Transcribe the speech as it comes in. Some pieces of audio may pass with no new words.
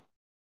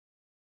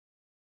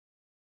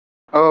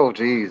Oh,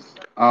 geez.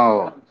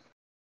 Oh,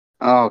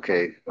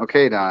 okay.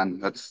 Okay, Don.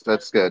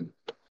 That's good.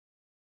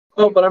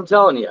 Oh, but I'm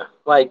telling you,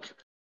 like,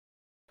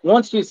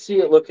 once you see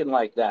it looking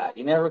like that,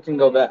 you never can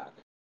go back.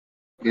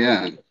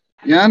 Yeah.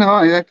 Yeah, no,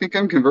 I think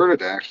I'm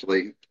converted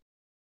actually,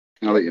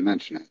 now that you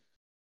mention it.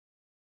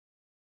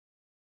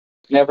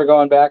 Never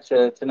going back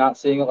to not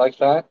seeing it like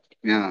that.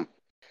 Yeah.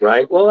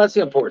 Right. Well, that's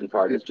the important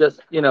part. It's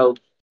just,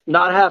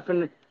 not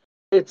having,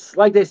 it's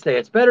like they say,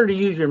 it's better to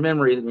use your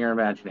memory than your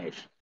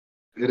imagination.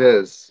 It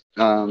is.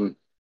 Well,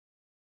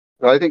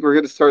 I think we're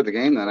good to start the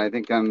game then. I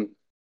think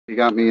you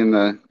got me in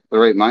the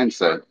right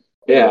mindset.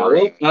 Yeah.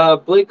 Well,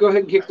 Blake, go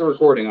ahead and kick the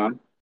recording on.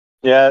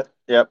 Yeah,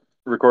 yep.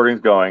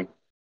 Recording's going.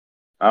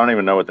 I don't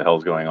even know what the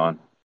hell's going on.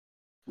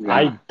 Yeah.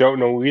 I don't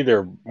know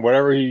either.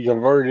 Whatever he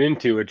converted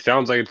into, it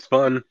sounds like it's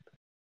fun.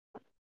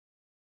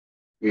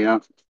 Yeah.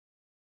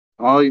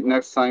 Well,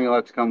 next time you'll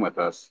have to come with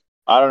us.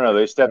 I don't know.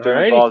 They stepped in the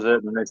Alrighty.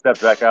 closet and they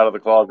stepped back out of the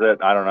closet.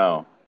 I don't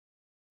know.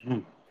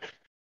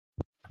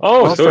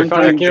 Oh, Well, so he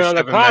finally sometimes came out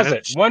of the 7 closet.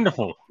 minutes.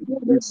 Wonderful.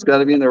 It's got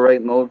to be in the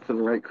right mode for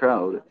the right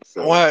crowd.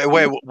 So.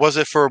 Wait, was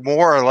it for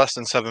more or less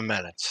than 7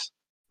 minutes?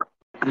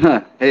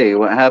 Hey,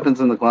 what happens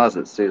in the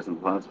closet stays in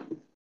the closet.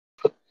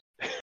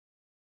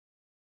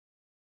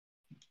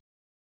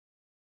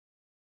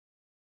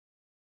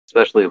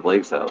 Especially at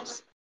Blake's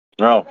house.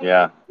 Oh,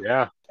 yeah.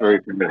 Yeah.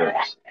 Very primitive.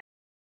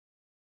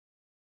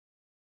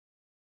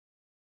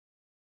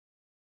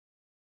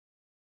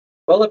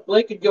 Well, if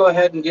Blake could go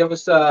ahead and give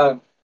us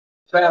a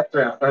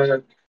background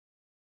or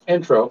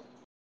intro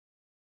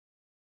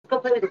Go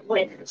play with the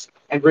boys.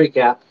 and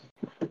recap.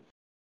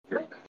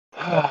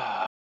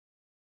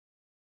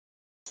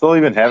 Still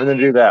even having to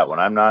do that when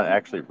I'm not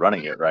actually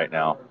running it right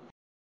now.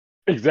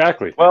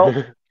 Exactly.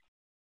 Well,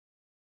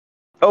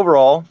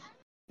 overall,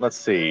 let's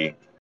see.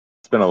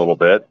 It's been a little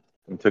bit.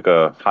 We took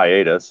a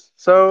hiatus.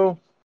 So,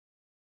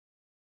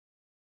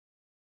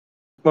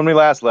 when we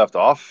last left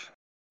off,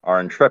 our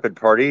intrepid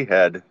party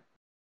had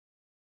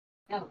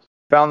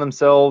found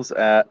themselves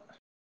at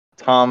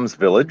Tom's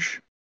village.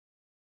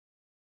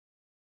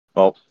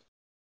 Well,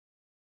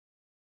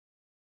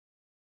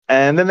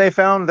 and then they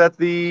found that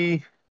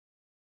the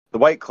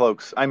White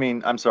Cloaks,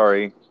 I'm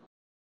sorry,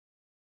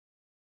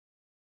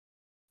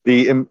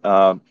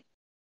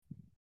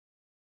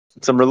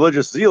 some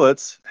religious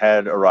zealots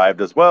had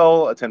arrived as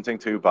well, attempting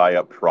to buy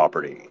up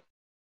property.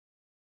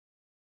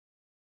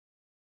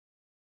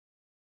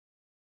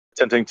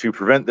 Attempting to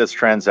prevent this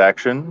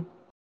transaction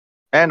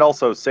and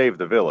also save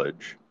the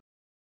village.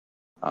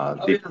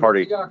 The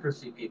party,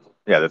 Theocracy people.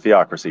 yeah, the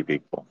theocracy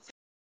people.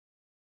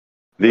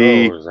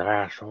 Those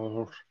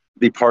assholes.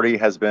 The party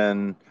has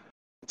been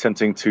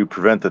attempting to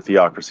prevent the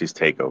theocracy's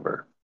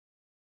takeover.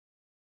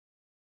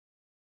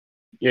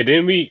 Yeah,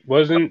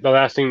 wasn't the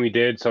last thing we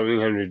did something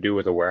having to do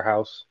with a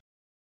warehouse?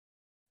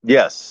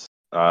 Yes,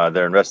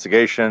 their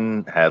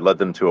investigation had led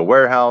them to a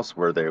warehouse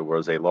where there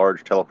was a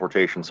large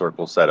teleportation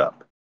circle set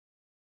up.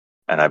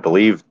 And I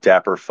believe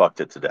Dapper fucked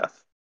it to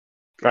death.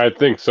 I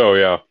think so,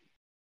 yeah.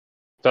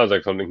 Sounds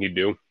like something he'd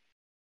do.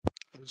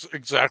 It's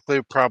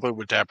exactly probably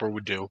what Dapper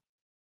would do.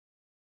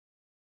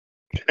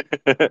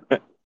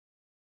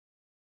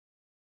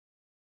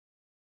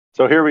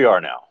 So here we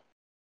are now.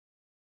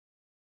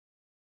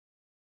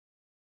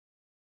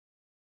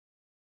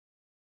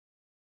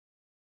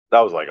 That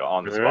was like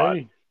on the spot.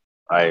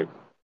 Right.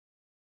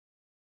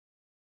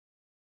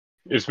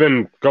 It's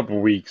been a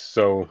couple weeks,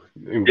 so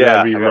I'm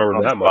glad we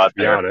remembered that much, to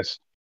be honest.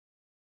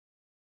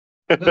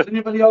 Does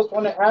anybody else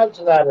want to add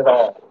to that at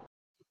all?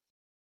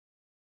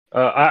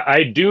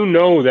 I do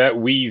know that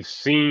we've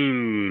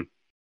seen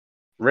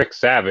Rick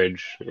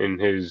Savage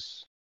in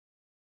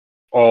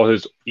all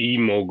his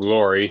emo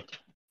glory.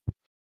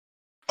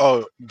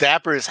 Oh,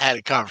 Dapper has had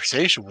a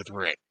conversation with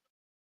Rick.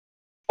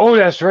 Oh,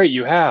 that's right,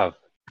 you have.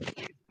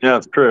 Yeah,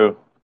 it's true.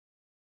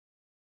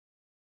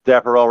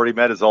 Dapper already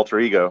met his alter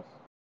ego.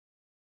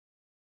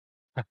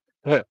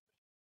 The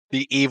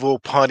evil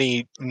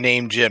punny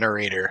name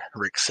generator,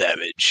 Rick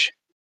Savage.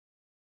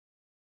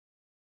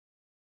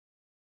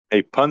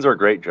 Hey, puns are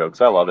great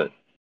jokes. I love it.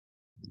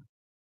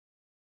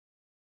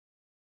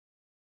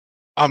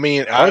 I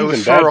mean, Puns it was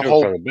and for dad a jokes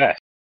whole. are the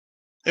best.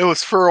 It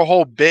was for a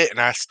whole bit, and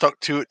I stuck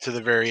to it to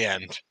the very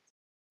end.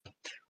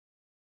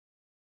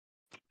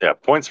 Yeah,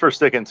 points for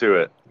sticking to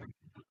it.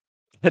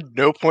 At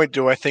no point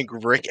do I think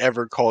Rick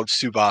ever called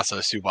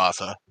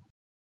Tsubasa.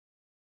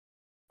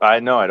 I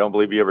know. I don't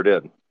believe he ever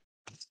did.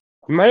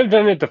 He might have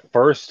done it the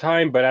first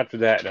time, but after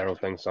that, I don't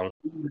think so.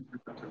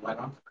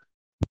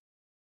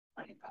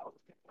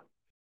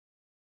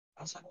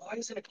 I was like, why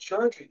isn't it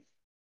charging?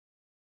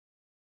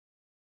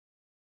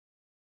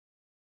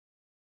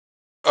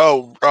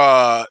 Oh,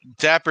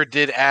 Dapper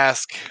did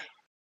ask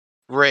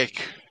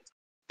Rick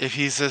if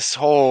he's this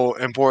whole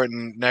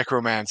important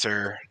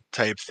necromancer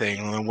type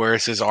thing, then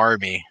where's his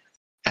army?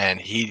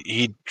 And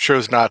he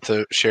chose not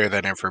to share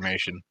that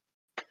information.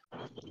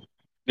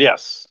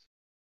 Yes.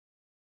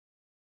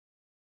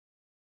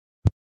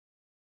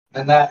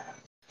 And that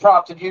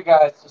prompted you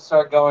guys to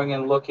start going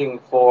and looking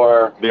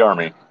for The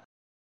army.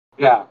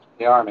 Yeah,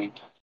 the army.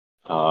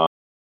 And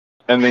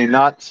And the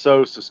not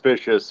so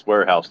suspicious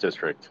warehouse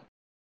district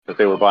that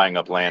they were buying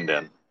up land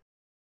in.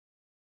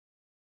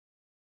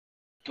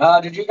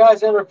 Did you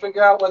guys ever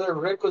figure out whether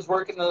Rick was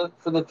working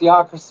for the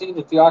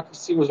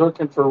Theocracy was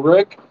working for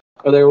Rick,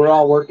 or they were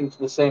all working for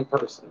the same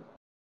person?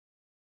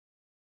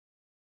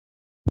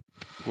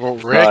 Well,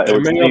 Rick, It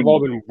would They may have seem- all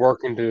been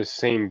working to the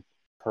same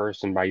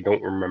person, but I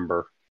don't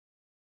remember.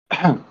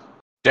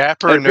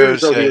 Dapper it appears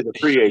knows though he that is a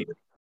free agent.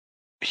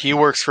 he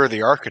works for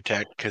the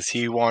architect because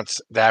he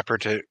wants Dapper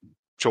to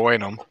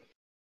join him.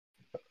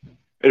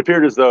 It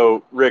appeared as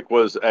though Rick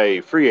was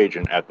a free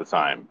agent at the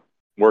time,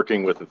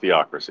 working with the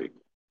Theocracy.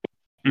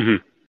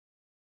 Mhm.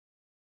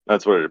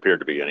 That's what it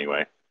appeared to be,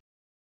 anyway.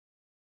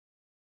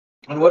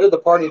 And what did the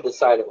party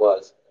decide it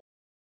was?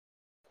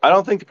 I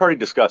don't think the party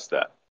discussed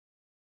that.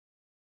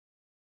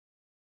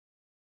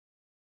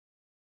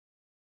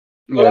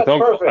 Well, Yeah, that's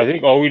perfect. I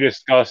think all we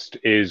discussed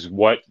is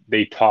what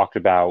they talked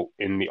about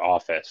in the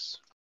office.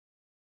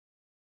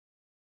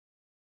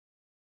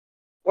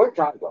 Where'd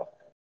John go?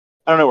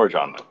 I don't know where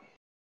John went.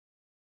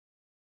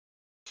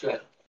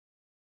 Shit.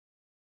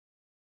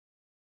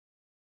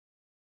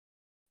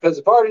 Because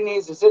the party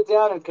needs to sit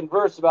down and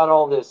converse about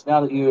all this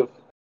now that you've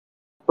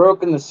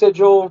broken the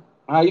sigil.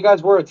 You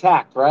guys were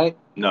attacked, right?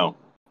 No.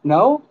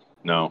 No?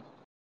 No.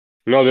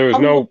 No, there was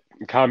no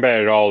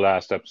combat at all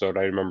last episode.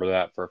 I remember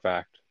that for a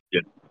fact.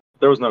 Yeah.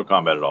 There was no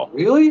combat at all.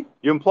 Really?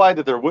 You implied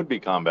that there would be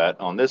combat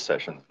on this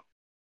session.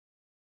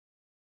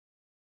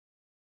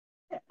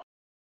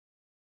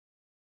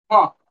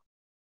 Huh.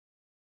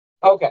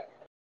 Okay.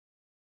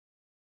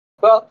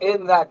 Well,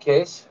 in that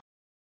case,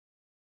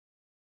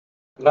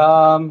 There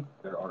are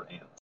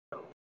ants.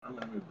 So I'm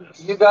going to move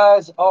this. you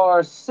guys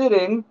are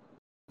sitting.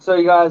 So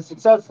you guys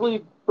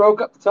successfully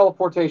broke up the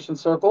teleportation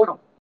circle.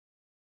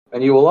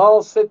 And you will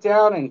all sit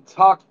down and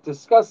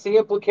discuss the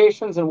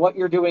implications and what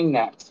you're doing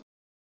next.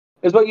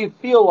 Is what you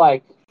feel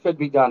like should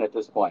be done at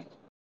this point.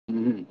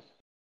 Mhm.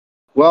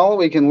 Well,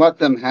 we can let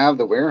them have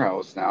the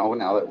warehouse now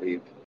that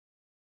we've.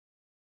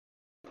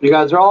 You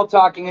guys are all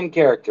talking in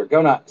character.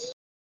 Go nuts.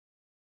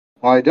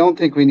 Well, I don't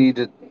think we need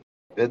to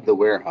bid the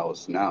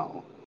warehouse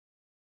now.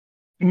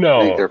 I think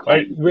No, they're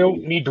fine. we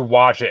don't need to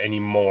watch it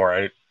anymore.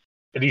 At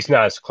least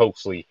not as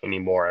closely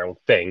anymore, I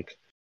don't think.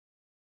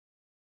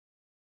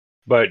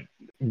 But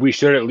we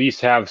should at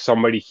least have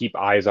somebody keep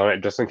eyes on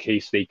it just in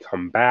case they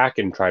come back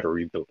and try to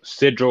rebuild the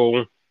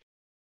sigil.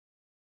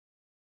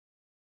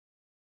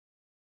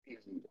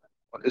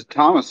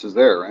 Thomas is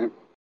there, right?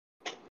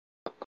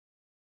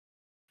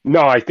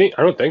 No, I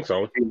don't think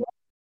so.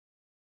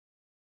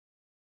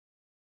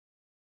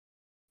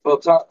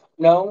 Well,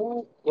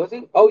 no, was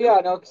he? Oh yeah,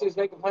 no, because he was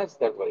making plans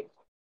with everybody.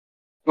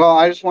 Well,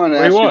 I just wanted to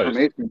Well, he ask was.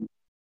 information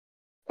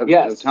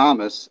Yes. of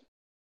Thomas.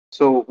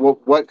 So,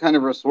 what kind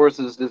of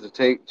resources does it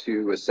take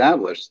to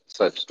establish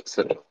such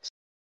sigils?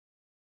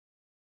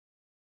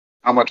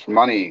 How much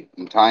money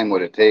and time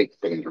would it take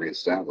for them to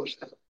reestablish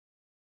that?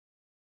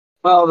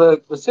 Well, the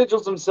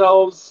sigils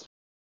themselves,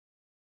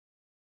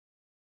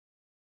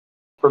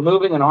 for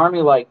moving an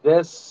army like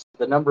this,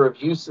 the number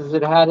of uses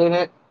it had in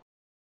it,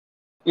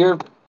 you're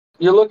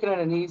looking at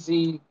an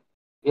easy,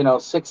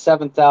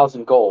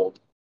 6,000-7,000 gold,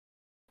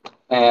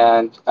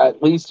 and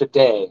at least a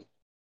day,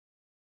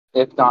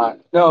 if not,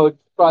 no,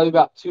 probably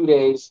about 2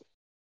 days.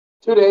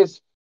 2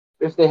 days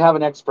if they have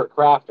an expert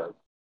crafter.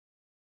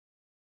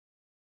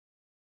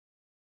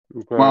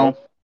 Okay. Well,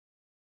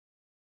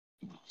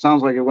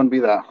 sounds like it wouldn't be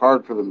that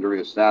hard for them to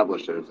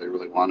reestablish it if they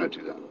really wanted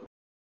to. Then.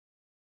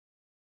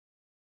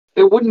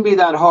 It wouldn't be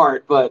that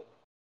hard, but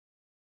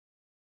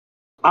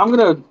I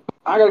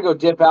gotta go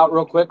dip out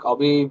real quick. I'll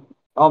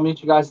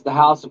meet you guys at the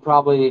house in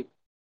probably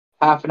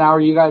half an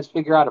hour. You guys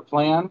figure out a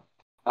plan.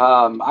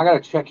 I gotta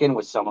check in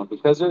with someone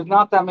because there's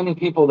not that many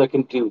people that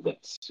can do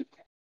this.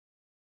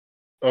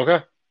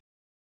 Okay.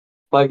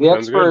 Like the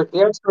Sounds good.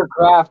 expert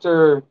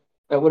crafter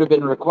that would have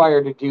been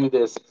required to do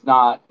this is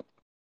not.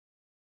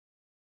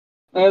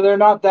 They're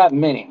not that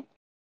many.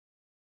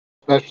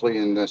 Especially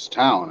in this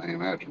town, I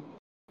imagine.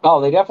 Oh,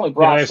 they definitely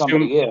brought I assume-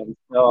 somebody in.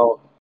 So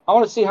I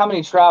want to see how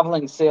many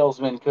traveling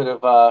salesmen could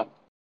have are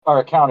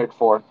accounted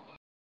for.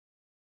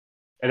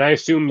 And I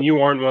assume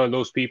you aren't one of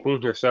those people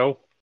yourself?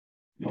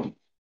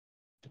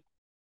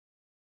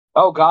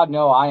 Oh God,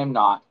 no, I am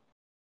not.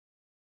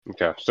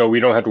 Okay, so we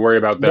don't have to worry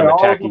about them They're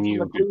all attacking just in you.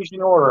 the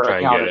Parisian order try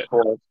and get accounted it.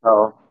 for.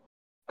 So,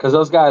 because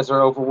those guys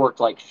are overworked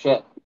like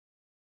shit.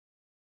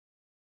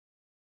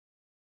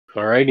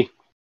 Alrighty.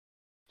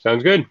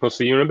 Sounds good. We'll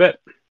see you in a bit.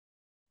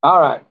 All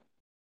right.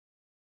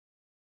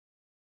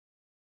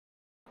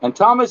 And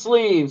Thomas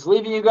leaves,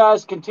 leaving you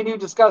guys to continue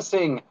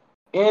discussing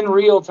in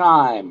real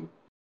time,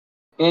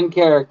 in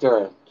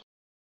character.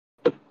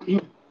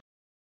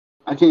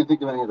 I can't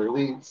think of any other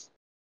leads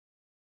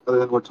other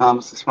than what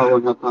Thomas is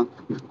following up on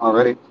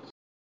already.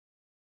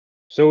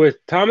 So with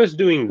Thomas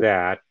doing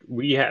that,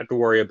 we have to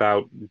worry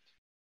about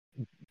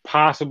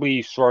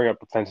possibly shoring up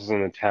defenses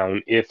in the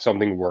town if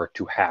something were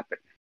to happen.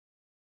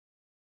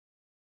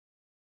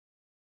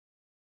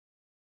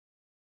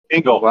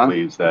 Ingolf What?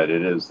 believes that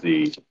it is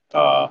the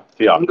Ingolf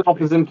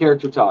Theocracy. is in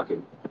character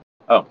talking.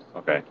 Oh,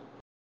 okay.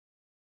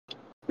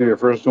 He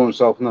refers to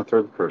himself in the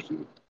third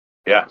person.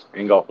 Yeah,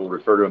 Ingolf will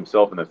refer to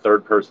himself in the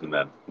third person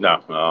then.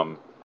 No,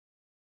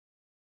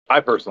 I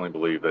personally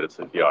believe that it's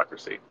a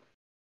theocracy.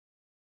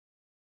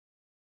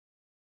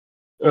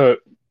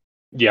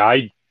 Yeah,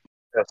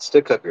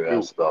 Stick up your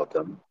ass about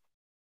them.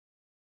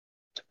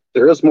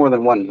 There is more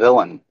than one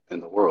villain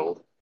in the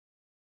world.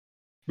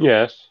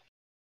 yes.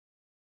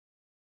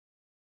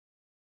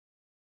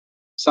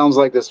 Sounds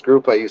like this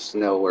group I used to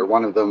know, where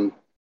one of them,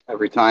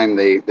 every time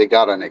they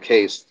got on a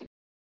case,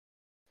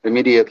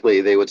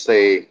 immediately they would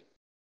say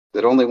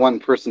that only one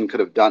person could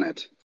have done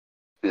it.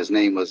 His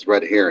name was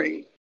Red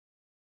Herring.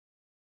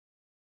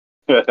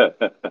 I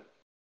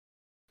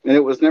And it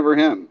was never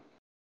him.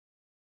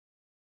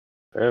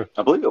 Yeah.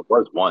 believe it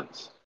was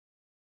once.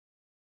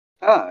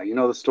 Ah, you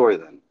know the story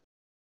then.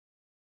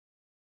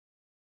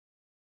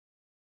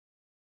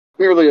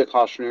 Merely a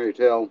cautionary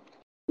tale.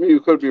 You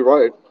could be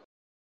right.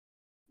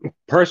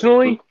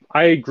 Personally,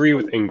 I agree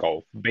with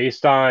Ingolf.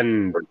 Based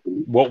on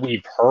what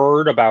we've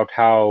heard about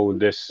how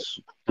this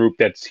group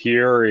that's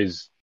here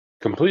is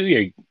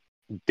completely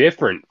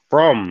different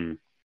from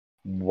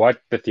what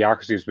the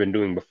theocracy has been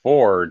doing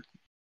before.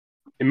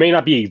 It may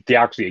not be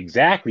theocracy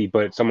exactly,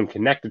 but it's someone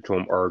connected to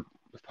them or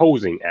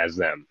posing as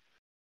them.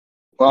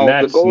 And Well,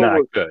 that's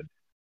not good.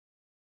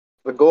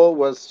 the goal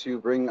was to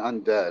bring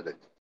undead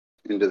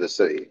into the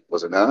city,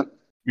 was it not?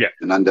 Yeah.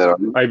 An undead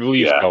army? I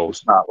believe Yeah, so.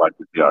 it's not like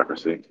the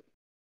theocracy.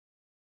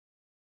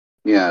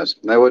 Yes,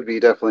 that would be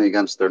definitely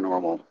against their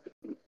normal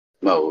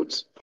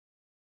modes.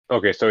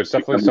 Okay, so it's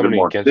definitely Become even somebody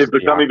more- against They've the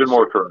become even theocracy.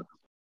 more corrupt.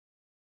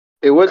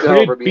 It would, Could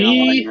however, it be in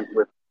be? alignment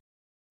with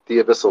the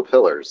Abyssal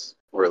Pillars,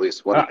 or at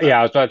least one of them. Yeah,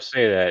 I was about to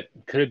say that.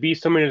 Could it be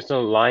somebody that's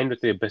aligned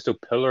with the Abyssal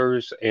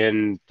Pillars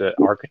and the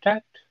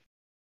Architect?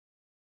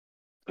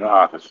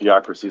 The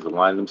theocracies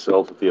align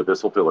themselves with the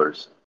abyssal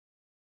pillars.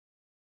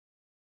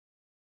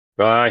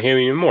 Hear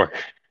me even more.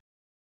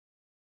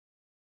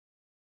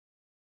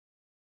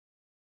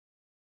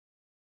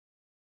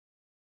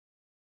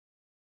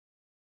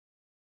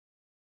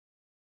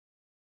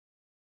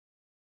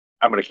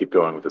 I'm going to keep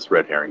going with this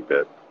red herring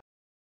bit.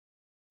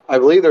 I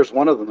believe there's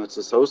one of them that's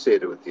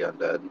associated with the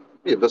undead.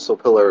 The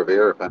Abyssal Pillar of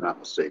Air, if I'm not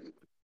mistaken.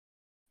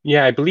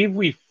 Yeah, I believe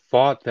we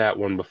fought that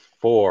one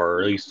before,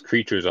 or at least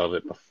creatures of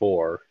it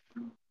before.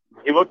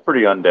 He looked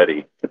pretty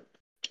undeady.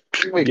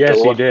 We Yes,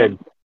 he killed did.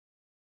 them.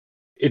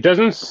 It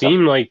doesn't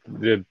seem like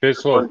the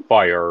Abyssal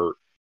Fire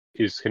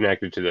is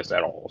connected to this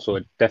at all, so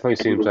it definitely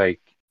seems like...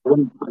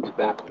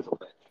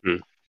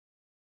 If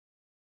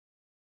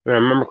I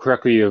remember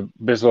correctly, the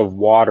Abyssal of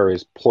Water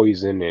is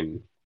poison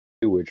and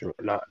sewage and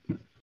whatnot.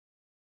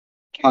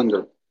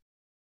 Hunger.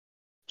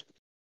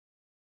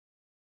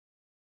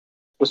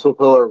 Abyssal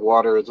Pillar of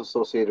Water is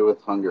associated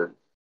with hunger.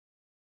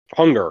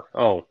 Hunger.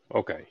 Oh,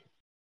 okay.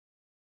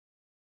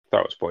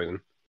 Thought it was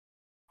poison.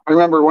 I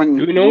remember when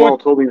Do we know you all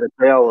what- told me the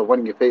tale of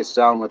when you faced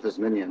down with his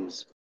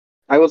minions.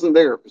 I wasn't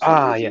there for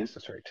some reason Yes,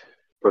 that's right.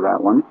 for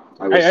that one.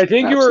 I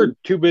think you were absent.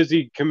 too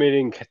busy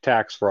committing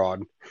tax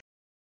fraud.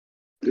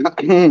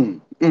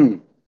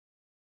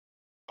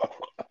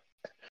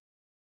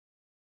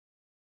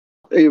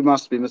 You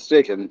must be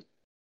mistaken.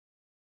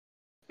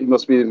 You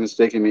must be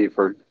mistaking me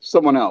for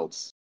someone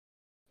else.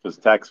 Because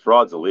tax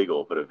fraud's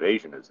illegal, but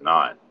evasion is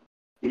not.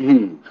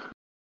 No,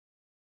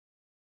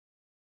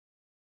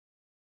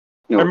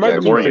 I might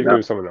be Jackson, thinking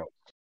of someone else.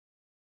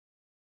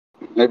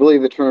 I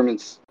believe the term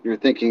you're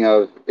thinking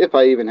of, if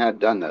I even had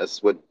done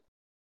this,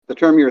 the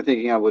term you're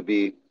thinking of would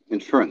be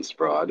insurance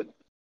fraud,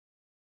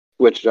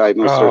 which I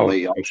most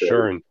certainly also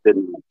insurance.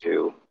 didn't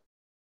do.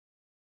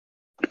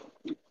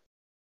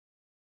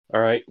 All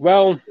right.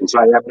 Well, Since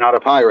I am not a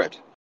pirate.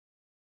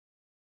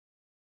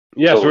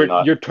 yes, Totally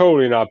not. you're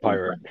totally not a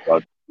pirate.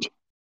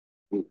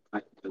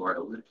 You are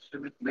a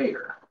legitimate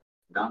mayor,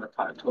 not a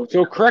pirate.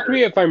 So correct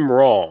me if I'm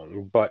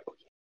wrong, but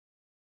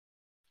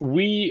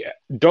we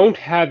don't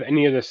have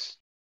any of this.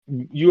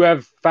 You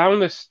have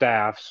found the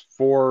staffs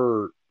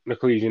for the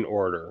Collegian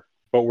Order,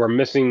 but we're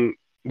missing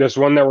this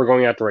one that we're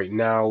going after right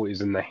now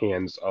is in the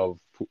hands of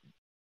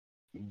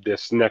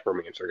this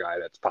necromancer guy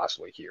that's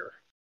possibly here.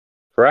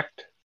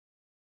 Correct?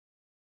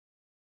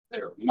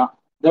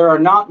 There are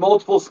not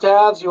multiple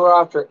staffs. You are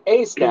after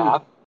a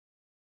staff,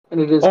 and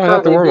it is Oh, I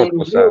thought there currently were being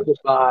multiple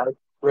staffs. wielded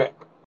by Rick.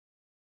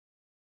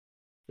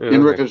 Yeah,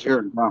 Henrik okay. is here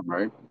in town,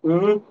 right?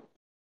 Mm-hmm.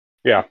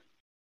 Yeah.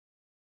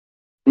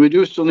 We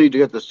do still need to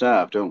get the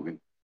staff, don't we?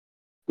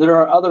 There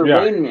are other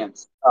Yeah.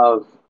 variants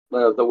of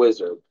the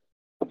wizard,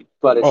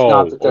 but it's Oh,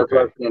 not that they're okay.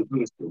 broken in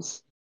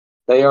pieces.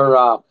 They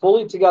are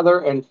fully together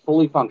and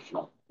fully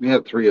functional. We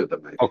have 3 of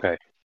them, I think. Okay.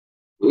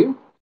 You?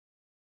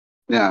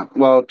 Yeah,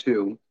 well,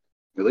 2.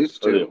 At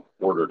least 2. Or the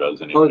order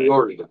does anyway. Oh, the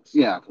order does.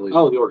 Yeah,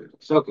 Oh, the order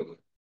does. Okay.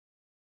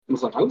 I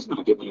was like, I was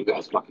not giving you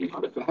guys fucking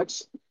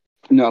artifacts.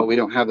 No, we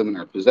don't have them in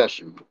our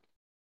possession.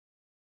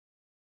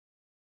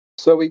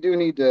 So we do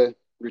need to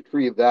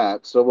retrieve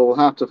that. So we'll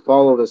have to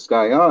follow this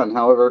guy on.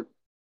 However,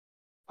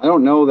 I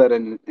don't know that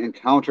an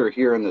encounter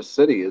here in the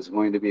city is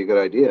going to be a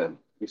good idea.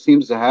 He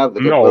seems to have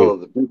the goodwill No. of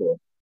the people.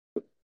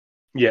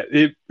 Yeah.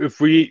 If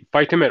we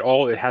fight him at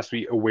all, it has to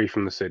be away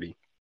from the city.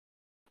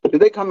 Do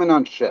they come in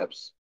on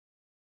ships?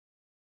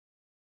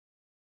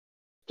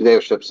 Do they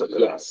have ships that do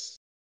that? Yes.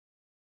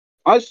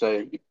 I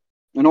say,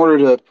 in order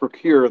to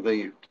procure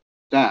the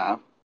staff,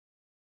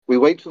 we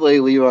wait till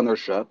they leave on their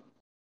ship,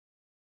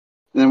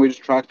 and then we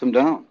just track them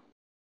down.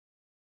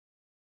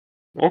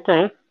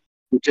 Okay.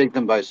 We take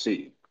them by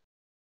sea.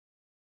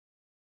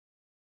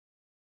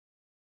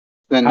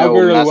 Then How no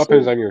good are the message.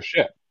 weapons on your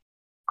ship?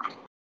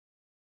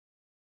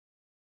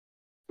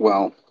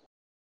 Well,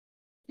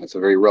 that's a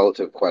very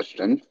relative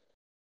question.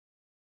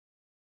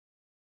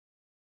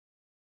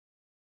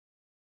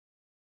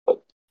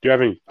 Do you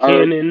have any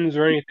cannons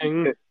or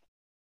anything?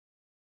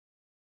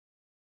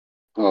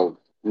 Oh,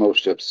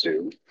 most ships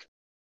do.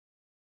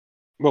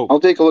 Well, I'll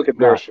take a look at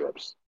their not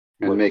ships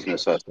and little make an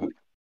ships, assessment.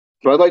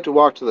 So I'd like to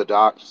walk to the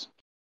docks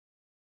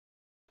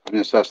and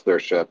assess their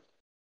ship.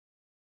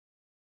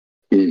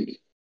 Okay.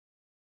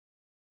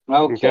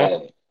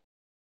 Okay.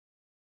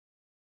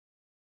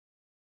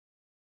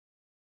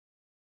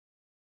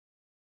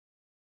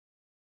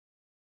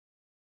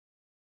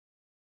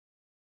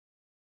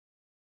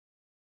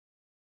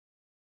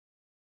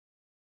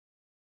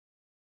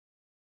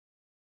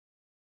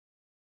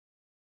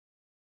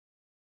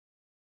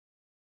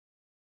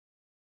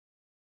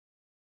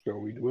 So are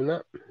we doing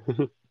that?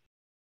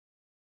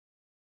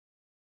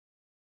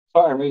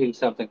 Sorry, I'm reading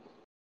something.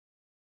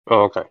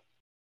 Oh, okay.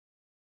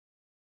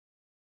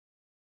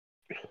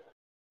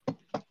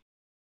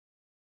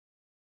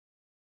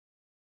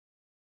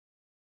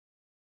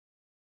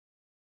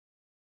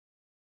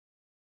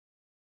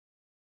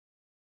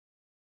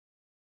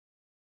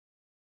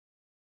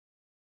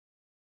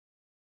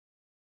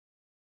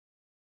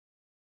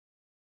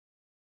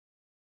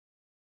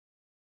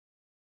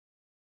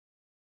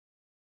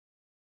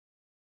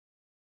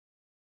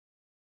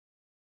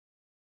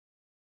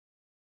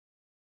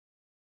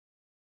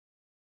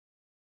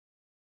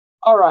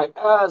 All right.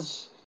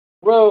 As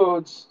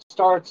Rhodes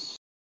starts,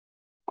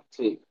 let's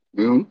see,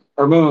 Moon?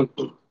 or Moon.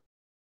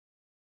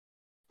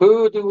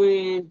 Who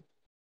the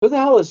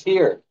hell is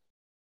here?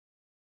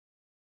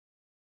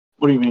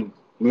 What do you mean?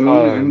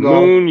 Moon,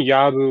 Ingolf, Moon,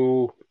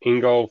 Yabu,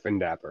 Ingolf,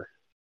 and Dapper.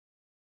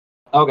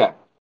 Okay.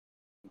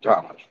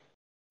 Thomas.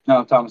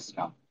 No, Thomas is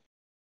gone.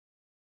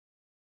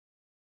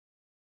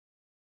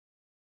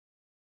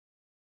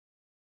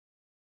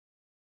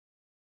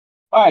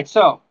 All right.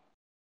 So,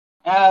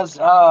 as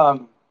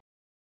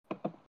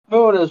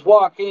Moon is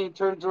walking,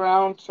 turns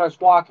around, starts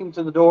walking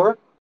to the door.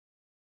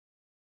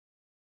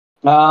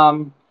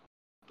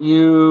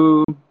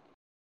 You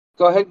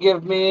go ahead and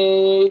give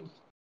me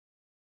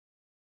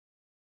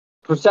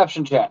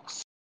perception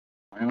checks.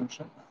 My own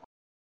ship?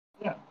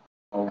 Yeah.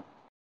 Oh,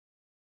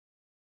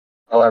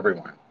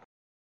 everyone.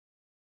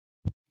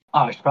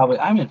 Oh,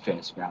 I'm in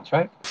fantasy grounds,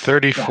 right?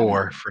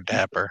 34 for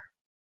Dapper.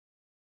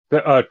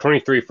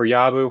 23 for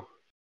Yabu.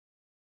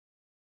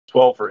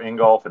 12 for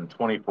Ingolf and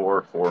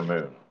 24 for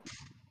Moon.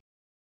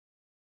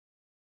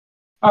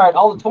 All right,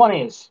 all the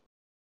 20s.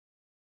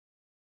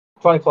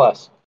 20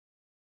 plus.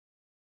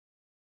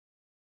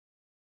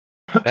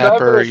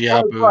 Dapper, everybody's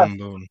 20 Yabu, plus. and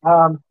Moon.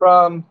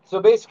 So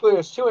basically,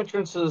 there's two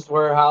entrances to the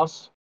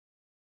warehouse.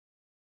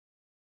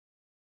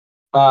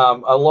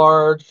 A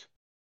large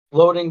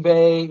loading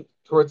bay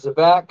towards the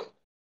back,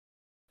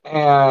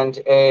 and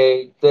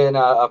a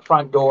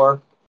front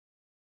door.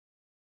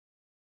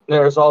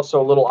 There's also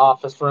a little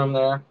office room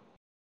there,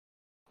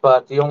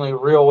 but the only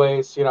real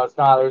ways, there's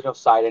no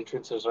side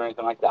entrances or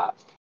anything like that.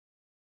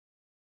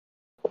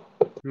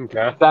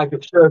 Okay. In fact,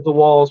 it shares the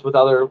walls with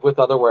other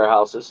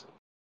warehouses.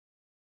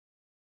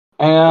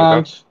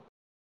 And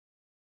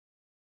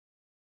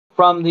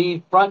from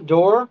the front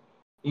door,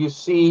 you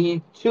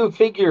see two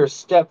figures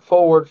step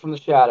forward from the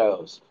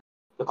shadows.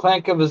 The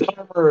clank of his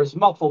armor is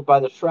muffled by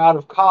the shroud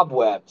of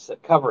cobwebs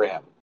that cover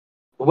him.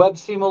 The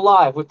webs seem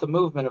alive with the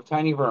movement of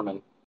tiny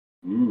vermin.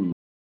 Mm.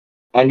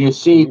 And you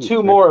see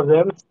two more of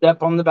them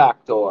step on the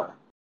back door.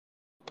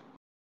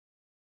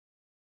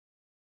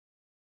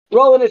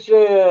 Roll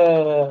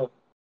initiative!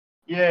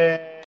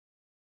 Yay!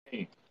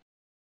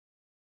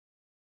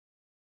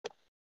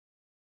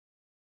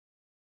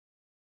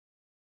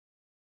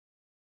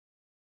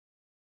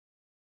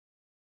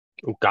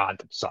 Oh, God,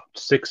 that sucked.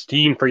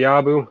 16 for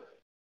Yabu.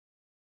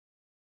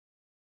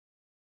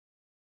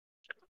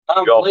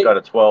 You also got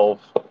a 12.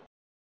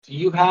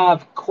 You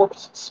have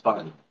corpse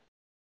spun.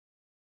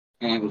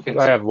 And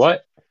I have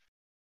what?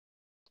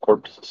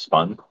 Corpse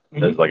spun.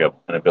 That's like an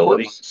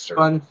ability. Corpse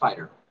spun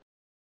fighter.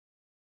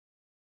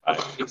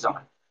 I It's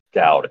on.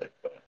 doubt it,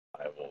 but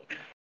I will.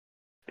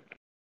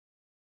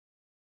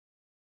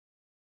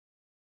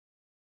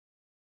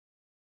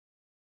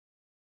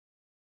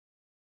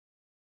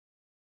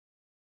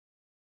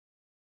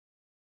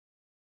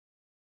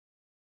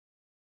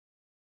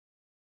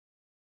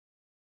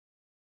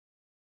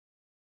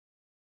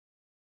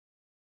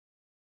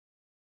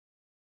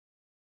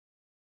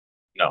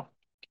 No.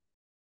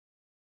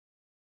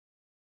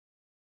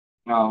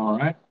 All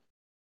right.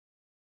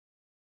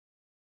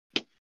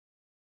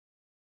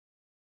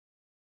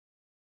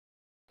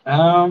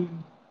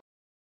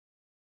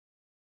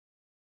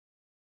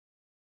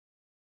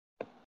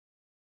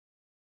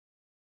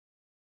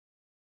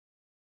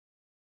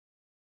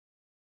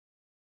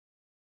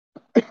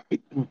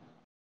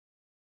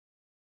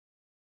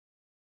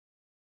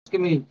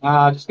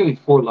 Just give me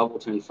 4 level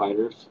 10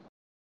 fighters.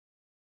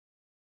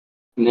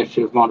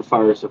 Initiative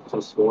modifiers of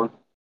 +4.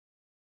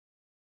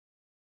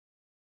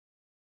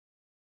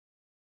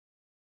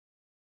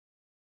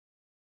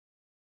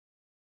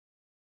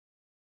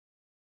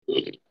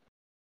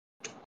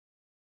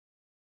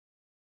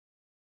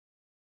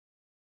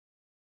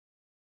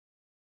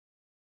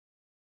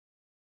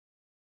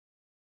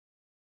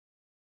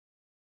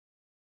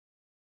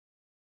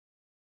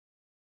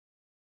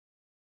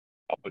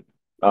 I'll put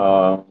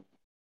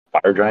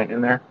fire giant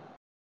in there.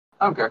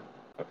 I don't care.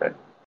 Okay.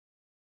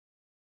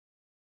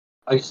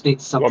 I just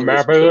need something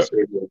map that's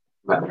is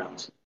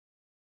backgrounds.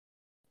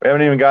 We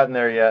haven't even gotten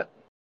there yet.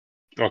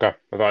 Okay,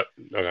 I thought.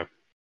 Okay.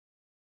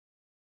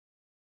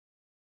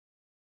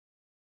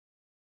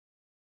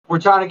 We're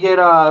trying to get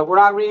we're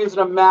not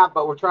reusing a map,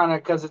 but we're trying to,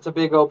 because it's a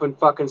big open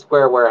fucking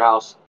square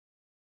warehouse.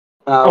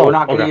 We're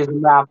not going to use a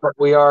map, but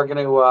we are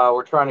going to.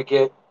 We're trying to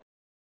get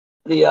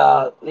the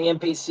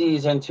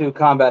NPCs into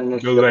combat The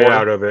initiative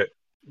layout order. of it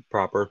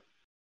proper.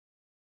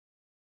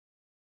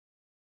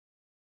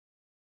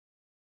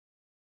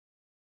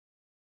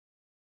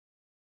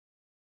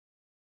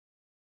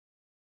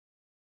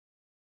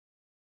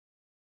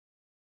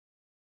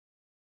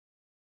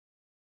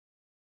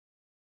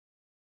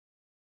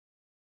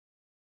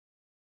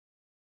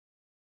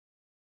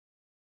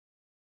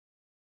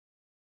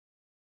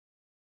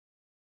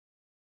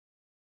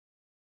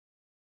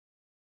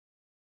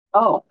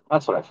 Oh,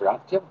 that's what I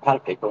forgot. Do you have a pad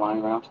of paper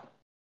lying around?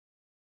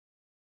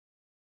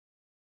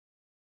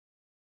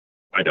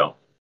 I don't.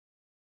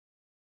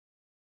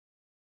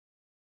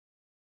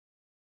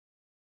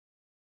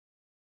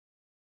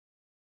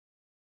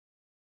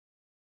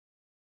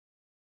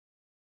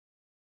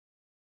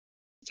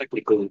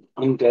 Technically,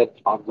 undead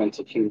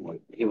augmented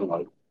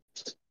humanoid.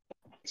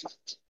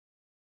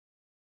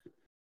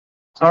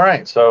 All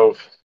right. So,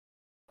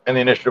 in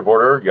the initiative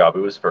order,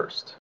 Yabu is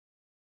first.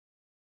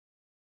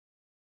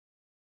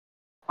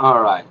 All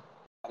right.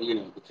 How do you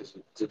know? Because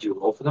did you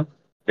roll for them?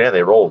 Yeah,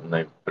 they rolled and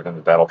they put in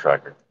the battle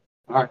tracker.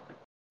 All right.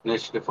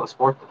 Initiative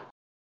 +4.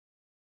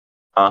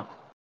 Huh?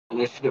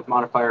 Initiative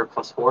modifier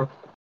 +4.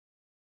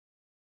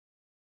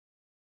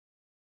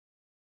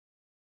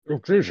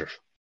 Oh Jesus!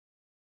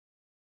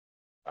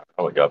 I don't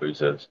know what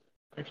Yabu's is.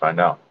 Let me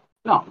find out.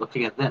 No, I'm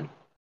looking at them.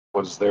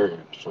 What is their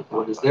initial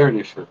What is their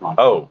initiative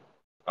modifier?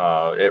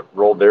 Oh, it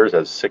rolled theirs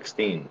as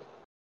 16.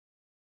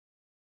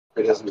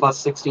 It is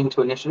 +16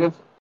 to initiative.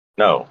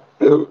 No.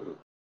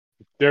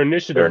 Their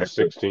initiative is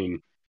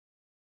 16.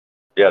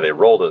 Yeah, they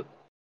rolled it.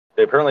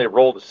 They apparently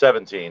rolled a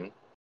 17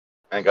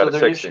 and got So a their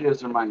 16.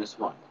 initiatives are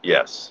 -1.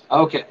 Yes.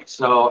 Okay,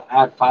 so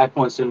add 5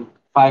 points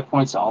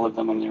to all of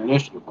them on their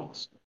initiative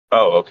rolls.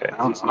 Oh, okay.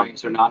 Since mine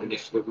are not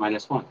initiative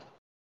 -1.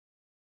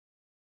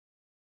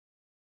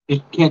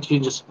 Can't you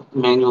just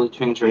manually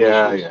change your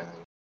initiatives?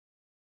 Yeah.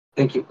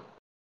 Thank you.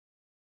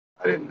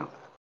 I didn't know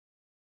that.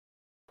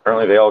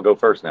 Apparently, they all go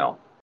first now.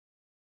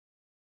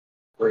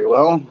 Very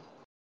well.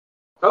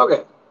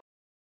 Okay.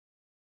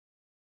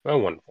 Oh,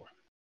 wonderful.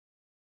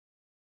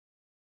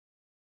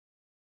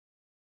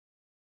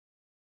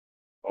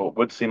 Oh, it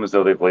would seem as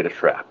though they've laid a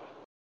trap.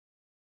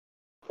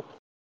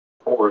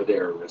 Or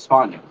they're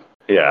responding.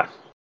 Yeah.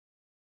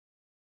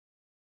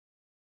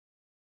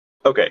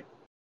 Okay.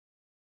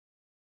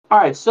 All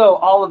right, so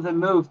all of them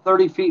move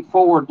 30 feet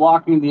forward,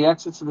 blocking the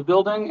exits of the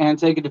building, and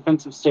take a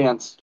defensive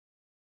stance.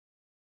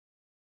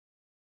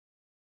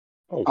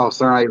 Oh,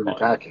 so they're not even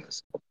attacking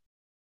us.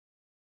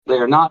 They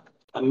are not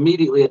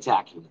immediately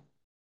attacking.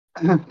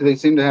 Do they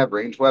seem to have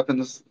ranged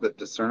weapons that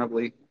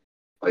discernibly,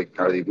 like,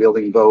 are they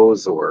wielding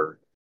bows or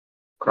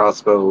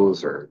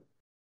crossbows or?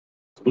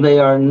 They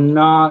are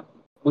not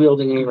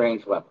wielding any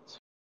ranged weapons.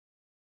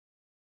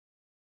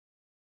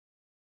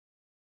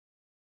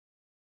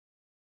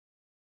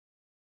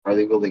 Are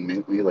they wielding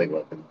melee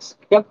weapons?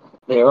 Yep,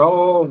 they're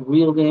all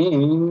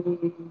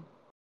wielding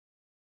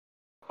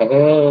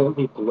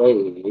heavy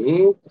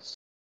blades.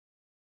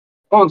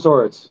 Long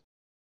swords.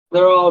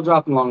 They're all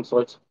dropping long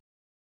swords.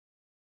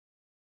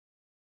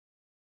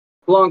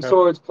 Long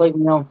swords, plate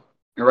mail.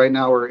 And right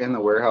now we're in the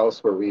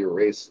warehouse where we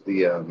erased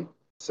the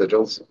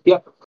sigils.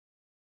 Yep.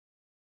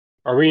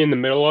 Are we in the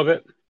middle of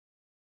it?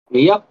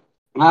 Yep.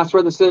 That's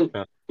where the sigil.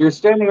 Yeah. You're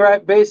standing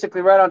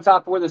basically right on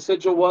top of where the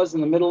sigil was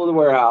in the middle of the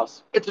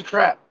warehouse. It's a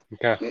trap.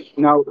 Okay.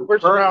 Now,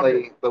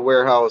 currently, the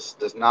warehouse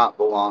does not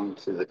belong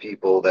to the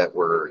people that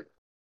were.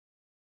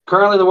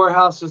 Currently, the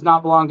warehouse does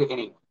not belong to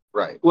anyone.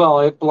 Right. Well,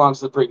 it belongs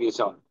to the previous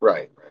owner.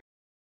 Right.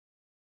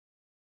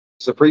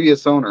 So,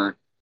 previous owner.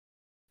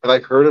 Have I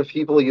heard of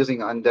people using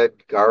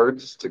undead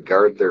guards to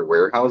guard their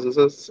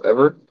warehouses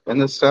ever in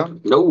this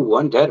town? No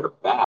undead or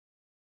bad.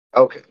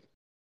 Okay.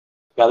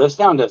 Yeah, this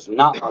town does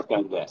not like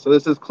undead. So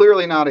this is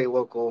clearly not a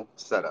local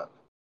setup,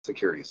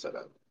 security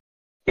setup.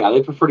 Yeah,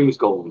 they prefer to use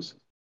golems.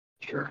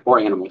 Sure. Or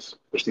animals.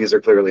 Which these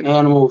are clearly not.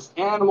 Animals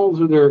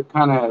are their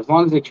kind of, as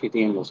long as they treat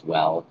the animals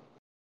well,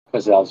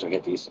 because elves are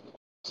hippies.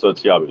 So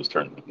it's Yabu's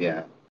turn.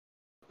 Yeah.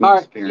 All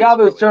right,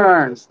 Yabu's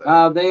turn.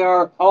 They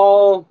are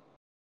all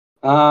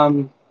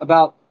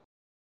about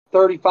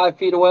 35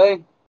 feet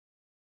away.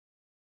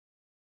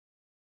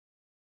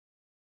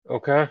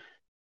 Okay.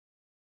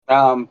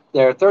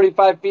 They're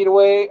 35 feet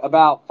away,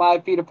 about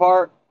 5 feet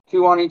apart,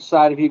 2 on each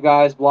side of you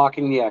guys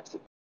blocking the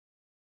exit.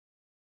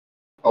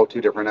 Oh,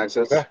 2 different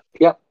exits. Okay.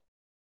 Yep.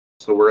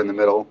 So we're in the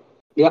middle.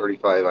 Yep.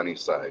 35 on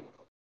each side.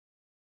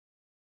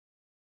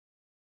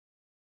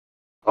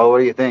 Oh, what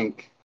do you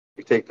think?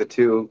 You take the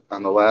 2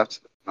 on the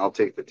left, and I'll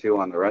take the 2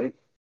 on the right.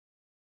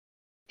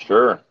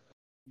 Sure.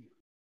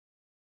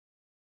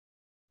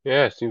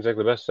 Yeah, it seems like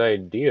the best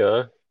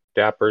idea.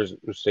 Dapper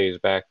stays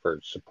back for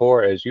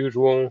support as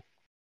usual.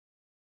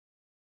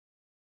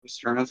 Whose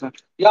turn is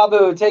it?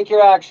 Yabu, take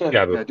your action.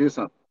 Yeah, Yeah, but do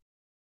something.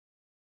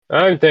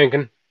 I'm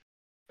thinking.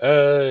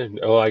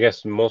 Well, I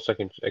guess most I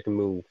can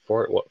move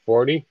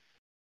 40?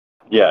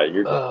 Yeah,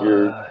 you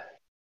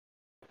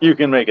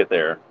can make it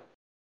there.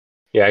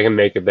 Yeah, I can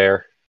make it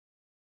there.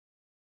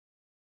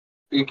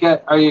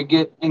 Are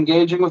you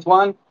engaging with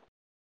one?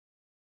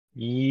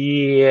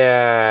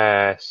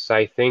 Yes,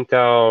 I think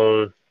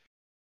I'll.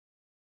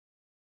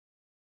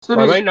 As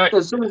I might not.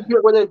 soon as you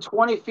get within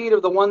 20 feet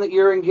of the one that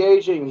you're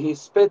engaging, he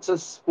spits a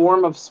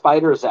swarm of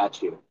spiders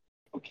at you.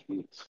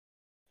 Okay.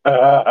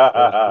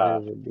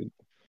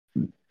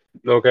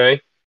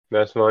 Okay,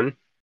 that's fun.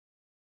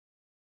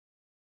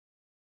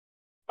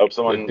 Hope Good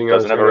someone thing I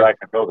doesn't was have gonna.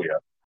 arachnophobia.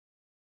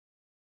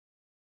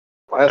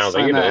 I don't Last think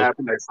time it that is.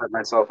 happened, I set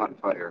myself on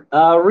fire.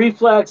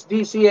 Reflex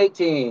DC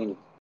 18.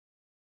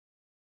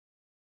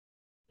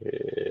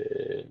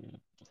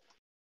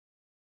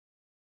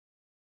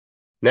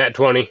 Nat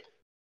 20.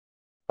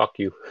 Fuck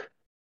you.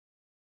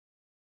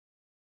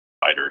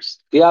 Fighters.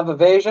 Do you have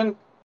evasion?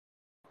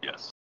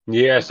 Yes.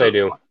 Yes, I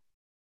do.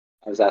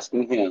 I was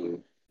asking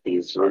him.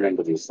 He's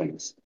remember these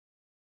things.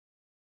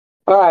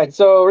 All right,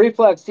 so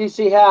reflex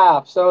DC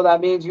half, so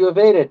that means you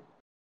evaded.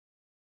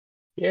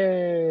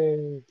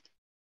 Yay.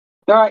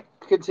 All right,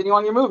 continue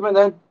on your movement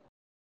then.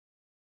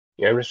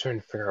 Yeah, I'm just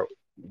trying to figure out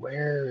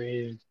where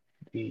is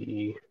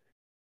the.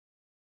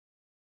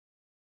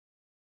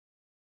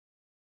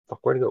 Fuck,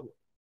 where'd it go?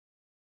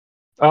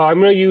 Oh, I'm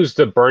gonna use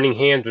the burning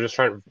hand. I'm just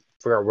trying to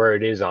figure out where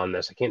it is on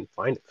this. I can't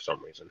find it for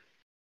some reason.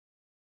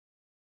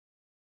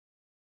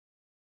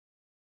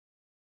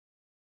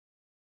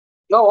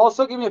 Oh,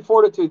 also give me a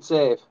fortitude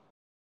save.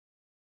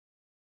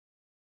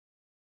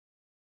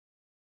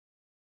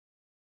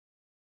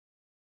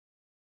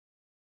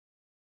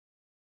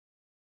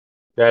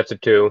 That's a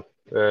 2.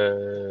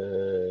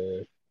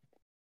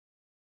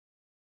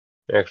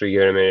 Actually,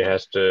 wait a minute. It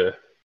has to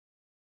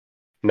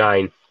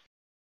 9.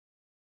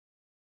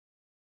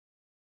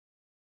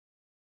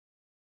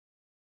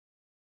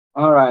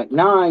 All right,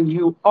 9.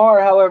 You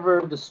are, however,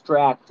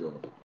 distracted.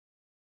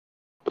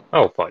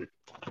 Oh, fun.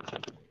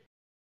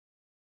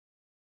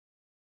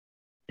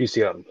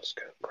 DC on this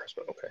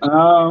crossbow. Okay.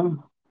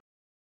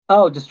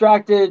 Oh,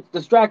 distracted.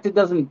 Distracted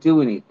doesn't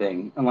do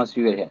anything unless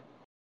you get hit.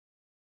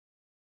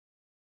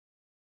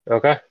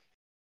 Okay.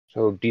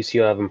 So DC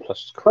 11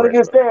 plus But it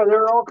gets charisma.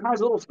 there are all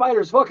kinds of little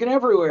spiders fucking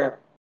everywhere.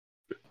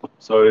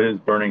 So it is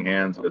burning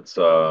hands. It's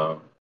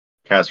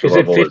caster Is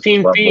it level. It's 15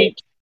 level.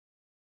 feet?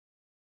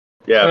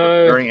 Yeah,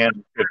 but burning hands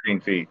is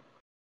 15 feet.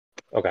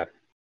 Okay.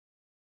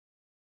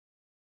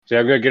 So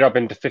I'm gonna get up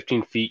into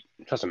 15 feet.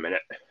 Just a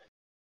minute.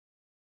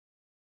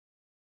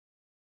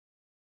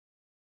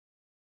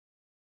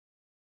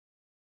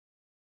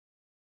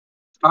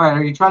 All right,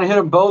 are you trying to hit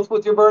them both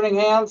with your burning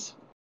hands?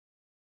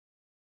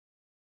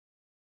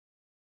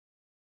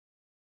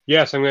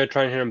 Yes, I'm gonna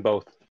try and hit them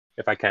both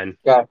if I can.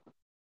 Okay.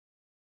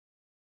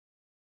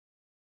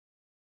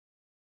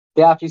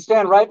 Yeah, if you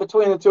stand right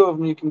between the two of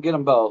them, you can get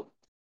them both.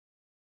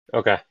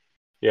 Okay.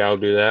 Yeah, I'll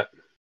do that.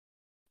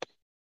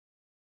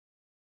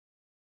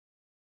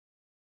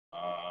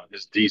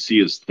 His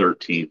DC is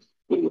 13.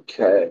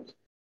 Okay.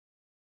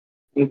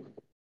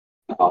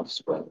 I'll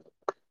spread.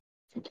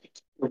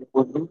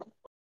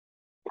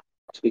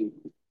 Two.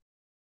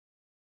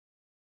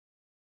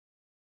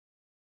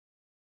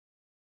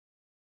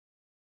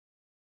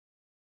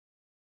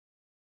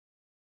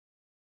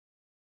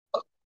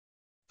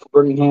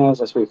 Burning hands,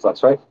 that's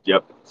reflex, right?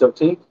 Yep.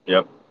 13?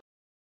 Yep.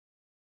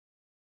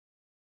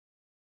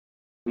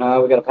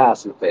 No, we got to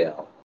pass and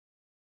fail.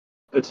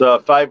 It's a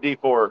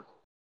 5d4.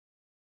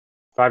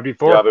 5d4?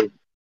 Yeah, but,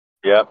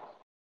 yep.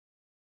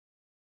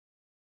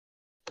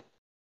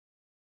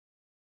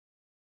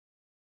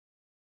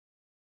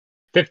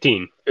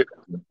 $15.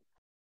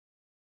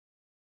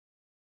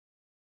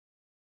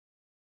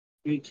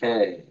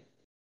 Okay.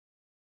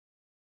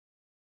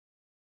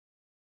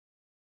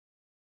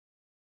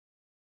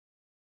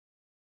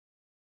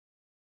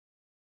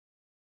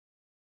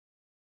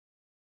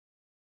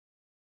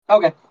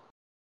 Okay.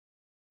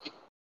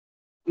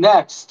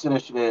 Next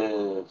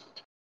initiative.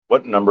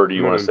 What number do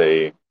you want to Hmm.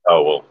 say?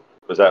 Oh, well,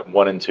 was that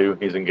 1 and 2?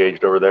 He's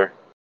engaged over there?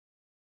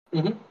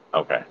 Mm-hmm.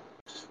 Okay.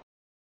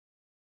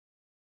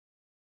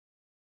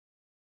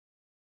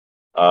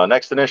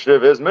 Next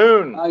initiative is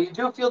Moon. You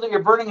do feel that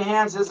your burning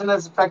hands isn't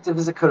as effective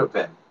as it could have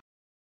been.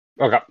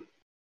 Okay.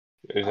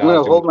 I'm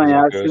going to hold my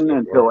action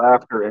until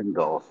after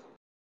engulf.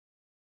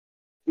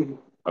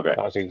 Okay.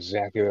 That's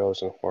exactly what I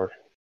was looking for.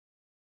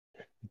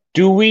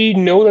 Do we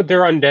know that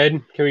they're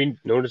undead? Can we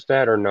notice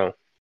that or no?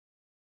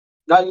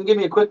 Now you can give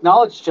me a quick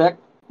knowledge check,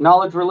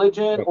 knowledge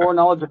religion Okay. or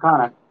knowledge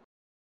arcana.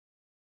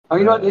 Oh,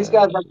 you know what? These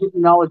guys might give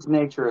you knowledge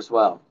nature as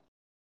well.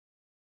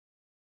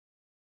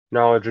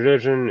 Knowledge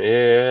religion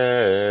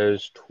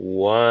is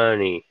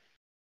 20.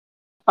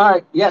 All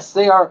right. Yes,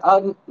 they are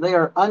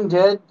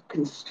undead,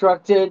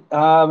 constructed,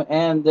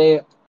 and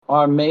they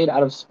are made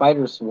out of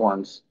spider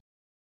swarms.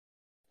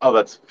 Oh,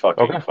 that's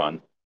fucking Okay.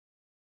 fun.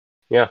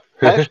 Yeah.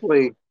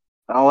 Actually,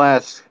 I'll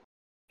ask.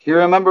 Do you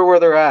remember where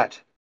they're at?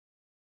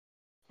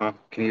 Huh?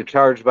 Can you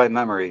charge by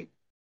memory?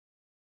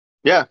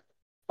 Yeah.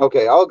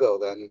 Okay, I'll go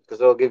then,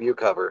 because it'll give you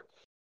cover.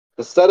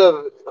 Instead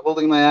of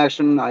holding my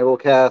action, I will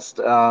cast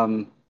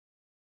the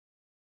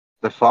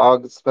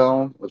fog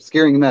spell,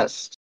 obscuring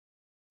mist.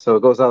 So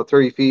it goes out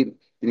 30 feet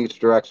in each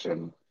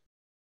direction.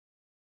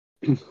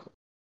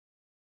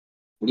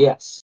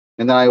 Yes.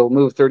 And then I will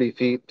move 30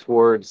 feet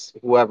towards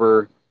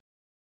whoever,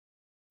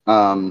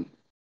 the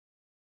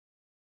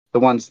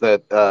ones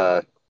that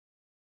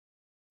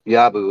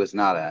Yabu is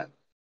not at.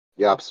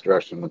 The opposite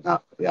direction with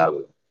not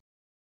Yabu.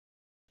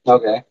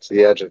 Okay. It's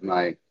the edge of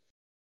my.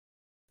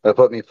 That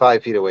put me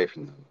 5 feet away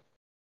from them.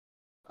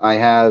 I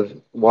have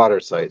water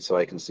sight, so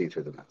I can see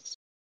through the mist.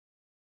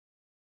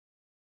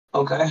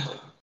 Okay.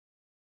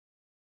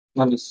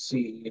 Let me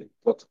see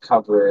what the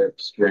cover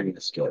obscuring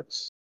this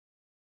gives.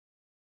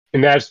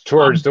 And that's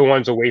towards the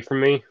ones away from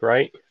me,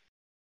 right?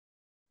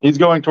 He's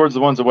going towards the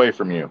ones away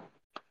from you.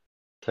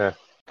 Okay.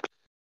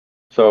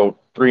 So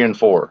 3 and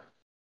 4.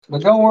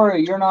 But don't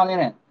worry, you're not in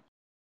it.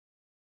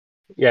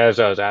 Yeah, that's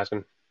what I was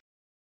asking.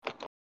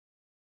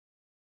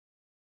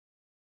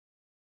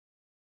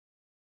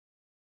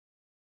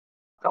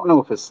 I don't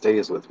know if it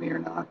stays with me or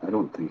not. I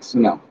don't think so.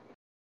 No.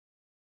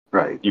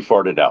 Right. You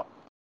farted out.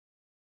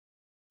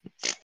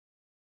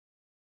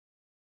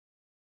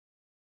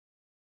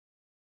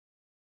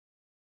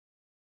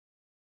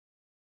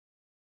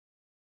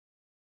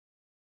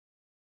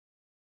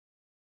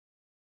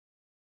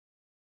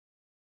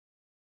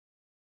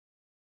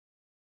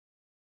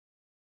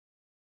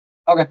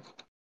 Okay.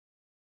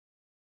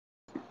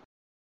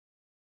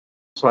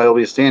 So I will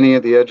be standing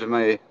at the edge of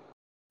my,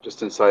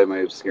 just inside my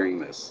obscuring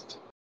mist.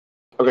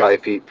 Okay.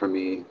 5 feet from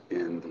me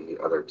and the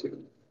other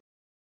two.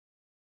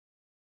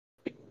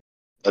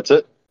 That's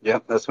it?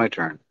 Yep, that's my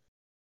turn.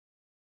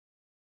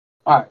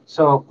 All right.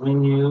 So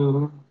when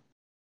you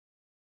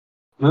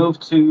move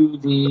to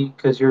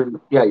because you're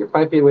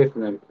 5 feet away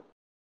from them.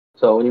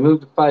 So when you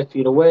move to 5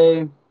 feet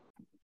away,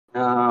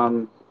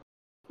 one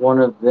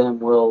of them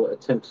will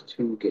attempt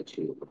to get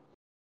you.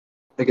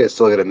 I think I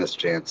still get a missed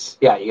chance.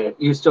 Yeah,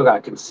 you still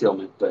got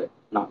concealment, but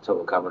not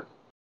total cover.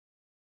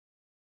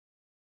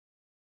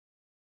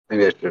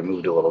 Maybe I should have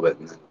moved a little bit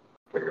and then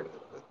figured it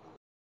out.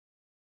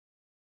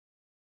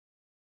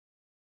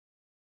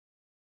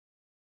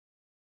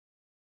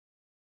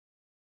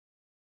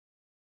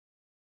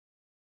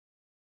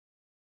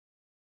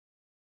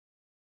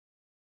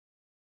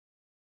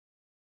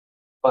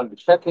 But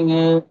checking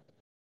it.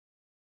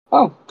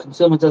 Oh,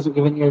 concealment doesn't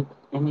give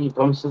any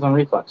bonuses on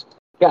reflex.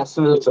 Yeah,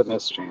 some of It's a those.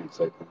 missed chance,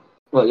 I think.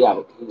 Well, yeah,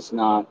 but he's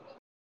not.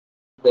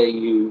 They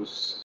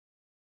use.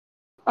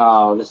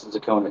 This is a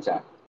cone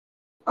attack.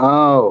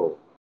 Oh.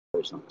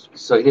 There's no missed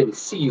chance. So he didn't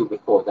see you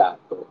before that.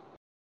 But...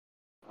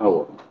 Oh,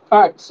 well. All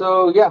right,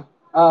 so yeah,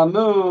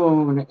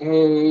 Moon,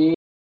 a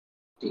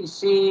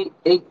DC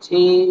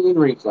 18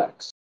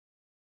 reflex.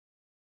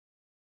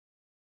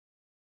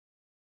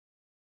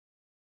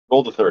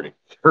 Roll the 30.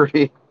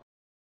 30.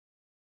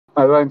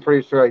 I'm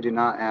pretty sure I do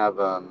not have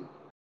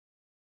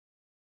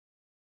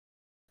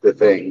the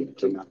thing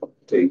to not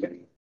take any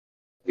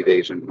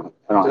evasion.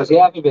 I don't Does have. he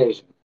have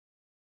evasion?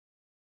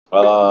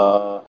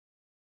 Uh, I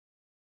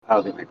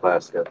don't think my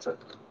class gets it.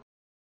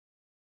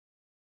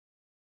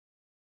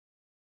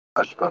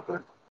 Hush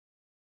buffer.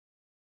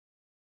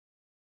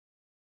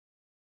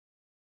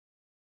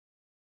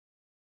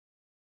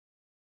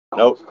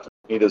 nope,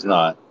 he does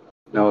not.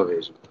 No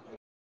evasion.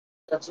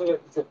 That's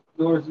it. It's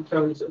yours and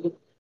Tony's.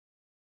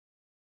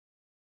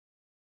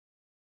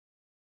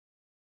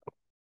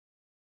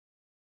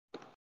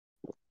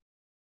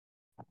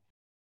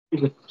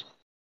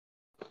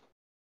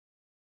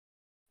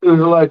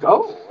 You're like,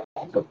 oh.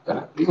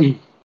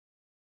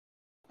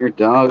 Your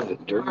dog is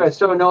All dirty. right,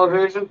 so no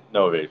evasion.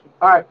 No evasion.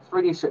 All right,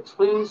 3d6,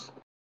 please.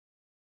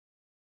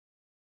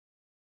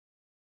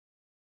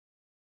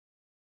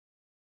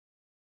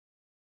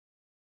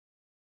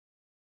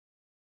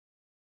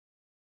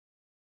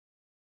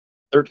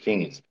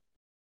 $13.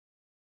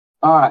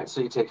 All right,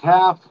 so you take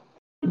half.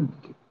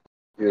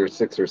 Either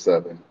 6 or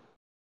 7.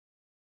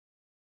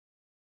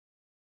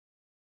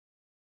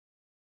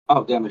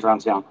 Oh, damage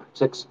rounds down.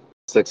 6.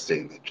 6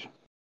 damage.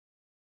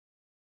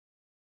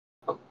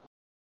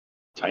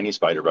 Tiny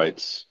spider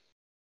bites.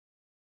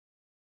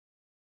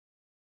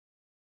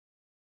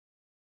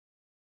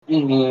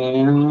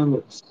 And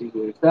let's see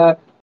where's that.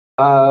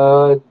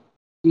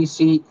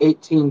 DC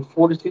 18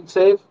 fortitude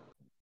save.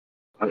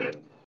 Okay.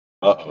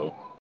 Uh-oh.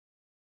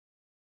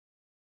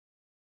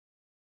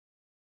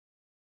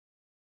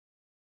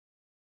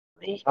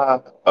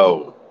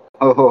 Oh.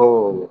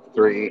 Oh,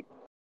 3.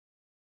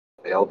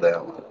 Failed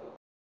that one.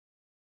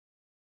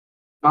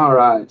 All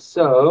right,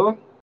 so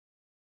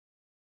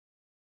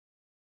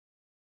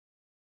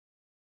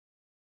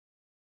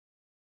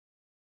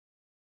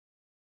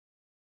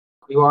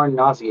you are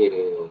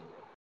nauseated.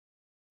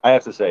 I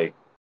have to say,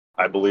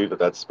 I believe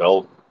that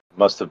spell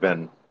must have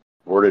been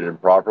worded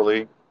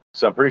improperly.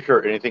 So I'm pretty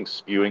sure anything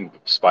spewing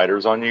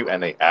spiders on you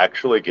and they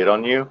actually get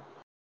on you,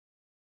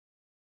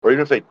 or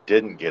even if they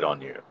didn't get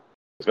on you,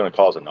 it's going to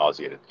cause a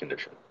nauseated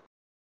condition.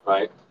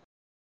 Right.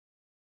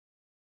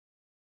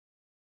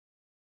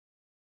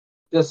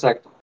 Just a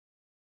second.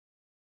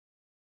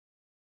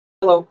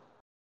 Hello.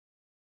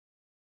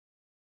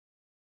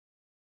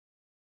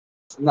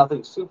 It's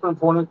nothing super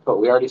important, but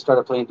we already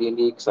started playing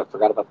D&D because I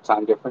forgot about the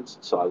time difference,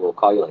 so I will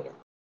call you later.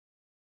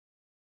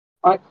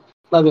 All right.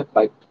 Love you.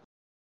 Bye.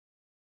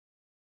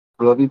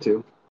 I love you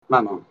too.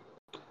 My mom.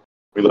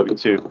 We love you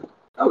too.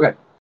 Okay.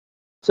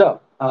 So,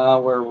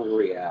 where were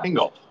we at?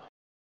 Ingolf.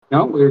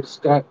 No,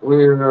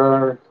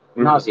 we're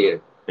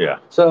nauseated. Yeah.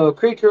 So,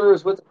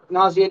 creatures with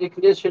nauseated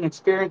condition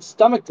experience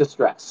stomach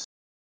distress.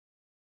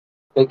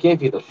 They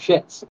give you the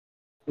shits.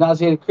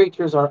 Nauseated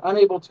creatures are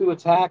unable to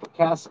attack,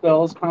 cast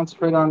spells,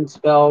 concentrate on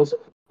spells,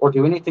 or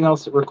do anything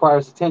else that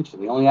requires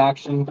attention. The only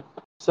action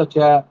such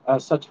a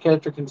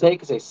character can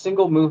take is a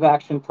single move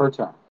action per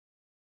turn.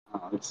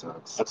 Oh, that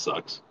sucks. That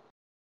sucks.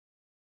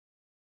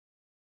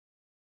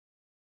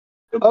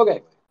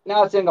 Okay,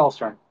 now it's Ingolf's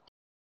turn.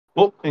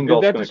 Well, Did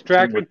Ingolf's that going to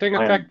distraction thing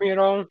affect me at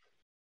all?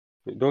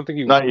 I don't think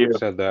you Not you.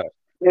 said that.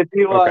 If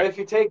you Okay. if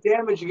you take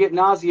damage, you get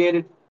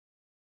nauseated.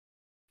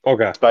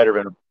 Okay. Spider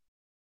Venom.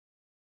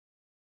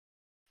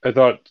 I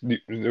thought that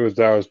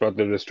was about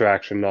the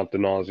distraction, not the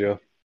nausea.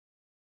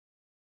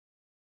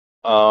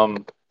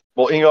 Well,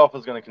 Ingolf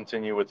is going to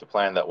continue with the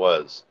plan that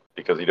was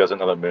because he doesn't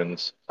know that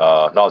Moon's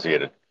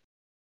nauseated,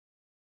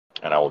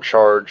 and I will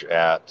charge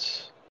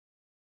at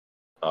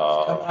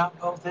Coming out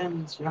both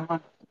ends,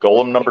 John.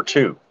 Golem number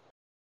 2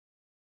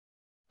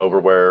 over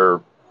where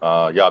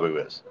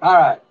Yabu is. All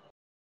right.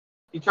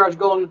 You charge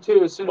Golem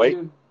 2 as soon Wait.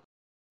 as you.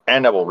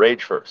 And I will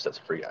rage first. That's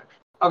a free action.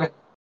 Okay.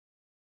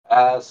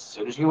 As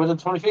soon as you get within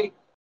 20 feet.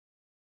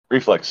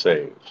 Reflex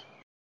save.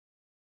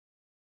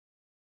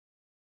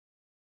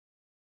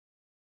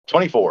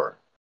 24.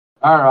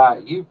 All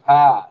right, you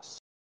pass.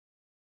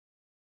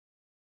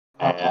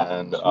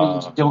 And which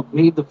means you don't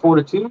need the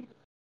fortitude.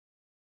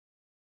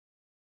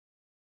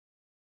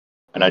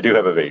 I do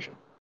have evasion.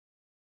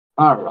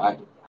 All right.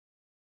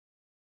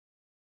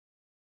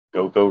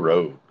 Go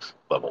rogues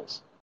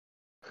levels.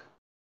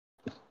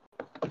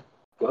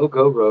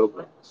 Go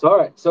rogue. All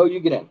right, so you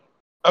get in.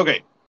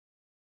 Okay.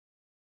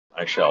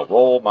 I shall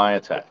roll my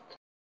attack.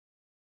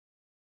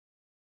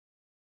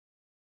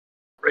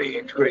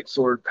 Rage, great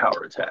sword,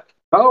 power attack.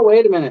 Oh,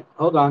 wait a minute.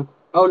 Hold on.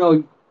 Oh,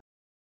 no.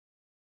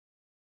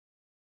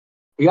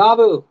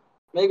 Yabu,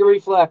 make a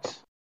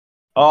reflex.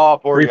 Oh,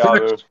 poor Reflex.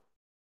 Yabu.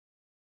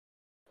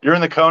 You're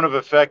in the cone of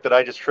effect that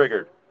I just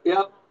triggered.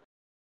 Yep.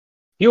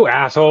 You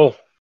asshole.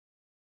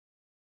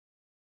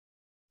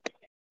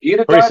 You'd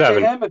have done it to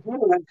 27. him if you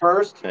went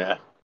first. Yeah.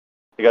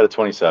 You got a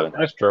 27.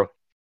 That's true.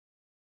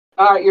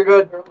 All right, you're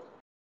good.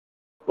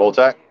 Roll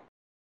attack?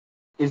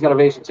 He's got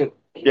evasion too.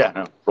 Yeah,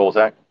 no. Roll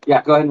attack.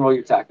 Yeah, go ahead and roll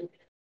your attack.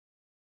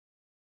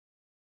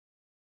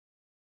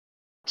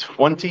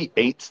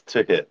 28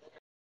 to hit.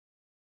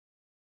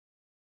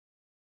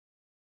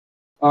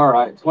 All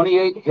right,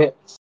 28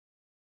 hits.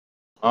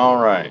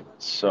 All right.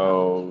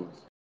 So,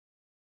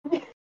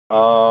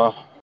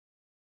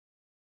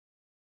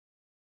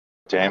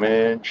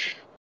 damage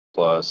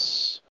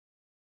plus.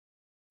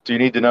 Do you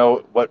need to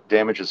know what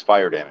damage is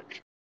fire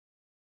damage?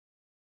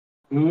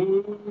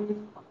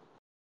 No.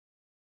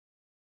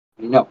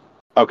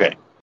 Okay.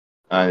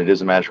 It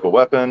is a magical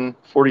weapon.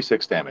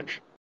 46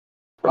 damage.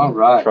 All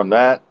right. From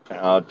that,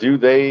 do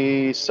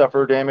they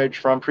suffer damage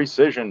from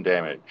precision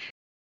damage?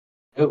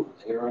 No,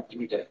 they're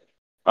already dead.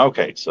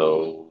 Okay,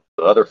 so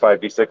the other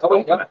 5d6. Oh,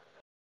 wait, yep.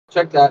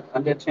 Check that.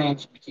 I'm going to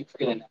change. I keep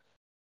forgetting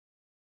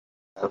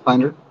that.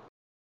 Pathfinder?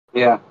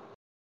 Yeah.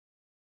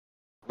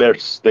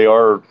 They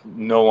are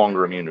no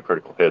longer immune to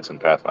critical hits in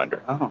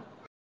Pathfinder. Oh.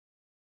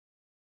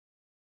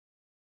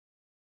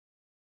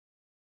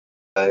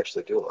 I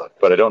actually do a lot.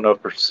 But I don't know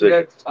if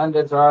precision.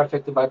 Undeads are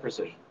affected by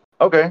precision.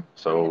 Okay,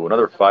 so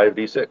another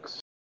 5d6.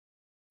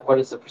 What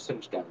is the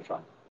percentage damage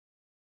on?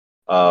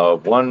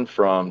 1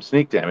 from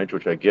sneak damage,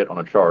 which I get on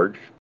a charge.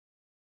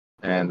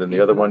 And then the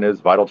other one is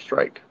Vital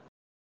Strike.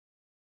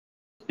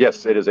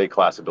 Yes, it is a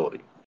class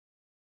ability.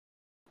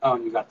 Oh,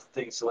 and you got the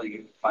thing so like you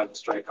can Vital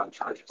Strike on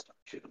charges.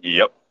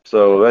 Yep.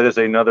 So that is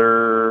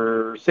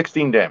another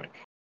 16 damage.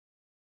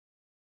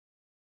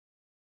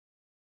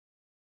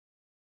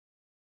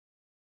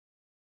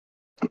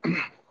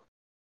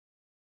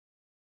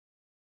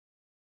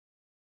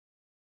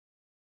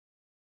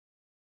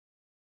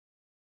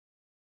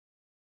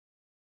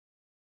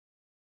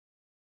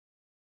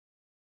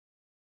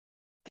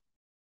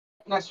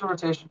 Next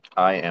rotation.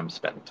 I am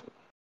spent.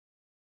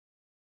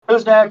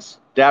 Who's next?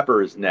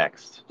 Dapper is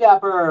next.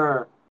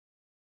 Dapper.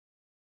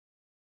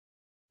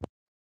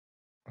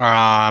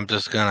 I'm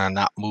just gonna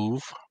not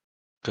move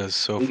because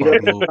so You far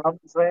get move.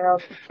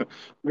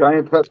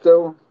 Giant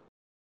pesto.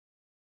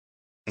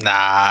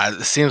 Nah,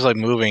 it seems like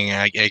moving.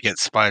 I get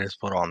spiders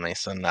put on me,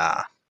 so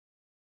nah.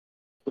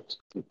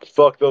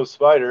 Fuck those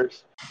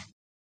spiders.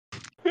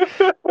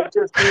 It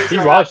just means He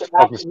you'll have loves to to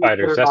fuck with actively put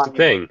spiders. it That's the on you.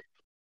 thing.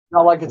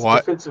 Not like it's a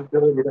What? defensive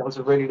ability that was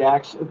a ready to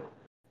action.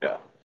 Yeah.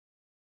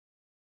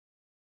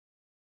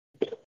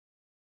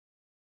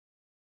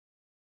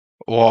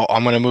 Well,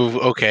 I'm gonna move.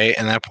 Okay,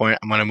 at that point,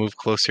 I'm gonna move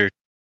closer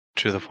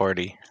to the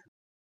party,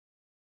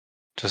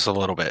 just a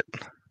little bit.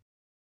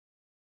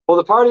 Well,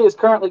 the party is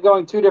currently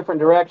going two different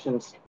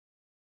directions.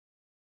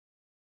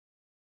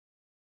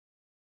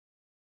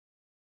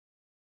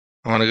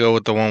 I'm gonna go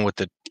with the one with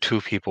the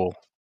two people.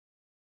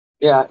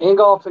 Yeah,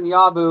 Ingolf and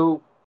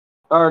Yabu,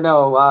 or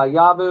no,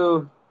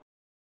 Yabu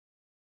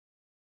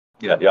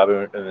Yeah,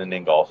 Yabu and then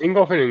Ingolf.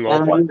 Ingolf and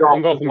and Ingolf. Ingolf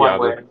Ingolf with and one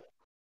Yabu. way,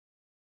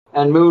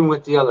 and Moon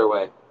with the other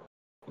way.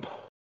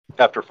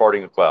 After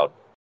farting a cloud.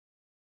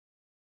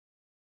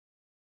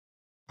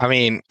 I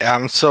mean,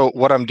 so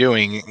what I'm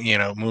doing,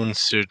 Moon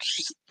should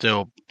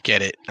still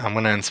get it. I'm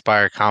gonna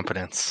inspire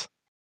competence.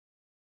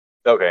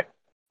 Okay.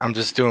 I'm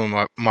just doing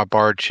my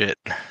bard shit.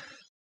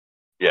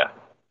 Yeah.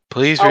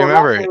 Please Oh, in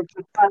that remember it. case,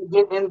 just trying to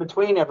get in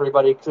between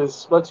everybody.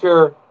 Because what's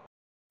your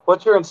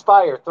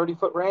inspire?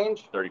 30-foot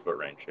range? 30-foot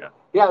range, yeah.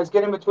 Yeah, let's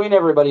get in between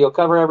everybody. You'll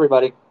cover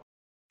everybody.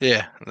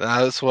 Yeah,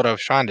 that's what I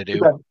was trying to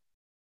do. Okay.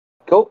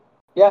 Cool.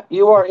 Yeah,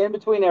 you are in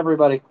between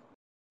everybody.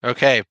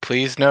 Okay,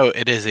 please note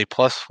it is a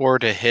 +4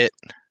 to hit,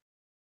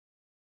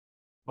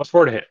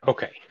 +4 to hit.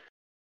 Okay.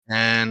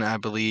 and I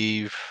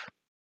believe.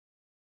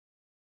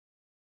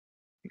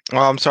 Oh,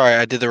 I'm sorry,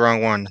 I did the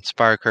wrong one.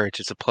 Inspire courage.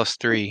 It's a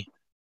 +3.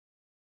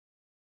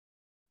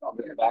 I'll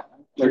bring it back.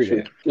 Three Make to sure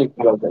hit.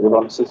 you got your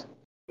bonuses.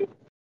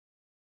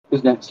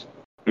 Who's next?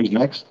 Who's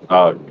next?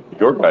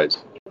 Your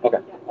guys. Okay.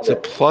 It's a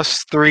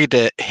 +3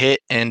 to hit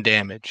and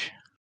damage.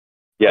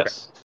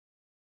 Yes.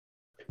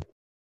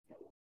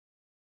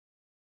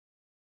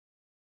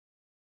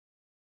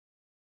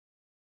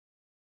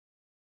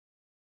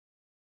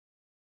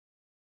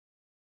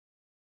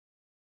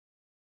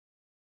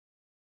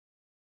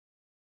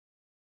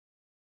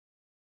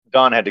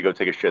 Don had to go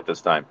take a shit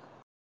this time.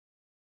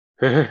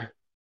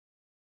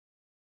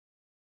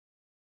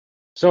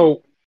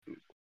 So,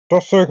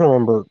 just so I can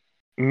remember,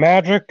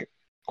 magic,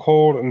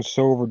 cold, and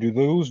silver, do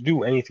those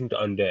do anything to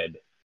undead?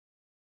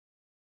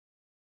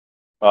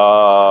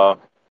 Uh,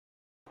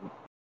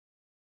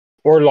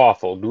 Or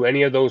lawful? Do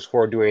any of those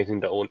four do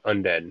anything to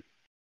undead?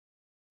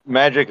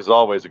 magic is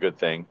always a good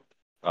thing.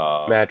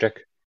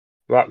 Magic?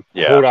 Well,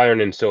 Yeah. cold, iron,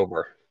 and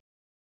silver.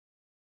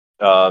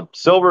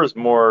 Silver is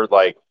more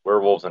like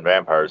werewolves and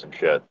vampires and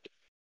shit.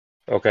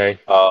 Okay.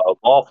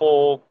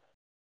 Lawful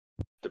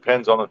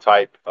depends on the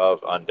type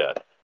of undead.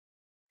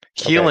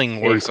 Healing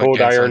And works cold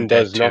against iron undead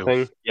does too.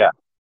 nothing?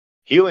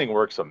 Healing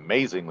works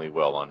amazingly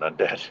well on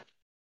undead.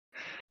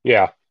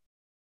 Yeah.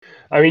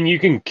 I mean, you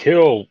can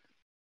kill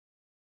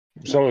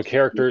some of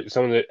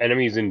the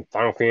enemies in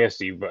Final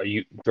Fantasy by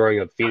you throwing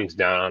a phoenix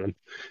down on them.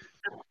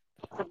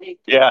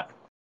 Yeah.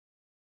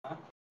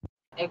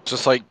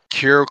 Just like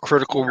cure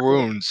critical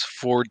wounds,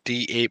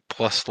 4d8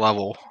 plus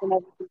level.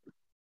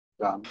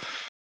 Done.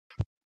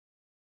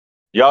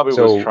 Yabu was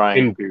So,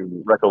 trying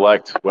to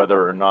recollect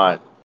whether or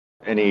not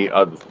any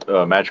of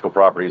magical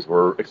properties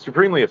were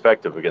supremely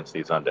effective against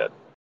these undead.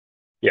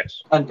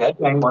 yes. Undead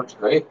thing works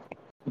great.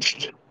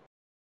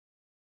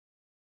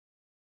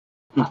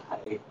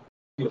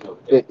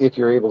 If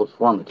you're able to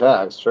perform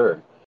attacks,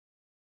 sure.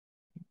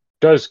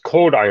 Does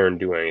cold iron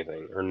do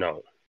anything, or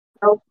no?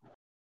 Nope.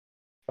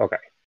 Okay.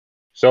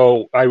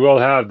 So, I will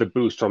have the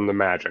boost from the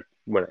magic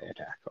when I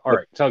attack.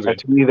 Alright, sounds good.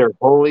 That's either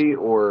holy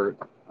or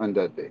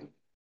undead bane,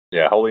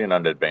 Yeah, Holy and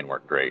Undead Bane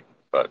work great,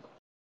 but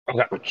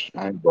Okay. which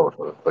I have both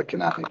of, but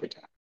cannot make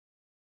attack.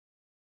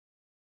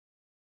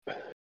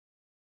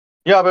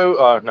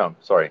 Yabu, no,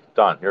 sorry,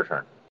 Don, your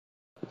turn.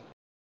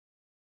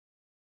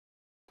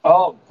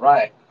 Oh,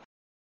 right.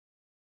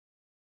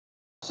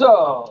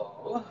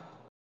 So,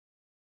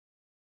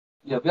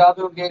 you have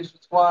Yabu engaged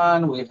with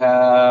one. We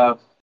have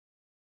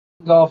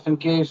Golf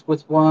engaged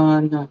with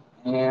one,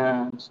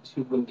 and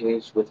two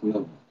engaged with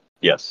Moon.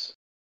 Yes.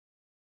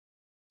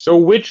 So,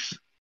 which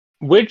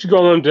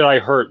golem did I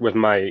hurt with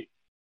my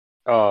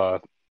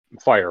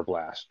fire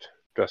blast?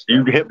 Just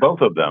You then? hit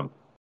both of them.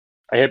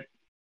 I hit.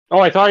 Oh,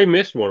 I thought I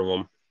missed one of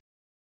them.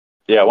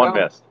 Yeah, one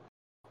No. missed.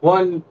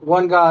 One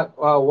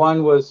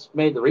was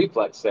made the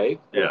reflex save.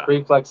 Yeah.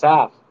 Reflex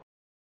half.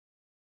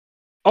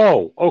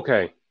 Oh,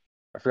 okay.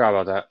 I forgot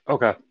about that.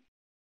 Okay.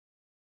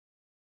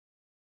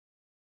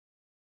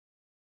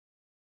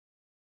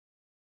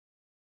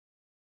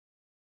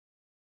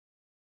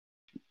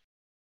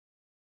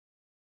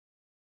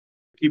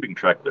 Keeping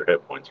track of their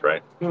hit points,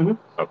 right? Mhm.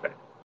 Okay.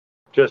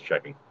 Just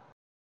checking.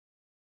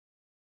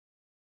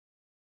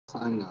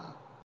 I'm not.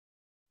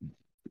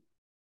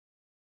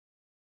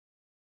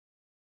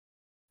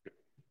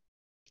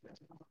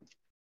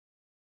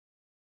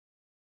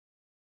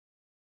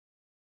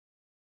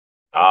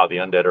 Ah, the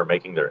undead are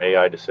making their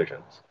AI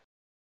decisions.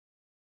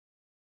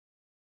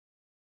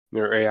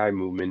 Their AI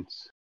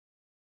movements.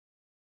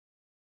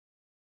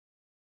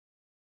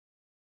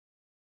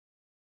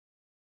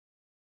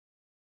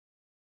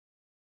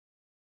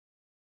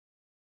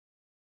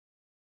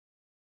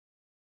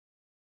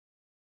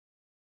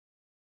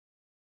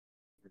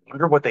 I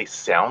wonder what they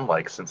sound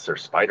like since they're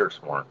spider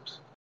swarms.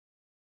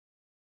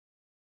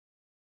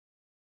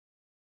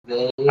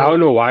 They I don't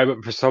know why,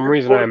 but for some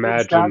reason I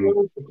imagine.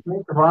 The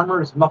strength of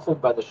armor is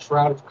muffled by the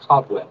shroud of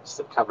cobwebs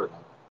that cover them.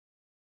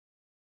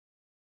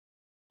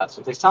 That's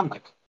what they sound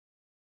like.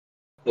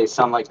 They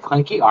sound like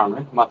clanky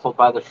armor muffled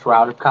by the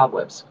shroud of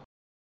cobwebs.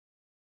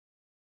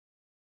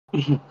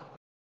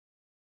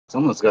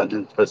 Someone's got an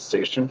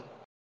infestation.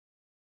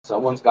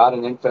 Someone's got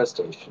an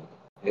infestation.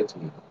 It's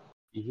me.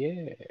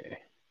 Yeah.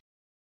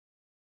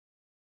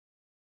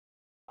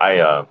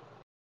 I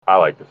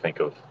like to think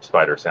of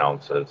spider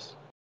sounds as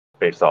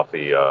based off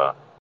the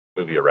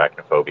movie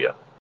Arachnophobia.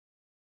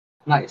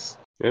 Nice.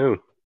 Oh.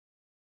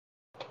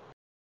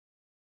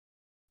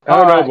 I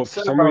don't know, Alright, but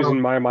for some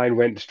reason my mind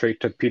went straight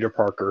to Peter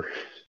Parker.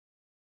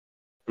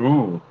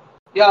 Ooh.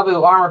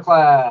 Yabu, armor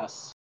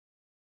class.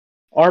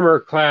 Armor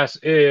class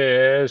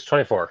is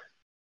 24.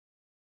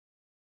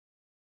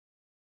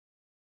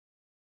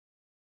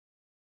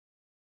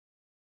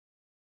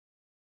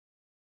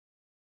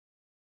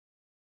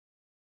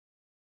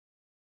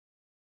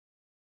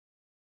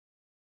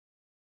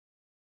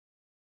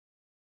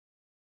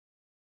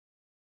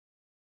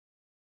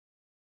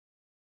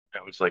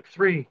 It was like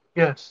 3,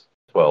 yes.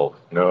 12,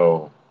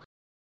 no.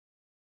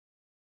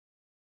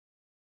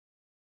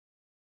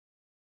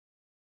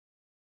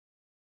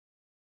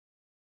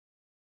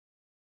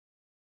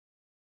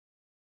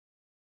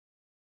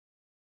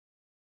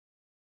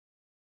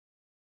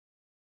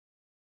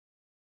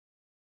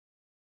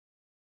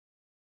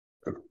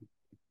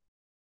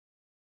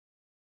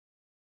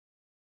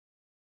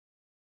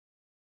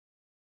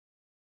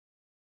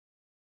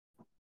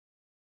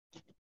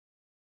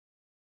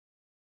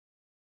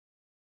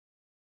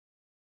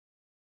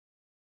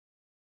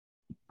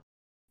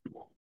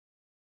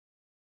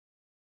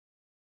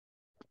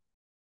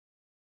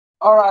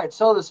 Alright,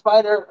 so the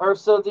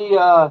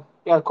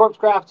corpse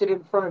crafted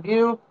in front of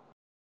you.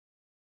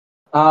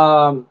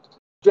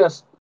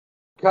 Just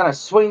kind of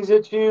swings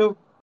at you.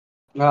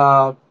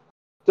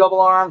 Double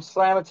arm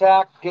slam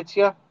attack gets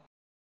you.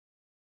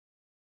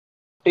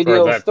 He For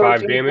deals that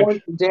 5 13 damage.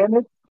 points of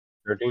damage.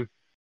 13.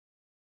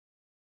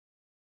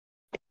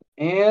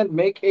 And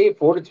make a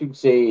fortitude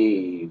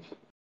save.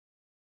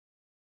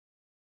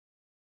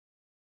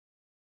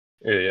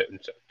 Yeah,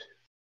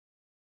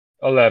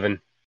 11.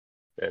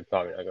 Yeah,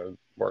 probably not going to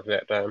work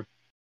that time.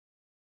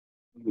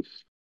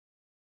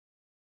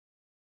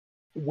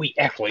 We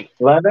actually.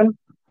 11?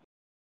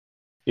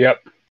 Yep.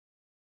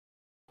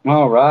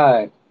 All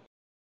right.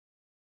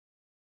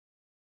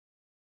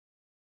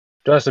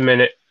 Just a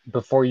minute.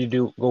 Before you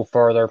do go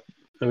further,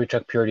 let me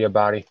check purity of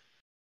body.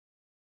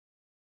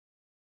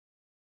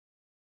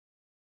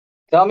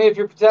 Tell me if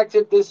you're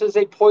protected. This is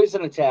a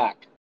poison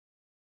attack.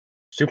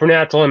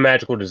 Supernatural and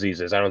magical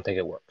diseases. I don't think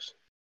it works.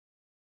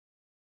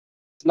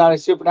 It's not a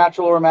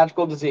supernatural or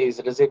magical disease.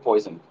 It is a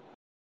poison.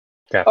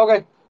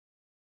 Okay.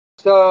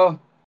 So.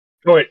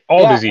 Oh, wait.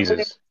 All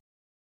diseases.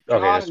 Okay,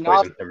 John that's and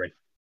poison.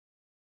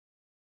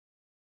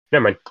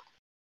 Never mind.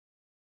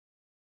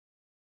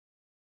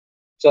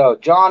 So,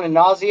 John and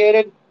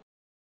nauseated?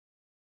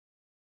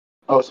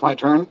 Oh, it's my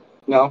turn?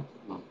 No.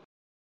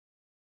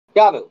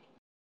 Gabu.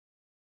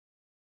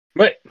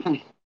 What?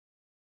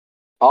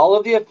 All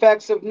of the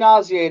effects of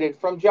nauseated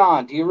from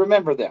John. Do you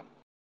remember them?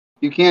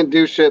 You can't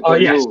do shit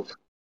but yes. move.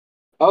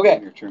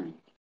 Okay. Your turn.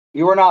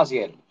 You were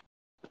nauseated.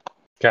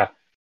 Okay.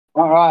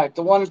 All right.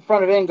 The one in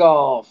front of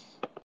Ingolf.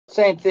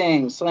 Same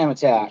thing. Slam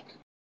attack.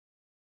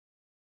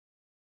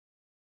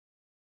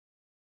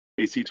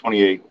 AC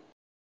 28.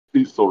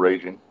 He's still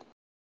raging.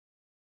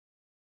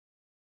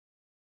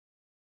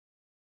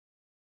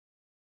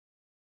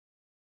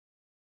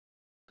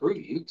 Screw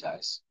you,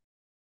 dice.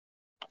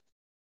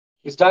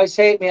 These dice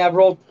hate me. I've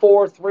rolled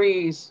 4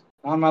 3s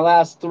on my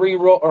last 3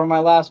 roll, or my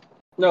last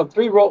no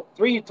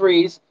 3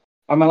 threes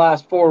on my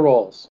last 4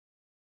 rolls.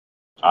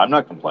 I'm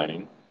not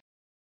complaining.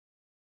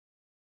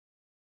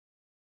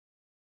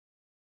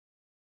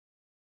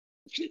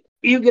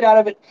 You get out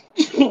of it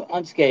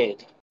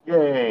unscathed.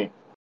 Yay.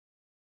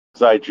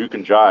 Because I juke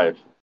and jive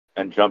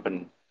and jump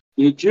and.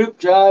 You juked,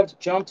 jived,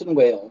 jumped, and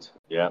wailed.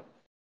 Yeah.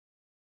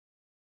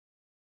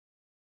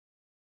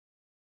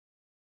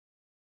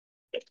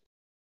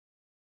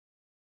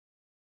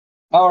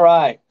 All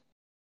right.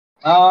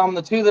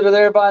 The 2 that are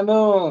there by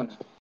Moon.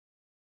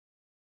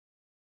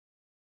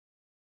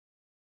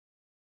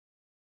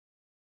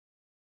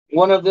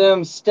 One of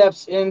them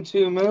steps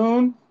into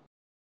Moon.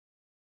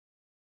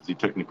 Does he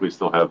technically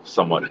still have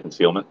somewhat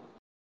concealment?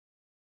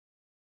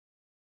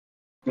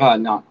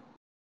 Not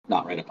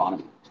right upon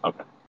him.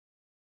 Okay.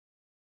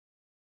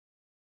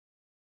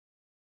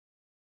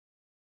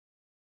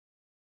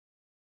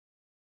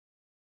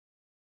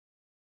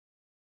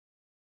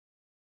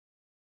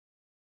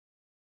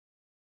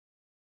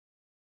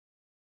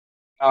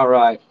 All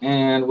right,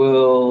 and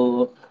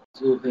we'll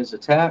do his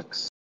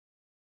attacks.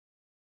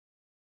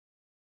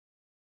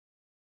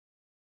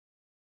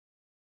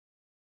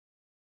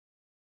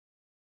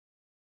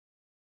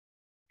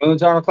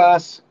 Moon's armor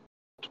class.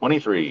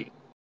 23.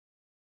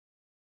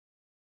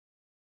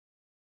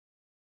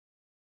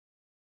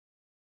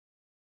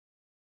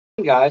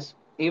 Guys,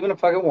 even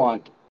if I get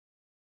one.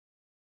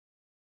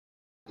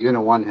 Even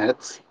a one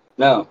hits.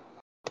 No.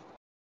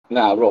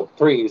 No, I rolled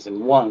threes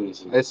and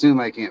ones. I assume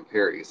I can't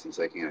parry since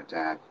I can't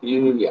attack.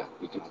 You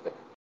can.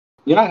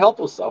 You're not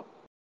helpless though.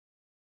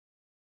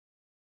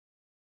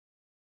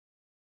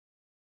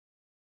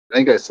 I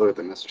think I still have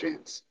the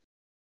mischance.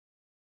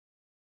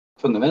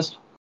 From the mist?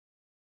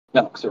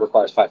 No, because it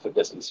requires 5 foot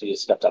distance. So you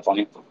just stepped up on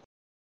you.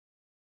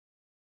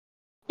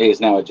 He is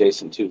now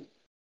adjacent to.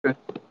 Okay.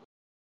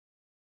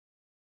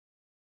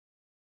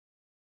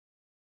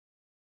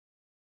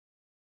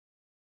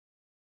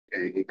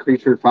 A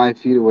creature 5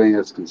 feet away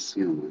has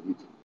concealment.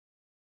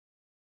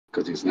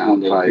 Because he's now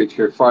And a 5.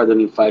 creature farther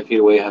than 5 feet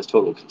away has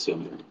total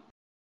concealment.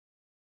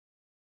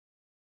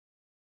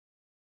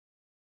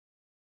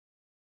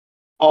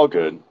 All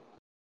good.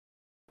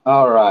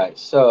 All right,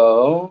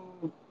 so.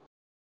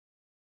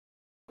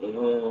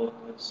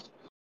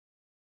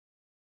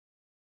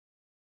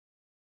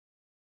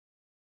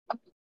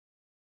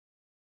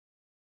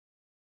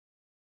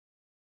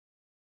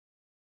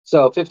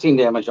 So 15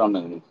 damage on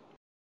Moon.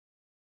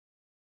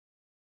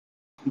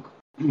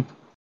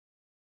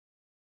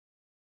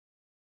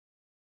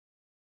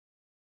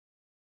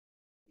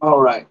 All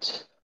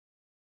right.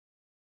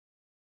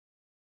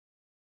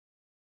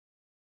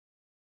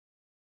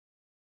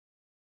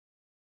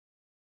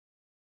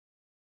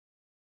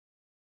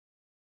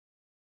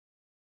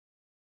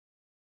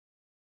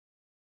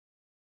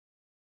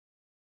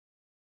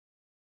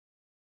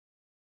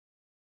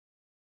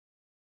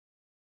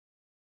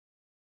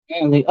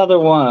 And the other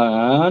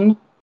one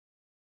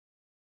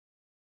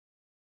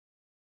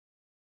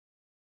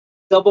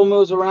double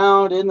moves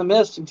around in the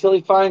mist until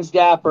he finds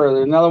Dapper.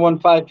 There's another one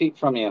 5 feet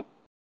from you.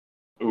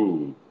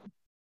 Ooh.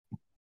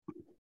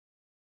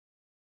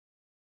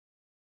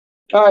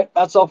 All right,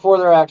 that's all 4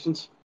 of their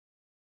actions.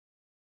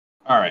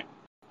 All right.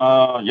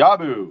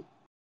 Yabu.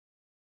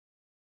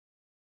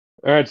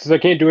 All right, since I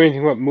can't do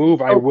anything but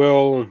move, I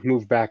will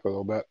move back a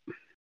little bit.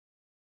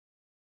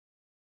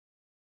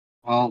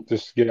 Well,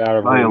 Just to get out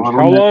of By a range.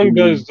 little How bit, long you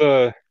does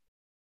the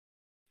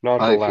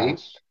nausea 5 feet?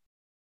 last?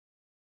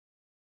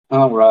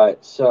 All right,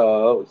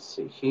 so let's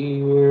see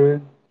here.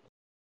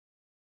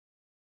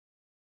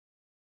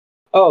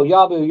 Oh,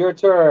 Yabu, your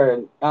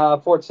turn.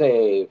 Fort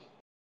save.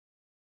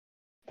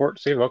 Fort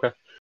save, okay.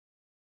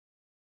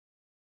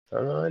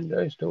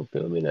 Dice don't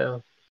fail me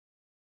now.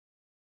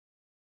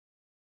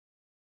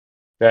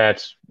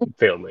 That's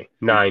failed me.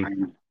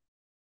 9.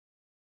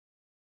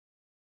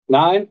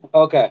 9?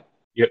 Okay.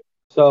 Yep.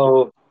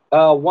 So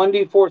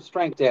 1d4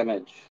 strength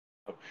damage.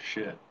 Oh,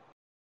 shit.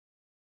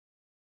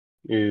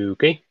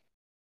 Okay.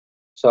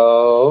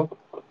 So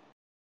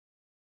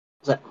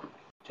is that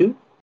 2?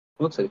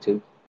 Looks like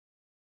 2.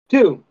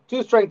 2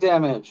 strength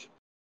damage.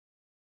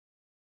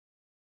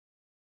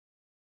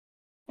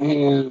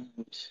 And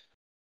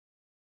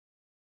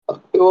it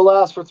will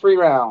last for 3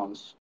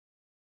 rounds.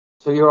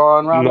 So you're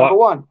on round number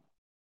 1.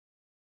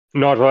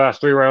 Not the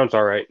last 3 rounds,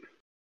 alright.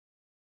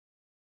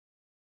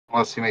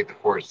 Unless you make the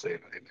force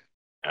save.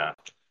 Yeah.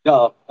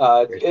 No,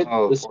 Oh,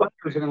 the spiders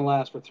are going to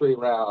last for 3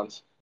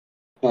 rounds.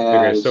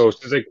 Okay, And so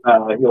since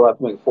you'll have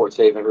to make a fort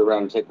save every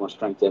round and take more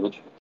strength damage.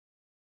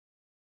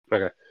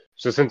 I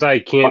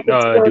can't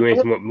do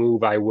anything but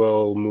move, I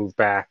will move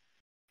back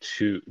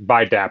to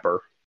by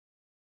Dapper.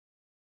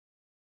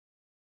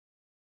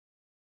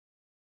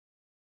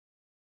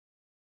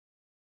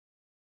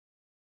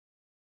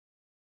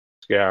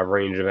 Let's get out of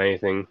range of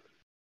anything.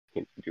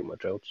 Can't do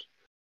much else.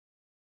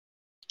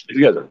 These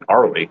guys are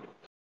gnarly.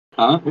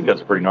 Huh? These guys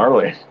are pretty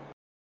gnarly.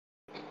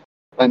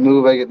 If I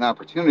move, I get an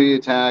opportunity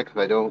attack. If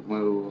I don't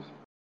move,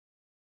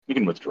 You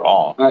can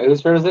withdraw. All right,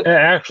 whose turn is it?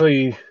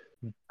 Actually,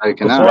 I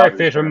before cannot. I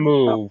finish a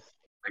move,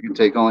 I can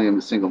take only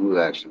a single move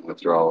action.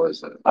 Withdrawal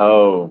is a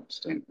Oh.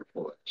 stand for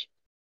full action.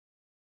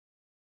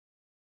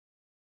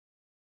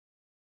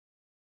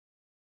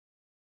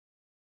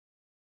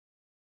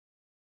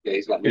 Yeah,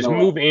 he's got it's no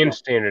move and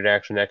standard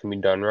action that can be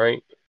done,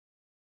 right?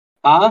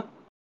 Huh?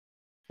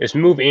 It's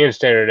move and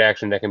standard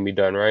action that can be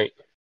done, right?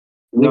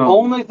 The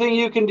only thing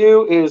you can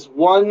do is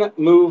one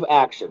move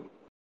action.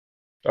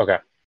 Okay.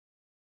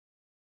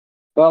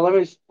 Well,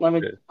 let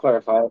me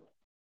clarify it.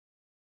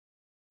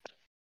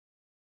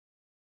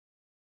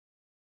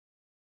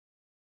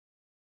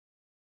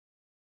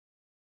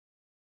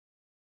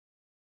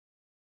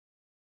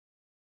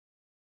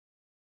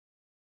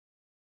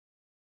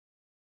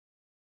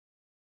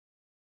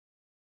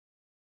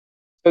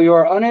 So you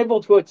are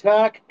unable to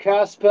attack,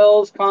 cast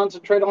spells,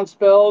 concentrate on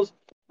spells,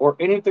 or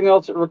anything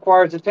else that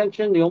requires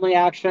attention. The only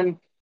action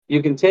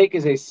you can take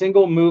is a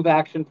single move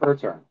action per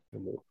turn.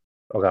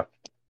 Okay.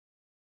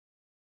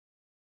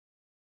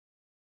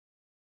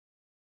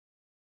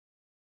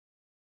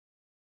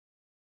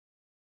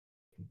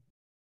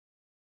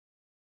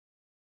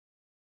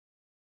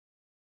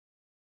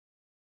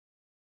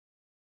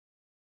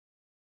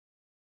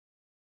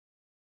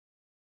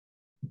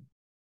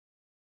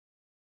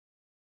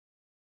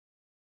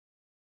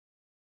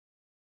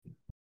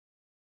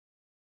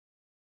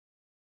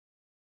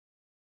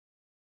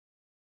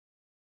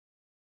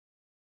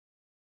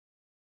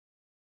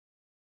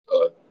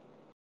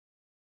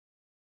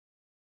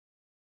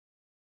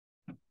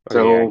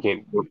 So, yeah, I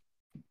can't.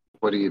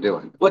 what are you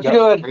doing? What you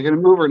Are doing? you going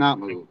to move or not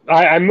move?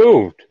 I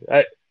moved.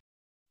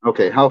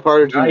 Okay, how far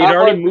did you I'd move?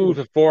 already moved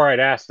before I'd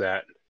asked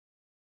that.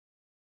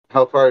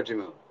 How far did you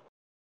move?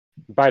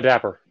 By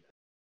Dapper.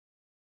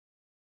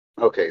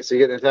 Okay, so you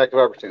get an attack of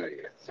opportunity.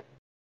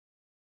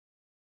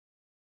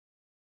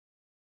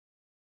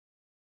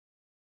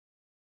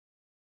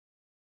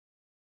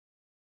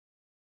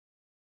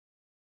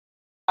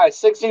 All right,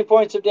 16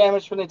 points of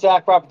damage from the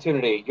attack of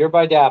opportunity. You're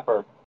by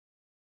Dapper.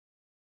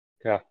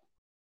 Yeah.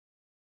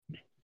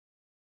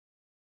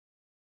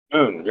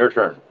 Moon, your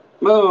turn.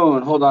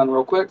 Moon, hold on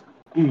real quick.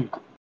 I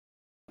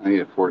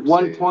need a fort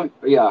 1 save. point.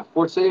 Yeah,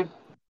 fort save.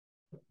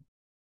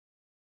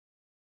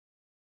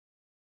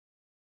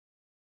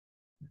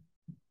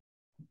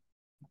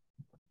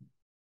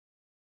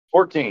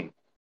 $14.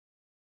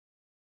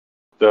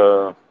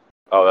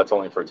 Oh, that's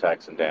only for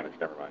attacks and damage.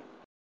 Never mind.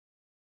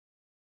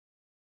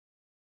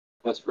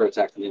 That's for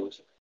attack and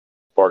damage.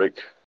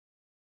 Bardic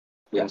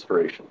Yeah.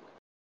 inspiration.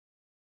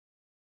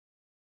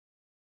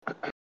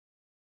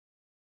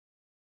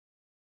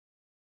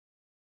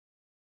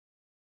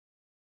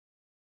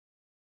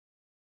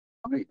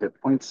 How many hit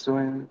points do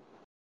I have?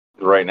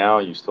 Right now,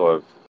 you still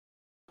have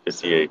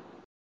 58.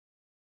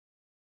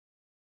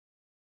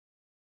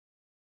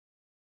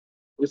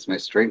 What's my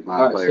strength All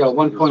right, modifier? so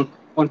 1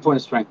 point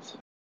of strength.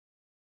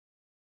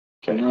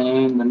 Okay. And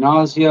then the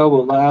nausea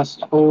will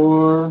last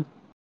for a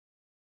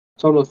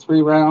total of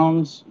 3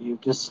 rounds.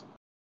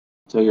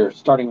 So you're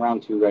starting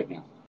round 2 right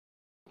now.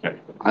 Okay.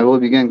 I will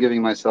begin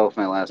giving myself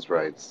my last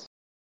rites.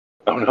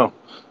 Oh no.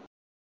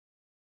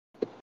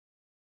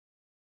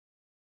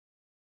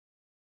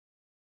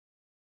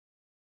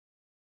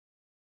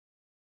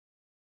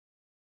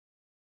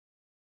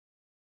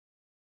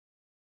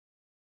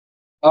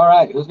 All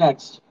right, who's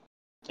next?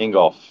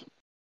 Ingolf.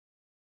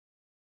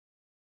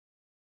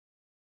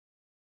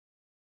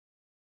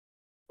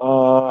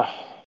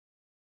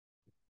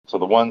 So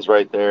the one's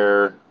right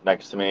there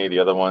next to me. The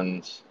other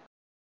one's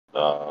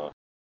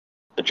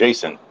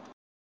adjacent,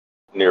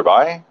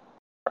 nearby.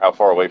 Or how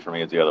far away from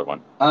me is the other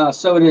one?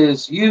 So it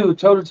is you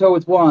toe to toe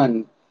with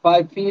one,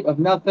 5 feet of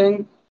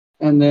nothing,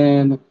 and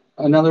then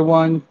another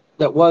one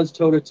that was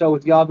toe to toe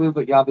with Yabu,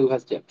 but Yabu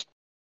has dipped.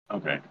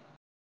 Okay.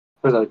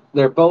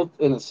 They're both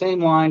in the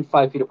same line,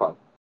 5 feet apart.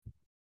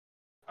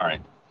 All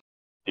right.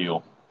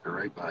 Deal. They're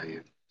right by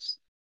you.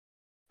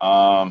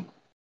 Um.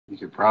 You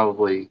could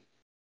probably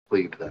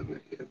leave them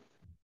if you.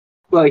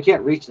 Well, you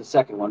can't reach the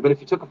second one, but if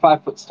you took a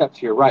 5-foot step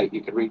to your right, you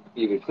could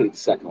clear the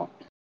second one.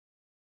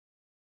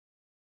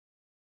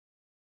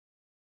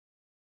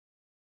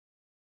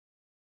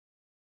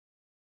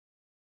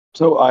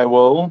 So I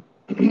will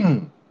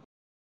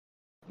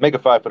make a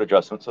 5-foot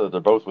adjustment so that they're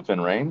both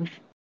within range.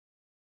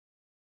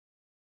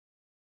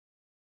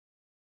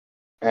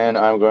 And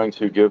I'm going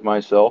to give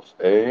myself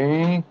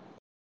a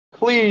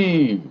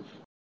cleave.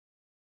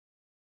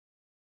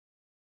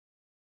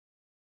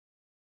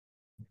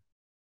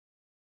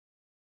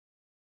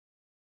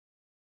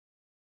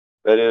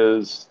 That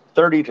is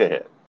 30 to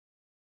hit.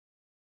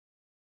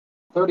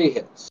 30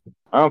 hits.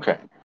 Okay.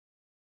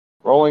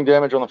 Rolling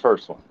damage on the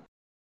first one.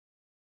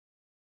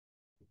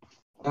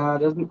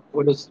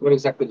 What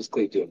exactly does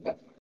cleave do?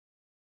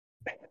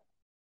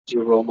 Do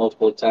you roll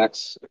multiple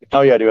attacks?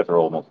 Oh yeah, I do have to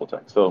roll multiple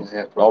attacks. So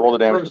Yeah, I'll roll the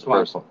damage First for the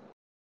first one.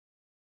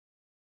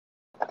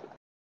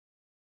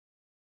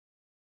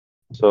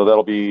 So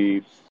that'll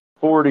be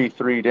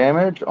 43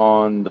 damage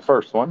on the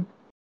first one.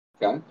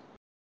 Okay.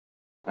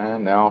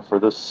 And now for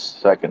the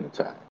second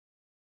attack.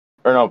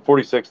 Or no,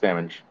 46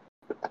 damage.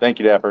 Thank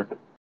you, Dapper.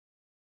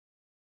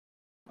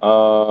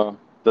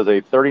 Does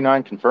a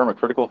 39 confirm a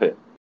critical hit?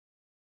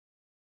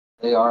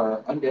 They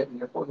are undead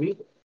and therefore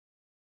muted.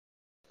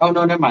 Oh,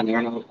 no, never mind. They're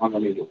on the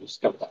muted. We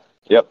discovered that.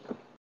 Yep.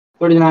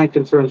 39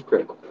 confirms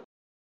critical.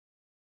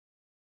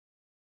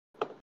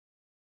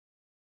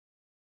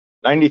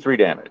 93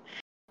 damage.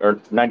 Or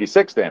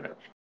 96 damage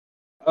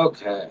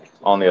Okay.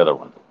 on the other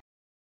one.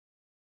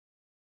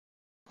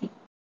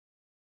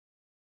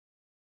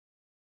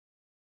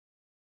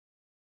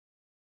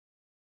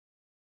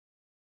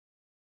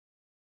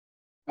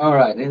 All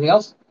right. Anything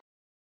else?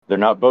 They're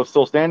not both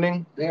still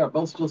standing? They are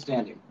both still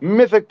standing.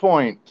 Mythic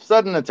point,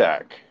 sudden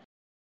attack.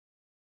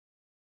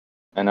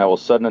 And I will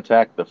sudden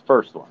attack the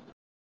first one.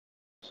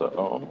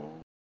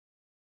 So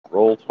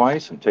roll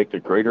twice and take the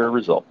greater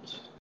result.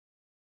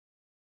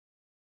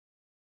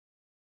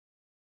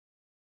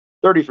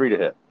 33 to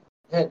hit.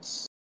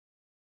 Hits.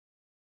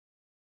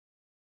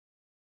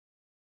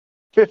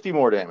 50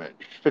 more damage.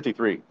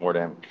 53 more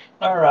damage.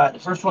 All right. The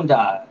first one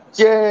dies.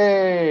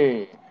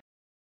 Yay!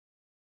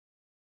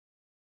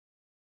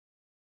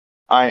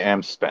 I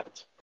am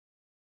spent.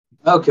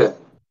 Okay.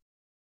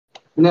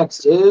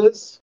 Next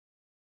is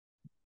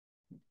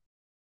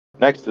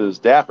Next is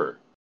Dapper.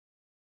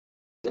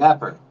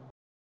 Dapper.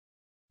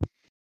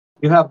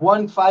 You have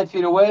one 5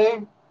 feet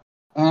away,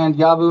 and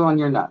Yabu on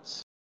your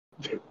nuts.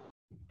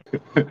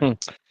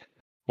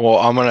 Well,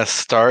 I'm gonna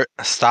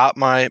stop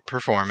my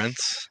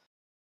performance,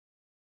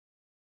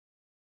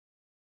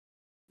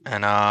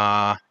 and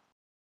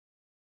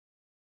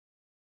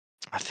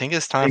I think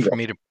it's time for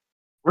me to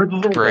Where'd the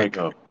little guy break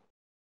go?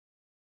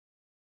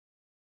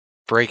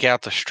 break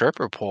out the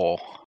stripper pole.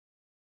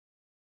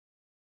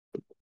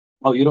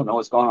 Oh, you don't know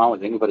what's going on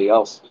with anybody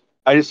else.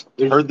 I just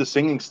heard the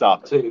singing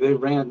stop. See, they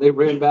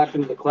ran back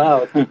into the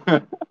cloud.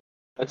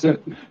 That's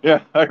it.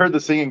 Yeah, I heard the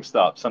singing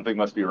stop. Something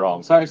must be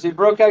wrong. Sorry, so you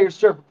broke out your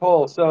stripper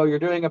pole. So you're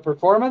doing a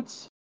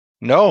performance?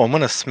 No, I'm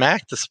gonna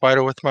smack the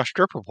spider with my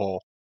stripper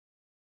pole.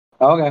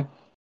 Okay.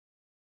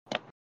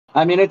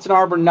 I mean, it's an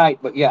Arbor Night,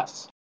 but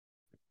yes.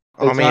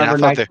 I It's mean, an I Arbor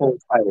thought Night that. pole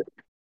spider.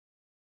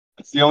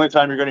 It's the only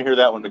time you're going to hear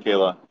that one,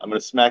 Michaela. I'm going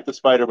to smack the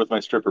spider with my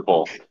stripper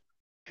pole.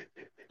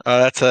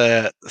 That's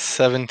a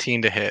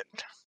 17 to hit.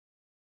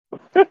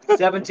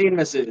 17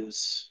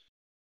 misses.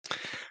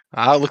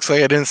 It looks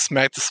like I didn't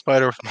smack the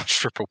spider with my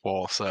stripper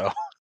pole, so.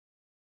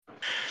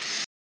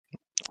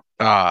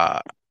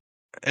 Yeah.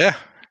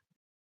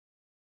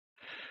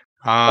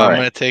 I'm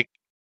gonna take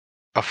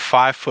a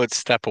 5-foot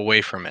step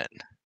away from it.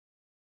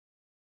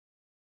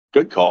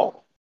 Good call.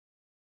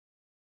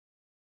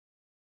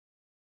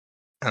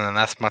 And then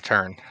that's my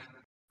turn.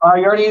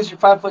 You already used your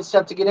 5-foot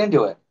step to get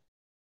into it.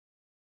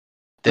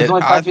 It's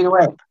only 5 feet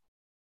away.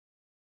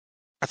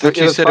 I thought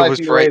you was said it 5 was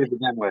feet right. away to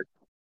begin with.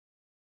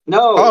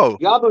 No, Oh.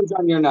 Yabu's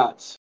on your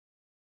nuts.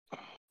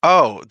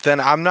 Oh, then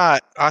I'm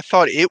not. I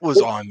thought it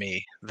was on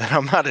me. Then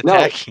I'm not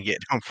attacking it,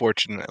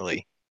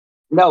 unfortunately.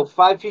 No,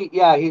 5 feet.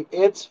 Yeah,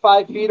 it's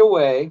 5 feet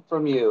away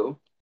from you.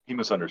 He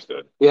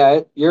misunderstood.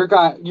 Yeah, you're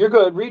good.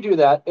 Redo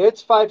that.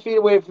 It's 5 feet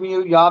away from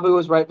you. Yabu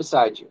is right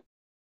beside you.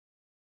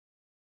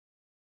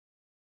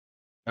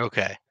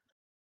 Okay.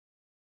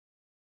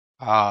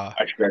 I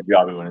grabbed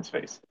Yabu in his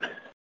face.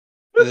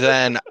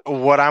 Then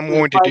what I'm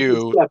going to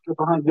do.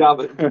 Behind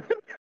Yabu.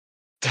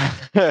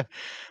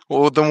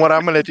 Well, then what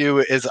I'm going to do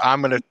is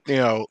I'm going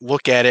to,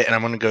 look at it and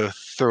I'm going to go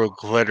throw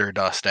glitter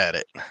dust at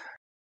it.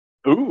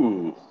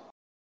 Ooh.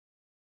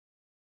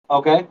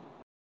 Okay.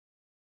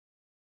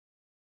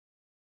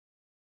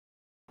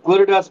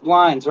 Glitter dust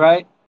blinds,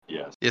 right?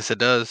 Yes. Yes, it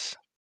does.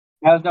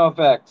 Has no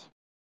effect.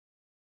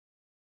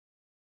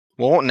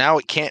 Well, now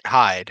it can't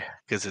hide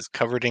because it's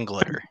covered in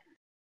glitter.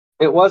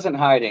 It wasn't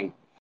hiding.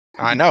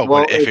 I know,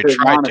 Well, but if it they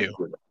tried wanted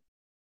to.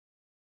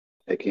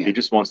 They can't. He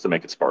just wants to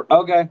make it sparkle.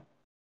 Okay.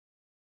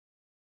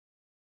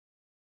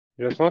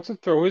 He just wants to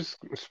throw his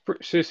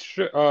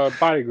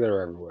body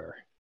glitter everywhere.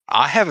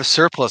 I have a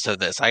surplus of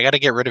this. I got to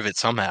get rid of it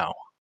somehow.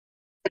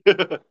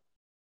 And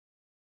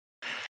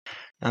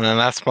then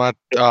that's my.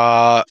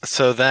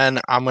 So then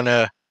I'm going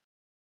to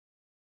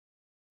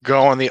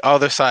go on the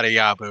other side of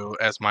Yabu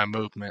as my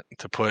movement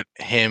to put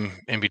him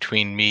in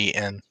between me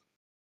and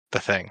the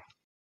thing.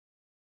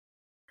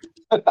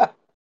 All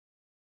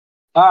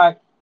right.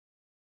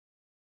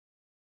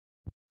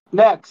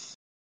 Next.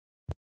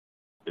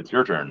 It's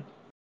your turn.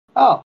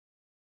 Oh.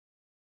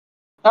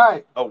 All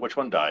right. Oh, which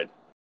one died?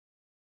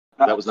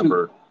 That was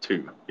number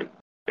 2. Yeah.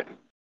 Okay.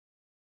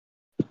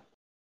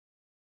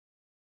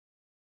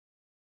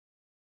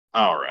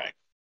 All right.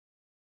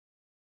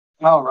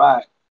 All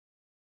right.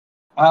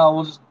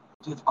 We'll just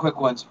do the quick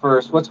ones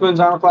first. What's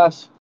Moon's armor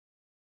class?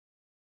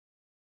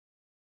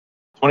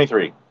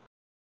 23.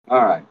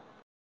 All right.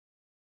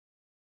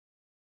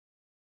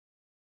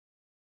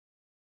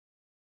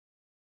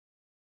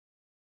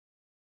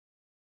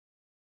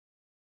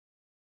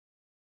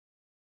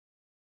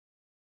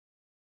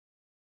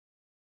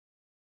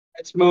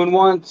 It's Moon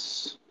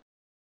once.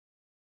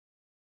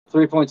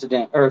 3 points of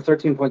damage, or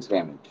 13 points of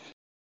damage.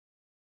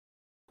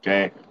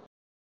 Okay.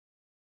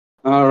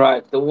 All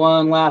right. The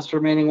last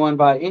remaining one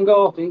by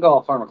Ingolf.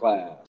 Ingolf armor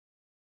class.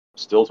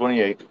 Still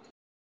 28.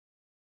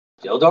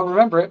 Still don't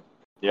remember it.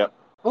 Yep.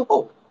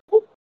 Oh.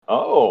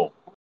 Oh.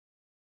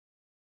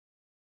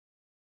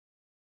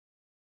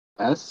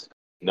 S?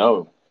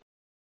 No.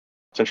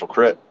 Potential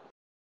crit.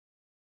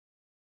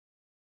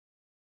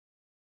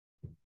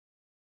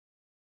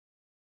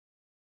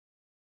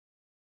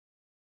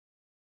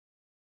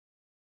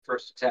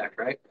 First attack,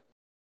 right?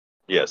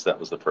 Yes, that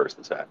was the first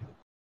attack.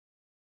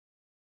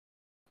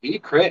 He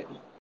crit.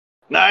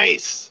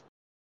 Nice.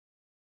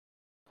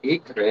 He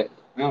crit.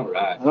 All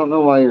right. I don't know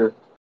why you're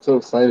so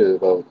excited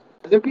about.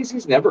 The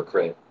NPCs never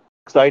crit.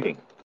 Exciting.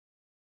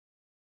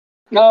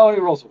 No, he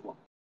rolls with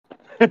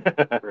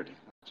 1.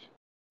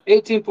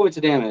 18 points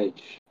of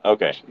damage.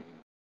 Okay.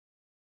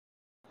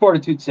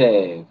 Fortitude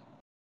save.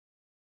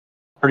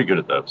 Pretty good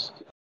at those.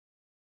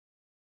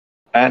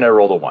 And I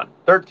rolled a 1.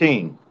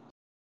 13.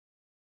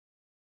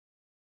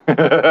 Guess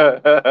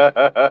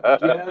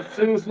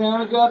who's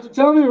now got the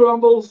tummy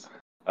rumbles?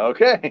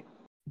 Okay.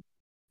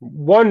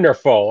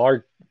 Wonderful.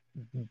 Our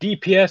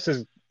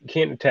DPS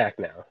can't attack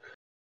now.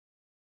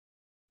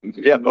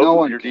 Yeah, both No of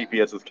one your can.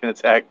 DPSs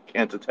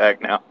can't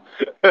attack now.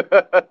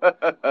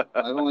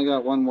 I've only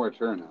got one more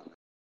turn on it.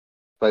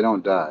 If I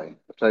don't die,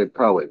 which I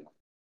probably won't.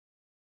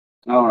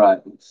 All right,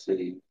 let's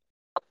see.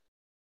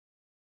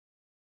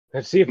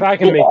 Let's see if I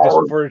can make this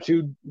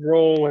fortitude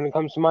roll when it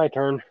comes to my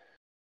turn.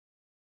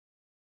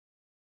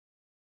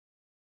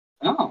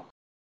 Oh.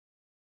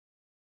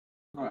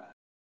 All right.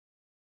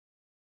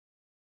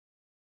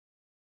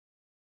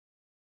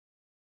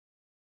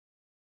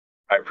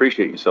 I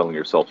appreciate you selling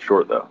yourself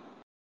short, though.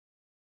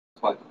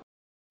 What?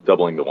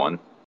 Doubling the 1.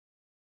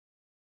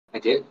 I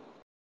did.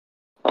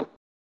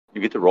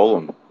 You get to roll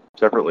them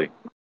separately.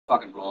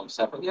 Fucking roll them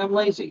separately. I'm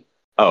lazy.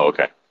 Oh,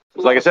 okay.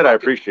 So like I said, I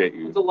appreciate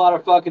you. It's a lot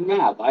of fucking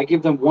math. I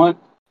give them 1.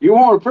 You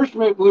won't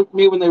appreciate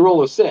me when they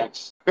roll a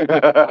 6. I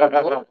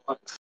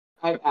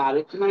add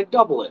it and I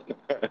double it.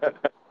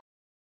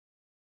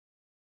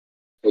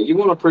 Okay, you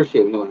won't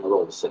appreciate me when I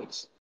roll a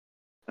 6.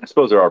 I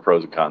suppose there are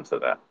pros and cons to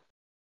that.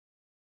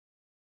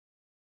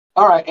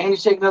 All right, and you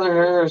take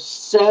another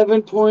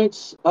 7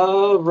 points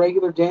of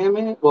regular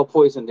damage. Well,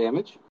 poison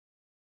damage.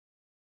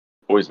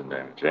 Poison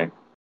damage, eh?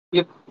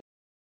 Yep.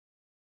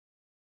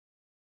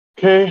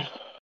 Okay.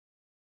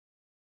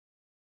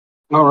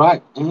 All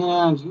right,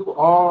 and you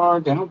are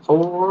down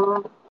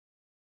for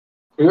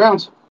 3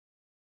 rounds.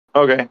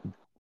 Okay.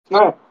 All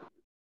right.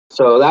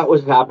 So that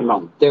was happened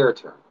on their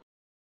turn.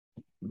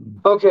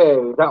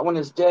 Okay, that one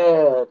is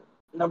dead.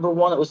 Number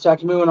 1 that was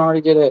attacking Moon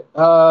already did it.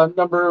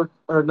 Number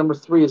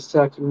 3 is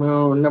attacking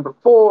Moon. Number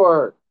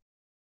 4.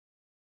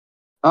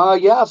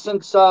 Yeah,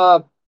 since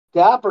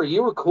Dapper,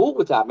 you were cool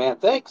with that, man.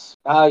 Thanks.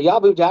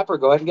 Yabu Dapper,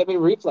 go ahead and get me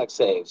reflex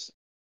saves.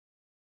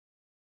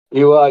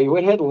 You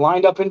went ahead and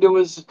lined up into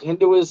his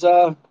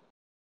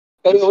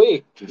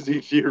AoE. Does he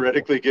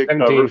theoretically get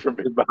 17. cover from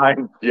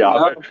behind?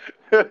 Yeah.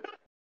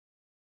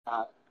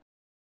 Uh,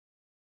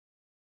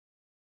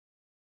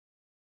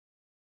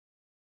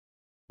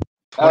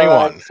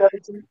 21.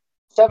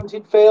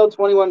 17 failed,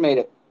 21 made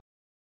it.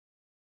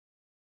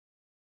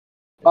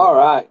 All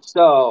right,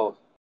 so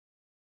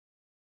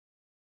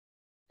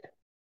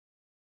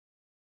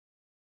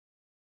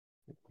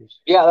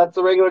yeah, that's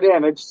the regular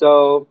damage.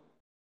 So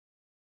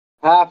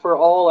half or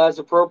all as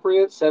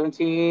appropriate.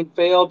 17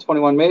 failed,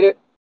 21 made it.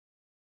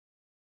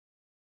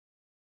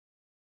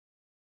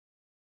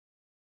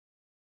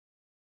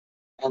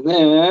 And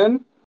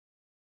then,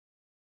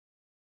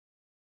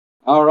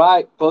 all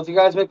right, both of you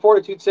guys make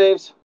fortitude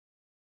saves.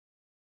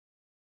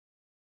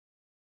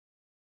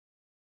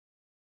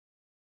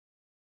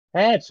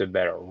 That's a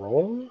better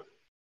roll.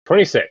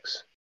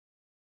 26.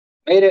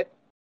 Made it.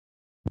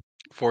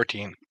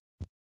 14.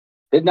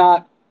 Did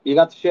not. You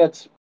got the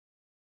shits.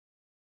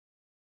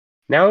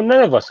 Now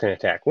none of us can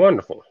attack.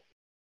 Wonderful.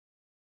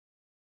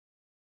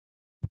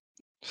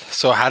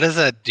 So how does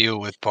that deal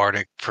with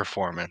bardic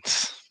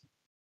performance?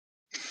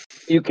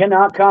 You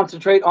cannot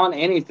concentrate on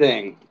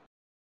anything.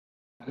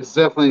 It's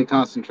definitely a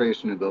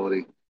concentration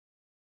ability.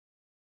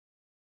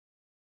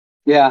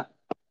 Yeah.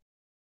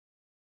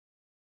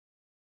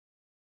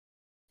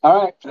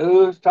 All right.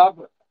 Who's top?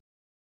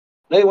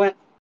 They went.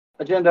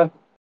 Agenda.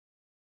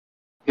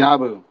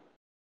 Yabu.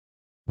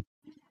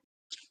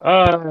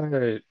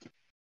 Uh,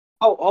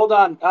 Oh, hold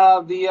on.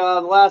 The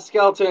last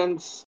skeleton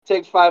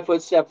takes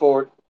 5-foot step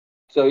forward,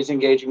 so he's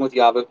engaging with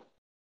Yabu.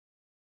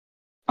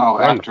 Oh,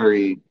 Wonderful. after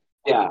he.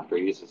 Yeah, after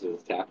he uses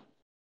his attack.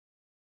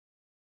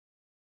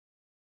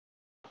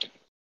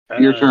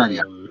 Your turn,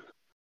 yeah.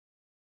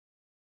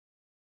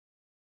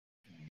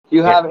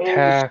 You have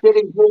Attack. a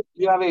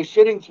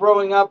shitting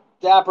throwing up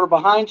Dapper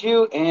behind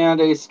you, and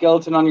a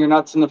skeleton on your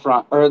nuts in the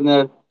front, or in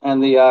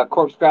the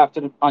corpse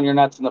crafted on your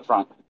nuts in the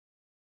front.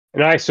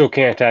 And I still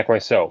can't attack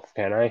myself,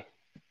 can I?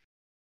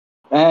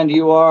 And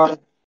you are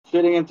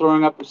shitting and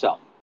throwing up yourself.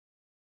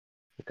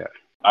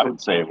 I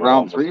would say it would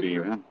Round almost 3 be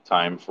for him.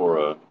 time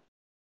for a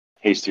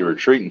hasty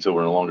retreat until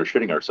we're no longer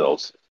shitting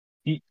ourselves.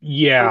 Yeah.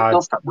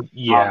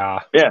 Yeah.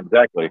 Yeah,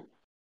 exactly.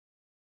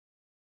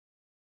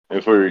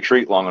 If we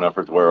retreat long enough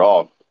for it to wear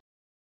off,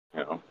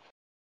 you know.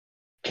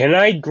 Can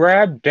I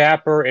grab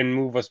Dapper and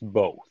move us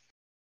both?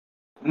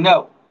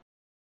 No.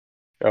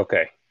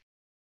 Okay.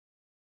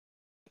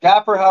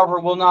 Dapper, however,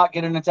 will not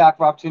get an attack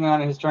of opportunity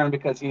on his turn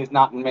because he is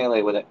not in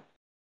melee with it.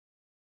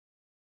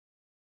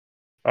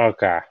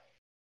 Okay.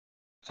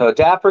 So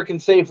Dapper can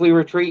safely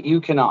retreat. You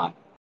cannot.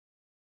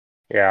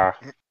 Yeah.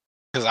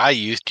 Because I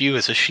used you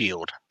as a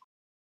shield.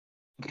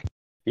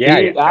 Yeah,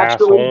 He you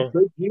actually asshole.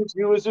 could use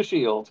you as a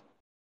shield.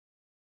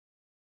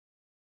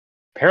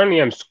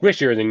 Apparently I'm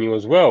squishier than you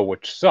as well,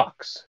 which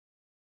sucks.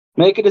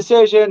 Make a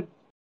decision.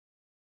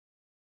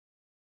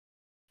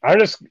 I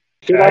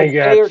Should I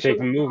got stay or to take should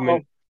the I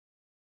movement.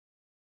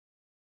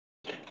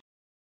 go?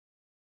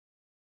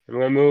 I'm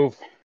gonna move.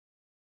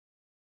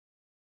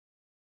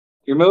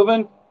 You're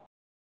moving?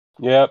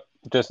 Yep.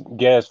 Just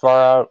get as far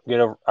out,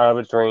 out of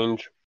its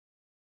range.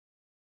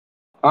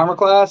 Armor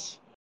class?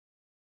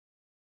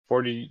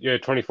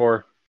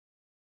 24.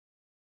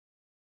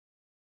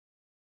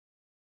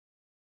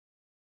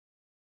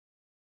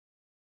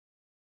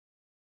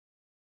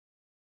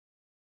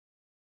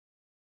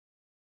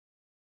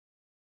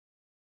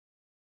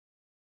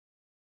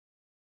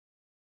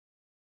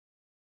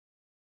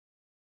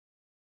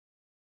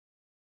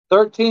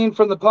 $13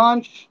 from the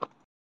punch.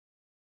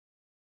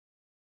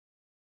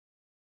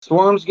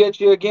 Swarms get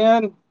you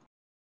again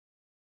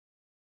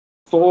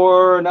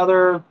for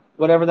another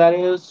whatever that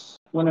is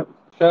when it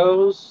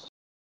shows.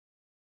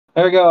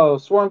 There you go.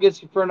 Swarm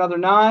gets you for another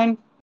 9.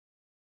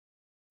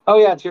 Oh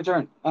yeah, it's your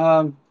turn.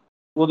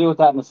 We'll deal with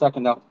that in a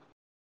second though.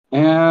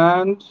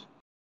 And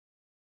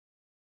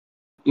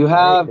You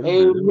have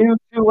a new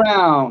 2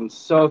 rounds.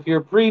 So if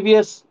your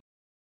previous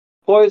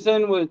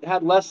poison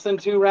had less than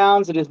 2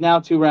 rounds, it is now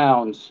 2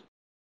 rounds.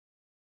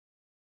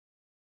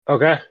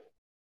 Okay.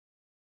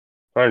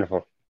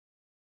 Wonderful.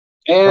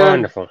 And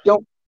Wonderful.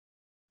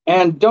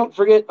 don't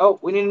forget. Oh,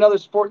 we need another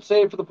sport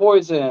save for the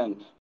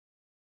poison.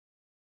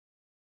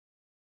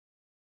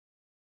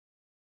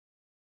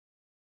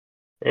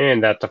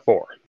 And that's a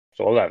 4.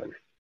 So 11.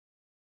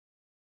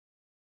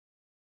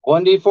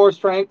 1d4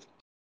 strength.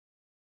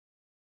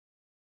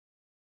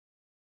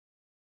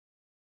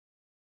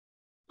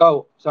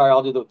 Oh, sorry,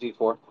 I'll do the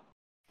d4.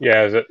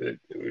 Yeah,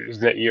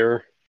 isn't that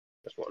your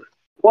this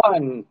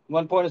one?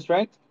 1 point of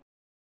strength.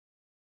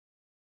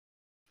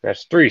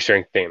 That's 3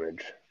 strength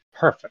damage.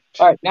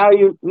 Perfect. All right, now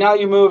you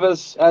move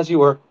as you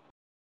were.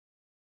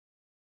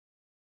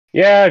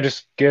 Yeah,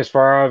 just get as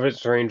far out of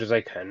its range as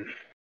I can.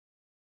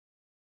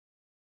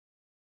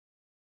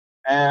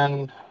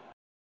 And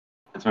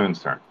it's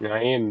Moon's turn.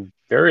 I am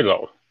very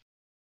low.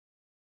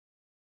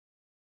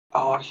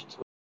 Oh, I should.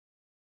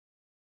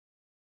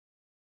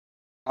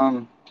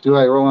 Do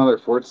I roll another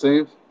fort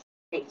save?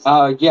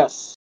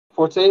 Yes.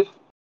 Fort save.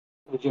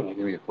 What did you make?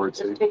 Give me a fort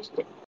Just save. taste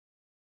it.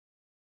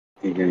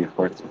 Can you give me a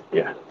fort save?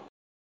 Yeah.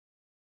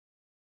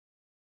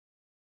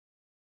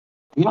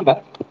 Not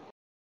bad.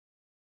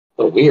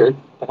 So weird.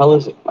 The hell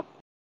is it?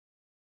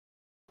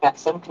 Got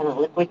some kind of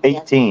liquid.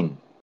 18.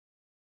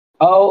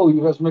 Oh,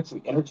 you guys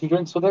mixing energy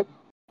drinks with it?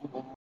 And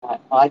then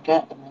got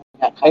vodka. And then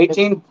got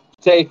 18.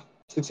 Safe.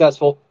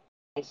 Successful.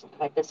 some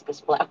hibiscus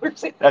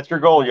flowers. That's your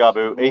goal,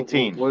 Yabu.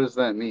 18. What does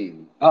that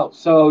mean? Oh,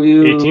 so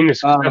you 18 is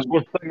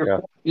successful.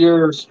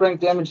 your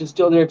strength damage is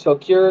still there till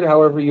cured.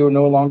 However, you are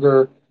no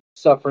longer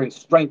suffering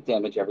strength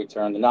damage every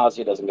turn. The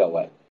nausea doesn't go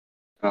away.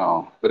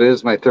 Oh, but it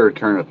is my third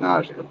turn with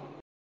nausea.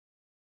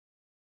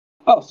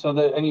 Oh, so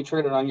and you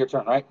triggered it on your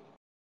turn, right?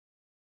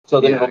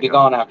 So then Yeah, it'll be I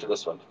got gone after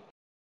this one.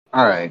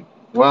 All right.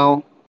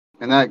 Well,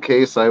 in that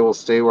case, I will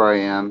stay where I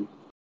am.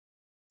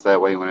 So that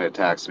way, when it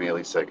attacks me, at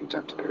least I can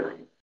tempt it.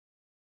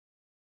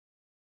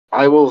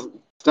 I will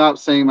stop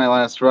saying my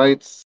last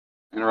rites,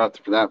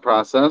 interrupt for that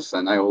process,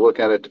 and I will look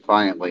at it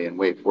defiantly and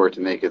wait for it to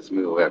make its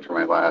move after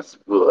my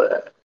last.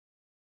 Bleh.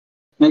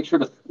 Make sure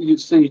you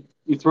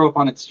throw up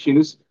on its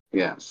shoes.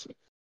 Yes.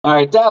 All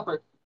right,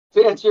 Dapper.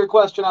 To answer your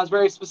question, I was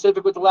very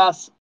specific with the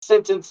last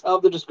sentence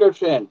of the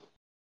description.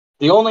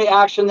 The only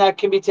action that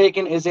can be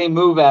taken is a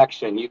move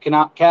action. You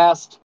cannot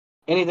cast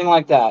anything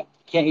like that.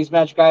 You can't use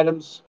magic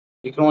items.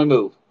 You can only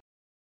move.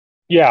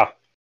 Yeah.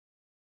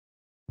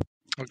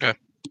 Okay.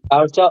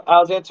 I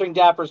was answering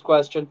Dapper's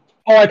question.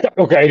 Oh,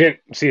 okay. I didn't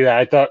see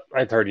that.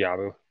 I heard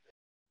Yabu.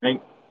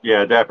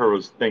 Yeah, Dapper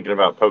was thinking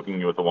about poking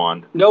you with a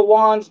wand. No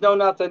wands, no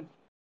nothing.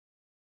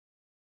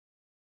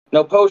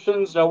 No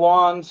potions, no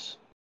wands.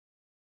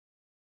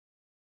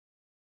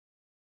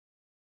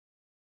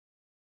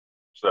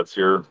 So that's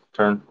your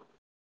turn?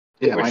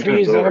 Yeah, my Which turn's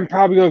means that over. I'm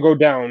probably gonna go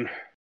down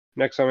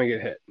next time I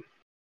get hit.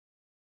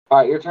 All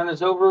right, your turn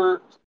is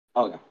over.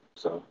 Oh yeah.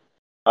 So.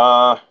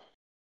 All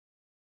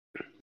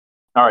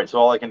right, so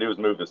all I can do is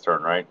move this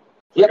turn, right?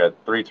 So Yep. I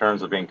got 3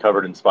 turns of being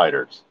covered in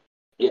spiders.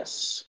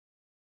 Yes.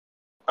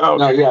 Oh,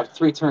 okay. No, you have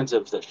 3 turns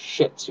of the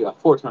shits. You have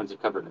 4 turns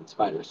of covered in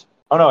spiders.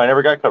 Oh, no, I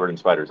never got covered in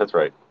spiders. That's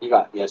right.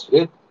 Yes, you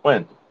did.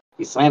 When?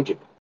 He slammed you.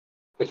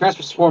 The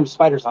transform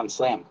spiders on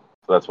slam.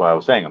 So that's why I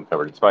was saying I'm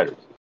covered in spiders.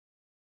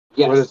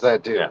 Yes. What does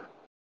that do? Yeah.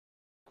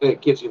 It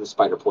gives you the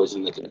spider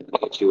poison that can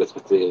hit you with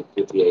the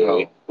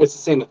AoE. It's the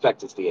same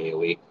effect as the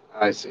AoE.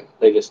 I see.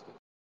 They just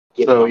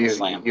get it So on the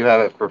slam. you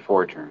have it for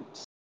 4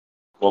 turns.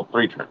 Well,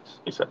 3 turns,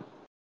 he said.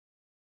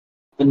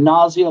 The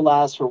nausea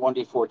lasts for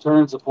 1d4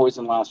 turns. The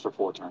poison lasts for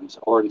 4 turns,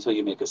 or until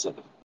you make a save.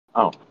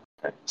 Oh,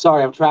 okay.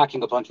 Sorry, I'm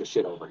tracking a bunch of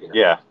shit over here.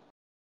 Yeah.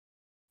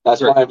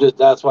 That's why I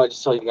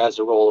just tell you guys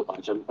to roll a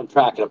bunch. I'm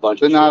tracking a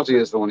bunch. The of nausea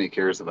shit. is the one he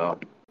cares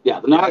about.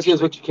 Yeah, the nausea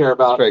is what you care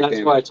about. Strike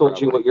That's why I damage,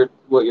 told you probably.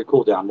 what your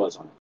cooldown was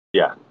on it.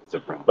 Yeah.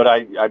 But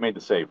I made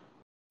the save.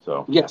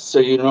 So. Yes, so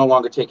you're no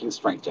longer taking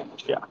strength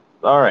damage. Yeah.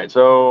 All right,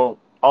 so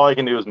all I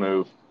can do is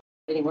move.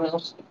 Anyone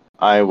else?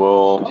 I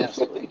will. Yes,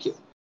 thank you.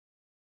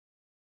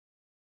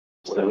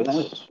 Whatever that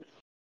is.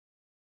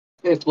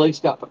 If Blake's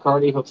got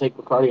Bacardi, he'll take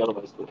Bacardi,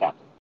 otherwise the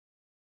captain.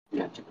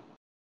 Yeah.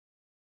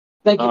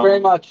 Thank you very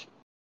much.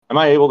 Am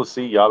I able to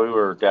see Yabu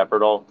or Dapper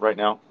at all right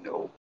now?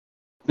 No.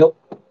 Nope.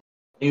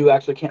 You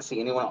actually can't see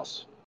anyone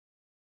else.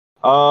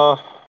 All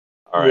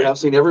You right. have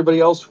seen everybody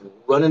else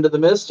run into the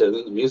mist, and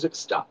then the music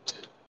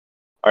stopped.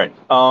 All right.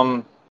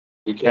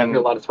 You can't hear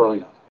a lot of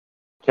throwing up.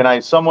 Can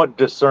I somewhat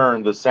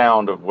discern the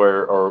sound of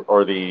where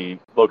or the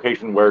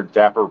location where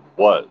Dapper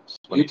was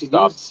when he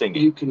stopped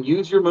singing? You can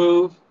use your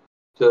move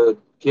to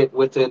get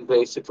within,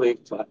 basically.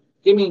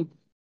 You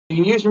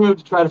can use your move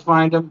to try to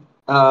find him.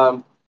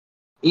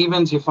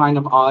 Evens, you find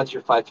him. Odds,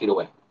 you're 5 feet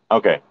away.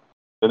 Okay,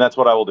 then that's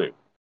what I will do.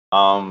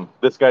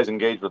 This guy's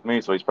engaged with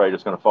me, so he's probably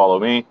just going to follow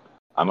me.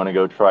 I'm going to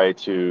go try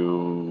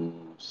to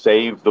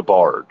save the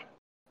bard.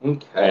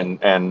 Okay.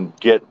 And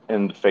get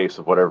in the face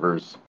of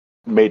whatever's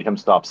made him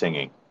stop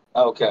singing.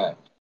 Okay.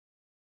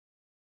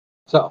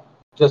 So,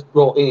 Just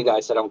roll any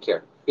dice. I don't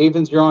care.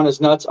 Evens, you're on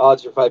his nuts.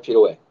 Odds, you're 5 feet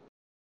away.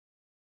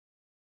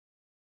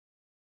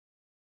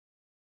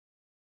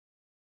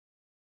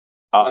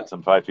 Odds,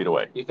 I'm 5 feet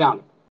away. You found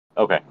him.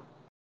 Okay.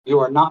 You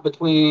are not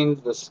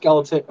between the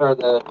skeleton or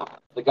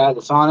the guy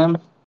that's on him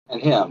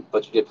and him,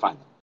 but you did find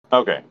him.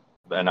 Okay.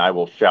 Then I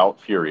will shout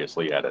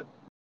furiously at it.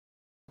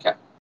 Okay.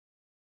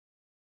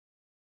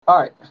 All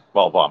right.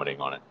 While vomiting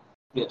on it.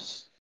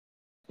 Yes.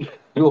 You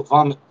will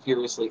vomit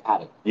furiously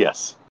at it.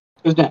 Yes.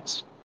 Who's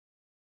next?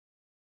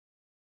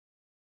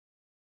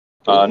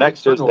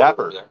 Next is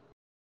Dapper.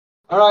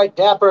 All right,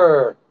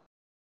 Dapper.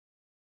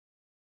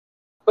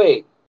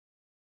 Wait.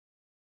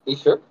 You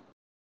sure?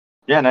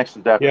 Yeah, next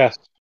is Dapper. Yes.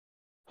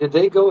 Did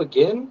they go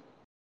again?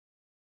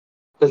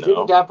 Because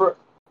No.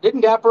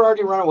 didn't Dapper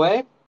already run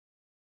away?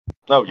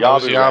 No, That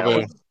was Yabu. ran Yabu.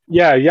 away.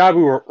 Yeah,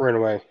 Yabu ran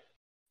away.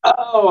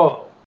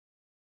 Oh.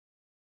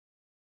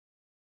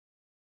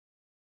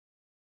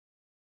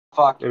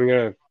 Fuck. I'm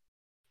gonna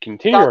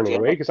continue God running damn it.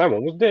 away because I'm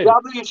almost dead.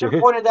 Yabu, you should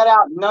have pointed that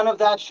out. None of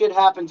that shit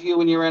happened to you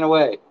when you ran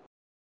away.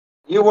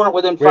 You weren't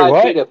within Wait, 5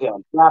 what? feet of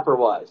him. Dapper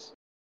was.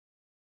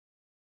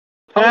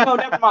 Oh, no,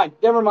 never mind.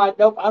 Never mind.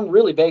 Nope, I'm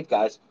really baked,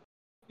 guys.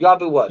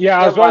 Yabu was. Yeah,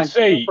 I was Never about mind. to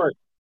say Dapper.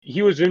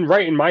 he was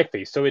right in my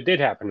face, so it did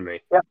happen to me.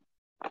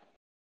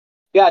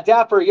 Yeah,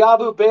 Dapper,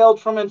 Yabu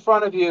bailed from in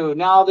front of you.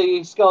 Now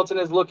the skeleton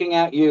is looking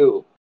at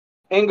you.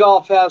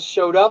 Ingolf has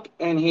showed up,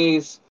 and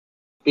he's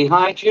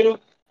behind you,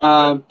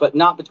 but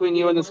not between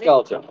you and the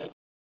skeleton.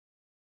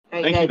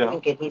 I Thank you, gotta though.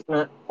 think it. He's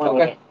not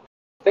wanting Okay. it.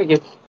 Thank you.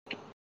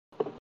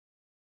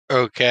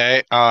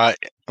 Okay. I'm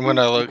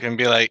gonna look and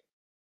be like,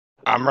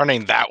 I'm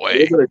running that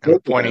way. I'm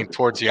pointing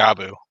towards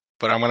Yabu,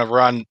 but I'm gonna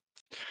run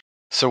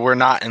so we're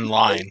not in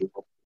line.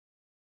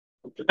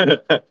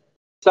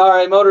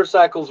 Sorry,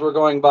 motorcycles were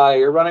going by.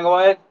 You're running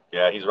away?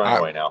 Yeah, he's running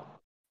away now.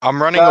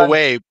 I'm running Done.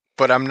 away,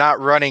 but I'm not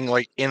running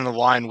like in the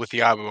line with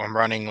Yabu. I'm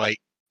running like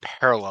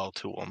parallel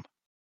to him.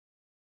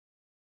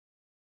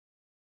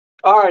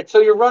 All right, so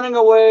you're running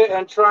away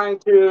and trying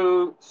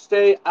to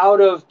stay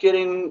out of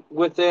getting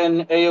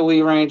within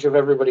AoE range of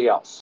everybody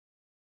else.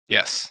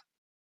 Yes.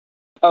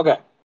 Okay.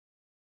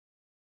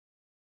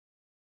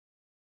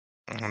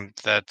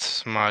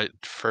 That's my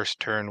first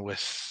turn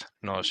with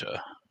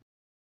nausea.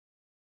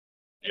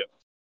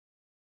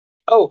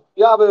 Oh,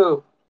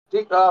 Yabu.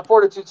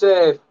 Fortitude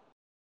save.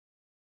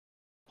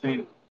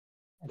 See,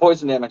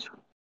 Poison damage.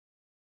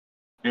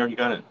 he already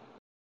got it.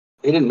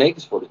 He didn't make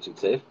his fortitude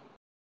save.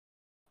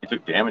 He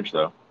took damage,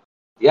 though.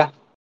 Yeah.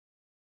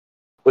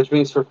 Which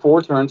means for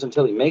 4 turns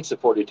until he makes a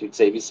fortitude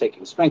save, he's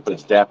taking strength But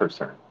it's damage. Dapper's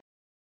turn.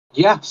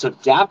 Yeah, so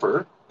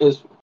Dapper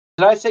is...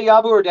 Did I say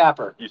Yabu or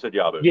Dapper? You said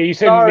Yabu. Yeah, you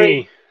said Sorry.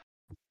 me.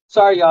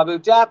 Sorry,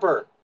 Yabu.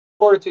 Dapper.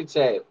 Fortitude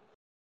save.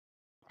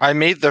 I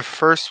made the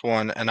first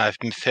one and I've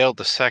failed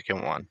the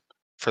second one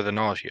for the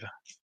nausea.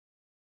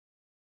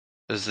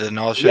 Is the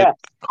nausea Yes.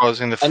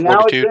 causing the And now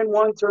it's fortitude? been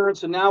 1 turn,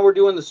 so now we're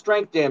doing the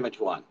strength damage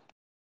one.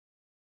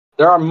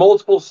 There are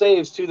multiple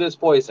saves to this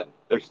poison.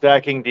 They're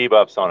stacking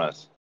debuffs on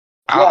us.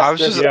 I was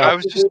there's just Yeah. I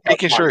was just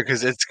making sure one.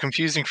 because it's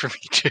confusing for me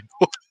too.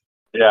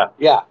 Yeah.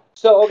 Yeah.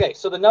 So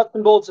the nuts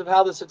and bolts of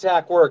how this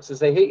attack works is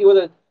they hit you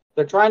with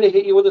they're trying to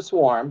hit you with a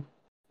swarm,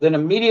 then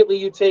immediately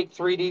you take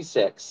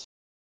 3d6.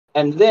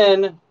 And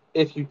then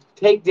if you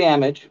take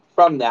damage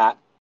from that,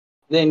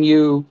 then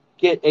you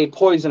get a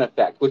poison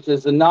effect, which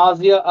is the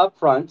nausea up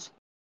front,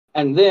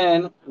 and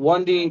then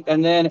 1d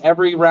and then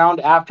every round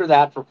after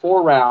that for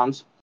 4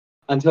 rounds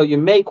until you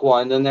make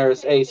one, then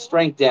there's a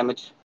strength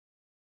damage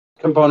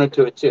component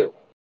to it too.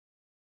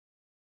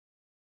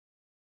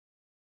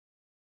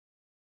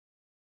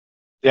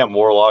 Damn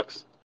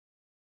warlocks.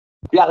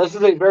 Yeah, this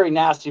is a very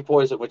nasty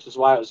poison, which is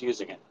why I was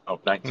using it. Oh,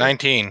 19.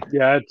 19.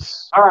 Yeah,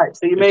 it's All right,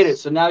 so you made it.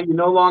 It's- So now you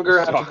no longer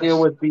it have to sucks. deal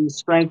with the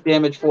strength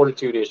damage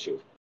fortitude issue.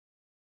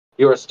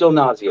 You are still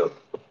nauseated.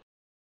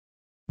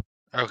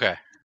 Okay.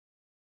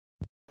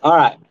 All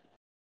right.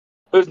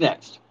 Who's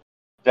next?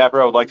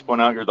 Dapper, I would like to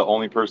point out you're the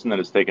only person that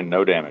has taken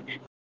no damage.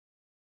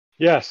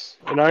 yes,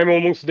 and I'm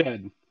almost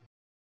dead.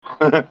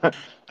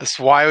 That's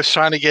why I was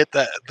trying to get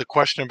the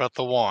question about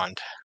the wand.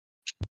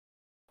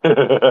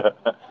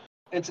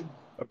 It's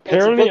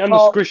Apparently, big I'm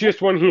call. the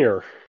squishiest one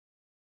here.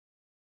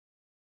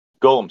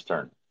 Golem's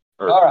turn.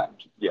 All right.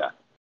 Yeah.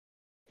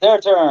 Their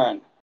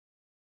turn.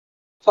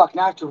 Fuck,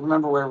 now I have to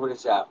remember where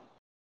everybody's at.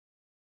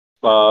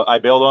 I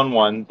bailed on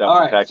one that All was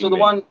right, attacking so the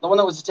me. one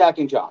that was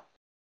attacking John.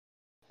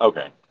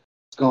 Okay.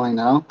 It's going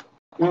now.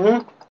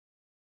 Mm-hmm.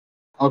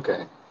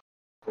 Okay.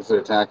 Is it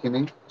attacking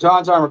me?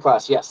 John's armor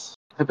class, yes.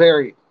 I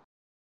parry.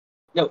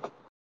 No,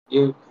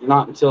 you're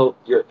not until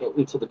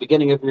the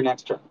beginning of your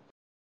next turn.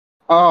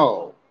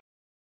 Oh.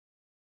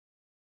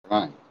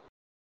 Right.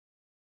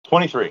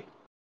 23.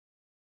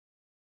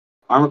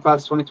 Armor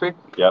class 23.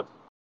 Yep.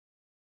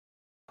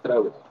 Get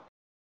over.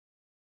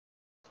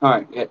 All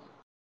right, hit.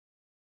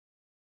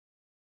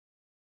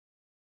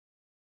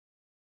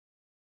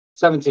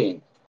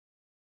 17.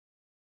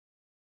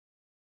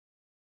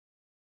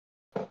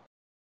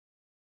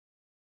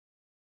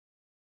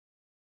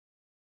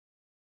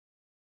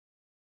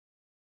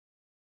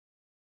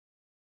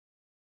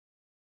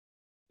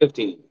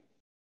 15.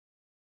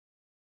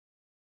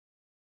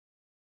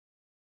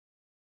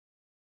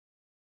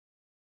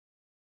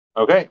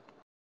 Okay.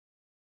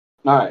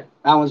 All right,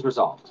 that one's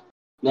resolved.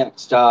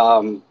 Next,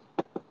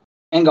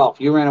 Ingolf,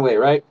 you ran away,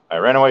 right? I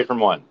ran away from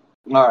one.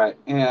 All right,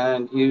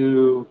 and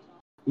you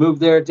moved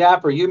there.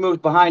 Dapper, you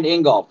moved behind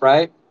Ingolf,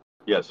 right?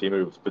 Yes, he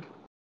moves. But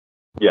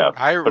yeah,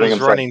 I putting was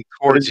himself running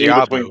towards in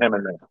Yabu, between him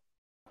and me.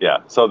 Yeah.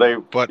 So they.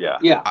 but Yeah.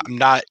 Yeah. I'm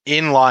not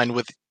in line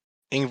with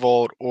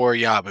Ingvold or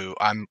Yabu.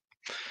 I'm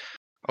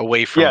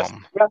away from Yes.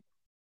 them.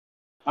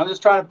 I'm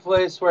just trying to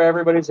place where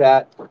everybody's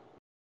at.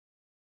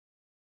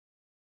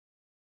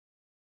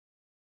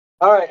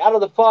 All right, out of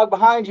the fog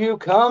behind you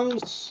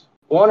comes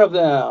one of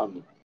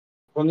them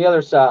from the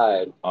other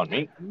side. On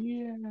me.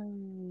 Yeah.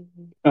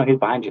 No, he's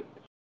behind you.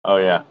 Oh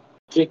yeah.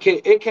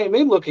 It came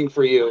in looking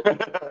for you.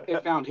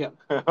 It found him.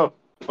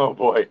 Oh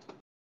boy.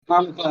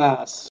 Arm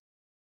class.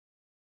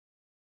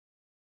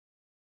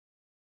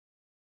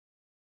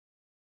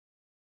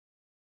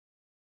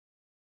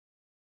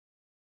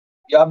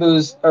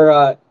 Yabu's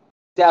or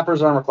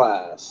Dapper's armor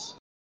class.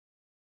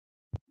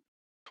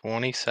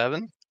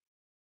 27.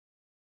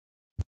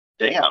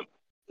 Damn.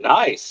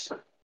 Nice.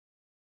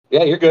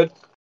 Yeah, you're good.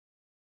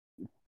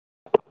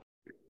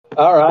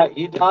 All right,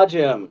 you dodge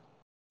him.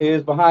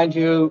 He's behind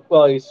you.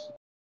 Well,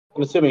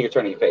 I'm assuming you're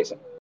turning your face him.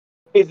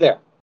 He's there.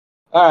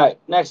 All right,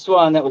 next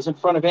one that was in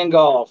front of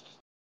Ingolf.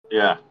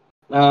 Yeah.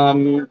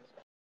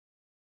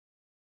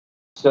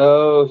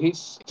 So he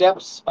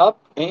steps up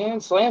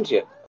and slams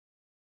you.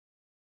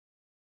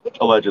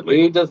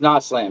 Allegedly. He does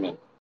not slam you.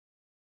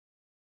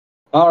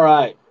 All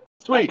right.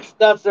 Sweet.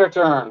 That's their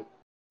turn.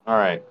 All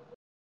right.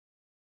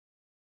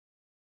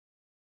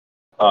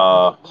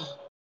 Oh.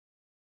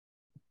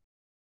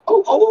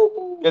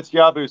 It's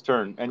Yabu's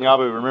turn, and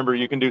Yabu, remember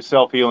you can do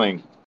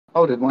self-healing.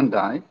 Oh, did one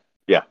die?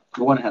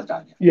 The one has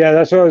died. Yeah,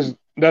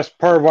 that's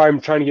part of why I'm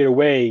trying to get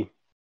away,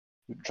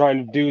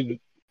 trying to do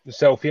the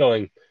self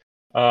healing.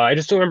 I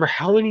just don't remember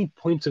how many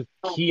points of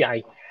key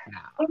I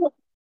have.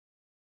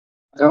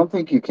 I don't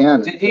think you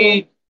can. Did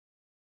he?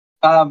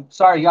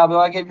 Sorry, Yabu.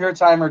 I gave your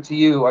timer to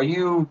you. Are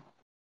you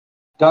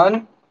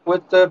done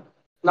with the It's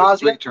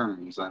nausea? 3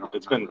 turns. I don't.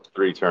 It's been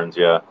 3 turns,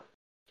 yeah.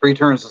 3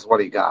 turns is what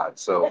he got,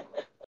 so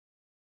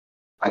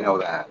I know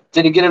that.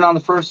 Did he get it on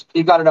the first?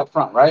 You got it up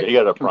front, right? He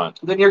got it up front.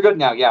 Then you're good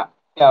now. Yeah.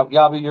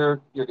 Yabu,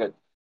 you're good.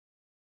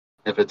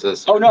 If it's a.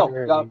 Oh no,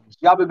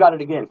 Yabu got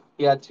it again.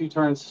 He had 2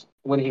 turns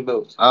when he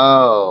moved.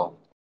 Oh,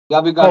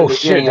 Yabu got Oh, it again.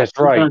 shit, He had that's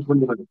 2 right. turns when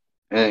he moved.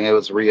 and it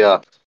was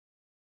re-upped,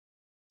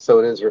 so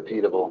it is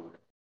repeatable.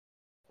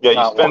 Yeah, you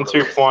Not spend one.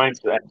 2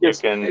 points, and you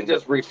It can.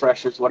 just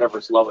refreshes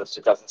whatever's lowest.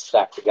 It doesn't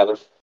stack together,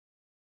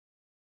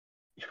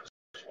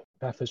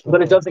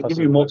 but it doesn't give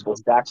you multiple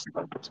stacks.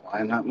 That's why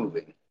I'm not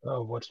moving.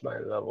 Oh, what's my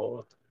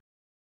level?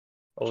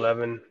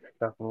 11.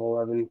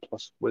 11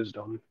 plus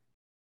wisdom.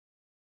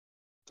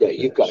 Yeah,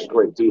 you've got a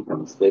great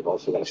defense. They've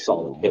also got a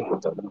solid hit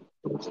with them.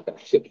 They've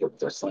got a shit hit with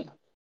their slam.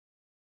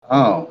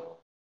 Oh,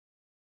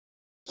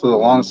 so the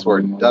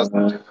longsword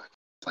doesn't do it.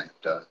 Slam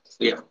does.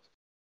 Yeah,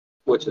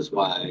 which is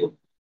why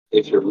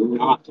if you're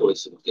not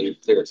listening,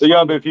 there's So,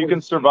 Yabu, if you can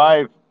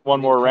survive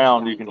one more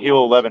round, you can heal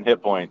 11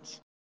 hit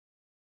points.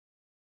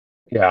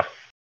 Yeah.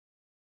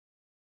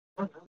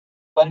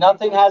 but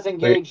nothing has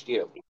engaged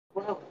you.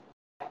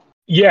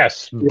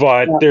 Yes,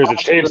 but there's a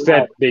chance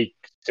that they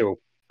still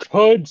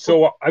could.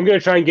 So I'm going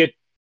to try and get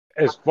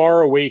as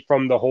far away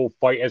from the whole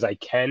fight as I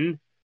can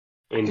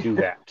and do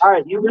that. All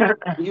right,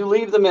 you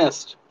leave the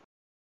mist.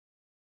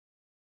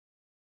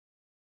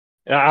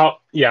 And I'll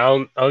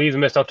leave the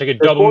mist. I'll take a You're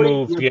double 40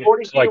 move to you're get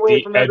 40 to feet like away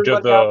the from edge of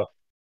everybody the.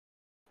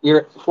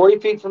 You're 40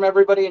 feet from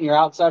everybody, and you're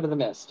outside of the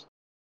mist.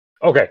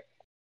 Okay,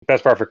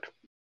 that's perfect.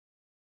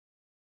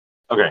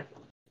 Okay.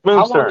 How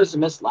Moon's long turn. does the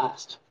mist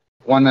last?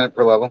 1 minute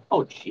per level,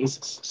 Oh,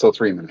 Jesus. so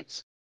 3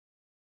 minutes.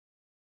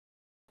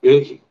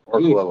 You, Or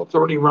per level.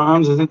 30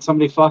 rounds, isn't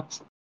somebody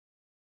fucked?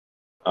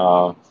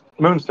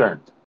 Moon's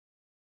turn.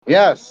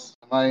 Yes,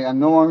 I'm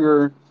no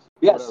longer.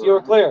 Yes, Whatever.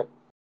 you're clear.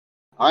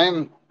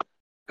 I'm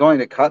going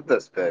to cut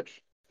this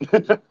pitch.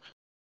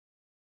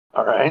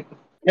 All right.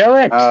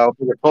 Eric, For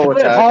the full hit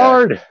it attack.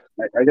 hard.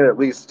 I get at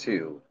least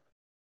 2.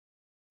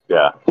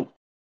 Yeah.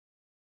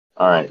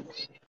 All right.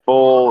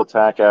 Full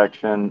attack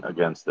action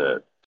against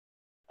it.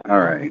 All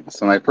right.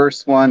 So my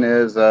first one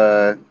is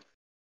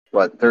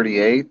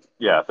 38.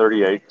 Yeah,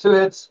 38. 2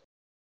 hits.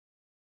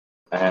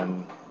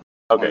 And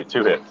okay,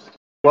 2 hits.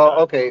 Well,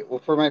 okay. Well,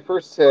 for my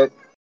first hit,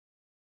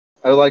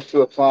 I would like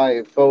to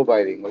apply foe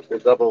biting, which will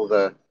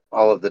double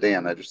all of the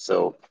damage.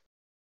 So,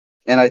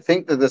 and I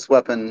think that this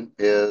weapon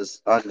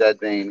is Undead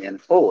Bane and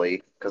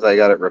Holy because I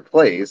got it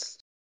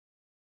replaced.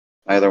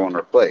 My other one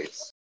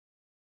replaced.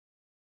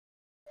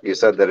 You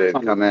said that it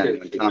had come in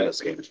when Thomas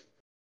came.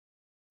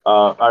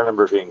 I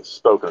remember it being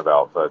spoken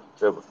about, but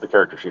the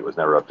character sheet was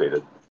never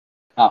updated.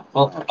 Oh,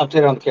 well,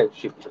 update on the character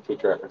sheet for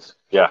future reference.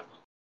 Yeah,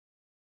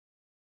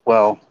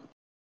 Well,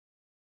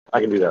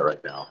 I can do that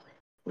right now.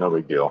 No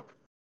big deal.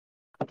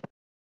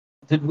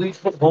 Did we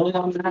put holy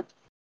on that?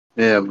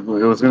 yeah, it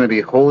was going to be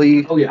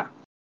Holy, Oh, yeah.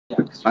 Yeah.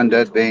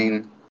 Undead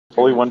Bane,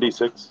 Fully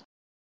 1d6.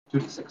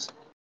 2d6.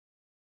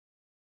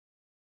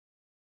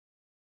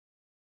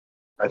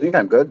 I think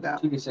I'm good now.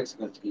 2d6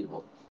 against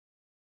evil.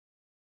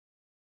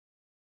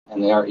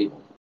 And they are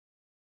evil.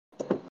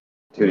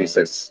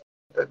 2d6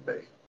 dead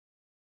bay.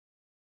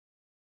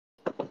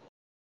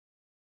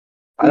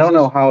 I don't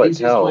know how it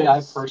easiest way I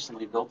tells.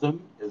 personally built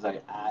them is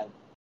I add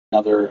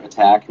another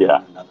attack and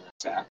then another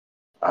attack.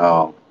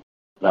 Oh,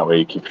 That way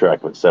you keep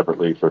track of it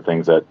separately for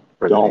things that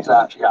for don't.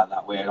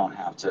 That way I don't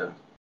have to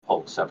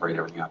separate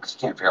everything out because you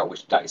can't figure out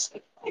which dice.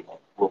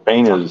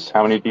 Bane is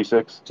how many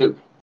d6? 2.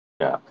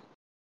 Yeah.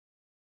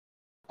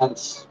 And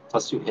it's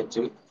 +2 hit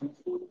 2.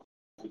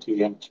 2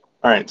 damage.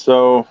 All right,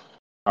 so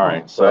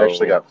I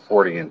actually got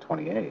 40 and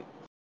 28.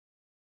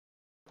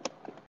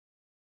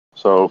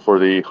 So for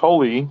the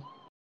holy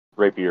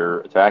rapier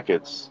attack,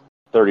 it's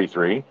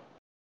 33.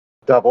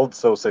 Doubled,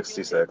 so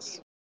 66.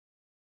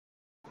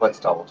 What's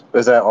doubled?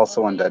 Is that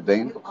also on Dead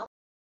Bane?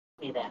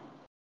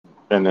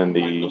 And then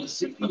the You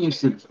see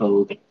the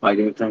foe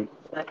fighting thing.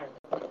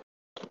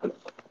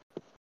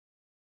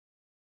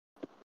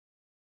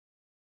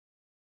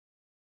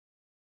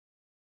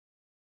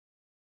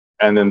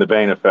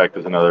 Bane effect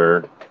is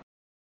another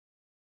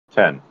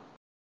 10.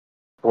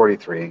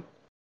 43.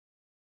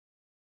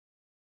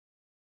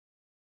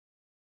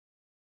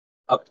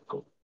 Oh,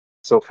 cool.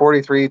 So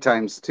 43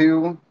 times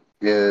 2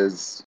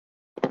 is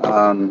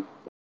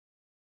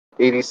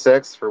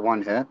 86 for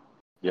one hit.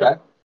 Yeah.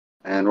 Okay.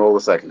 And roll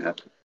the second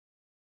hit.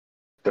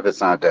 If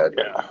it's not dead.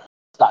 Yeah.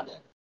 It's not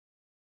dead.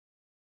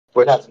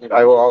 Which That's an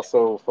I will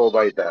also full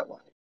bite that one.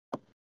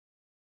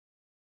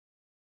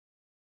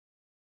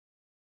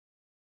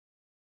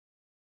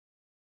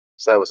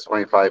 So that was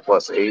 25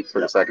 plus 8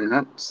 for the second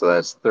hit. So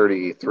that's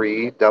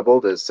 33.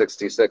 Doubled is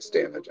 66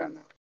 damage on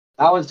that.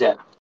 That was dead.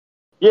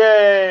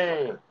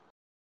 Yay!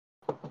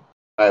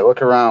 I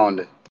look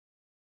around.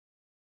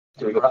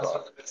 So you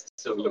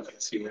can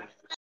see that.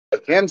 I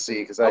can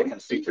see because I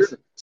can see.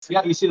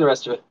 Yeah, you see the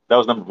rest of it. That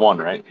was number 1,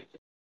 right?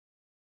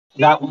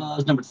 That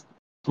was number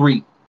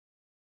 3.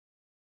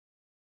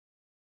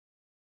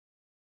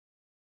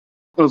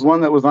 There was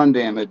one that was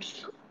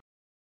undamaged.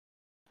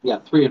 Yeah,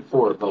 3 and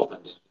 4 are both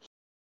undamaged.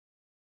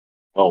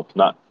 Well,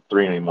 not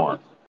 3 anymore.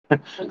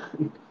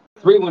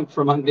 3 went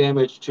from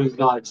undamaged to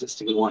not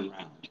existing in 1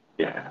 round.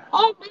 Yeah.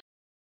 Oh,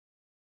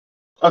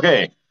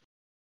 Okay.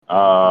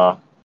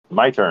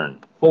 My turn.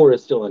 4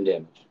 is still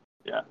undamaged.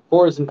 Yeah.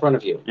 4 is in front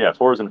of you. Yeah,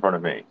 4 is in front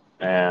of me.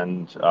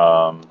 And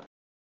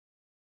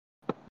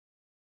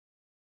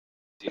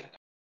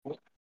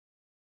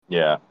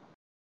yeah.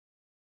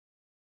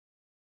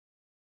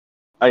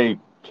 I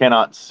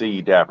cannot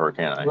see Dapper,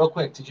 can I? Real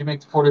quick, did you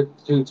make the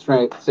fortitude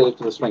strength save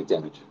for the strength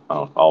damage?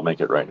 Oh, I'll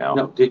make it right now.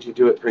 No, did you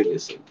do it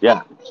previously?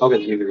 Yeah. Okay,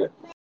 then you're good.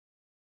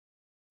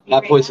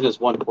 That poison is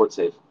 1 fort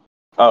save.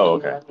 Oh,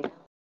 okay.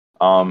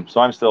 So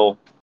I'm still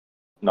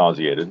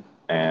nauseated,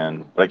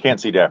 but I can't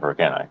see Dapper,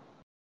 can I?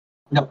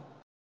 No.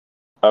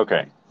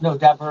 Okay. No,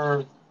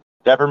 Dapper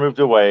moved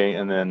away,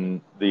 and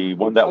then the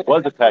one that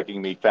was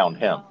attacking me found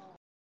him.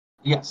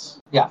 Yes.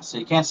 Yeah, so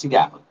you can't see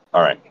Dapper.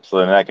 All right. So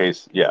in that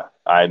case, yeah,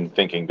 I'm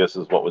thinking this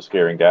is what was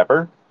scaring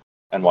Dapper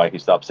and why he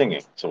stopped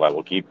singing. So I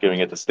will keep giving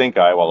it the stink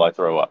eye while I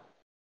throw up.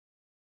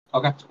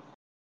 Okay.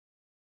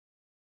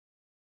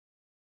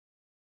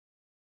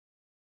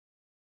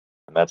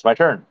 And that's my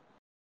turn.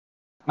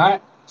 All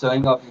right. So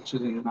Ingolf, you're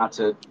choosing not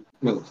to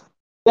move.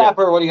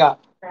 Dapper, what do you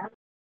got?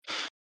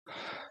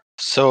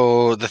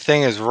 So the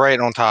thing is right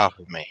on top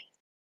of me.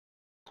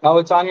 Oh,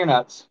 it's on your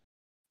nuts.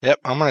 Yep,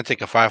 I'm gonna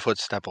take a 5-foot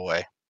step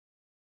away.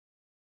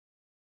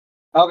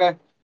 Okay.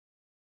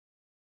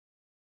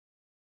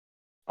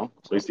 Well,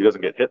 at least he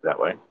doesn't get hit that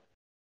way.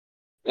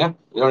 Yeah,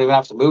 you don't even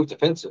have to move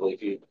defensively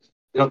if you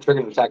don't trigger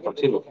an attack on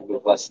 2 if you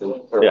move less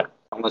than,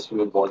 unless you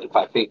move more than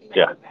 5 feet.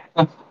 Yeah.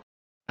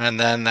 And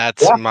then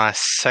that's my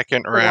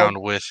second round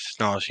with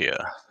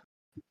nausea.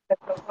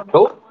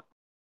 Cool.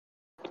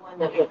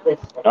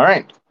 All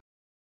right.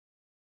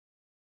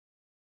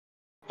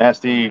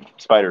 Nasty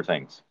spider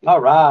things. All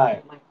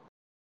right.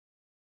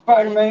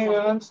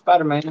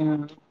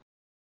 Spider-Man.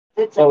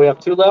 So we have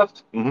 2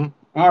 left?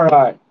 Mm-hmm. All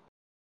right.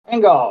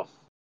 Ingolf.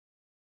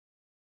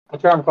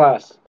 What's your armor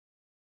class?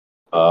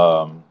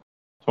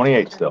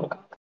 28 still.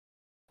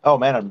 Oh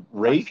man, I'm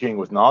raging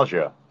with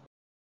nausea.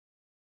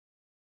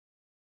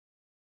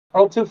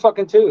 Roll 2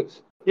 fucking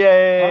 2s.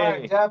 Yay! All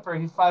right, Dapper,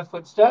 he's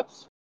 5-foot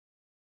steps.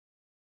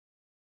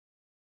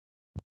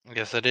 I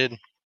guess I did.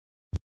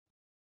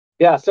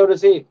 Yeah, so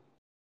does he.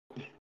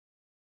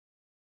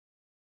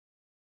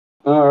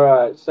 All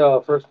right,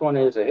 so first one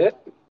is a hit.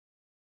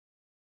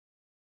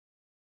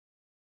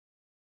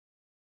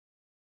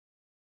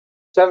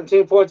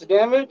 $17 points of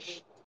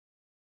damage.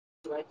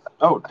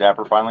 Oh,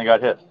 Dapper finally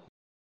got hit.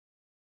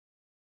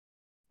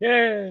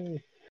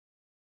 Yay!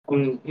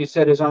 You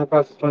said his armor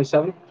class is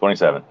 27?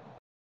 27.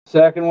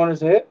 Second one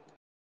is a hit.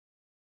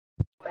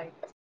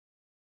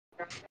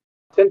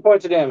 10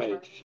 points of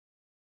damage.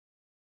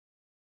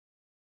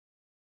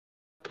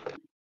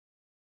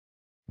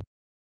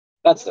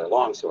 That's their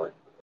long sword.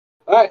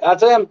 All right,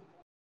 that's him.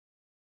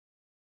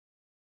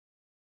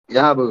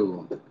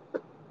 Yabu.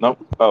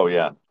 Nope. Oh,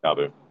 yeah.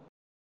 Yabu.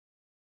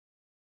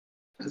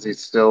 Is he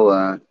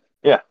still?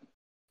 Yeah.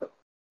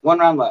 1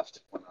 round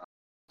left.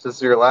 This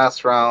is your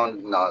last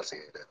round.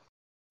 Nauseated.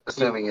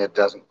 Assuming it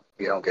doesn't,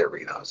 you don't get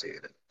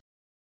re-nauseated.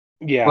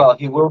 Yeah. Well,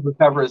 he will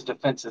recover his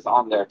defenses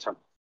on their turn.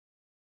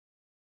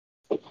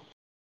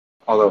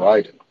 Although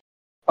I didn't.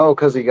 Oh,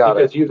 because he got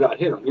Because it. you got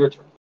hit on your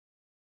turn.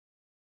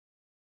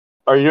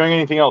 Are you doing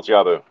anything else,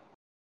 Yabu?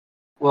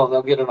 Well,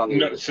 they'll get it on the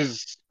No, other turn.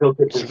 since He'll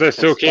get his I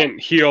still defenses can't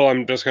heal,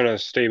 I'm just gonna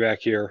stay back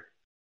here.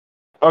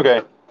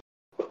 Okay.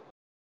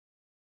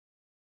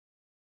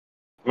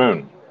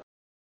 Moon.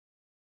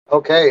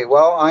 Okay,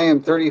 well, I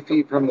am 30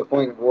 feet from the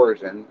point of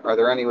origin. Are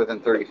there any within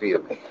 30 feet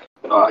of me?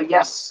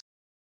 Yes.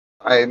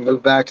 I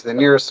move back to the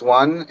nearest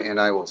one, and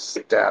I will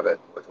stab it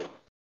with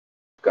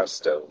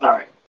gusto. All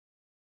right.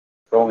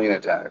 Roll me an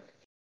attack.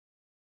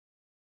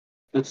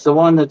 It's the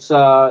one that's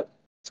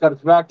it's got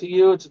its back to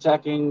you. It's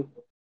attacking.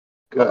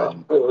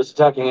 Good. It's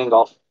attacking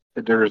Ingolf.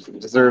 It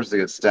deserves to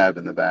get stabbed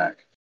in the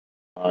back.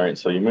 All right,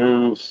 so you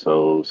move.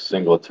 So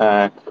single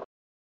attack.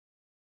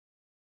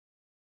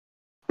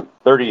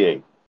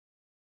 38.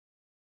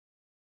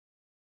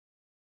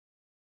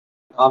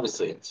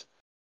 Obviously, it's.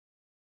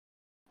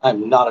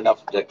 I'm not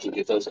enough to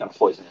get those kind of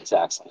poison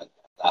attacks on it.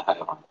 That high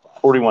of armor class.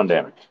 41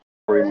 damage.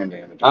 41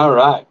 damage. All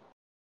right.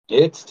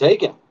 It's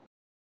taken.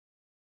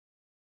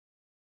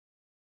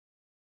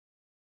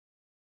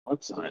 All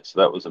right, so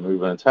that was a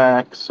move and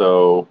attack.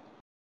 So,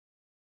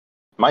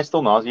 am I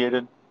still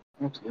nauseated?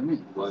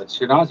 What's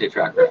your nausea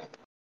tracker?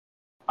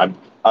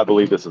 I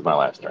believe this is my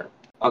last turn.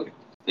 Okay.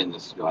 Then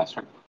this is your last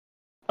turn.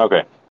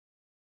 Okay.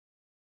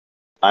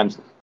 I'm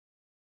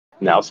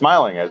now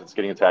smiling as it's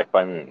getting attacked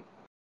by Moon.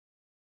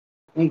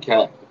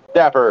 Okay.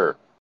 Dapper.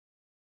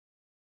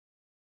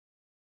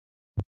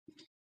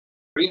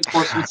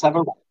 Reinforcements have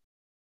arrived.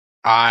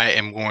 I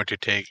am going to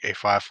take a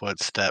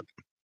 5-foot step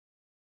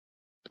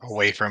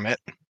away from it.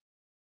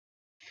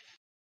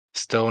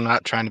 Still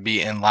not trying to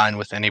be in line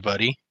with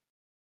anybody.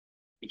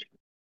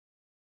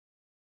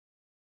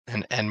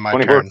 And end my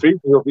 24 turn. feet,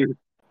 you'll be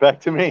back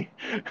to me.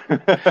 He's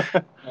going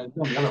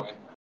the other way.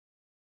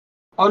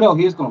 Oh no,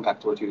 he is going back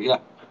towards you. Yeah.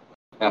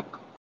 Yeah.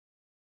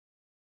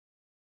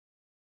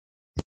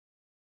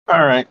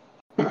 All right.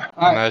 All And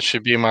right. that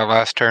should be my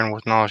last turn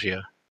with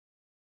nausea.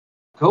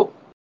 Cool.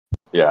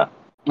 Yeah.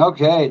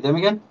 Okay. Them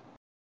again.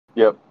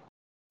 Yep.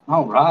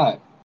 All right.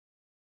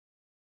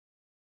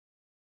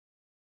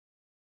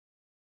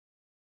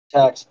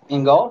 Attacks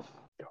Ingolf.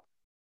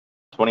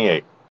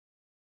 28.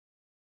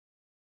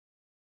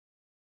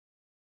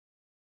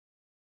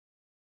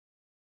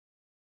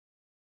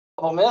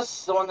 Double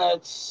miss. The one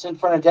that's in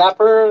front of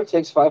Dapper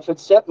takes 5-foot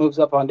step, moves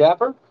up on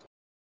Dapper.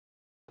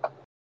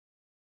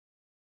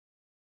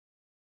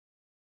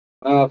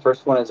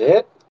 First one is a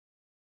hit.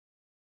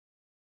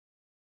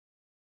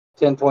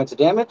 10 points of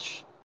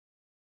damage.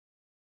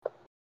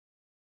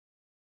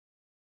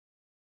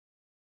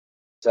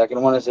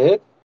 Second one is a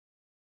hit.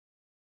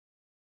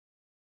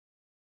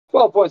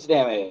 12 points of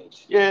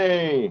damage.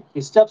 Yay!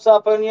 He steps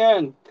up on you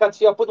and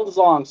cuts you up with his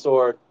long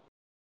sword.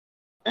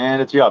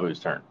 And it's Yabu's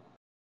turn.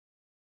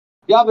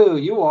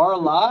 Yabu, you are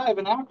alive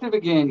and active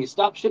again. You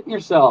stop shitting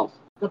yourself.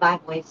 Goodbye,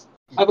 boys.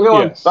 Have a good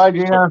one. Yes. Bye,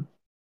 Gina.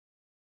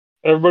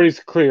 Everybody's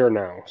clear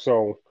now.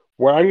 So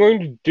what I'm going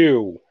to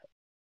do,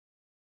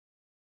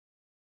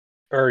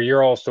 or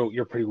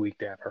you're pretty weak,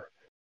 Dapper.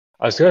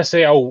 I was gonna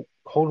say I'll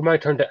hold my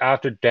turn to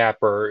after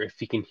Dapper if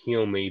he can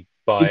heal me,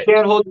 but You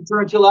can't hold your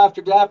turn until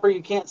after Dapper.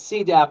 You can't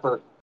see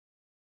Dapper.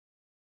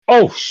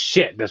 oh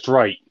shit, that's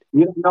right.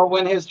 You don't know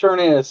when his turn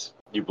is.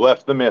 You've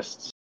left the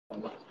mists.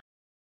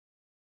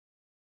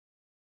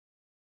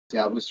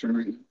 Yeah, it was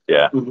turn.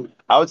 Yeah. Mhm.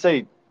 I would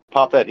say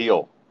pop that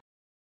heal.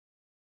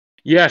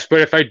 Yes, but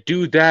if I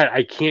do that,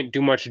 I can't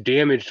do much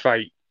damage if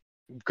I'm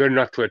good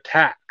enough to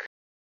attack.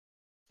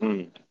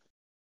 Hmm.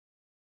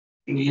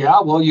 Yeah,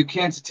 well, you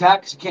can't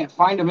attack because you can't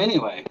find him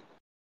anyway.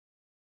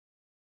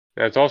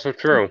 That's also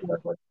true.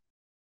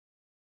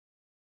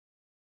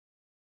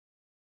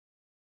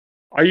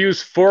 I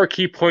use 4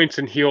 key points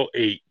and heal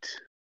 8,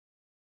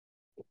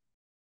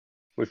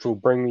 which will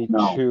bring me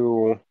No.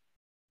 to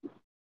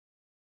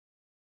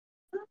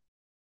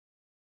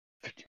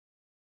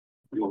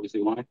You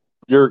obviously want it.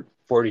 Your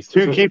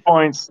 43. 2 key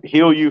points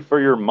heal you for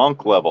your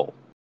monk level.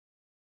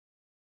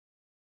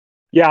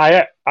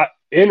 Yeah,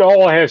 in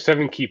all I have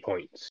 7 key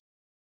points.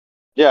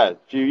 Yeah, if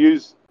you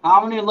use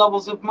How many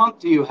levels of monk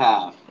do you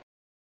have?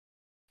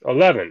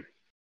 11.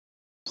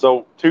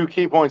 so 2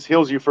 key points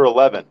heals you for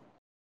 11.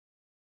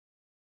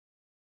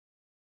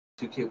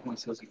 2 key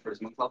points heals you for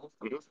his monk level?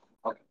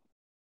 Okay.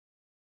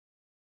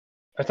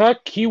 I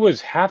thought key was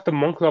half the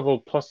monk level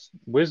plus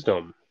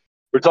wisdom.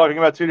 We're talking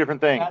about 2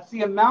 different things. That's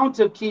the amount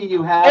of key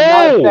you have,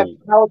 Oh! not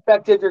how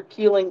effective your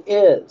healing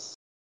is.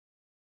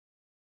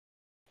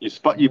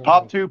 You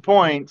pop 2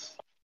 points,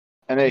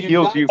 and it You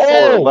heals got- you for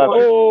Oh! 11.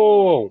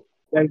 Oh!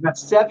 Yeah, you've got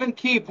 7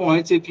 key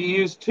points. If you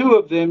use 2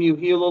 of them, you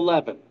heal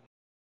 11.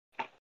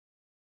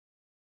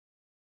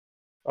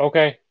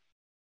 Okay.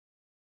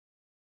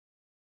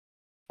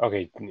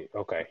 Okay.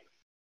 Okay.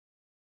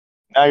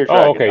 Now you're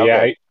Oh, tracking. okay,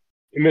 yeah, I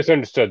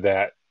misunderstood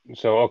that.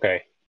 So,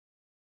 okay.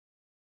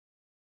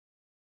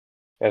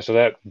 Yeah, so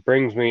that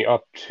brings me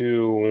up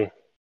to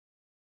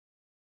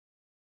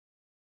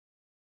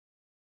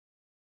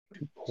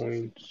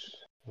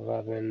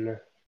 2.11,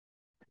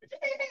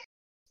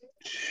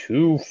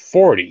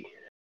 240.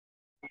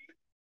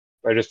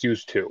 I just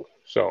used 2,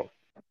 so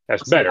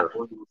that's better.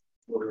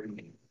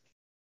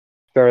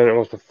 Better than it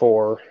was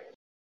before.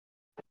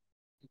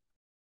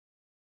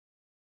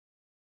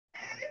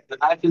 The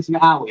knife is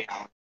now.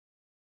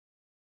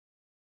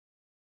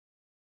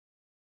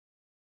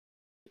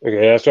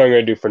 Okay, that's what I'm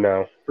going to do for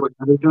now. What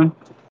are you doing?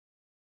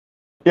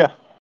 Yeah.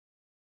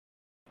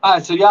 All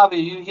right, so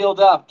Yavi, you healed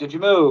up. Did you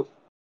move?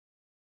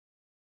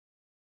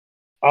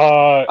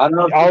 I don't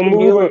know if I'll you can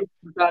move. heal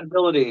with that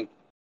ability.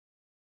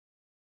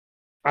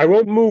 I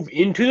won't move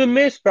into the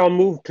mist, but I'll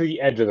move to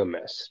the edge of the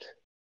mist.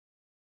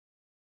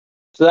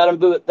 So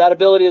that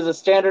ability is a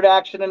standard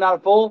action and not a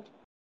full?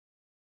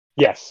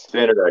 Yes,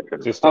 Standard action.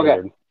 it's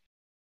standard. Okay.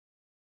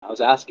 I was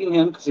asking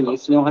him because he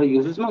needs to know how to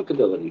use his monk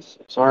abilities.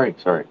 Sorry.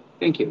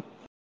 Thank you.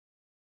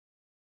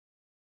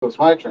 So it's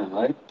my turn,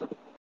 right?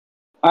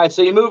 All right,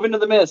 so you move into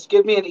the mist.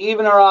 Give me an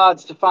even or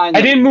odds to find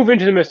I them. didn't move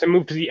into the mist. I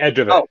moved to the edge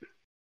of it. Oh.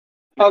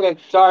 Okay,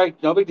 sorry.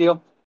 No big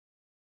deal.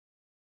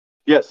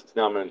 Yes, it's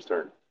now Moon's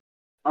turn.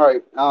 All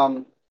right.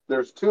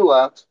 There's 2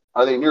 left.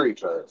 Are they near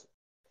each other?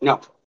 No.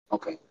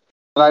 Okay.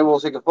 Then I will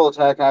take a full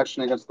attack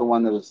action against the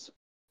one that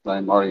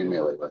I'm already in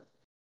melee with.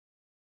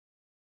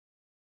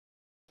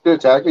 Did it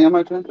attack me on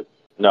my turn?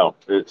 No,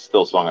 it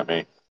still swung at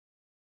me.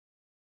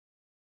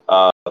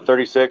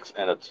 36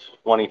 and a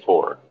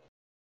 24.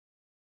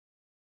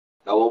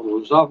 No, we'll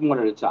resolve them one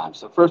at a time.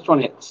 So first one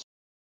hits.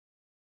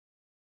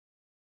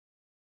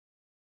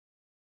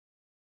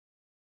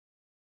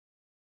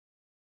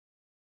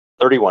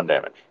 31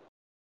 damage.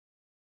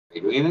 Are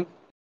you doing anything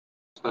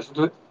special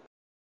to it?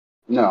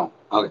 No.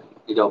 Okay.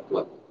 You dealt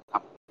what?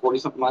 40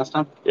 something last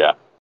time? Yeah.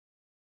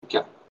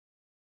 Okay.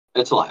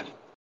 It's alive.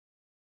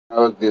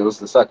 It was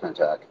the second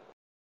attack.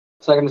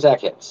 Second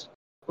attack hits.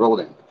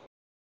 Rolled in.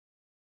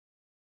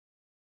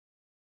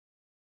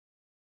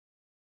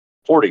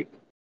 40.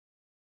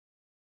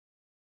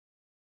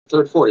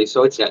 Third 40,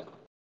 so it's hit.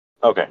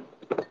 Okay.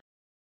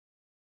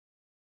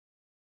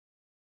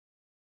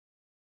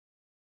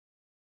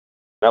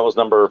 That was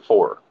number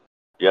 4.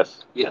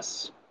 Yes.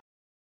 Yes.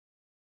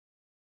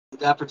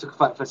 Dapper took a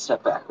 5-foot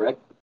step back, right?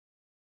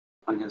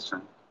 On his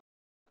turn.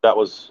 That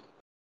was.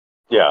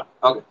 Yeah.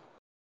 Okay.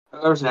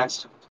 Who's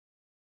next?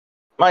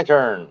 My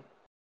turn.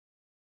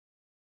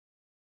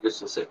 You're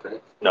still sick,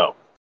 right? No.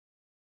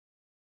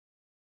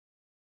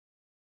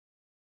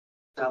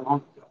 That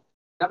long ago.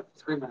 Got it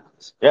 3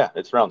 rounds. Yeah,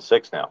 it's round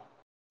 6 now.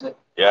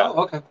 Yeah.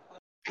 Oh, okay.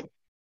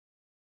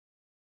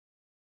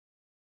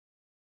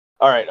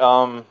 All right.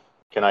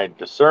 Can I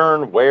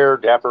discern where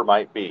Dapper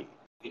might be?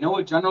 You know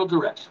a general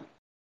direction.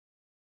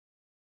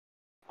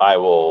 I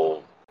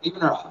will.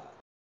 Even or odd.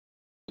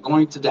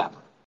 Going to Dapper.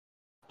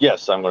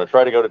 Yes, I'm going to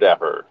try to go to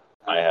Dapper.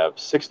 I have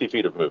 60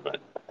 feet of movement.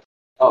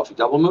 Oh, if you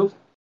double move?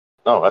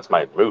 No, that's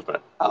my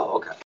movement. Oh,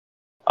 okay.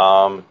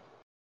 I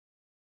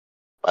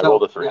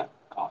rolled a 3. Yeah.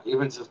 Oh,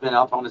 Evans has been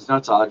up on his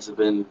nuts. Odds have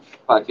been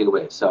 5 feet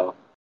away. So,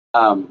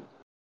 but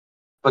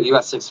you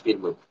got 6 feet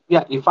of move.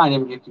 Yeah, you find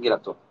him. You can get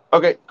up to him.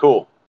 Okay,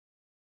 cool.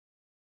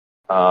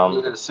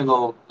 You get a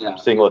single. Yeah.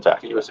 Single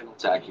attack. You do a single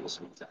attack. You do a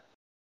single attack.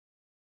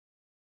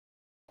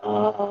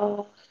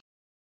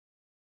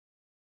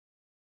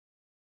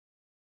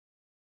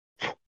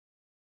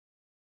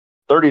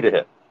 30 to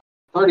hit.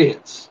 30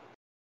 hits.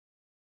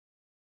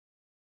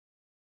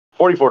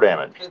 44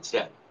 damage. It's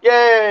dead.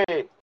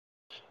 Yay!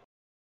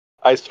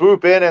 I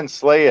swoop in and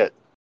slay it.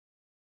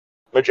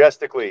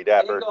 Majestically,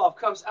 Dapper. Ingolf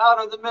comes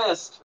out of the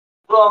mist,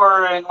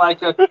 roaring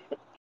like a.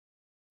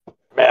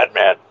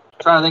 Madman.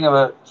 trying to think of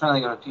a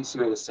PC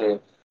way to say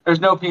it. There's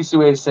no PC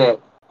way to say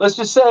it. Let's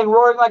just say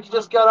roaring like you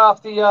just got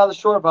off the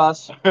shore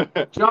bus,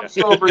 jumps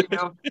over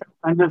you,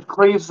 and just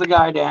cleaves the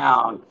guy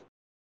down.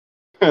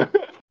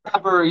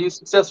 Dapper, you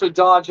successfully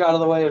dodge out of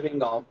the way of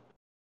Ingolf.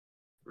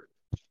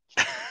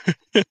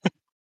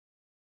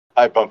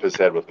 I bump his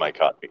head with my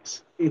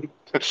codpiece.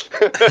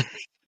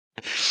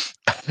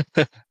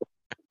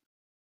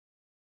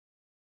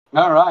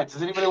 All right.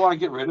 Does anybody want to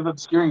get rid of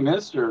obscuring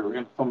mist, or we're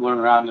going to fumbling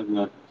around in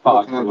the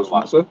fog Can for I a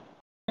little dismiss while? it?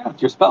 Yeah,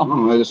 it's your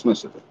spell. I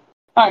dismiss it.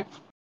 All right.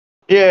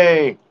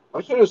 Yay!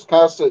 I should have just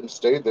cast it and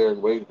stayed there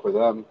and waited for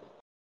them.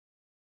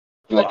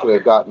 And I could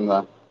have gotten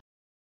the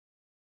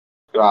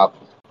drop.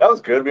 That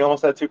was good. We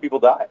almost had 2 people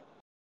die.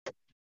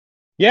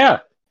 Yeah,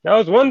 that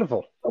was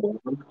wonderful.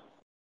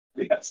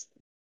 Yes.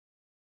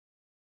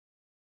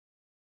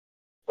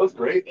 That was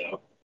great,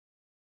 though.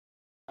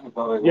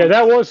 Yeah,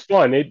 that was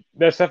fun.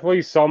 That's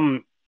definitely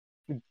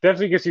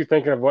definitely gets you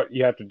thinking of what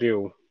you have to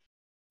do.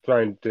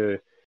 I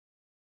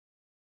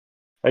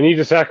need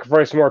to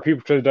sacrifice more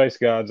people to the dice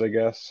gods, I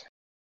guess.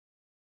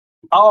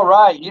 All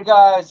right, you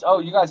guys. Oh,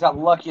 you guys got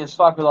lucky as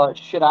fuck with all that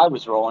shit I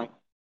was rolling.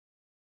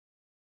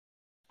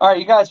 All right,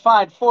 you guys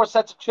find 4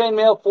 sets of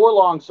chainmail, 4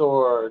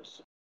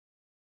 longswords.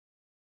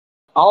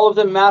 All of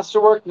them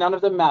masterwork, none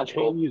of them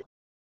magical.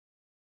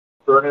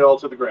 Burn it all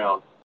to the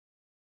ground.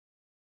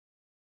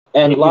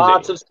 And Easy.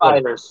 lots of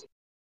spiders.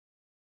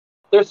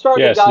 They're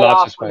starting Yes, to die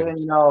lots off of spiders.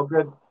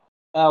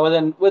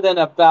 within, within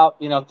about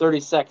 30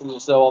 seconds or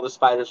so. All the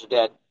spiders are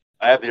dead.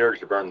 I have the urge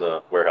to burn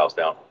the warehouse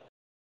down.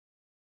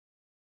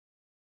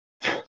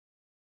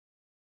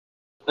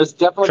 It's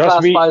definitely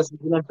Trust me. classified as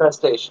an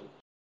infestation.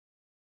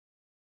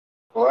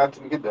 Well,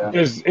 after we get that.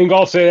 Does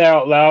Ingolf say that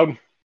out loud?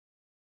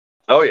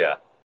 Oh yeah.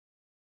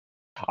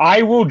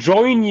 I will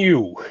join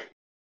you.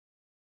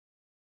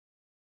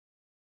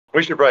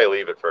 We should probably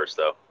leave it first,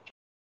 though.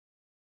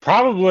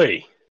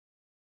 Probably.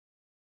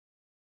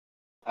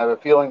 I have a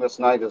feeling this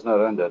night is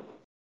not ended.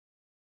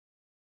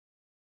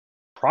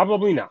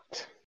 Probably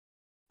not.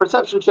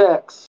 Perception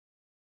checks.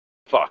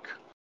 Fuck.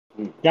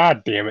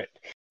 God damn it.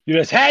 You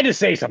just had to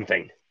say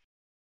something.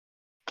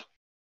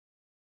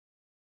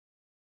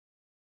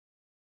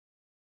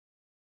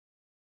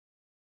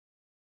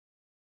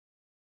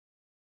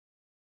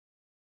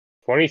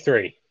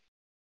 $23.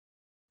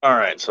 All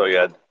right, so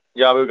yeah,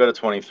 Yabu got a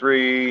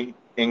 23,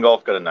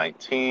 Ingolf got a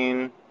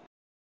 19,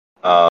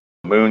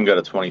 Moon got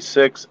a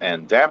 26,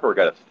 and Dapper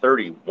got a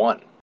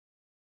 31.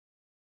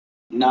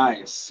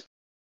 Nice.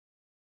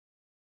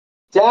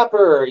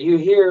 Dapper, you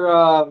hear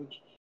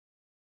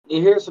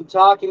some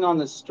talking on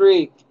the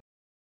street.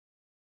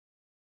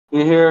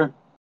 You hear, what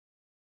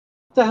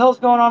the hell's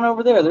going on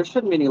over there? There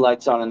shouldn't be any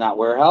lights on in that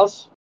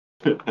warehouse.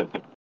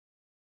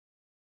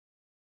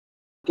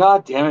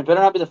 God damn it, better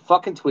not be the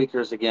fucking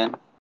tweakers again.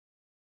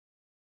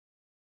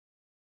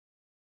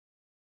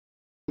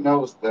 He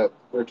knows that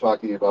we're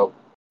talking about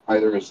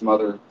either his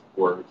mother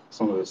or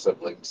some of his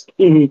siblings.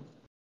 We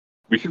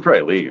should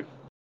probably leave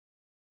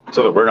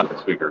so that we're not the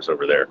speakers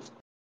over there.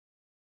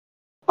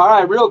 All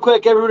right, real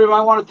quick, everybody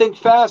might want to think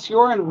fast.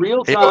 You're in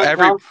real time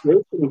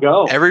conversation.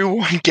 Go.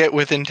 Everyone get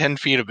within 10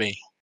 feet of me.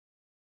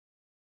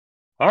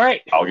 All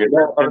right. I'll get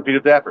 10 feet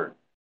of Dapper.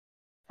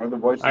 Are the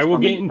voices I will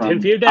get coming in from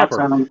 10 feet of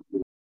Dapper.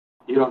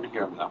 You don't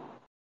hear him, though.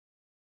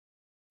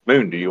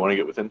 Moon, do you want to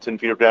get within 10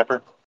 feet of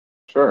Dapper?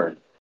 Sure.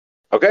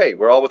 Okay,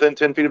 we're all within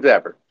 10 feet of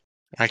Dapper.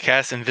 I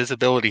cast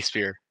Invisibility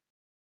Sphere.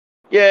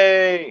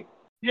 Yay!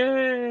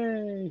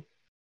 Yay!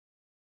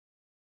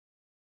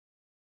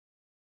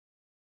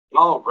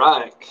 All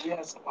right.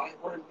 Yes, why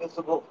we're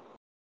invisible.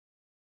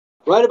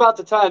 Right about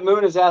the time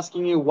Moon is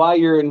asking you why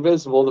you're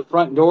invisible, the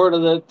front door to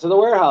the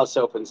warehouse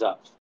opens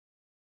up.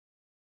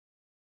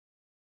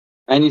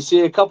 And you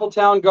see a couple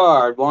town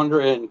guard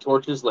wander in,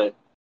 torches lit.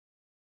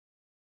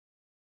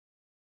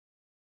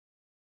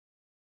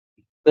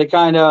 They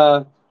kind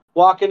of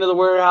walk into the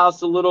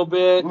warehouse a little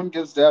bit. Moon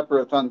gives Dapper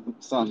a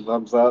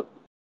thumbs up,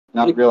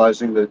 not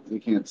realizing that you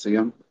can't see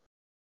him.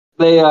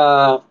 They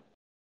dapper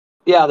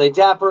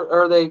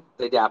in.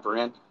 They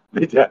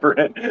Dapper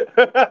in.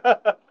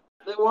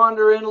 They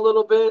wander in a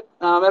little bit.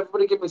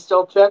 Everybody give me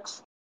stealth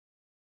checks.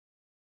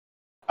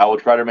 I will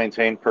try to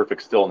maintain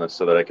perfect stillness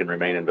so that I can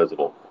remain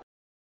invisible.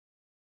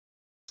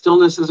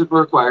 Stillness isn't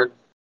required,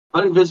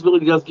 but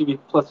invisibility does give you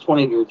plus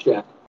 20 to your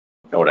check.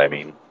 Know what I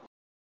mean?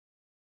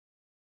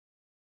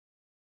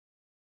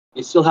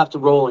 You still have to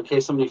roll in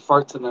case somebody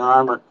farts in their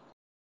armor.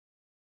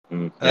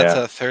 That's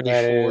Yeah. a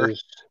 34.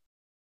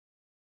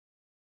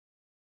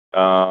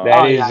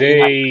 That is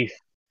a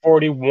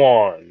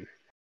 41.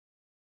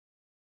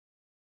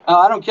 Oh,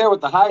 I don't care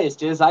what the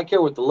highest is. I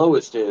care what the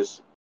lowest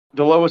is.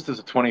 The lowest is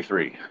a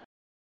 23.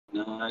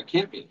 No, it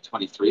can't be a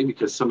 23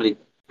 because somebody...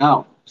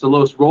 No, so the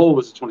lowest roll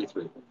was a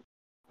 23.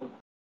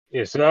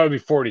 Yeah, so that would be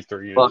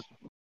 43. Well,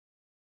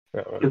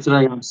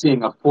 considering I'm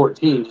seeing a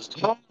 14.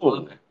 Just My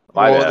Well,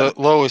 bad.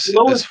 the lowest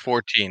Lowest- is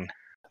 14.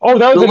 Oh,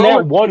 that was The a nat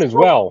lowest 1 as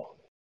well.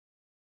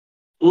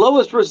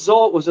 Lowest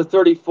result was a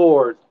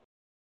 34.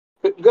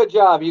 Good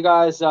job, you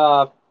guys.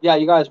 You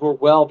guys were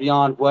well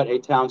beyond what a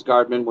town's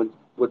guardman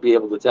would be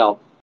able to tell.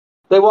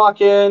 They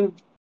walk in.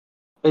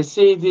 They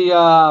see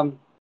the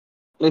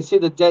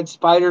dead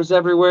spiders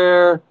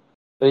everywhere.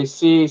 They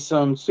see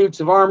some suits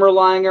of armor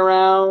lying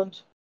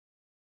around.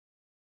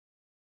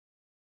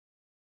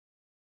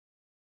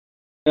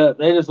 Yeah,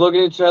 they just look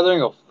at each other and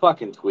go,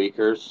 "Fucking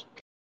tweakers."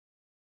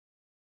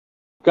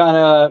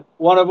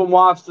 One of them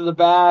walks to the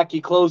back.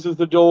 He closes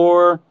the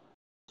door,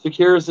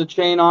 secures the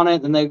chain on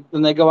it, and then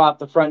they go out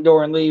the front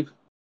door and leave.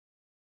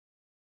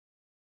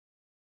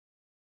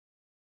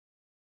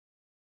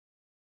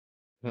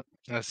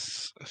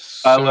 As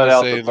I soon let as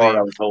out they the part I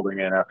leave, was holding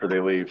in after they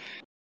leave.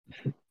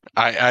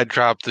 I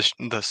drop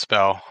the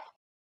spell.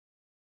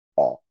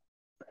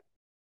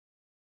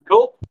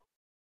 Cool.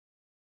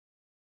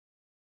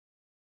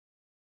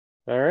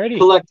 Alrighty.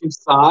 Collective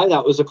sigh.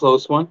 That was a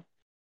close one.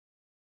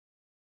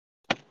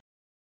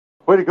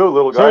 Way to go,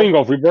 little So, guy.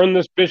 Ingolf, we burn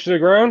this bitch to the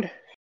ground?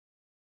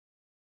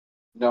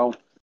 No.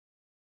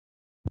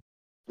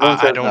 Moon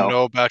I says don't no.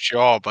 know about you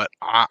all, but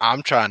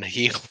I'm trying to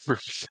heal real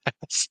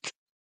fast.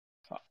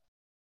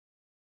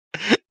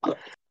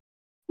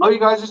 Oh, you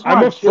guys just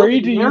I'm want to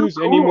afraid to chill? use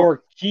any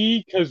more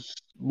key because,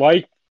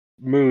 like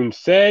Moon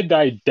said,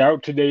 I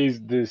doubt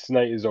this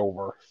night is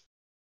over.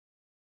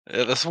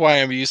 That's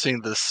why I'm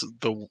using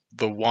the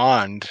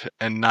wand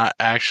and not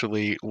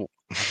actually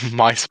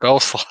my spell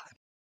slot.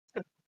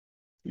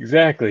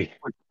 Exactly.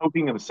 He's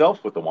poking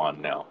himself with the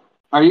wand now.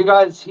 Are you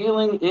guys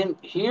healing in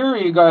here, or are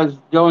you guys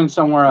going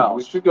somewhere We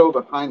else? should go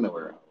behind the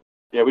warehouse.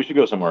 Yeah, we should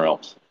go somewhere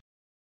else.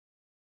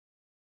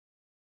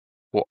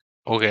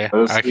 Okay,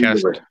 Let's I leave the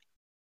cast. warehouse.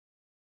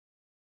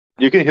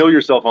 You can heal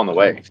yourself on the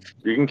way.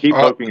 You can keep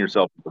Oh. poking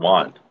yourself with the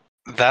wand.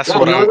 That's Yeah,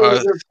 what you I'm.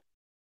 literally just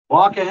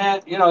walk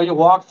ahead. You know, you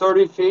walk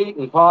 30 feet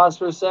and pause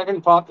for a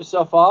second, pop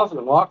yourself off, and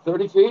then walk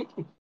 30 feet.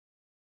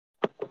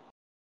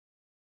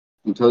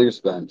 Until you're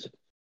spent.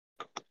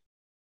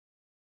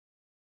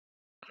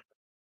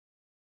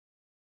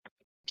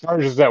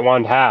 Charge does that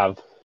wand have?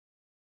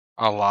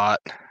 a lot.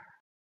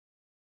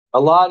 A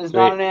lot is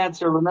not Sweet. an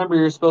answer. Remember,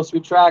 you're supposed to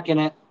be tracking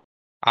it.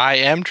 I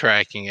am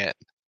tracking it.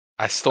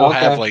 I still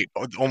have Okay.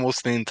 like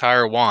almost the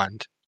entire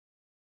wand.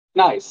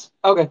 Nice.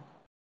 Okay.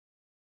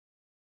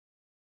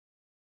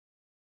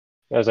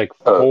 That's like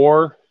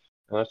 4.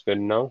 That's good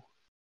to know.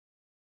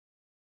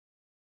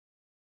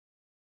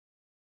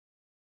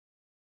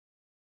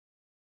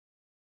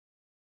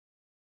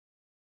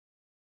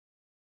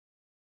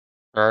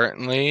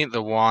 Currently,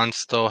 the wand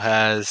still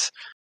has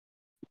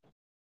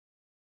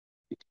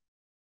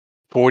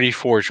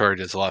 44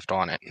 charges left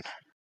on it.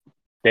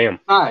 Damn.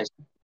 Nice.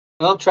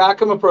 Well, track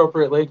them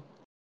appropriately.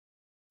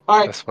 All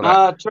right. That's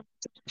what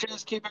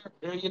Just keep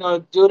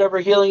do whatever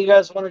healing you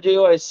guys want to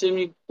do. I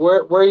assume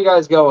where are you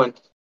guys going?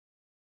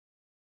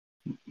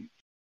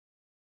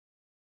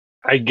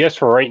 I guess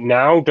for right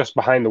now, just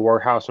behind the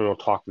warehouse, and we'll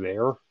talk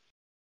there.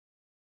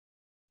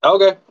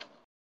 Okay.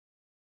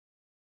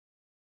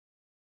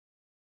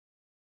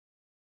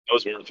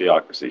 Those weren't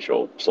theocracy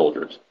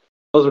soldiers.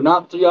 Those are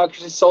not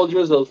theocracy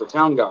soldiers. Those were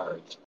town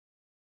guards.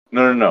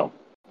 No.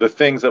 The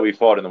things that we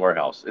fought in the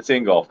warehouse. It's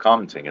Ingolf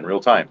commenting in real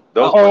time.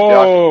 Those weren't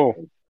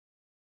theocracy.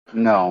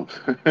 No.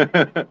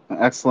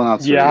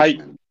 Excellent Yeah,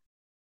 observation.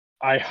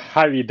 I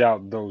highly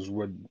doubt those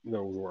were.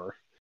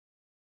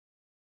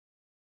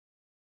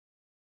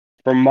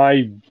 From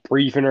my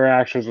brief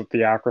interactions with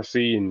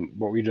theocracy and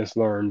what we just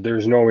learned,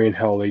 there's no way in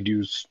hell they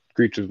do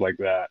creatures like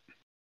that.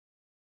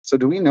 So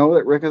do we know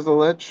that Rick is a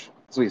lich?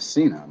 Because we've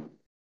seen him.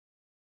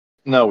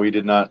 No, we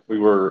did not. We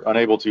were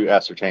unable to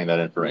ascertain that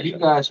You information.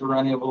 guys were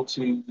unable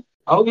to.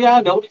 Oh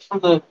yeah, nobody from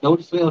the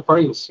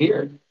party was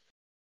here.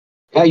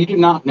 Yeah, you do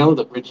not know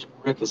that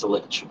Rick is a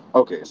lich.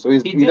 Okay, so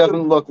he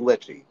doesn't look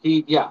lichy.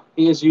 He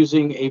is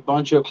using a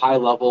bunch of high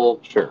level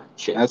Sure,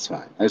 shit. that's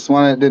fine. I just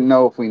didn't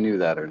know if we knew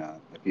that or not.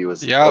 If he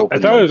was Yeah. open,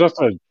 I thought it was just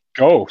a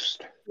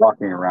ghost.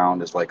 walking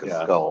around as like a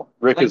Yeah. skull.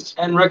 Rick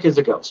is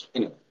a ghost.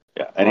 Anyway,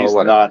 And Oh, he's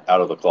whatever. not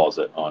out of the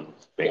closet on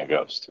being a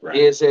ghost. Right.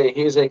 he is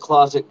a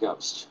closet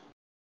ghost.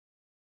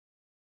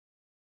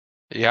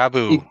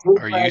 Yabu,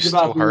 are you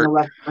still hurt?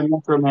 A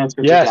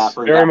necromancer to Yes,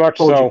 Dapper, very much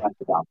told you so. that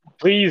to Dapper.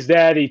 Please,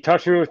 Daddy,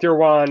 touch me with your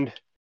wand.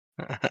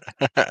 I'm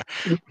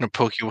gonna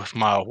poke you with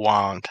my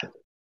wand.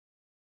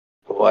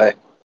 What?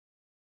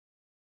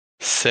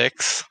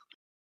 6.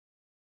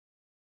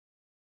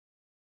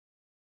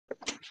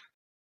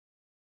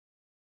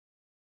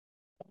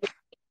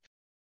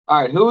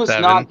 All right, who is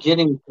 7. not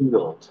getting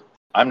healed?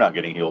 I'm not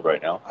getting healed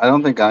right now. I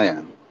don't think I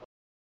am.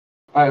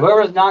 All right,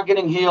 whoever is not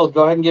getting healed,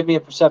 go ahead and give me a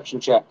perception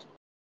check.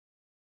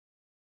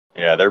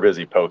 Yeah, they're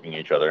busy poking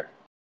each other.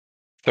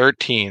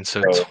 13,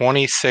 so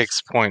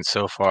 26 points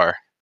so far.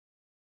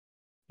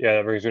 Yeah,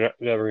 that brings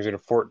it to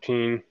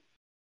 14,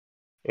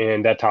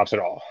 and that tops it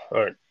all.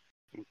 All right,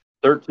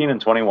 13 and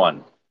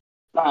 21.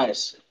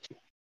 Nice.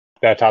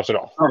 that tops it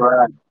all. All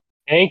right.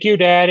 Thank you,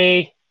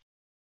 Daddy.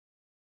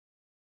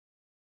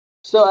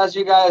 So as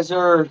you guys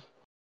are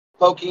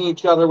poking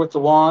each other with the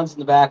wands in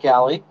the back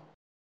alley,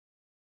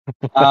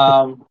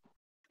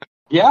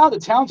 yeah, the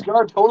town's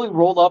guard totally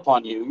rolled up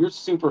on you. You're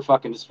super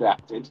fucking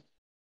distracted.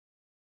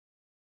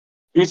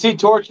 You see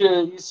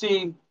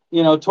Torchlight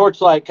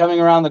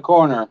coming around the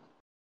corner.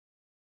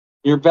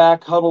 You're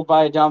back huddled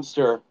by a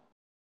dumpster.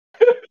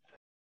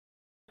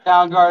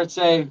 Town guards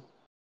say,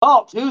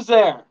 "Halt! Who's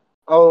there?"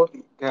 Oh,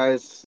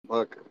 guys,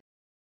 look.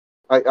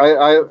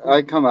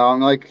 I come out.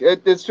 I'm like,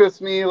 it's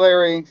just me,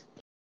 Larry.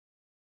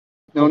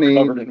 No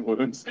Covered need. in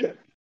wounds.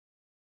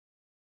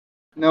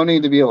 No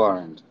need to be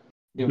alarmed.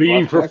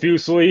 Bleeding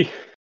profusely.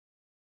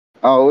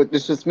 Oh,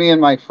 it's just me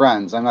and my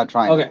friends. I'm not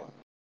trying Okay.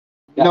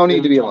 to. No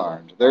need to be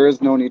alarmed. There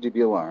is no need to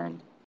be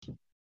alarmed.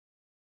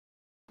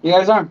 You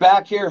guys aren't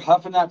back here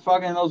huffing that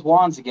fucking those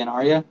wands again,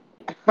 are you?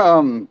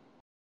 I'm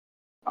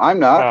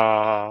not.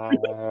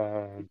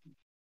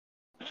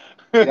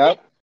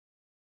 Yep.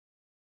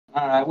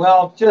 All right.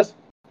 Well, just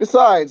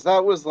Besides,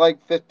 that was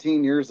like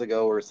 15 years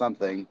ago or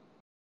something.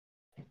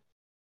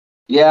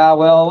 yeah.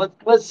 Well,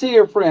 let's see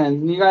your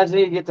friends. You guys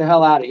need to get the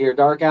hell out of here.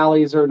 Dark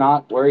alleys are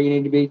not where you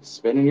need to be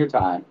spending your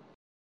time.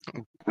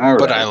 All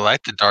But right. I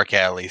like the dark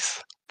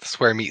alleys. That's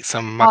where I meet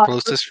some of my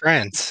closest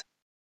friends.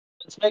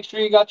 Let's make sure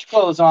you got your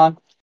clothes on.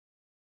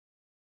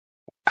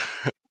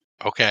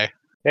 Okay.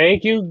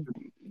 Thank you,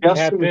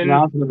 Justin is Captain.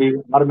 now going to be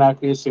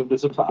automatically assumed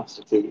as a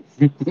prostitute.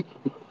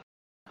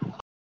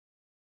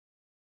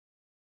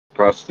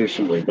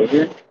 Prostitution legal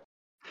here?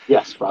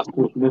 Yes,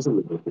 prostitution is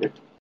illegal here.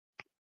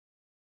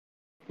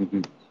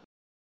 Mm-hmm.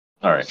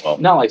 All right. Well,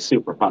 Not like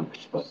super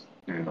punished, but.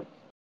 Yeah.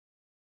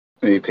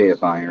 Maybe pay a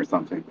fine or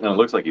something. no, it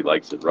looks like he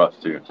likes it rough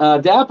too.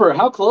 Dapper,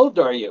 how clothed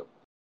are you?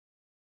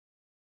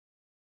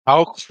 How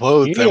You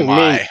clothed need a am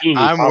I? mankini,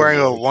 I'm wearing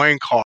a probably.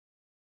 loincloth.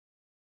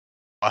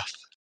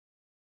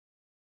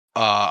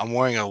 I'm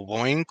wearing a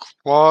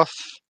loincloth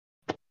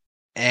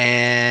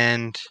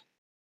and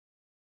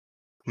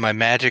my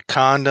magic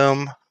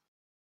condom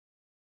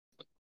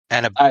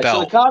and a All right, so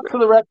the belt. cops, for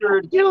the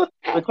record, the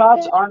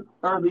cops aren't,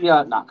 or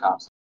the, not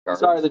cops. Guards.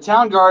 Sorry, the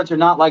town guards are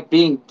not like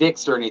being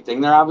dicks or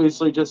anything. They're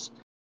obviously just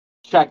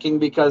checking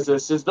because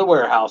this is the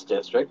warehouse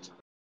district.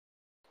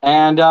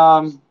 And,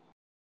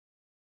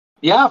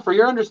 yeah, for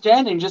your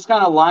understanding, just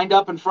kind of lined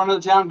up in front of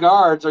the town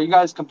guards. Are you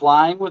guys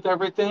complying with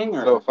everything?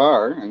 Or? So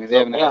far, I mean, they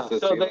haven't Yeah, asked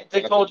us. so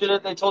they told you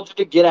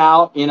to get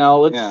out.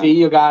 Let's Yeah. see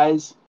you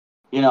guys.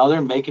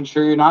 They're making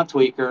sure you're not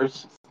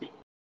tweakers.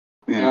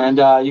 Yeah.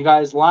 And you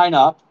guys line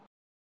up.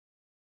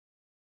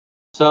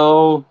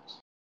 So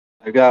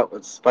I've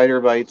got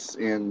spider bites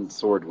and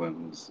sword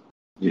wounds.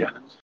 Yeah.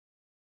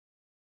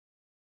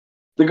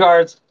 the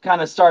guards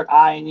kind of start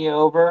eyeing you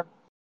over.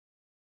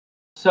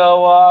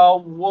 So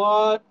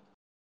what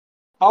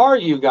are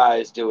you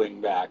guys doing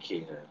back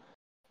here?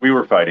 We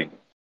were fighting.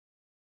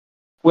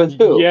 With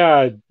who?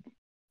 Yeah,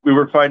 We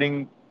were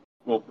fighting.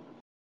 Well,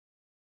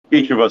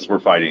 each of us were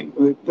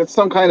fighting. That's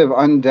some kind of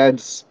undead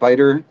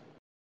spider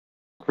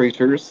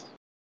creatures.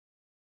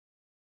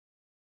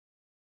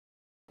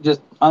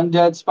 Just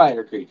undead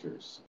spider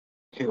creatures.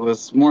 It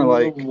was more In the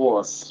like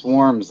war.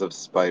 swarms of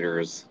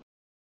spiders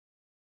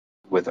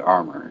with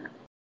armor.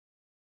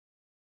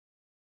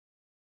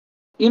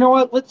 You know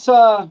what? Let's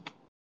I'm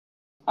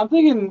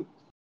thinking,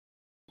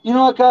 you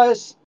know what,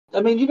 guys?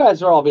 I mean, you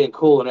guys are all being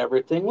cool and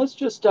everything. Let's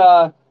just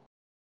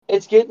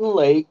it's getting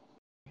late.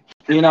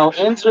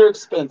 Ends are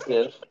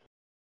expensive.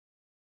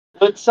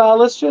 Let's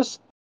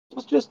just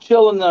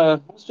chill in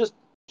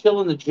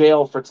the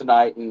jail for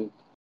tonight and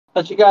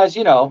let you guys,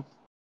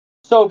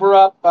 sober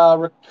up,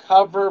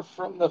 recover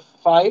from the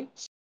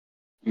fight.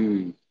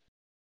 Hmm.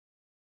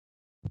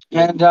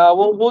 And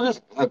we'll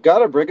just I've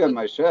got a brig on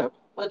my ship.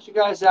 let you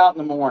guys out in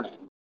the morning.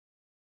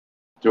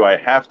 Do I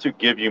have to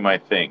give you my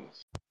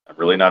things? I'm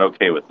really not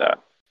okay with that.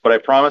 But I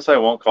promise I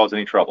won't cause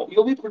any trouble.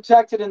 You'll be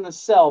protected in the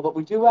cell, but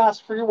we do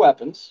ask for your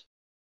weapons.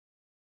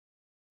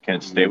 Can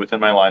it stay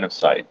within my line of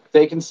sight?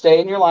 They can stay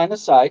in your line of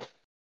sight.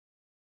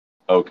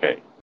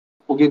 Okay.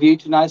 We'll give you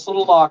each a nice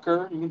little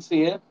locker. You can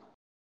see it.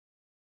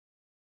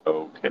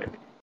 Okay.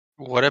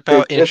 What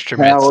about It's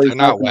instruments? Pally, They're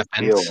not gonna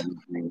steal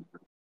weapons. anything.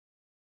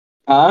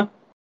 Huh?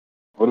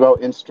 What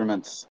about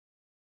instruments?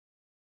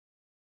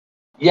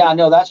 Yeah,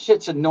 no, that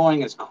shit's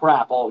annoying as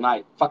crap all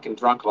night. Fucking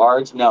drunk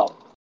lards. No.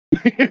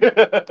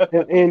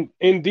 and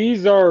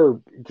these are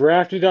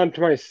grafted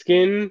onto my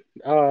skin,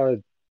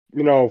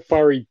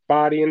 fiery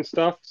body and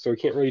stuff, so I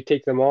can't really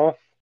take them off.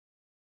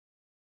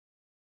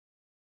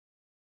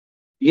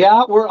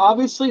 Yeah, we're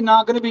obviously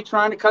not going to be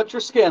trying to cut your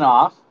skin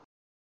off.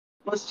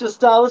 Let's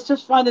just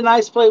find a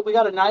nice place. We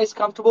got a nice,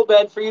 comfortable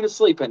bed for you to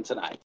sleep in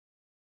tonight.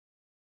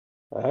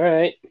 All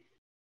right.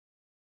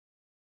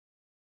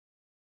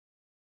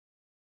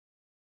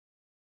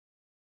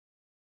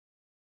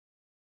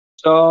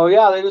 So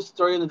yeah, they just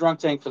throw you in the drunk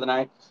tank for the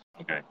night.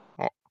 Okay.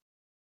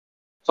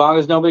 As long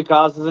as nobody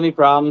causes any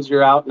problems,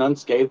 you're out and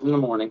unscathed in the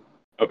morning.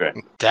 Okay.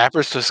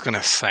 Dapper's just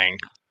gonna sing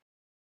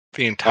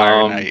the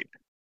entire night.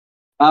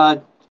 I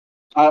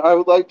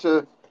would like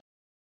to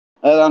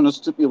add on a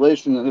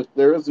stipulation that if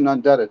there is an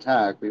undead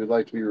attack, we would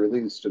like to be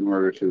released in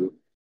order to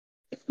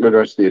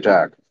address the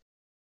attack.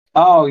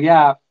 Oh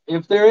yeah,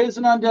 if there is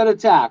an undead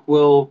attack,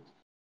 we'll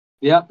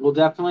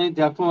definitely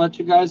let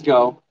you guys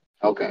go.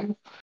 Okay.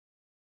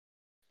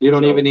 You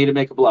don't So- even need to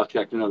make a bluff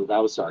check to know that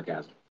was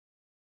sarcasm.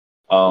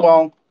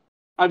 Well,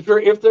 I'm sure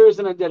if there is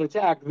an undead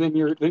attack, then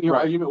your Right.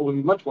 argument will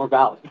be much more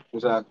valid.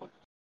 exactly.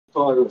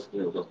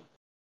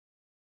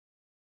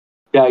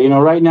 Yeah,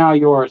 right now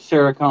you're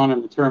Sarah Connor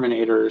and the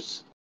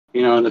Terminators,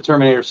 in the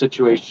Terminator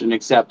situation,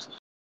 except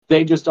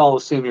they just all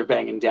assume you're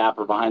banging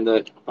Dapper behind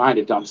a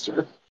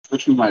dumpster,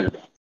 which you might have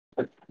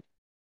been.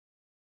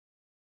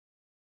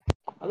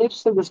 They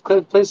just said this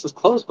place is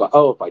closed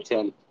by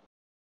 10.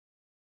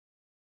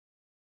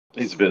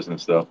 It's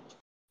business, though.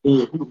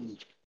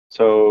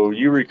 So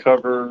you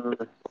recover.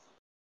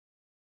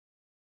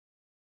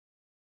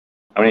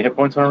 How many hit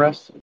points on a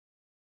rest?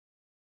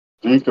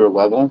 I think they're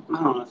level. I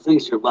don't know, I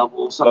think it's your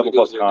level. Level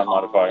plus con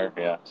modifier,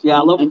 yeah. Yeah,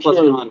 level I'm plus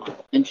sure- con.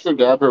 I'm sure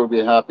Dapper would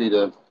be happy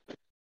to.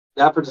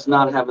 Dapper does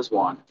not have his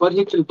wand, but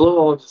he can blow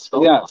all of his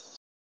spells. Yes.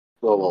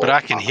 Well, But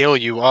I can heal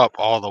you up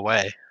all the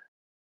way.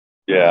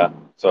 Yeah.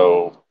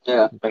 So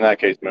Yeah. in that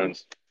case,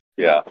 Moons.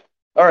 Yeah.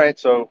 All right.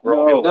 So we're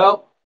all healed up.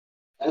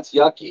 No, that's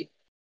yucky.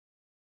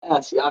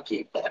 That's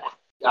yucky.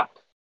 Yuck.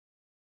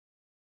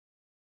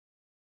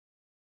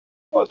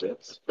 Oh,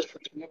 it's.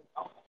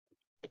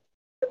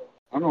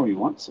 I don't know what you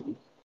want, some.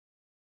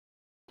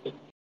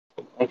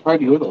 I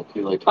tried you, it'll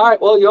feel like. All right,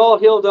 well, you all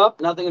healed up.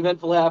 Nothing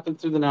eventful happened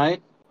through the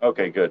night.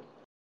 Okay, good.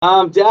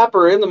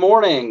 Dapper, in the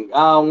morning,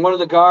 one of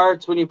the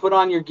guards, when you put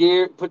on your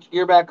gear, put your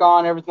gear back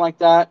on, everything like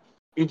that,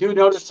 you do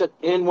notice that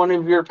in one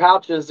of your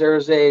pouches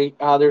there's a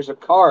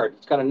card.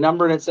 It's got a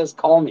number and it says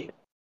 "Call me."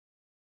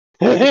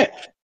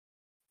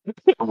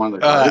 From one of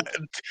the Uh, guards.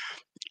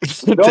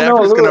 Don't know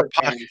Dapper's who gonna it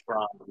came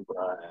from,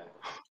 but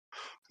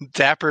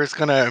Dapper's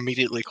gonna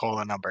immediately call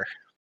the number.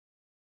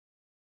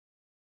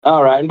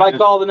 All right, and by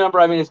call the number,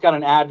 I mean it's got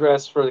an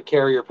address for the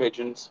carrier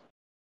pigeons.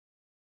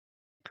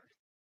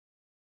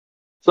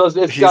 So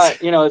it's got,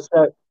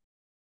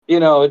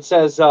 it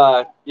says,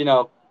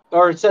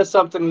 or it says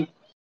something.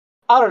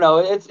 I don't know.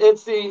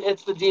 It's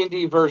the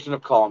D&D version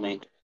of Call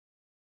Me.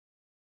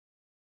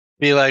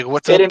 Be like,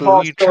 "What's It up, boo?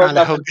 involves You showing trying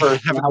to up in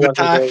person. have a good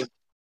However,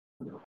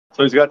 time?"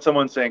 So he's got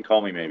someone saying,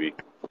 "Call me, maybe."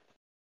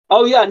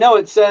 oh yeah, no,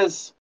 it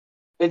says,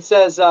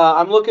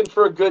 I'm looking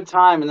for a good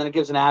time, and then it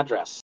gives an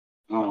address.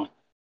 Oh,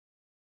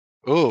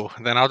 Ooh,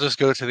 then I'll just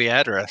go to the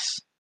address.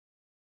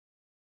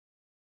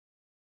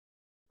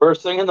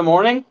 First thing in the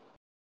morning.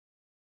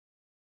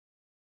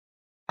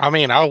 I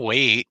mean, I'll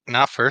wait.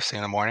 Not first thing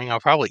in the morning. I'll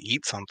probably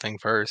eat something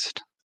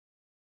first.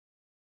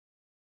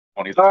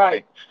 20's All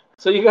right.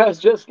 So you guys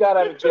just got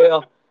out of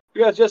jail.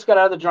 You guys just got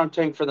out of the drunk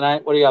tank for the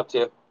night. What are you up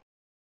to?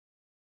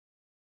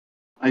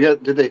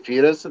 did they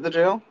feed us at the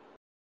jail?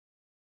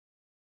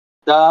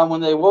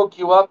 When they woke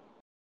you up,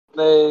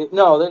 they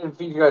didn't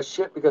feed you guys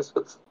shit because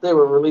they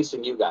were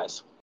releasing you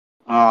guys.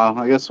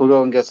 I guess we'll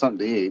go and get something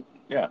to eat.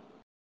 Yeah.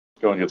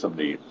 Go and get something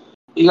to eat.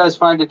 You guys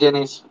find a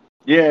Denny's.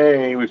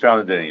 Yay, we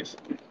found a Denny's.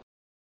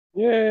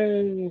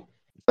 Yay!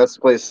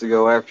 Best place to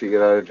go after you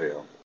get out of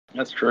jail.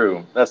 That's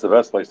true. That's the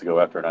best place to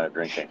go after a night of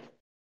drinking.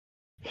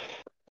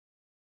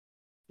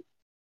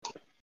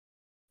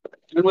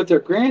 And with their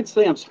Grand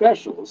Slam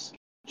specials,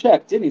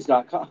 check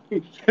Denny's.com.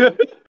 That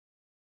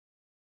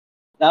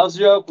was a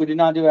joke. We did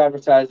not do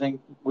advertising.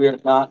 We are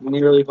not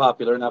nearly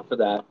popular enough for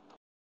that.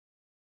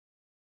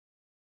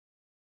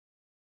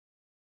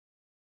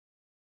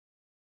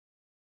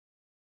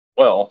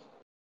 Well,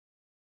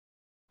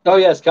 Oh,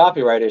 yes,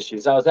 copyright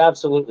issues. That was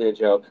absolutely a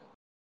joke.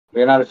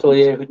 We are not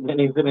affiliated with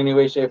Denny's in any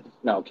way, shape.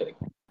 No, I'm kidding.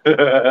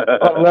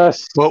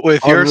 Unless, But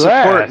with your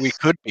support, we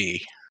could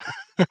be.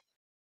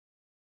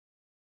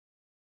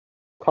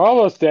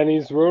 call us,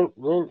 Denny's. We'll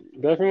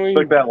definitely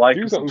click that like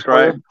do and something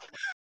subscribe.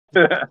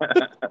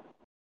 for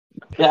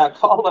Yeah,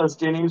 call us,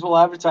 Denny's. We'll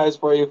advertise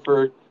for you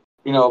for,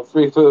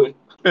 free food.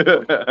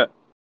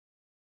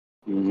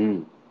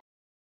 Mm-hmm.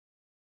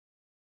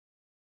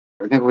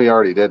 I think we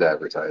already did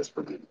advertise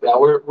for them. Yeah,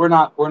 we're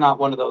not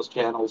one of those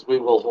channels. We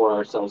will whore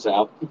ourselves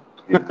out.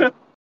 Yeah.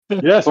 you.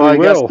 Yes, Well, we I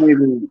guess will.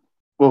 maybe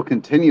we'll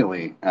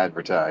continually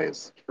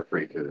advertise for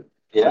free food.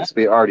 Yeah, Since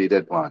we already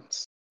did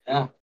once.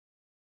 yeah.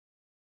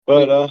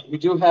 But We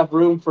do have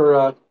room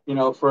for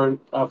for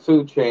a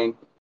food chain,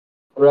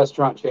 a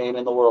restaurant chain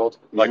in the world.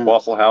 like Yeah.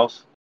 Waffle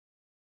House,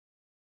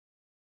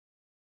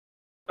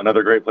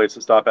 another great place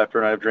to stop after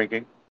a night of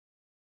drinking.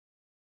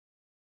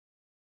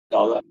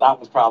 No, that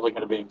was probably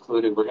going to be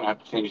included. We're going to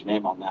have to change the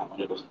name on that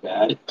one. It was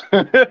bad.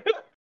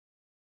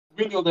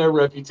 We know their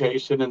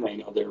reputation, and they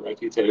know their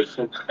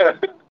reputation.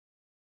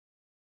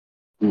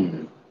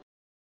 Hmm.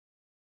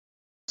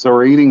 So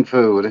we're eating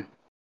food.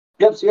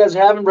 Yep. So you guys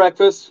are having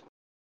breakfast.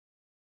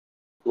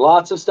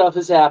 Lots of stuff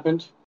has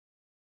happened.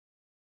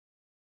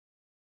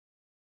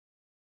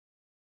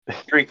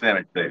 Strength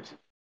damage saves.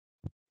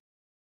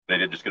 They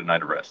did just get a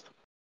night of rest.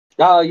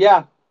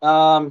 Yeah.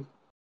 Oh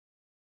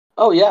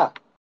yeah.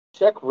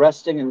 Check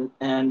resting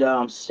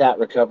and stat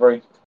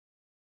recovery.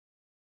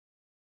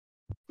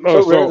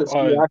 Oh, So rare that so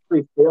somebody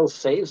actually fails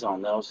saves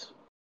on those.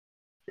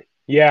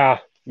 yeah,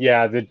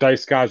 the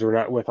dice gods were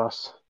not with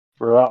us.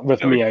 Were not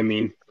with No, me, I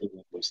mean.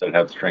 We said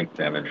have strength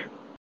damage.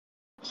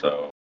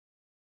 So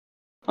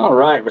All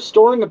right,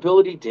 restoring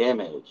ability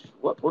damage.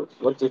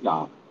 What did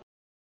not?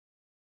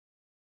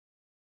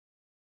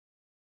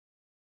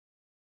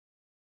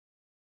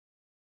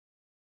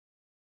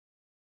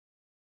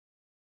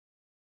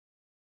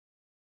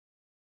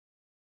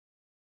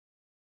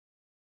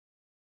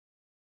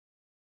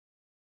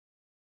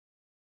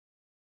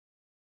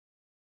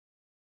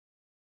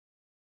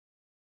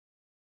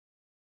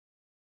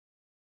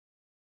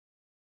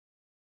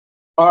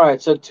 All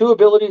right, so 2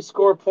 ability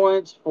score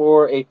points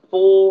for a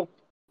full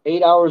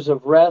 8 hours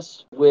of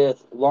rest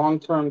with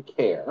long-term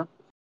care.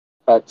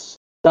 That's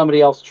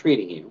somebody else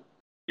treating you.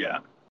 yeah,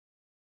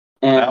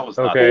 And that was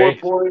not Okay. 4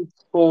 points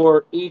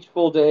for each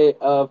full day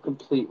of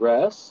complete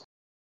rest.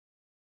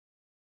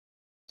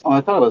 Oh, I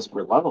thought it was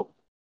per level.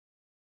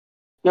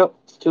 Nope,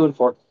 it's 2 and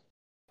 4.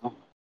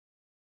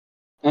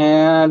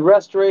 And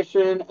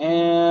restoration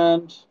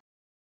and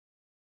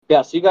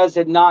yeah, so you guys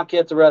did not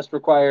get the rest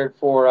required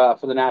for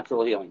the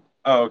natural healing.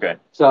 Oh, okay.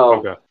 So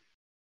Okay.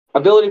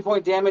 ability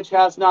point damage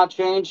has not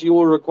changed. You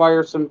will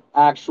require an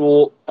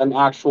actual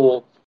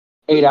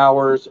 8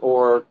 hours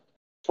or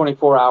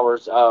 24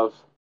 hours of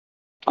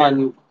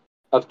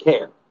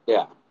care.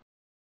 Yeah.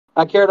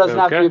 That care doesn't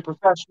have to be Okay. a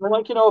professional,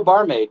 like a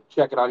barmaid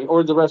checking on you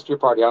or the rest of your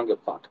party. I don't give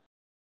a fuck.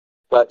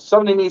 But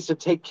somebody needs to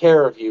take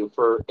care of you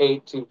for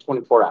 8 to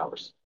 24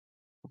 hours.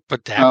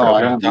 But Dapper I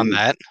would have don't done know.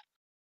 that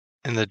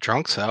in the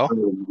drunk cell.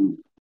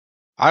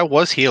 I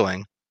was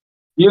healing.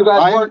 You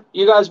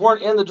guys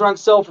weren't in the drunk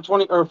cell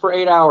for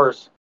 8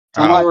 hours.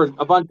 And Oh. there were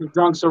a bunch of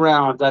drunks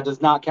around. That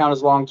does not count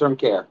as long-term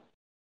care.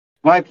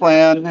 My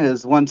plan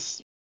is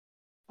once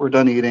we're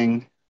done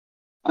eating,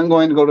 I'm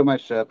going to go to my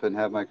ship and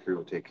have my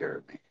crew take care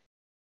of me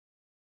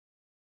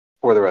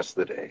for the rest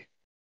of the day,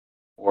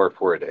 or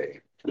for a day.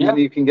 And then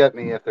you can get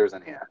me if there's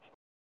any action.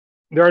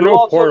 There are Who no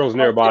all took portals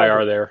strength nearby, damage?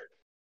 are there?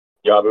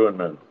 Yabu and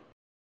Moon.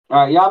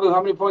 All right, Yabu,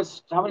 how many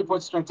points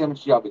of strength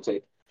damage did Yabu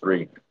take?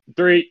 3.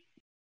 3.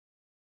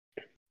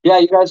 Yeah,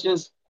 you guys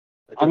just.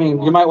 I mean,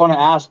 one. you might want to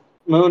ask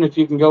Moon if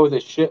you can go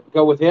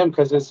with him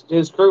because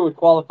his crew would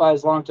qualify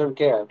as long-term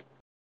care.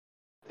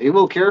 They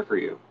will care for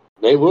you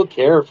They will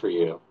care for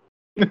you.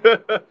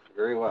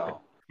 very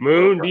well.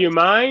 Moon, do you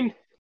mind?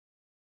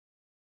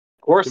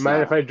 Of course Do you mind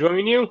not. if I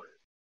join you?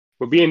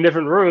 We'll be in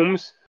different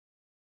rooms.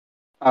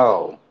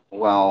 Oh,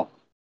 well.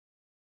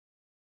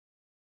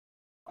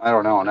 I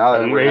don't know. Now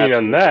that I we're mean, going to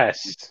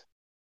unless.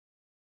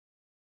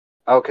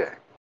 Okay.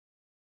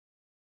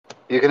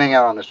 You can hang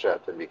out on the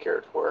ship and be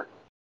cared for.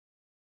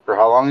 For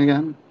how long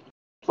again?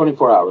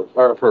 24 hours.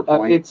 Or Per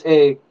point? it's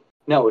 8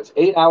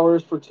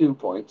 hours for 2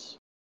 points.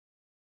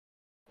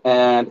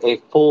 And a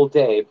full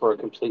day for a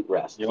complete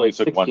rest. You only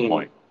So took 1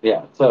 point.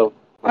 Yeah, so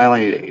I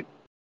only need 8.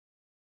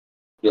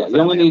 yeah,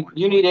 So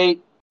you need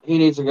 8. He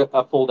needs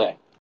a full day.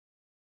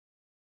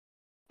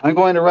 I'm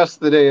going to rest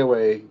the day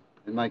away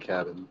in my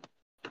cabin.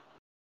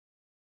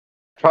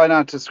 Try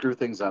not to screw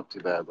things up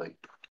too badly.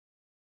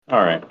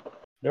 All right.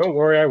 Don't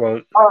worry, I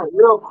won't. All right,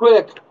 real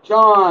quick,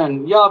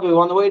 John, Yabu,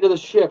 on the way to the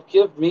ship,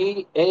 give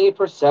me a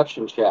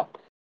perception check.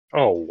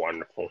 Oh,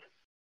 wonderful.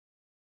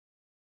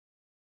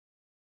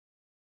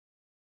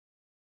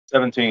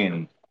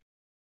 17.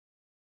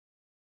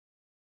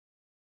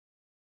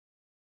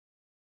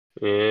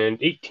 And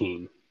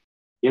 18.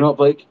 You know what,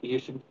 Blake? You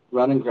should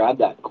run and grab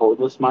that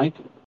cordless mic,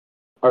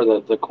 or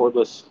the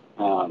cordless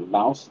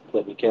mouse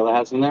that Michaela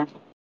has in there.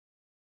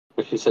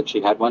 But she said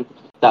she had one.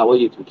 That way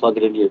you can plug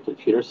it into your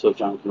computer so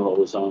John can roll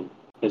his own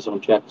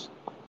checks.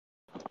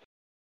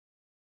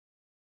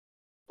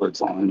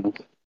 Works on.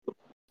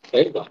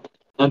 There you go.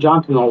 Now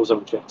John can roll his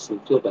own checks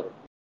and feel better.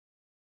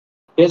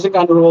 He hasn't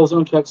gotten to roll his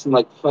own checks in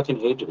like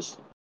fucking ages.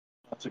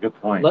 That's a good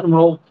point. Let him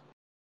roll.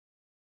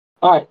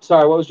 All right.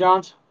 Sorry, what was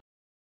John's?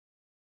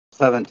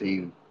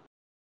 17.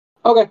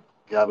 Okay.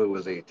 Yabu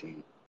was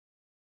 18.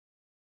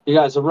 You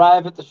guys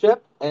arrive at the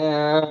ship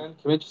and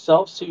commit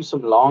yourselves to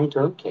some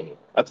long-term care.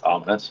 That's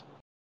ominous.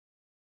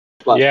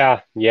 Plus,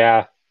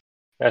 Yeah.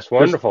 That's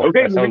wonderful.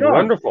 Okay, that moving sounds on.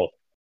 wonderful.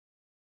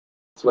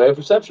 That's the way a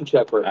perception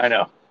check works. I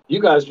know.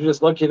 You guys are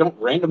just lucky you don't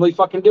randomly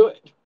fucking do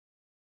it.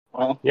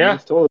 Well, Yeah. you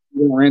just told us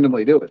you didn't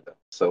randomly do it, though.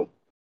 So,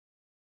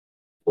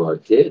 Well, I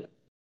did.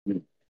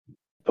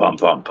 Bum,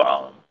 bum,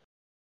 bum.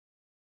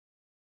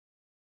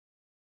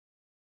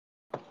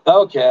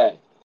 Okay.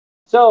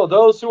 So,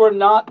 those who are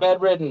not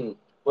bedridden,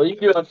 what are you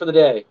doing for the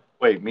day?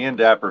 Wait, me and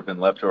Dapper have been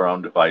left to our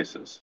own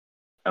devices.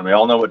 And we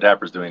all know what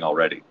Dapper's doing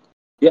already.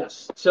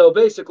 Yes. So,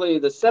 basically,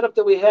 the setup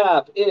that we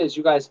have is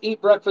you guys eat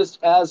breakfast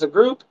as a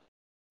group.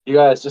 You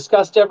guys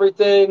discussed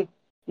everything.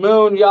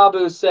 Moon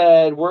Yabu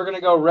said, we're going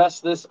to go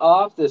rest this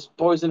off. This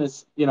poison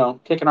is,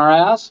 kicking our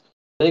ass.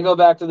 They go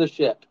back to the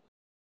ship.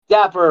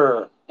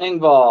 Dapper,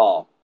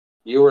 Ingval,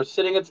 you were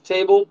sitting at the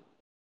table.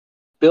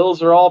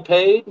 Bills are all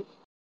paid.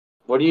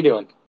 What are you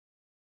doing?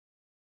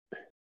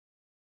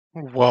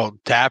 Well,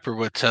 Dapper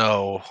would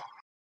tell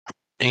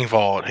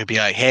Ingvald, he'd be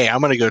like, hey, I'm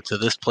going to go to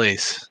this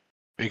place.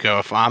 We go,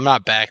 if I'm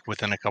not back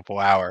within a couple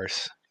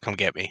hours, come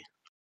get me.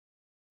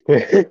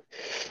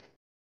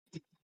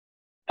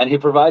 And he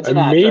provides I an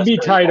may address. be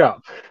for tied Ingval.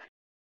 up.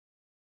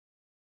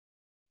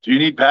 Do you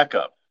need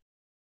backup?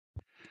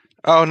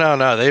 Oh,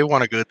 no, they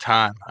want a good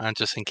time,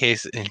 just in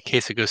case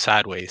it goes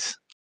sideways.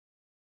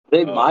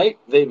 They might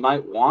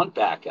want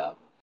backup.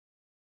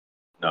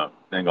 No,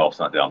 Ingolf's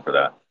not down for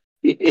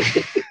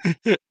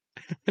that.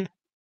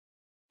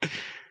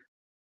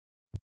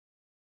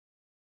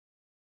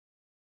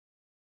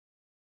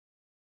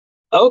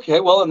 Okay,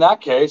 well, in that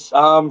case,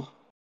 yeah.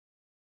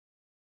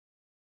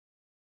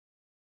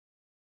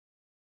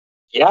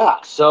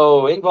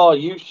 So Ingval,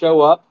 you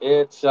show up.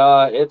 It's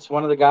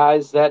one of the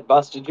guys that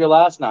busted you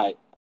last night.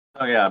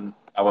 Oh, yeah,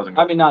 I wasn't.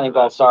 I mean, not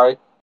Ingval. Sorry,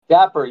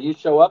 Dapper. You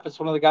show up. It's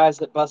one of the guys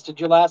that busted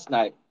you last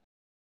night.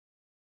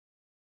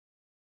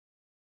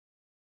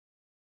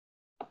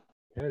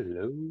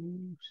 Hello,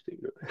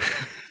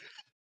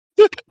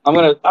 I'm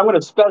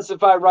gonna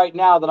specify right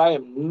now that I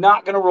am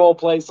not gonna role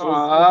play.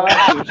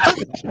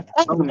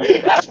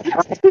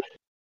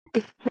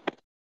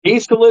 He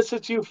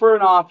solicits you for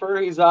an offer.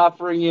 He's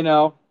offering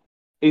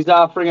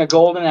a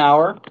golden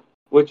hour,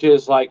 which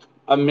is like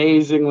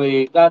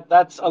amazingly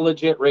that's a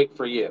legit rate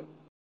for you.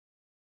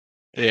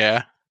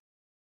 Yeah.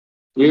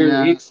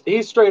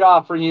 He's straight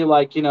offering you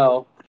like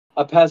a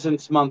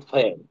peasant's month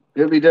pay.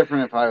 it'd be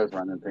different if I was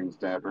running things,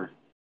 Dapper.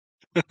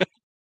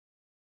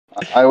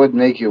 I would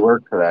make you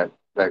work for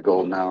that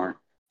golden hour.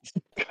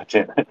 God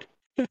damn it.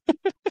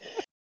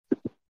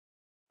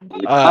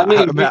 I mean,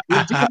 we do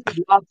have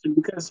the option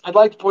because I'd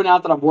like to point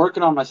out that I'm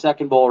working on my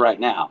second bowl right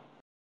now,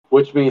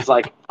 which means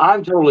like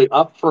I'm totally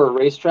up for a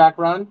racetrack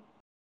run.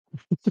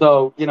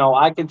 So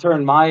I can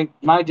turn my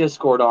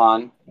Discord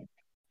on,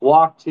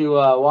 walk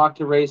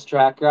to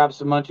racetrack, grab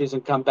some munchies,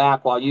 and come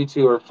back while you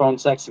two are phone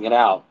sexing it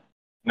out.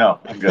 No,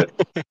 I'm good.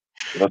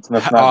 Let's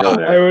not go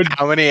there.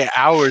 How many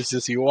hours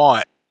does he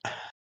want?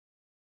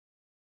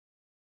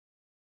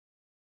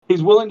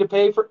 He's willing to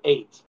pay for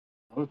 8.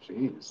 Oh,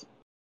 jeez.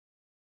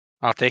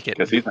 I'll take it.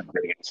 Because he's not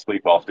getting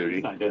sleep off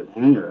duty. I did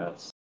hanger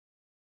us.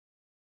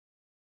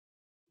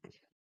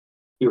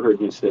 You heard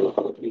me say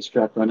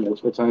racetrack run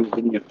multiple times,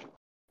 didn't you?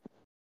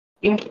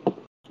 Yeah.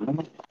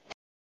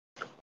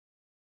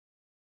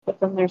 But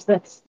then there's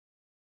this.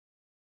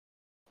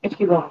 If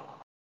you want.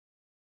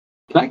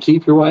 Can I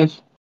keep your wife?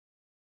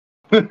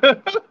 I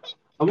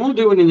won't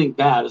do anything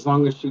bad as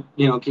long as she,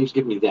 keeps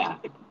giving me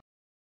that.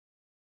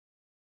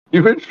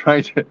 You've been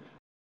trying to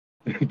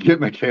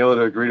get Michaela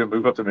to agree to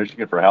move up to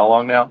Michigan for how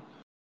long now?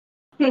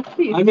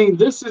 I mean,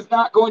 this is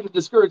not going to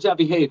discourage that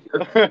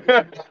behavior.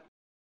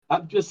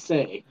 I'm just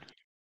saying.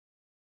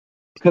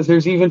 Because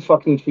there's even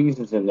fucking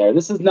cheeses in there.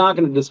 This is not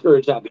going to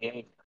discourage that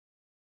behavior.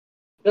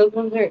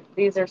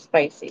 These are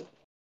spicy.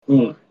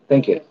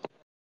 Thank you.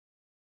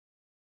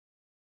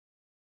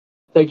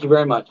 Thank you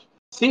very much.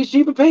 See, she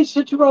even pays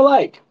shit you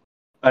like.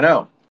 I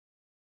know.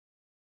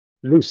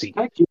 Lucy.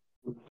 Thank you.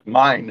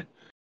 Mine.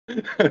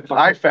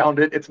 I found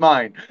it. It's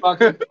mine.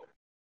 Fucking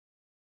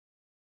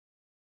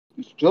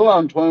Still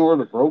on 20 where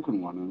the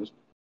broken one is.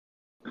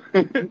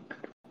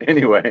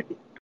 Anyway.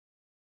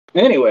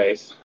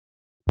 Anyways.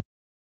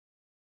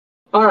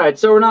 All right,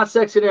 so we're not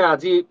sexing it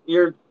out.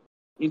 You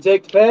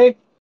take the pay?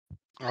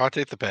 I'll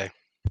take the pay.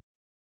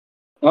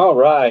 All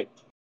right.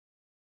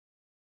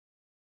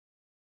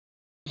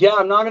 Yeah,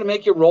 I'm not going to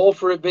make you roll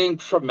for it being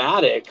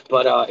traumatic,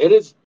 but it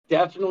is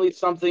definitely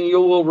something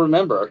you will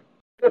remember.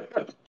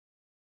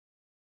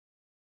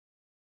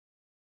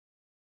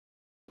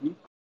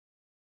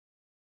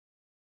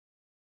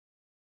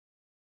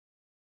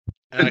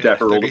 And I got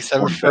Dapper rolled a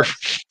 37 for.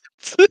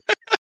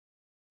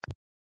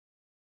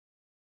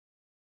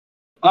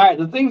 All right,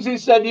 the things he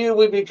said to you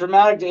would be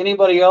traumatic to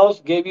anybody else.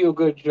 Gave you a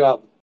good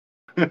job.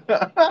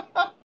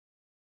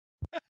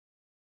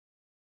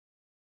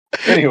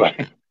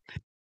 Anyway.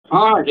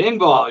 All right,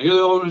 Ingval, you're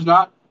the one who's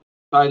not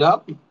tied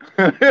up.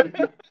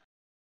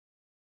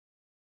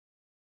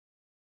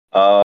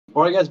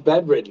 Or I guess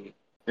bedridden.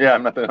 Yeah,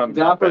 I'm not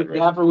bedridden.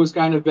 Dapper was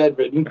kind of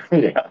bedridden.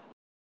 Yeah.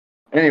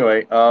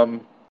 Anyway,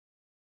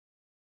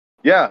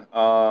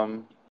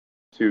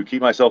 to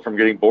keep myself from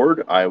getting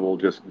bored, I will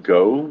just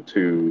go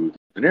to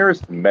the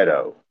nearest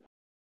meadow.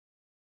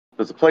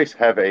 Does the place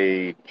have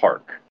a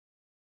park?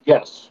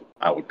 Yes.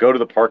 I would go to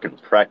the park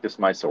and practice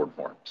my sword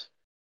forms.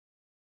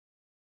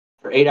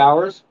 For 8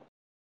 hours?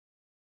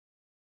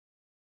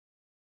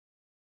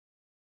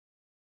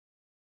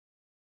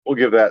 We'll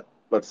give that,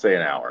 let's say,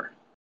 an hour.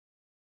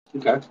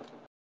 Okay.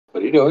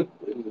 What are you doing?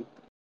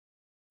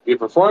 You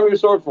perform your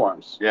sword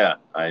forms. Yeah,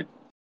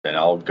 then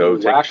I'll go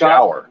take a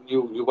shower.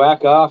 You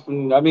whack off,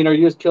 and are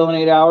you just killing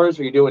 8 hours,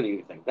 or are you doing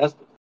anything? I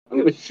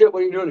don't give a shit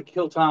what you're doing to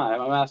kill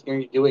time. I'm asking, are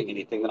you doing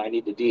anything that I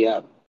need to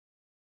DM?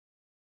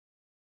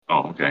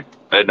 Oh, okay.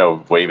 I didn't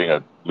know waving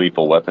a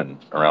lethal weapon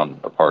around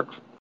a park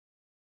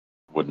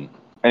wouldn't.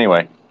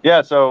 Anyway,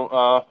 yeah.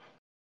 So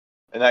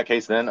in that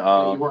case, then you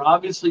were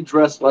obviously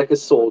dressed like a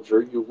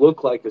soldier. You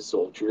look like a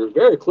soldier. You're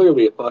very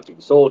clearly a fucking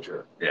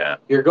soldier. Yeah.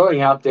 You're going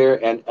out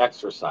there and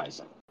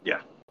exercising. Yeah.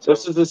 So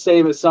this is the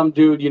same as some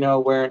dude,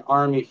 wearing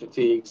army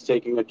fatigues,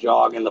 taking a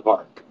jog in the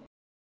park.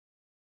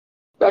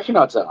 Back your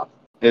nuts off.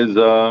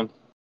 Do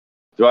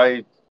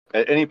I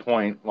at any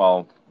point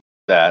while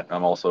that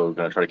I'm also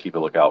going to try to keep a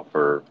lookout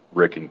for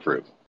Rick and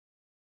crew.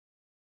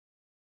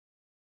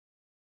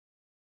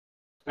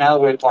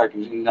 Alleyway Park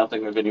is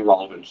nothing of any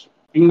relevance.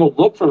 You can go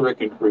look for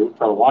Rick and crew,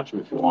 try to watch them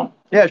if you want.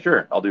 Yeah,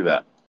 sure, I'll do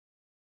that.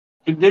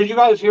 Did you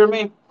guys hear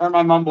me? Or am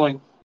I mumbling?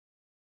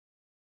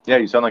 Yeah,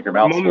 you sound like your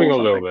mouth's Mumbling a full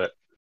of little something. bit.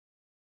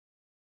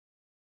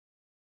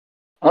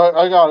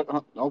 I got it.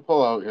 I'll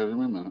pull out here. Give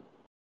me a minute.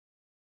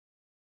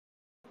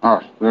 All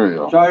right, there you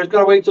go. Sorry, I just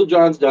gotta wait till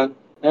John's done.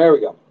 There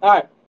we go. All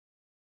right.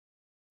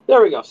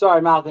 There we go.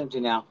 Sorry, mouth empty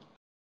now.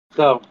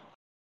 So,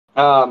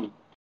 John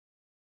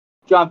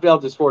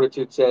failed his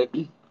fortitude save.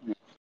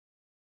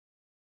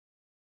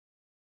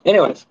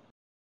 Anyways.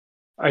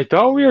 I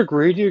thought we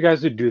agreed you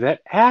guys would do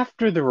that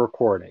after the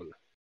recording.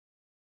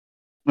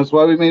 That's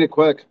why we made it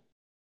quick.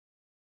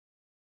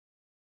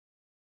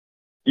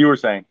 You were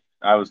saying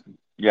I'm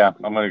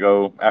going to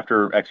go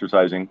after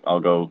exercising. I'll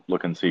go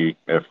look and see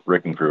if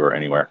Rick and crew are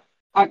anywhere.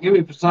 All right, give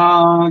me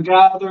some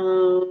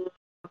gather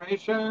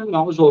information.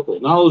 Knowledge local.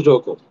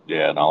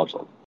 Yeah, knowledge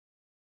local.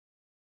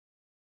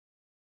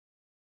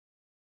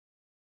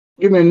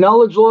 Give me a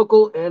knowledge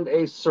local and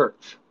a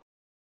search.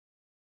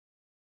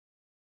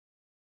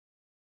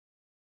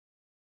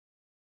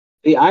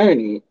 The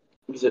irony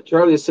is that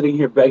Charlie is sitting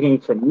here begging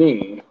from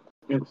me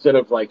instead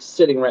of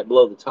sitting right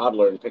below the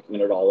toddler and picking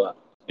it all up.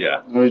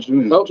 Yeah. No, he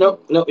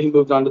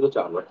moved on to the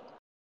toddler.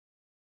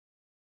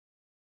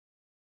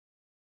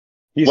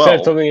 You Well-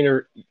 said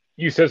something.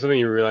 You said something.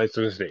 You realized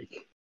a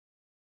mistake.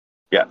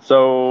 Yeah,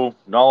 so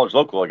knowledge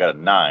local, I got a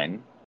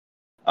 9.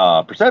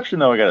 Perception,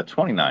 though, I got a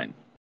 29.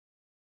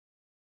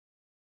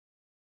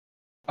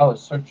 Oh,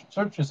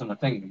 search isn't a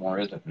thing anymore,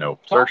 is it? No,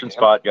 search and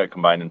spot got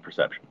combined in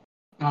perception.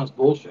 That was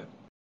bullshit.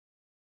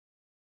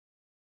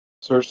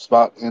 Search,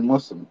 spot, and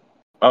listen.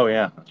 Oh,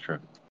 yeah, that's true.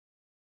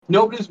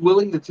 Nobody's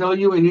willing to tell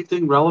you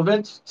anything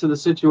relevant to the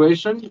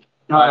situation.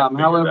 I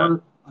figured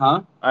However,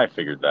 I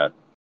figured that.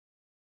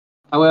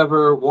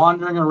 However,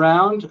 wandering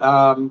around,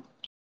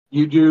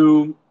 you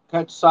do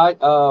catch sight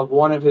of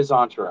one of his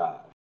entourage.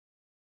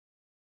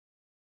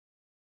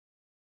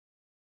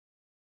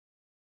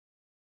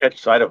 Catch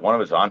sight of one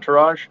of his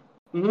entourage?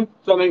 Mm-hmm.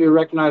 Something you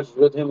recognize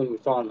with him when you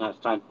saw him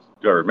last time.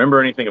 Do I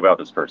remember anything about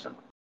this person?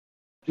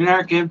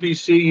 Generic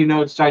NPC, you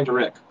know it's tied to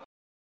Rick.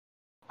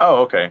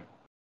 Oh, okay.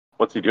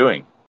 What's he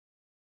doing?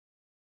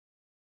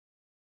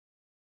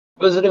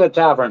 Visiting a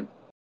tavern.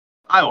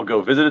 I will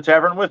go visit a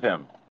tavern with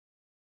him.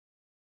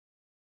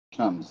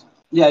 Comes.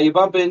 Yeah, you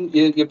bump in,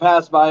 you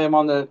pass by him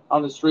on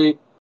the street.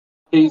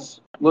 He's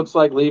looks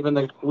like leaving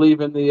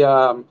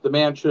the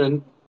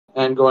mansion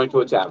and going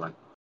to a tavern.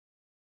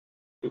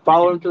 You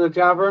follow him to the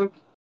tavern.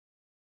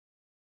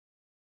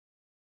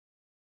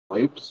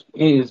 Wipes.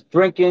 He's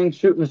drinking,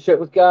 shooting the shit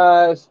with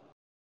guys.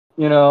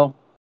 You know,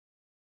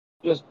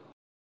 just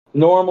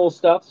normal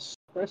stuff.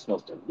 That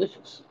smells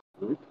delicious.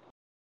 You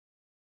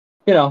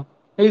know,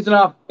 he's an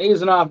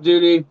off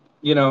duty,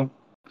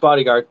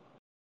 bodyguard.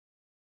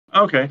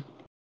 Okay.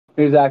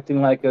 He's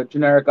acting like a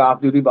generic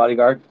off duty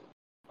bodyguard.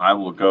 I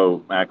will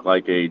go act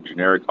like a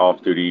generic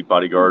off-duty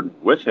bodyguard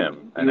with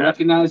him. You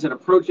recognize that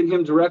approaching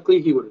him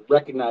directly, he would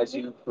recognize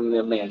you from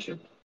the mansion.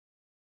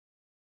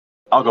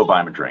 I'll go buy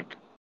him a drink.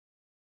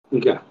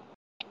 Okay.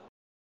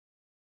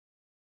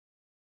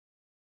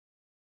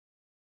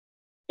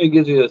 He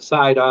gives you a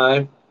side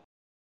eye.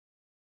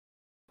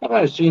 Have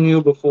I seen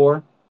you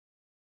before?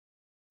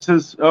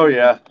 Says, "Oh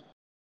yeah,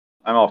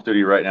 I'm off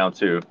duty right now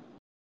too.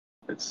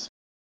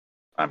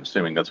 I'm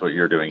assuming that's what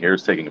you're doing here,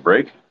 is taking a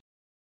break."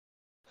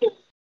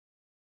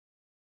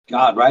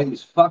 God, right?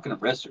 These fucking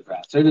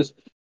aristocrats. They just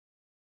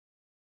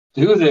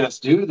do this,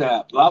 do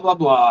that, blah, blah,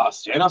 blah.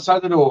 Stand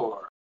outside the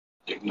door.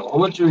 Ignore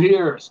what you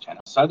hear. Stand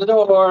outside the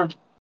door.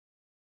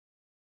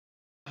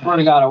 Swear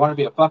to God, I want to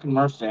be a fucking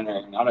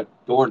mercenary, not a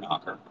door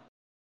knocker.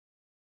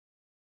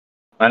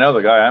 I know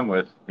the guy I'm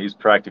with. He's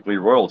practically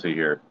royalty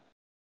here.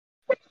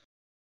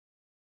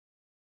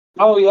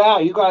 Oh yeah,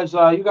 you guys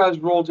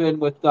rolled in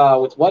with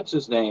what's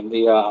his name?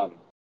 The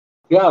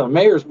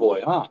mayor's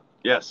boy, huh?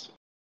 Yes.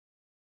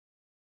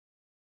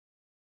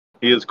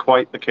 He is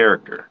quite the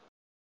character.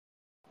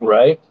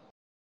 Right.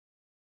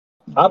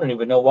 I don't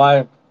even know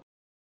why.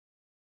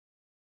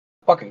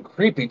 Fucking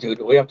creepy dude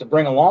that we have to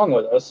bring along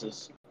with us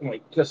is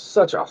like just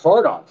such a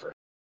hard on for him.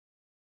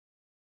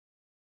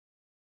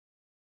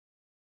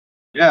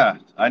 Yeah,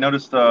 I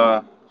noticed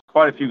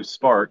quite a few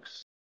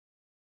sparks.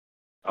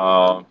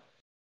 Going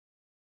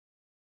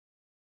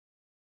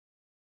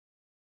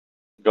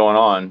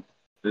on.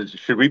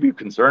 Should we be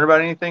concerned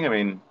about anything? I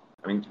mean,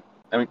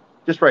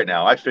 just right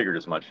now, I figured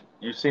as much.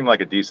 You seem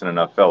like a decent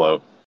enough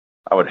fellow.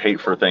 I would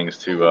hate for things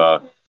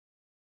to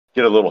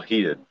get a little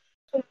heated.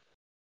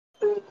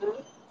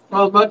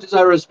 Well, as much as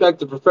I respect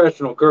the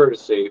professional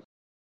courtesy,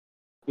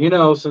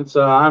 since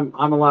I'm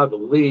allowed to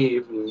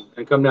leave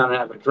and come down and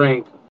have a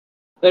drink,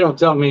 they don't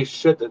tell me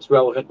shit that's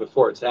relevant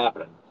before it's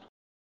happening.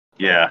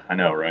 Yeah, I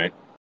know, right?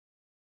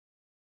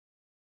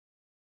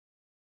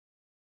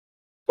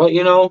 But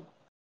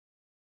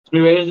he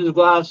raises his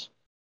glass.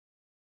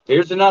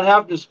 Here's to not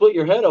having to split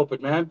your head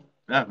open, man.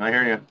 Yeah, I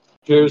hear you.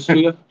 Cheers to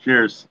you.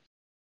 Cheers.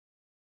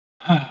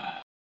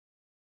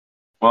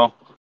 Well,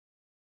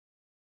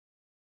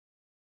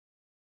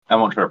 I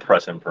won't try to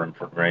press him for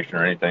information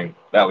or anything.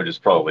 That would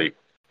just probably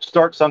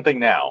start something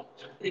now.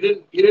 You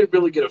didn't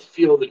really get a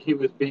feel that he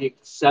was being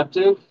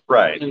deceptive,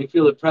 Right. and you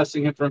feel that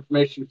pressing him for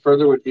information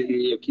further would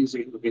be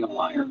accusing him of being a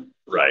liar.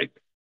 Right.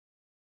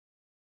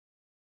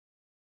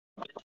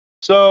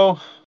 So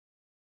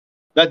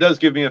that does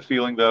give me a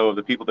feeling, though, of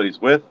the people that he's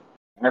with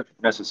aren't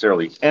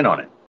necessarily in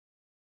on it.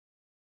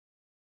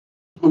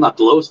 Well, not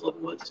the lowest level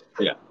ones.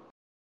 Yeah.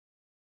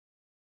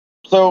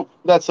 So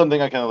that's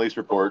something I can at least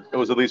report. It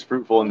was at least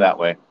fruitful in that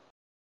way.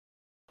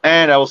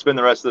 And I will spend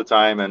the rest of the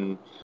time, and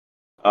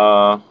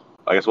I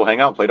guess we'll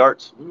hang out and play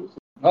darts.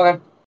 Okay.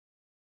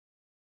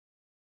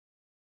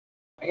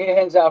 He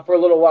hangs out for a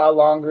little while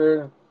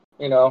longer,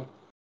 and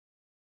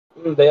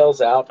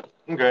bails out.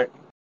 Okay.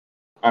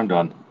 I'm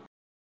done.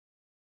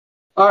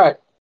 All right.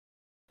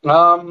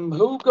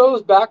 Who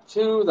goes back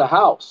to the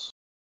house?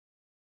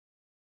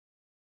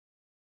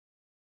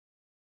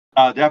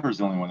 Dapper's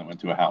the only one that went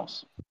to a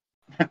house.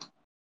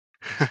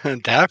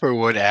 Dapper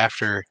would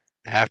after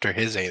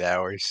his 8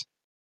 hours.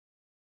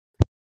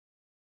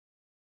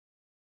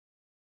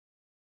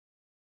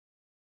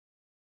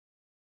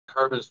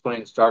 Carmen's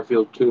playing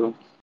Starfield 2.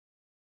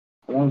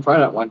 I want to try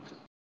that one.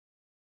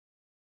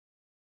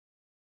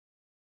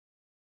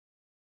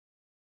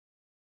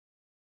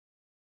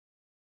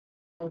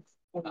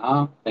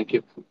 Thank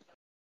you.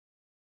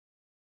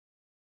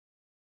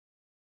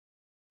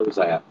 What was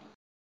that?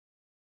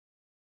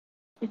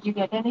 Did you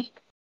get any?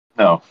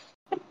 No.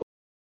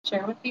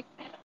 Share with you?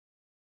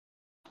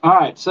 All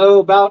right, so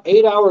about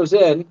 8 hours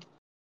in,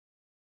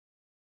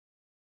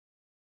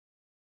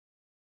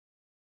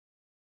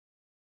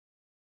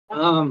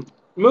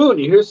 Moon,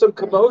 you hear some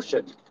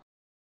commotion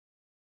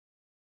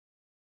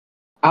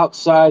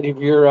outside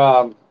of your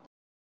on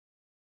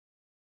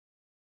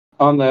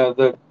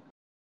the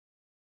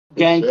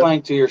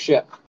gangplank to your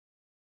ship.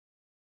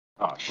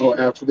 Oh, Oh,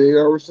 after the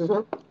 8 hours is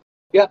up?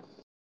 Yeah.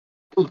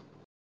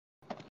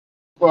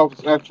 Well, if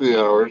it's after the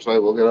hours, I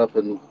will get up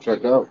and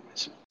check out.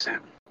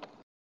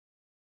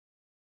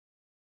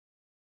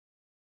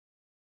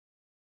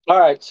 All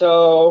right,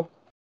 so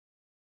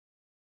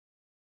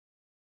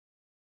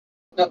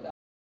there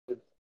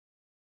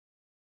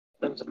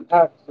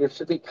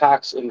should be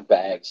packs and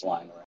bags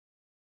lying around.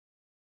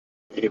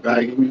 A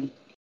bag, you mean?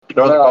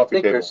 Throw the Well, I coffee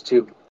think table. there's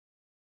two.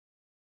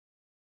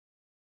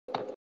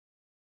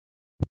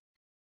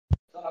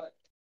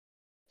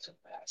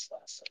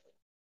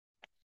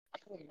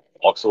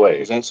 Walks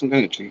away. Is that some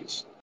kind of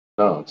cheese?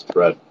 No, it's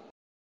bread.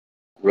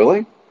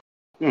 Really?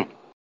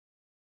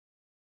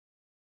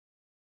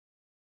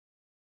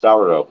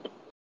 Sourdough.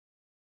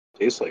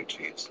 Tastes like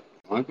cheese.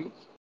 Might be.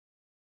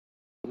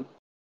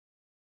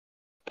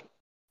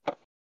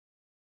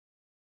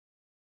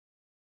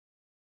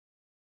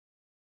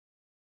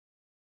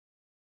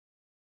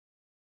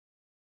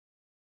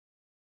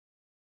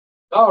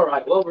 All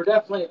right, well, we're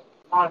definitely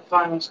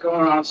modifying what's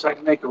going on so I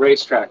can make a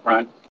racetrack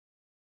run.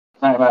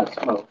 I'm out of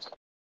smokes.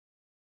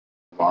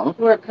 Tomorrow?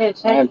 You weren't paying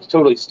I'm attention.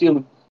 totally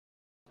stealing.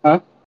 Huh?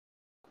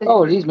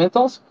 Oh, are these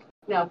menthols?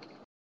 No.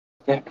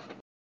 Yeah,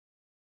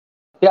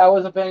 I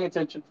wasn't paying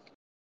attention.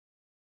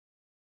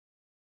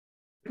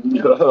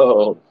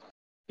 No.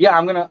 Yeah,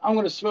 I'm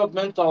gonna smoke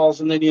menthols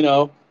and then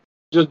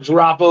just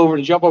drop over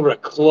and jump over to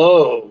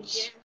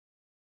cloves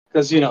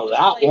because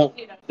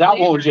that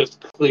won't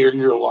just clear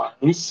your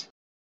lungs.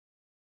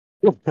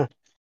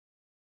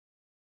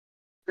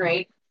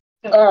 Great.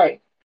 All right.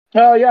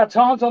 Oh yeah,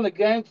 Tom's on the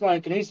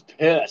gangplank and he's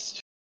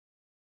pissed.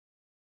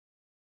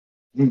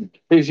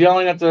 He's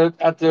yelling at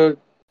the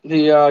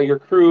your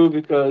crew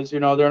because they're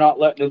not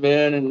letting him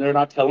in and they're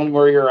not telling him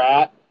where you're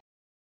at.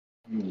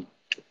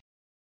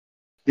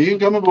 He can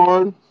come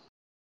aboard.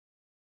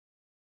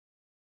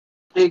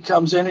 He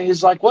comes in and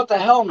he's like, "What the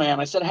hell, man?"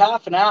 I said,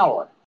 "Half an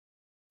hour.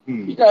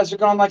 Hmm. You guys are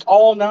gone like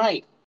all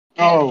night.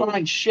 Can't Oh.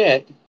 find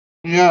shit."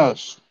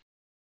 Yes.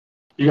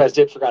 You guys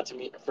did forget to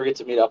meet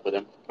up with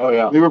him. Oh,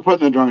 yeah. They were put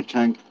in the drunk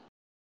tank.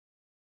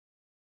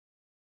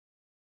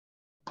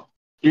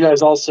 You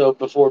guys also,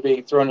 before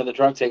being thrown in the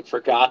drunk tank,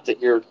 forgot that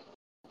you're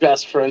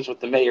best friends with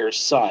the mayor's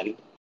son.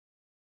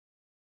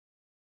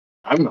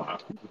 I'm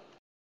not.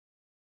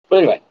 But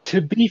anyway,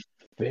 To be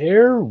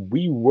fair,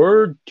 we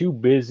were too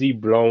busy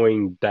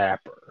blowing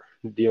Dapper,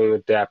 dealing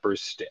with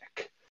Dapper's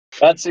stick.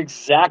 that's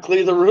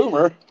exactly the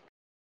rumor.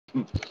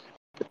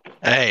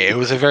 Hey, it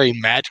was a very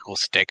magical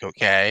stick,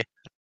 okay?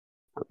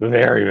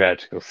 Very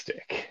magical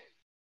stick.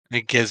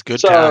 It gives good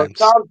So times.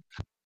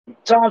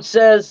 Tom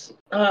says,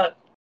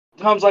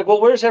 Tom's like, "Well,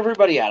 where's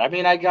everybody at? I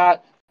mean, I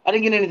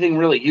didn't get anything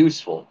really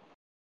useful.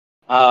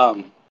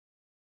 But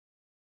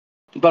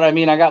I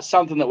mean, I got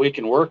something that we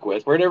can work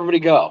with. Where'd everybody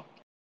go?"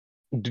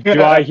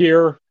 Do I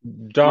hear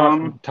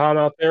Tom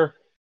out there?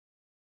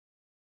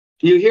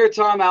 You hear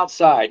Tom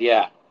outside,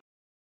 yeah.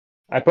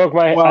 I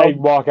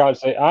walk out and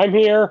say, "I'm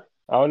here."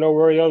 I don't know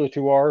where the other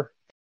two are.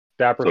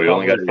 Dapper's So you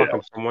only probably gotta fucking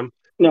yell. someone.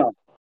 No.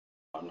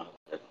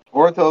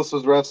 Orthos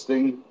was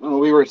resting. Oh,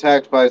 we were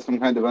attacked by some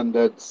kind of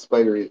undead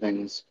spidery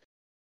things.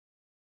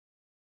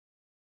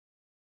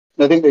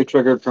 I think they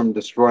triggered from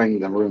destroying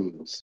the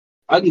rooms.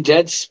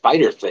 Undead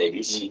spider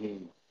things.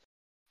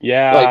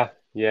 Yeah.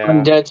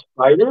 Undead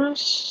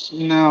spiders?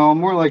 No,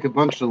 more like a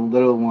bunch of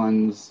little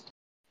ones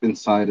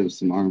inside of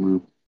some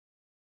armor.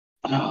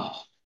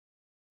 Oh,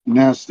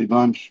 Nasty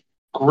bunch.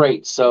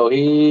 great. So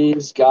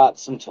he's got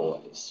some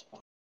toys.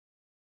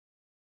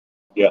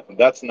 Yeah,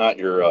 that's not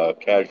your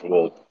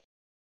casual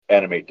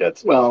animate dead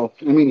spell. Well,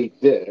 I mean, he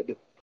did.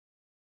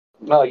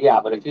 Well, yeah,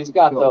 but if he's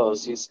got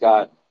those, he's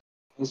got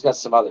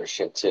some other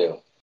shit too.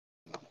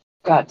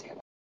 God damn it.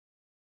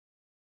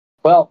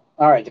 Well,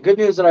 all right. The good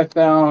news that I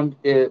found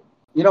is,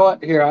 you know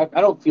what? Here,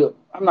 I don't feel.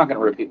 I'm not going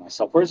to repeat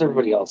myself. Where's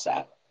everybody else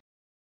at?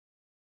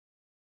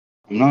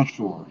 I'm not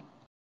sure.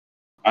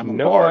 I'm a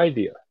No bard.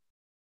 idea.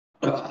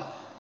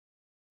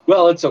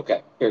 Well, it's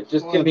okay. Here,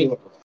 just give me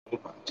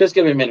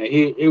a minute.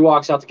 He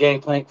walks out the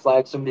gangplank,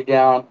 flags somebody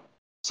down,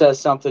 says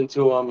something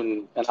to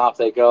him, and off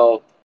they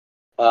go.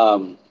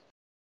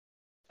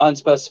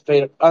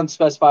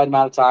 Unspecified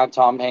amount of time.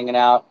 Tom hanging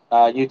out.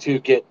 You two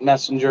get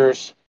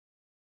messengers.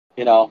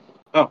 Oh,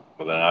 well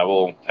then I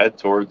will head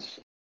towards.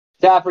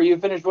 Dapper, you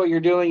finish what you're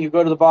doing. You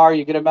go to the bar.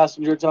 You get a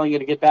messenger telling you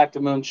to get back to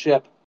Moon's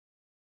ship.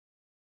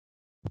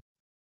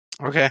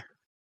 Okay.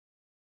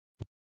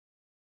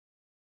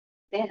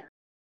 Yeah.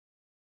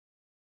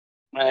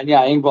 And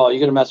yeah, Ingball, you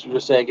get a messenger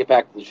saying get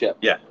back to the ship.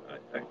 Yeah,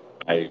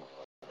 I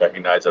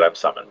Recognize that I'm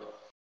summoned.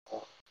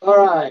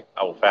 All right.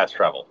 I will fast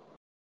travel.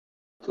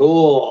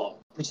 Cool.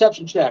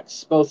 Perception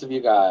checks, both of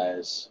you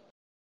guys.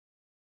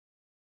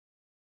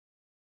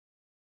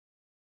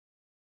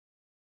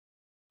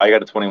 I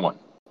got a 21.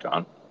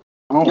 John?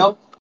 Oh, Nope.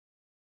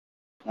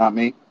 not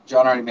me.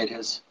 John already made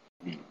his.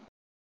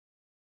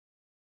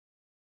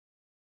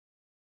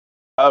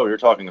 Oh, you're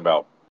talking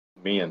about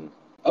me and...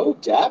 Oh,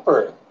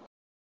 dapper.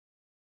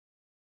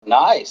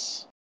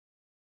 Nice.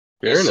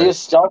 You Very see a nice.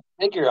 stealth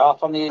figure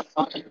off on the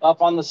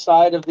up on the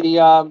side of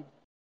the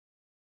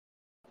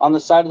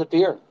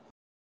pier.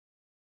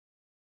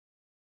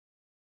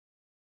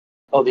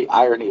 Oh, the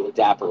irony with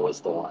Dapper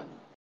was the one.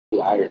 The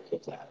irony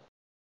of that.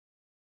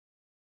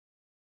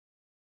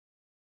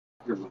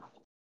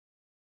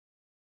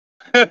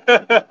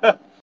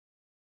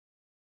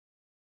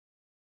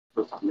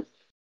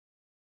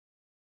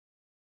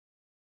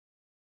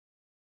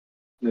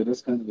 It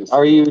is kind of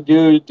Are you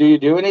do you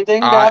do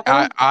anything, I,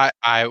 Dapper?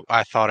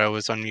 I thought I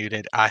was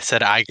unmuted. I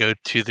said I go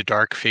to the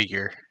dark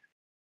figure.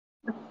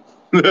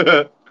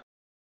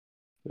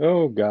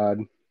 Oh God.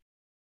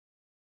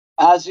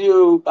 As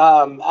you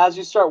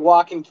start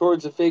walking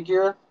towards the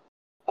figure,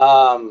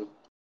 the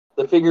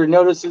figure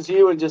notices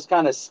you and just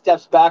kind of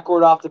steps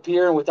backward off the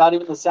pier, and without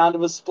even the sound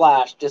of a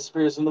splash,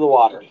 disappears into the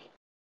water.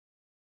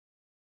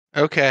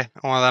 Okay,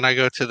 well then I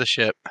go to the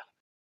ship.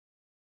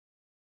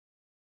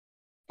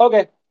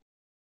 Okay.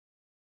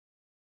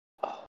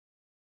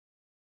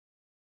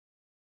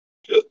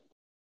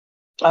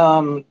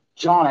 John,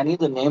 I need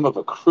the name of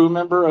a crew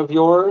member of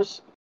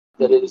yours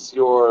that is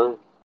your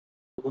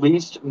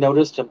least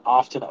noticed and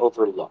often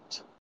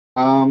overlooked.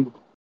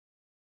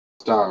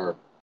 Star.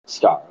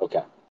 Star.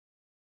 Okay.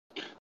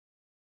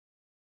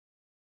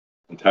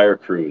 Entire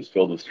crew is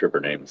filled with stripper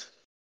names.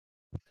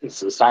 It's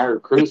the entire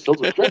crew is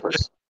filled with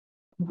strippers.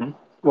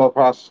 Well,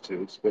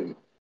 prostitutes, but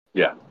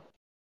Yeah.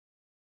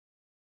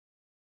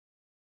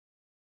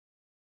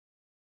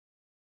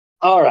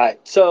 All right.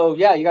 So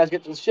yeah, you guys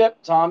get to the ship.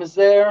 Tom is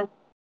there.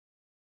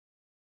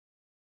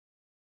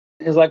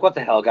 He's like, "What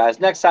the hell, guys?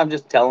 Next time,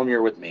 just tell them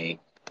you're with me."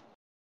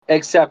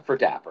 Except for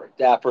Dapper.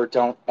 Dapper,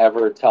 don't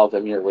ever tell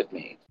them you're with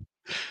me.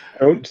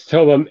 Don't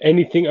tell them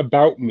anything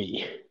about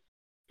me.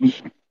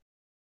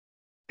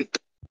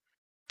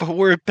 But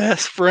we're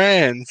best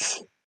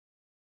friends.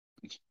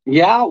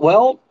 Yeah,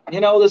 well,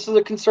 this is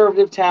a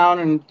conservative town,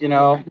 and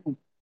I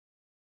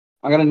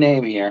got a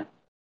name here.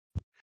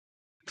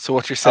 So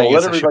what you're I will saying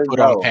let is I should everybody put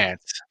on know.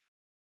 pants.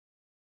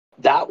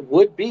 That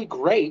would be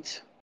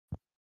great.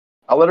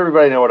 I'll let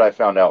everybody know what I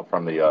found out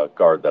from the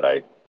guard that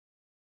I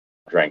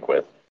drank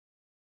with.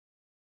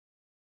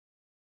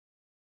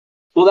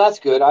 Well, that's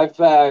good.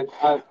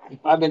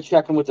 I've been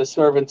checking with the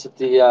servants at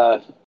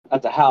the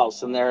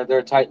house, and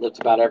they're tight-lipped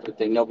about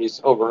everything.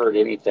 Nobody's overheard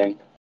anything.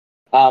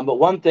 But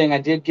one thing, I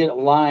did get a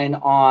line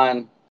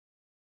on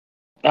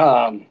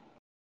the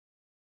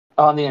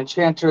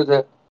enchanter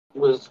that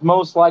was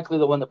most likely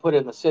the one that put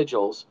in the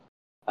sigils.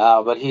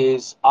 But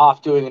he's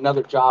off doing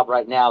another job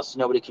right now, so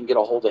nobody can get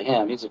a hold of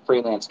him. He's a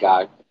freelance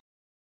guy.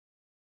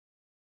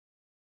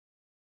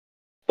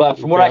 But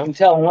from what I can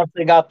tell, unless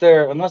they got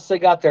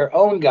their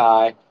own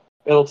guy,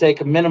 it'll take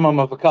a minimum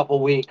of a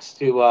couple weeks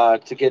to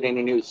get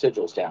any new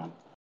sigils down.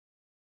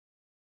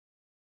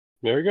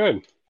 Very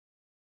good.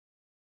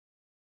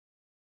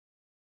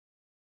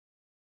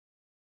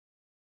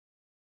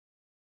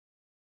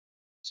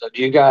 So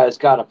do you guys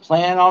got a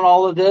plan on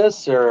all of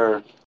this,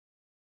 or?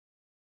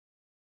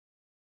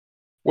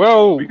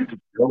 Well, We could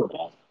just build it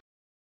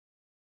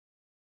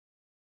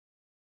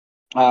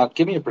all.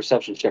 Give me a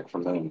perception check for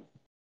Moon.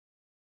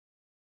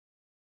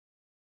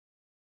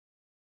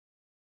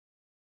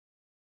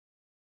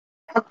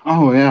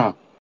 oh yeah.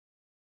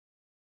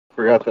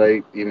 Forgot that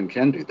I even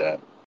can do that.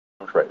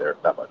 It's right there.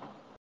 That button.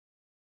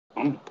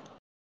 Oh.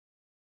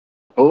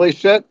 Holy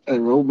shit! I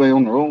rolled my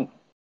own roll.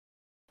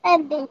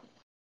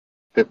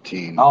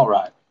 15. All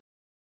right.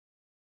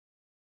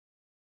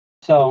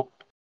 So,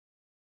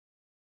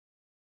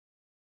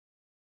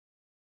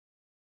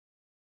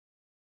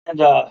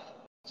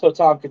 so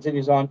Tom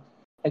continues on,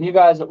 and you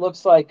guys, it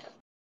looks like,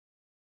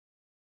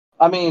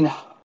 I mean,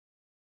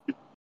 I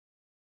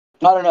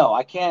don't know.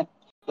 I can't.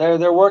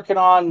 They're working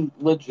on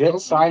legit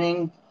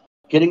signing,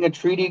 getting a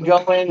treaty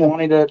going,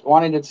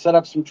 wanting to set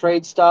up some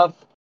trade stuff.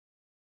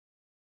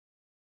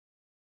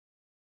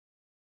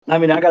 I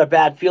mean, I got a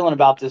bad feeling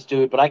about this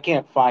dude, but I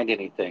can't find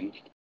anything.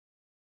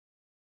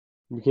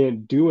 we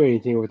can't do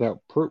anything without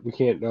proof. We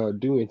can't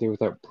do anything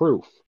without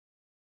proof.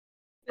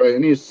 Right,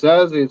 and he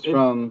says he's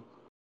from.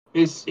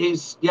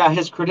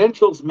 His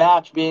credentials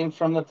match being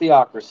from the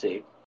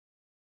theocracy,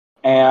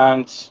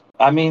 and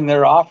I mean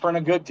they're offering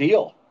a good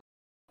deal.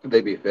 Could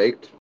they be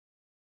faked?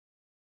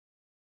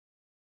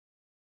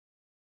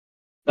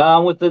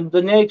 With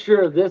the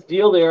nature of this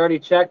deal, they already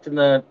checked and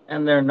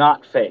they're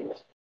not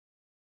faked.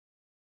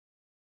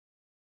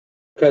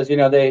 Because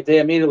they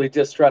immediately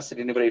distrusted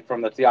anybody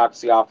from the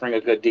theocracy offering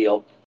a good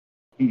deal.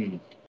 Hmm.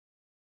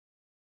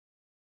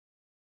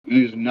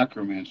 He's a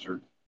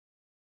necromancer.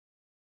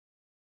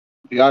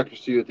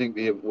 Theocracy would think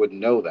they would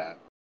know that.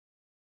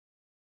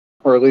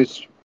 or at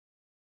least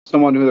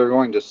someone who they're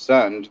going to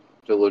send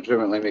to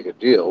legitimately make a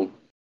deal,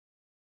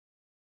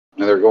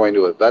 and they're going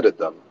to have vetted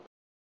them.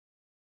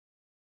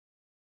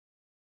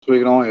 So we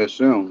can only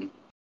assume.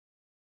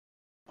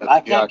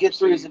 I can't get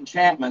through his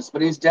enchantments,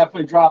 but he's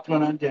definitely dropping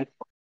an undead.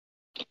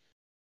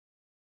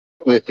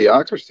 The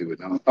theocracy would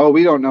know. Oh,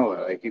 we don't know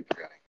that. I keep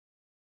forgetting.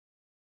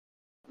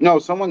 No,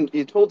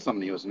 he told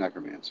somebody he was a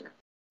necromancer.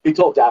 He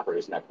told Dapper he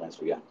was a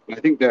necromancer, yeah. I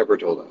think Dapper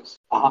told us.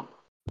 Uh-huh.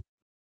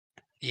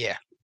 Yeah.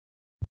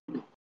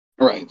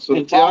 Right, so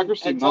and the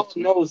theocracy Tom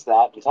knows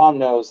that. And Tom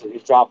knows that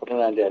he's dropping an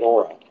undead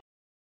aura.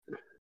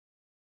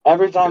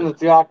 Every time you've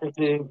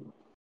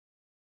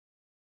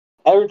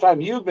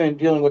been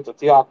dealing with the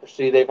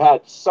theocracy, they've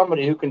had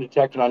somebody who can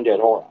detect an undead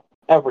aura.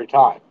 Every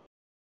time.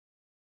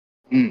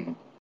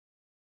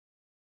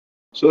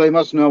 So they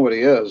must know what he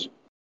is.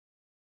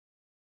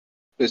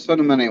 They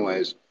send him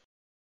anyways.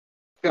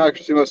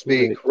 Theocracy must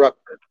be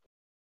corrupted.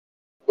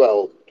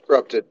 Well,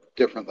 corrupted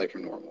differently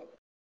from normal.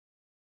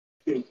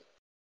 Yeah,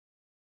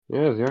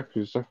 the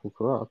theocracy is definitely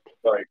corrupt.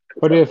 Sorry.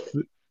 But if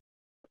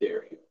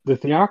the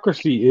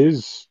theocracy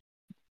is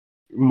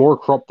more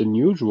corrupt than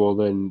usual,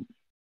 then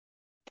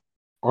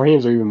our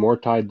hands are even more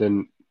tied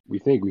than we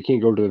think. We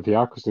can't go to the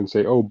theocracy and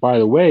say, oh, by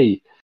the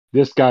way,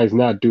 this guy's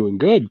not doing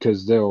good,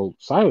 because they'll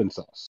silence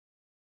us.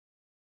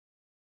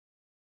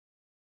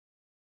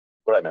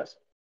 What I missed?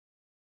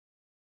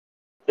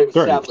 They've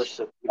established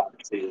that the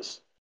theocracy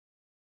is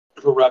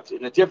corrupt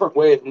in a different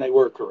way than they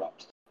were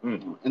corrupt.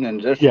 In an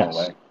additional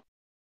way.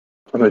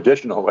 An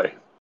additional way.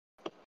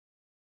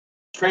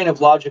 Train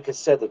of logic has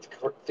said that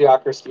the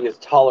theocracy is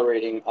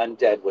tolerating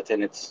undead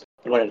within its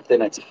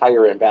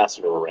higher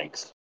ambassador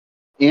ranks.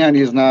 And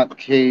he's not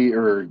chained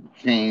or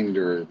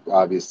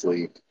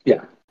obviously.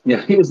 Yeah.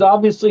 He is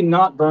obviously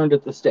not burned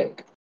at the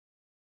stake.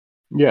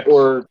 Yes.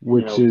 Or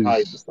which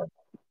is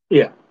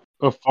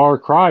a far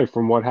cry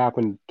from what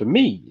happened to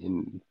me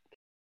and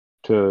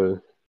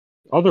to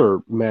other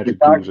magic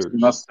users.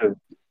 Must have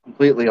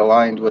completely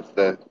aligned with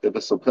the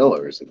abyssal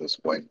pillars at this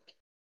point.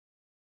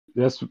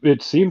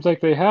 It seems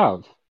like they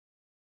have.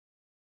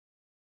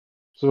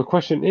 So the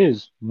question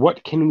is,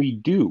 what can we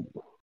do?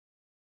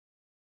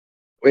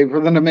 Wait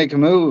for them to make a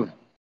move.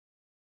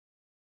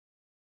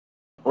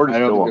 Or I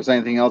don't think there's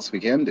anything else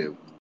we can do.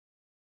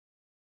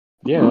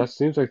 Yeah, that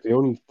seems like the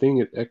only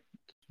thing that's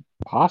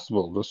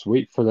possible. Just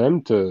wait for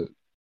them to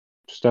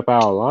step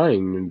out of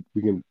line, and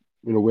we can,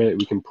 in a way that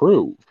we can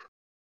prove.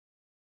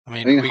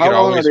 I mean how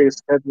long are they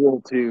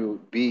scheduled to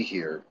be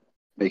here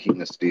making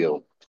this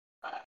deal?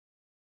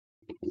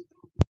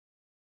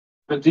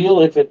 The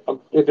deal, if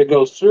it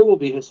goes through, will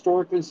be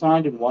historically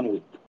signed in 1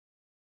 week.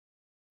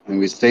 And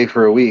we stay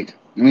for a week.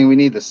 I mean, we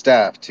need the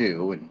staff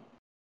too, and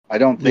I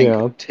don't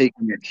think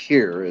taking it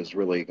here is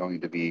really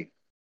going to be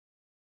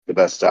the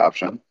best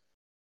option.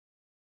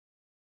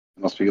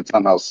 Unless we could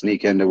somehow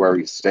sneak into where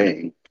he's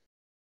staying.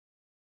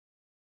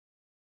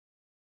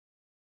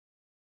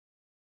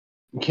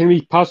 Can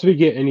we possibly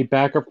get any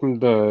backup from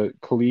the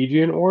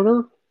Collegian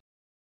Order?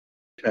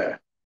 Okay.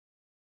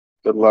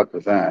 Good luck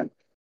with that.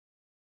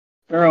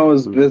 They're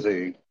always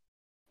busy.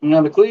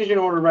 The Collegian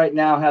Order right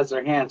now has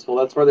their hands full.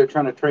 That's why they're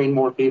trying to train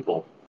more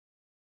people.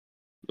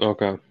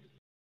 Okay.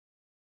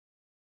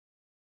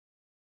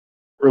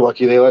 We're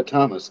lucky they let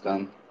Thomas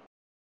come.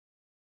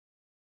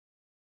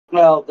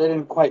 Well, they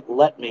didn't quite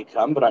let me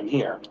come, but I'm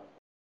here.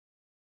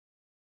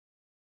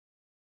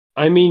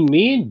 I mean,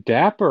 me and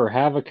Dapper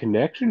have a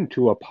connection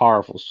to a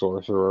powerful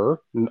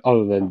sorcerer,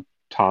 other than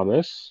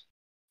Thomas.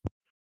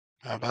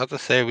 I'm about to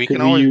say, we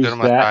can always go to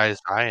Matthias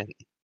Giant.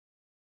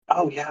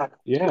 Oh, yeah.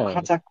 Yeah.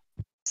 Contact.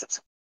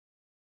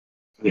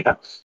 Yeah.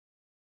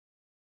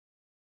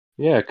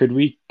 Yeah, could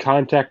we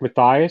contact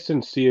Matthias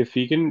and see if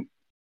he can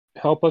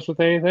help us with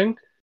anything?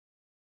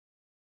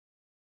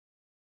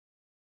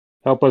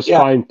 Help us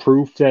find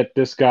proof that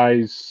this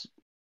guy's...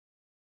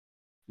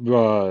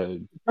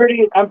 I'm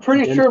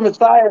pretty sure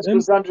Matthias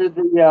was under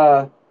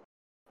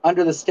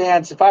the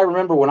stance, if I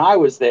remember when I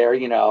was there,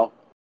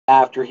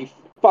 after he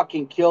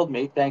fucking killed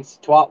me, thanks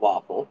to Twat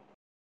Waffle.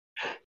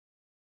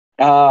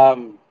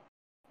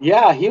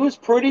 Yeah, he was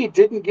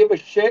didn't give a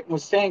shit and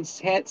was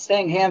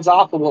staying hands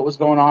off of what was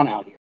going on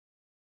out here.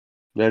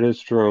 That is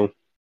true.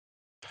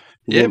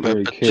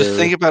 But just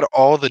think about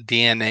all the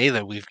DNA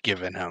that we've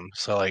given him.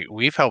 So,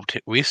 we've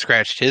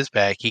scratched his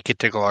back. He could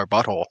tickle our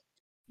butthole.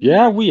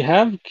 Yeah, we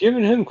have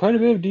given him quite a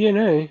bit of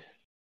DNA.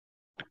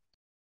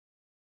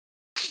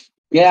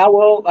 Yeah,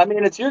 well, I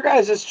mean, it's your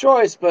guys'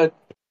 choice, but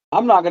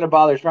I'm not going to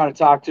bother trying to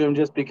talk to him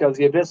just because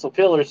the Abyssal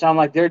Pillars sound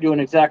like they're doing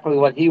exactly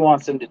what he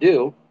wants them to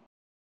do.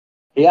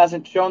 He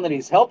hasn't shown that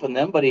he's helping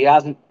them, but he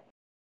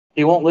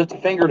won't lift a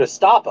finger to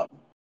stop them.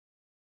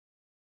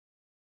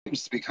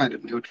 Seems to be kind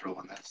of neutral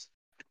on this.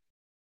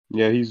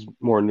 Yeah, he's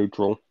more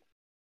neutral.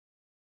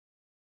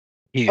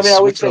 I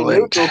would say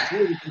neutral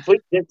to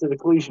complete hit to the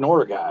Collegian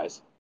Order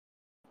guys.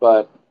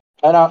 But,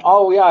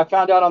 I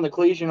found out on the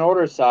Collegian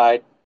Order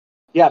side,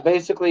 yeah,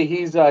 basically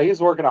he's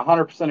working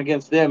 100%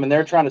 against them, and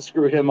they're trying to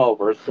screw him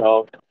over.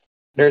 So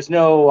There's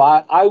no.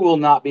 I will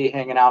not be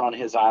hanging out on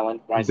his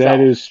island myself. That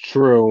is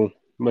true.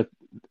 But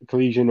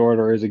Collegian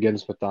Order is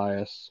against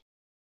Matthias.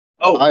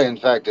 Oh, I, in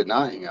fact, did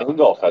not hang out.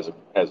 Ingolf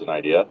has an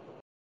idea.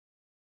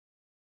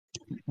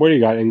 What do you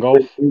got,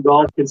 Ingolf?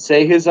 Ingolf can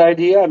say his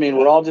idea. I mean,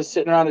 we're all just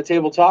sitting around the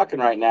table talking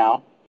right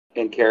now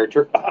in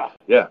character.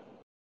 Yeah.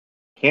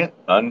 Can't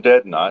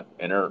undead not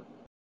enter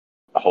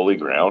holy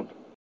ground?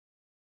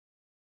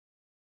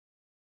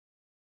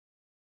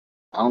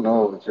 I don't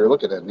know if you're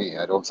looking at me.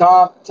 I don't.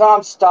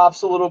 Tom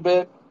stops a little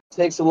bit,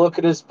 takes a look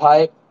at his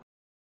pipe,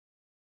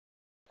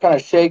 kind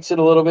of shakes it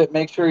a little bit,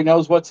 makes sure he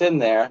knows what's in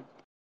there.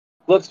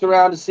 Looks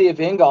around to see if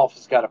Ingolf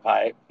has got a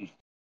pipe,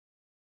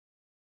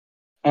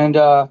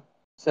 and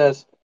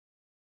says,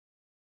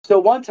 "So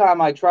one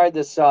time I tried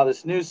this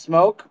new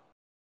smoke,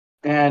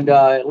 and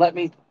it let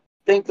me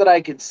think that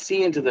I could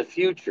see into the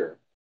future.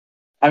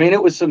 I mean,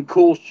 it was some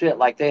cool shit.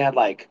 Like they had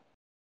like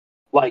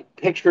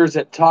pictures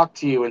that talked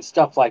to you and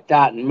stuff like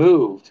that and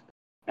moved.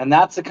 And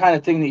that's the kind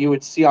of thing that you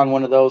would see on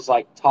one of those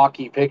like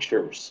talkie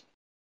pictures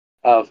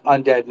of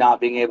undead not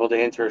being able to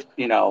enter,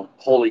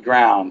 holy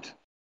ground.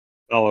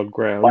 Solid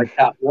ground. Like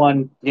that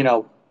one,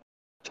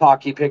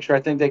 talkie picture. I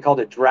think they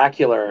called it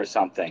Dracula or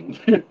something.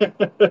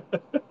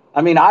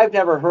 I mean, I've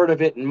never heard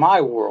of it in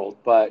my world,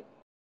 but,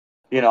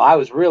 I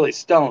was really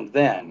stoned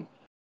then.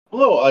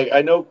 Hello,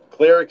 I know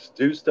clerics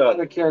do stuff.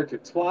 Other character,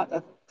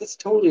 twat. That's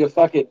totally a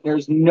fucking.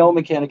 There's no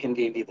mechanic in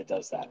D&D that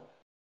does that.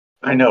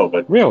 I know,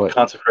 but Really?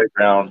 consecrate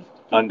ground,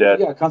 undead.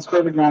 Yeah,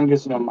 consecrated ground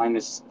gives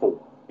 -4.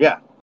 Yeah,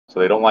 so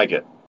they don't like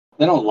it.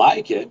 They don't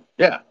like it.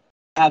 Yeah,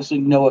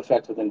 Absolutely no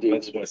effect within D&D.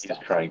 that's what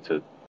he's trying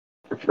to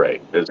portray.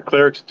 Is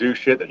clerics do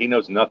shit that he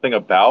knows nothing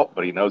about,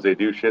 but he knows they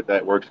do shit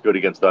that works good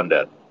against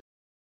undead.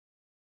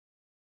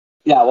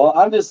 Yeah, well,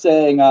 I'm just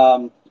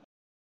saying.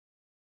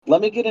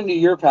 Let me get into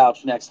your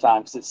pouch next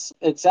time because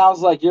it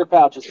sounds like your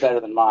pouch is better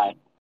than mine.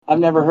 I've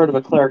never heard of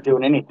a cleric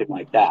doing anything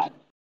like that.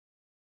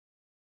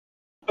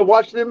 I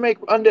watched them make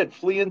undead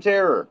flee in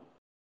terror.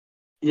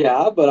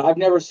 Yeah, but I've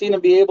never seen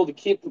him be able to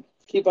keep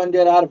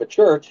undead out of a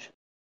church.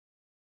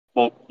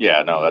 Well,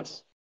 yeah, no,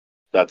 that's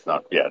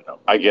not. Yeah, no,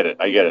 I get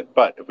it.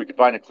 But if we could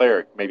find a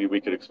cleric, maybe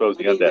we could expose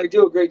the They undead.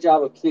 do a great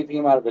job of keeping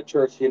him out of a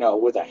church,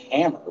 with a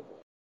hammer.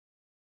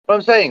 But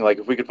I'm saying, like,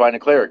 if we could find a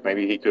cleric,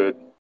 maybe he could,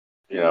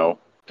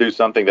 do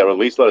something that would at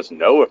least let us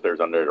know if there's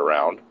undead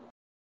around.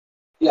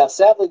 Yeah,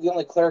 sadly, the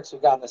only clerics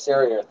we've got in this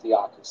area are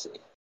Theocracy.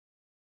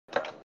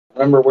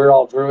 Remember, we're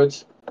all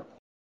druids.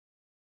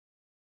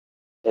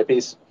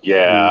 Hippies.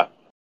 Yeah.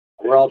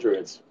 We're all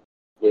druids.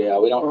 We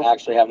don't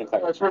actually have any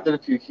clerics. I've heard that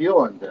if you heal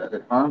undead,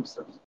 it harms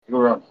them. You go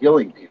around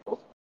healing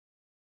people.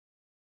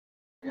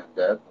 The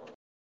undead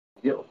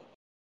heal.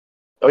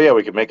 Oh yeah,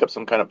 we could make up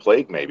some kind of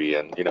plague, maybe,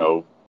 and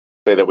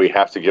say that we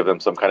have to give them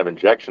some kind of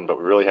injection, but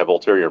we really have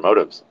ulterior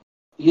motives.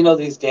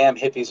 These damn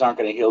hippies aren't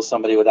going to heal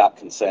somebody without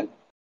consent.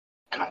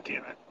 God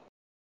damn it!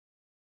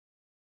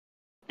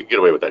 You can get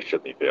away with that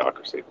shit in the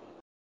Theocracy.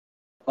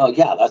 Well,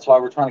 yeah, that's why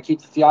we're trying to keep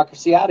the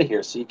Theocracy out of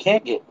here, so you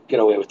can't get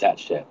away with that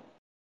shit.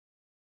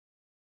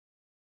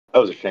 That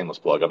was a shameless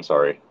plug. I'm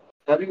sorry.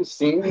 Have you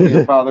seen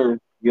your father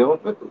deal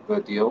with the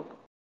deal,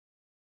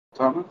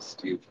 Thomas?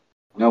 Do you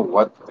know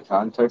what the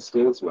context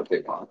is, what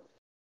they want?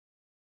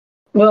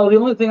 Well, the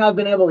only thing I've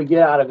been able to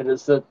get out of it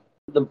is that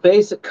the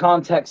basic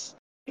context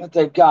that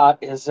they've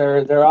got is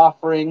they're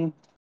offering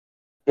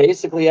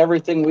basically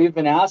everything we've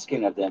been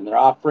asking of them. They're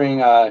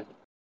offering a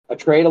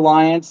trade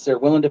alliance. They're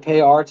willing to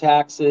pay our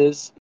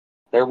taxes.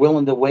 They're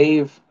willing to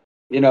waive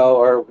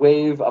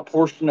a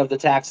portion of the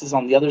taxes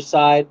on the other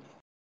side.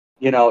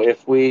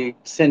 If we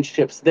send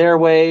ships their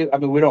way, I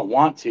mean, we don't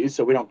want to,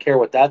 so we don't care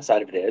what that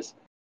side of it is.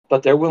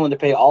 But they're willing to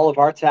pay all of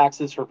our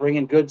taxes for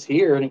bringing goods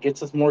here, and it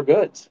gets us more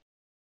goods.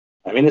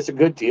 I mean, it's a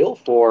good deal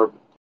for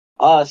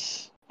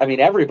us. I mean,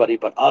 everybody,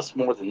 but us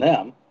more than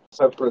them.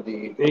 Except for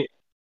the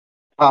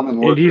common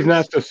workers. And he's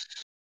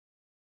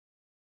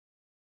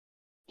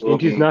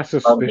not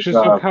suspicious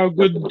of how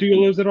good the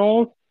deal is at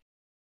all?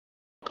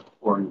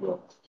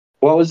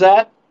 What was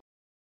that?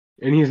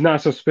 And he's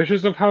not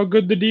suspicious of how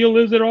good the deal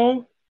is at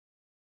all?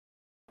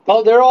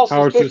 Oh, they're all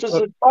suspicious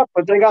as fuck,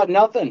 but they got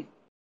nothing.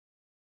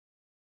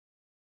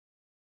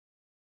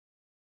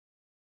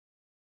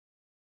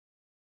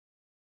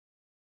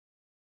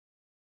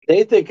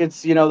 They think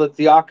it's, the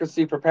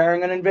Theocracy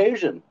preparing an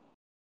invasion.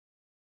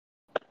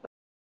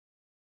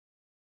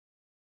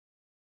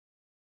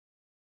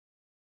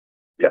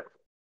 Yeah.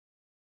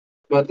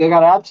 But they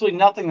got absolutely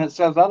nothing that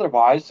says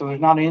otherwise, so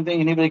there's not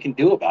anything anybody can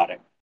do about it.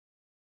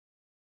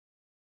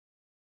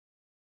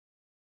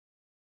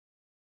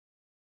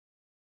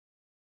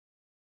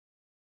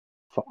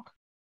 Fuck.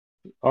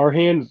 Our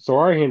hands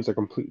are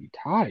completely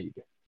tied.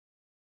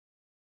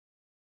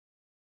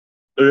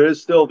 There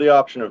is still the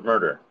option of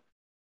murder.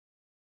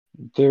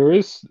 There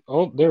is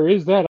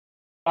that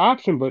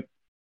option, but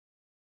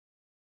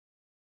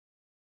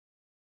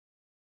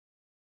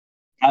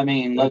I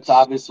mean, let's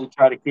obviously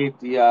try to keep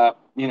the,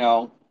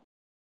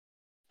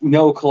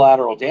 no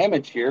collateral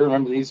damage here.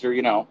 Remember, these are,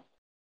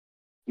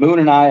 Moon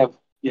and I have,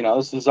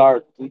 this is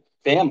our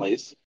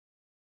families.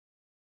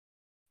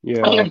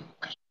 Yeah.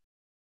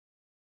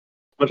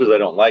 Much as I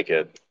don't like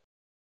it,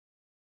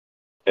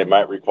 it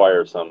might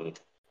require some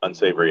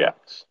unsavory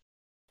acts.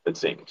 It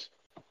seems.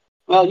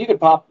 Well, you could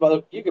pop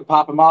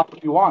him off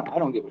if you want. I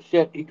don't give a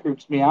shit. He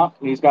creeps me out,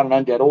 and he's got an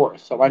undead aura,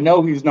 so I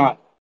know he's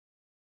not.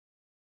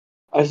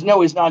 I just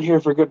know he's not here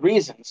for good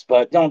reasons.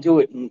 But don't do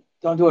it in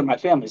my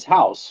family's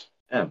house.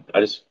 Yeah,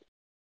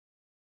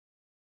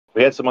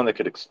 we had someone that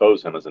could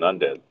expose him as an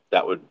undead.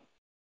 That would.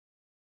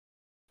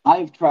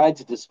 I've tried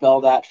to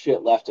dispel that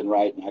shit left and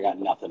right, and I got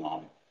nothing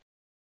on it.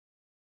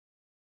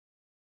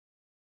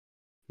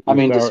 I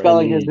mean,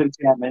 dispelling his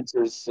enchantments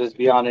is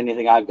beyond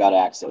anything I've got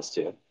access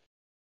to.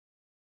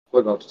 What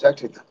about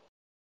detecting them?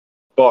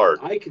 Bard.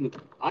 I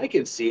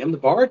can see him. The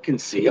bard can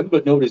see him,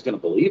 but nobody's going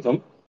to believe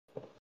him.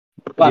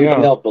 I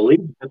mean, they'll believe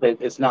him, but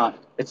it's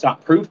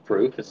not proof.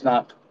 It's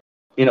not.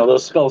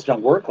 Those spells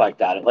don't work like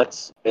that.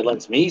 It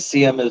lets me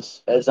see him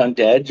as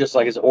undead, just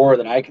like his aura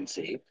that I can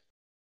see.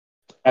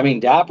 I mean,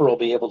 Dapper will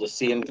be able to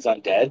see him as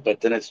undead,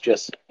 but then it's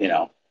just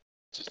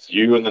Just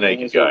you and the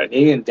naked guy.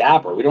 Me and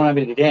Dapper. We don't have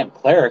any damn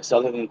clerics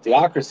other than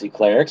Theocracy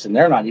clerics, and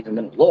they're not even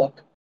going to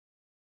look.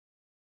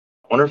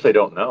 I wonder if they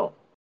don't know.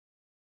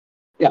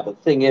 Yeah, the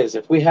thing is,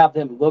 if we have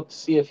them look to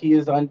see if he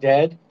is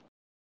undead,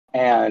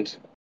 and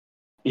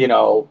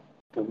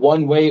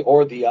one way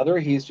or the other,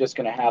 he's just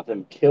going to have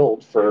them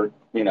killed for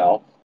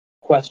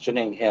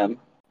questioning him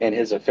in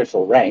his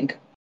official rank.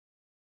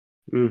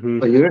 Mm-hmm.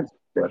 But you didn't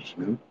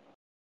question him.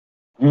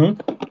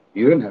 Mm-hmm.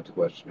 You didn't have to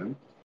question him.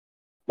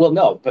 Well,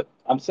 no, but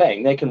I'm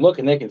saying they can look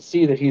and they can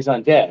see that he's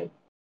undead,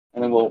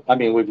 and then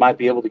we might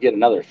be able to get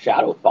another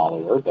shadow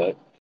follower, but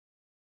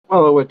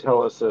Well, it would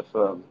tell us if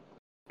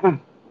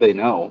they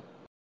know.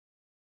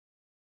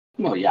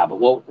 well, yeah, but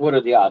what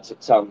are the odds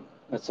that some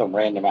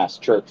random ass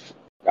church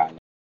guy?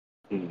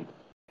 Hmm.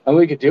 And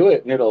we could do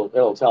it, and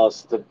it'll tell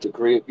us the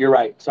degree. You're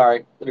right.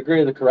 Sorry, the degree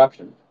of the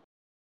corruption.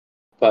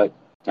 But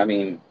I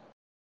mean,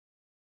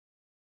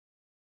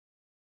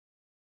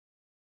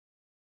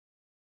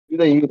 Do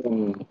they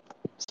even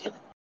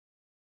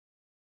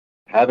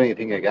have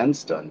anything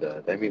against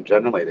undead? I mean,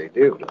 generally they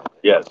do.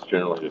 Yes,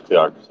 generally the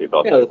theocracy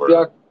thought yeah, they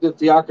were. the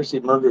theocracy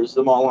murders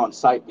them all on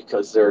sight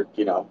because they're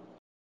an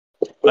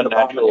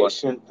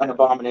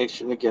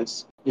abomination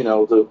against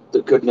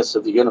the goodness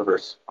of the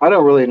universe. I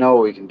don't really know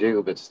what we can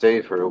do but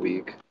stay for a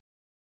week.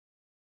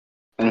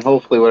 And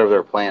hopefully whatever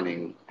they're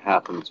planning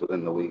happens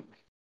within the week.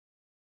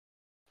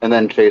 And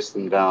then chase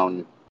them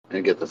down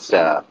and get the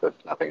staff, if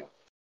nothing else.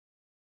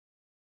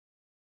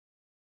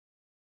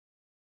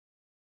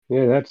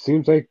 Yeah, that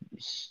seems like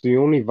the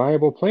only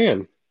viable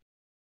plan.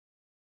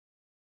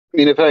 I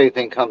mean, if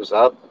anything comes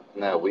up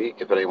in that week,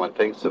 if anyone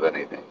thinks of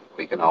anything,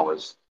 we can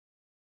always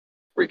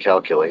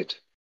recalculate.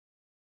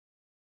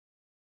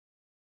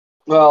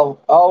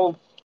 Well,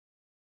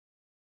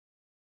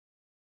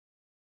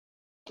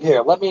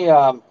 let me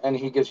and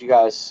he gives you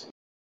guys.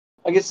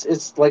 I guess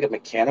it's like a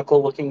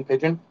mechanical looking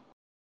pigeon.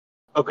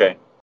 Okay.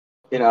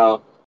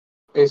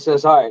 He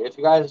says, all right, if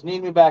you guys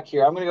need me back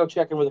here, I'm going to go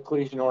check in with the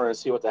Collegian Order and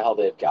see what the hell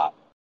they've got.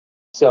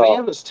 Can we So,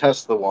 have us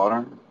test the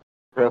water?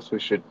 Perhaps we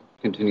should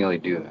continually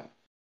do that.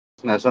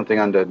 Isn't that something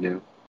undead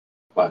do?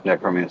 What?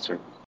 Necromancer.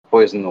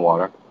 Poison the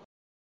water.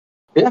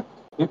 yeah,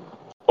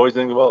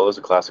 Poisoning the well is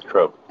a classic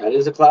trope. that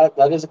is a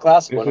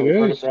classic Yes, one. it We've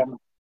heard is. of them.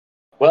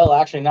 Well,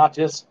 actually, not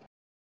just.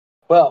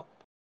 Well,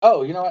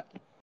 oh, you know what?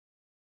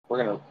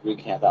 We're going to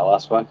recant that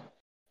last one.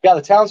 Yeah,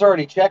 the town's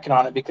already checking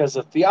on it because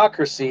the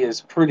theocracy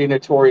is pretty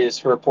notorious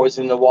for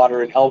poisoning the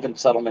water in elven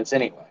settlements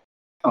anyway.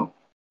 Oh.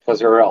 Because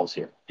there are elves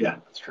here. Yeah,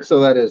 that's true.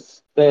 So that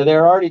is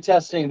They're already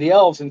testing. The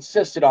elves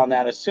insisted on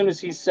that as soon as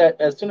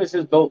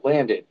his boat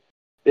landed.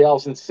 The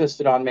elves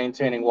insisted on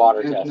maintaining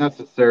water if testing.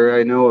 necessary.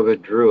 I know of a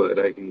druid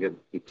I can get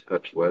in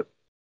touch with.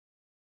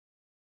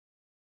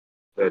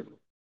 That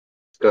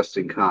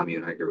disgusting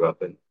commune I grew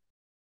up in.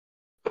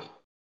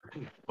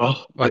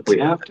 Well, If we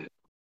have to.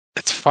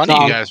 It's funny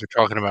Tom- you guys were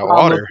talking about Tom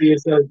water. looked at you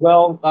and said,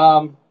 well,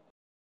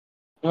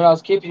 I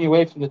was keeping you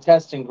away from the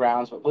testing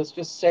grounds, but let's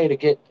just say to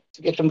get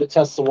them to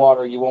test the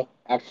water, you won't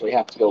actually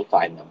have to go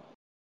find them.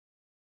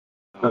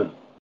 Huh.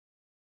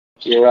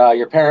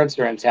 Your parents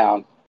are in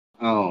town.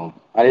 Oh.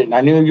 I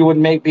knew you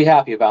wouldn't be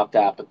happy about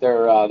that, but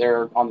they're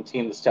on the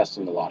team that's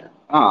testing the water.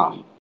 Ah.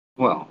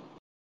 Well,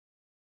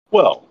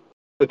 Well,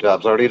 the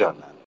job's already done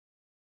then.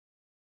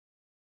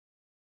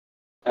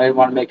 I didn't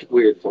want to make it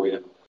weird for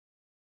you.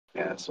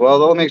 Yes. Well,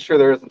 they'll make sure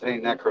there isn't any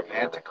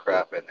necromantic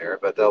crap in there,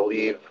 but they'll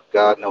leave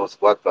God knows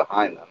what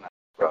behind them in the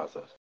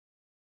process.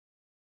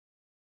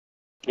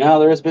 Now,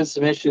 there has been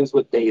some issues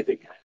with bathing,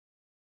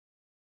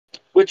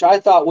 which I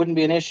thought wouldn't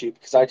be an issue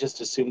because I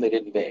just assumed they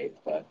didn't bathe.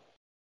 But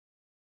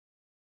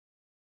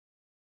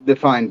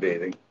Define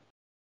bathing.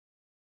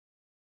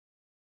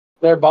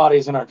 their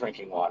bodies in our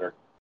drinking water.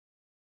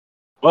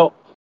 well,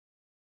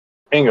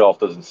 Ingolf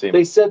doesn't seem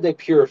They said they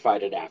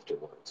purified it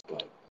afterwards,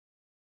 but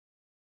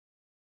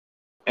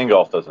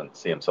Ingolf doesn't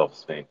see himself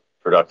as being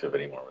productive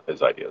anymore with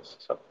his ideas,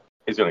 so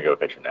he's going to go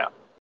take a nap.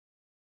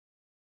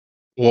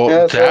 Well,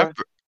 Yeah, sir.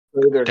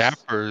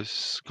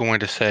 Dapper's going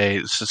to say,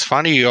 "It's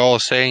funny you all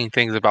saying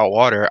things about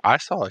water. I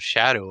saw a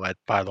shadow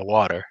by the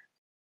water,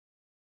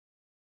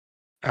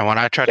 and when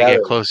I tried to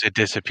get close, it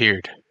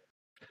disappeared."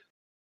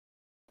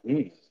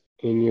 And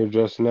you're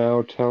just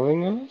now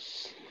telling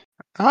us?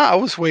 I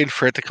was waiting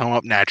for it to come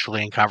up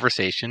naturally in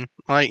conversation,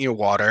 like your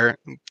water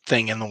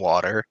thing in the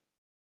water.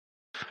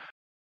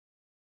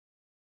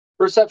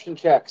 Perception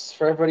checks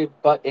for everybody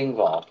but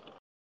Ingval.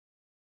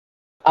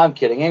 I'm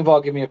kidding.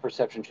 Ingval, give me a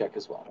perception check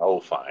as well.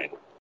 Oh, fine.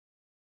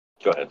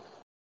 Go ahead.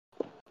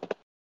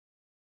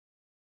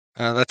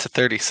 That's a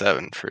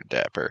 37 for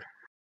Dapper.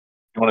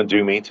 You want to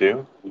do me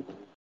too? I'm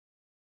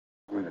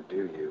gonna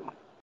do you.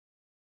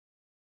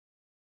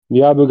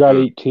 Yabu got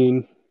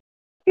 18.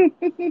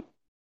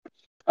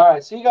 All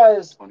right, so you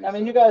guys are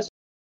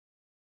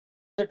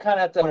kind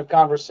of at the end of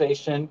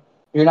conversation.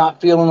 You're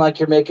not feeling like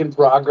you're making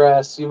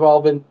progress. You've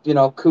all been,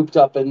 cooped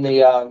up in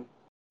the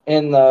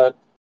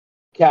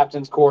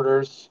captain's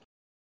quarters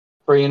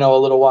for a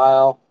little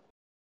while.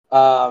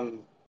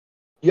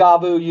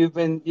 Yabu, you've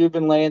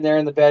been laying there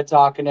in the bed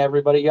talking to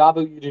everybody.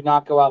 Yabu, you do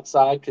not go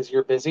outside because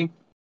you're busy.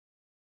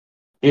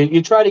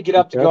 You try to get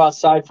up to go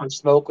outside for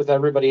smoke with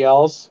everybody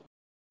else,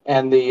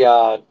 and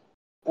the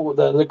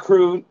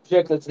crew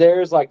chick that's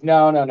there is like,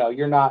 no,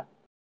 you're not.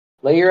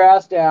 Lay your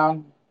ass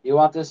down. You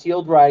want this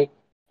healed right.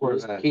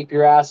 Just keep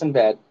your ass in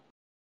bed.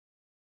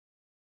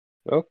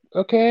 Oh,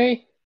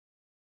 okay.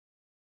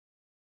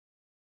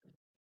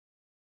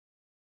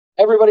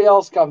 Everybody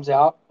else comes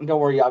out. And don't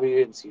worry, Yabu, you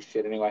didn't see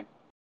shit anyway.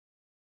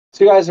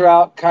 So you guys are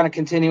out kind of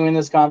continuing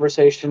this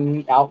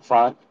conversation out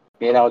front.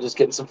 Just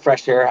getting some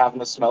fresh air,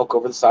 having a smoke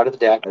over the side of the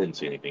deck. I didn't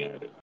see anything in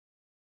it.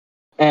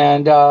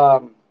 And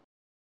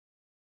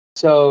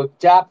so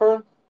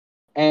Dapper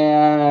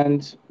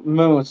and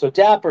Moon. So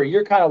Dapper,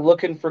 you're kind of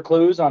looking for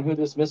clues on who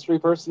this mystery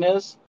person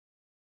is.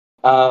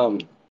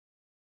 And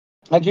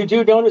you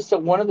do notice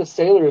that one of the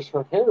sailors,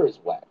 her hair is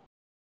wet.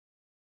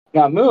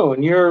 Now,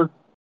 Moon, you're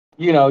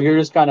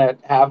just kind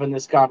of having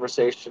this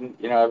conversation,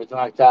 everything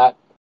like that.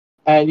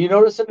 And you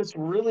notice that it's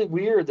really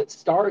weird that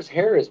Star's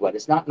hair is wet.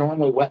 It's not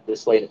normally wet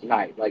this late at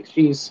night. Like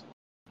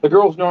the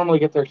girls normally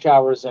get their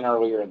showers in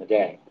earlier in the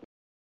day.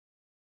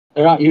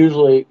 They're not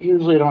usually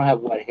don't have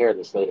wet hair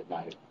this late at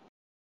night.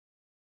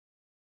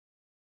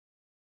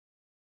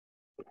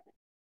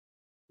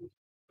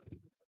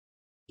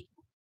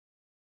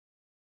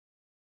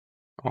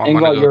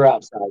 Ingvar, you're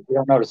outside. You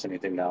don't notice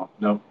anything now.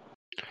 No.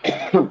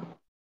 I'm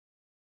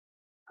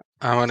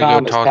gonna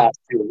Tom go has talk passed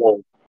to a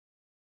bowl.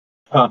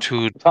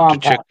 to Tom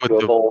check passed with to a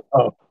the. bowl.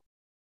 Oh.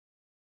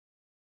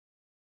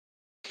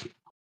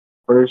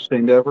 First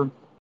thing ever.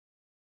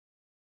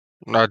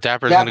 No,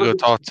 Dapper's gonna go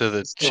talk to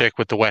the chick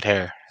with the wet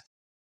hair.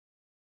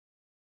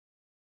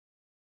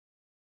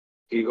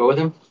 Do you go with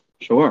him?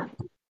 Sure.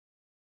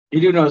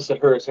 You do notice that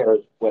her hair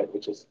is wet,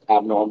 which is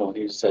abnormal.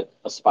 You just said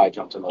a spy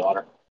jumped in the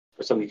water,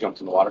 or somebody jumped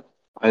in the water.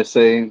 I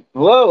say,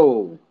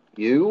 hello,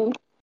 you.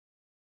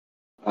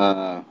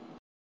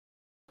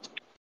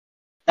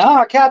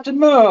 Captain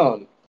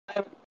Moon. I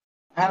haven't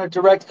had a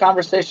direct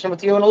conversation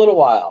with you in a little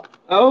while.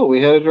 Oh,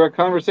 we had a direct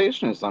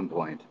conversation at some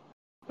point.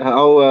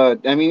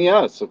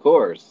 Yes, of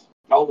course.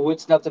 Oh,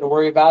 it's nothing to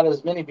worry about.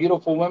 As many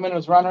beautiful women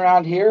as run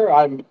around here,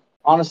 I'm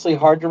honestly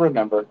hard to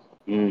remember.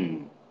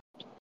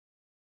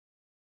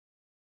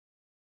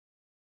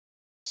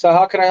 So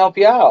how can I help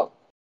you out?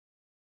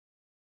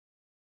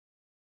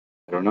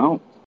 I don't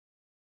know.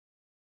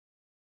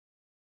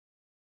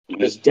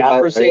 Does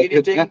Dapper say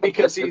anything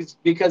because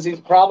he's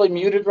probably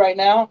muted right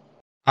now?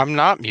 I'm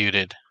not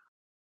muted.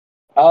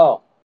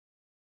 Oh.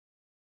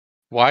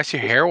 Why is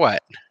your hair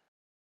wet?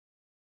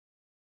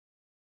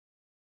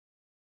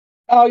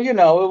 Oh, it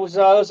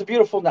was a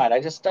beautiful night.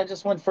 I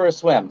just went for a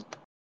swim.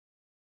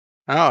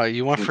 Oh,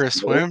 you went for a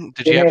swim?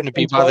 Did you happen to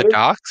be by the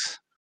docks?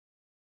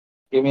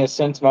 Give me a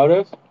sense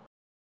motive.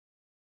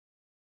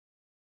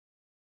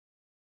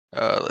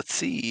 Let's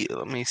see.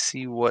 Let me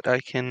see what I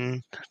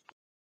can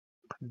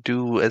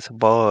do as a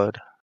bard.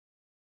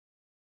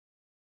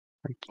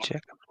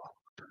 Check.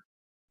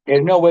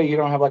 There's no way you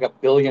don't have like a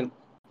billion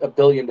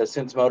to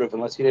sense motive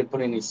unless you didn't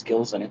put any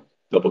skills in it.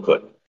 Double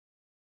click.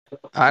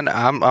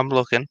 I'm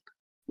looking.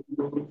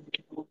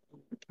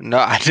 No,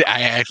 I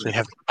actually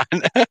have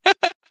not.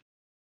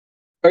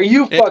 Are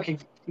you fucking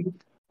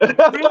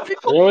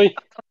Really?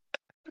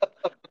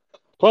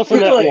 Plus a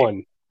net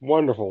one.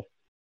 Wonderful.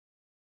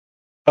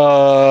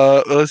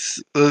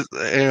 Let's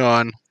hang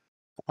on.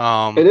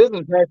 It is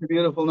in fact a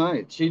beautiful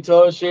night. She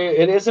told you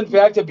it is in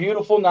fact a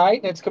beautiful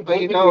night, and it's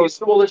completely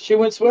reasonable that she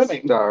went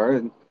swimming.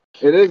 Star,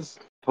 it is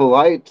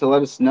polite to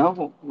let us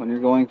know when you're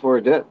going for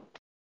a dip.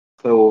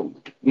 So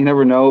you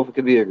never know if it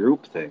could be a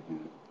group thing.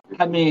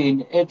 I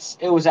mean, it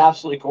was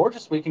absolutely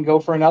gorgeous. We can go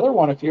for another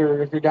one if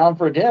you're down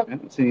for a dip.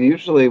 See,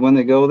 usually when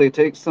they go, they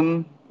take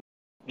some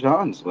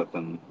Johns with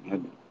them.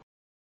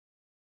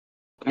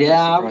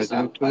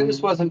 I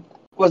just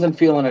wasn't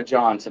feeling a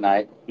John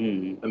tonight.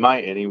 Am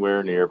I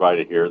anywhere nearby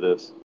to hear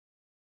this?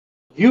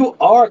 You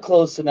are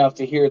close enough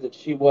to hear that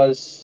she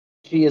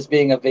is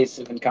being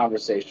evasive in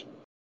conversation.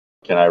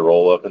 Can I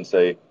roll up and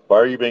say, why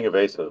are you being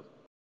evasive?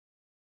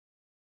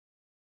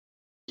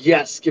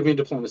 Yes, give me a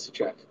diplomacy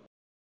check.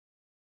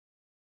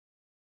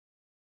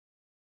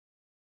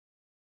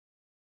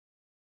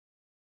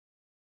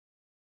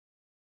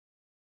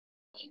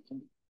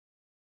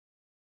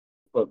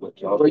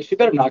 Well, she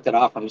better knock that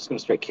off. I'm just going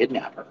to straight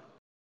kidnap her.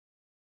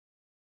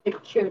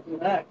 Good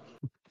luck.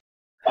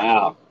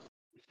 Wow.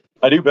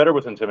 I do better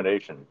with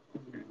intimidation.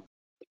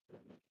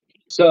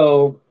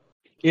 So,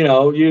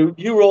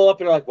 you roll up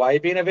and you're like, why are you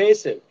being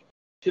evasive?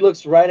 She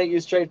looks right at you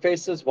straight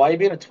face, says, why are you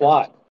being a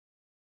twat?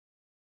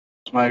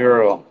 It's my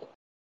girl.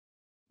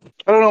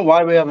 I don't know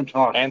why we haven't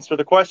talked. Answer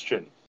the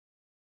question.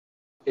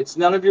 It's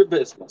none of your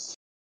business.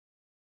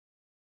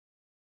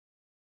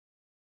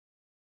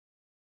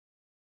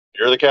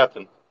 You're the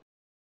captain.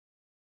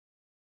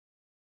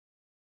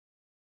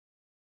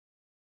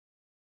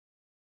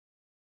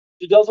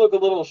 She does look a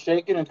little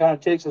shaken and kind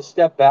of takes a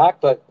step back,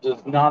 but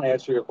does not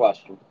answer your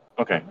question.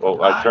 Okay,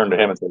 well, I turn to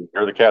him and say,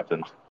 you're the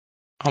captain.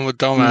 I'm a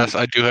dumbass.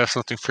 I do have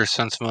something for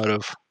sense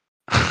motive.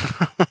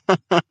 I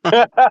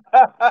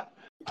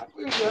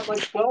figured you had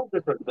like 12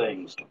 different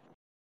things.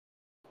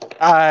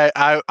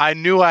 I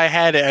knew I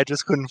had it. I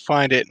just couldn't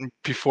find it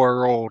before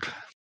I rolled.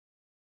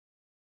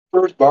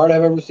 First bard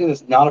I've ever seen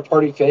that's not a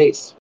party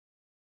face.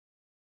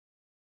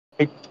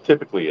 He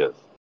typically is.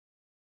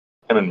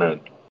 Him and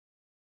Moon.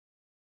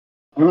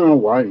 I don't know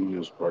why you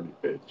use party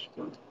page.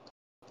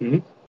 Hmm?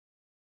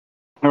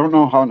 I don't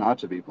know how not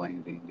to be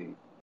playing D&D.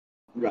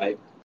 Right.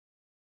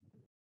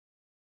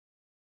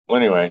 Well,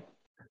 anyway,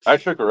 I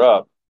shook her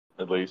up,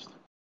 at least.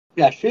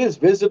 Yeah, she is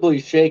visibly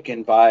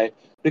shaken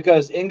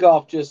because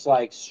Ingolf just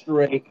like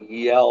straight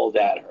yelled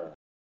at her.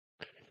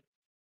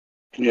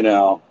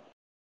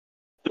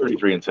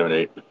 33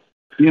 intimidate.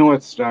 You know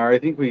what, Star? I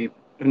think we've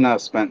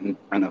not spent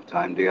enough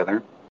time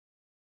together.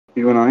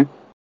 You and I.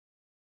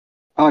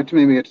 I'd like to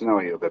maybe get to know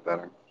you a bit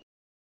better.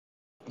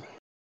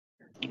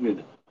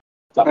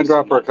 I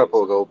drop her a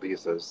couple of gold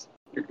pieces.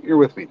 You're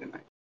with me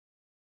tonight.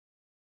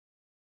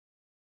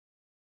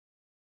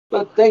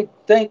 But thank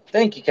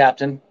you,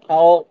 Captain.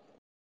 Thank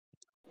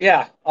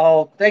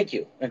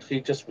you. And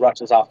she just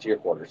rushes off to your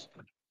quarters.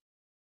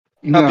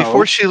 Now, No.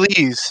 before she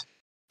leaves,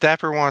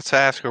 Dapper wants to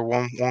ask her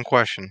one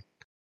question.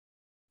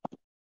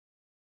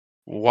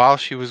 While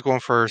she was going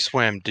for her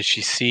swim, did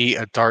she see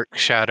a dark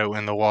shadow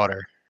in the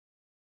water?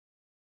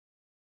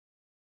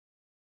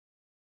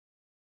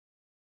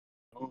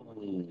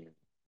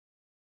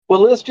 Well,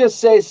 let's just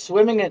say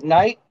swimming at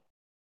night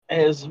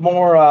is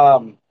more,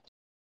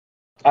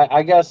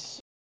 I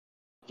guess,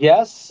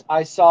 yes,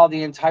 I saw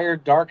the entire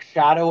dark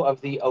shadow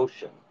of the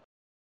ocean.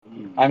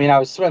 I mean, I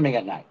was swimming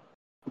at night.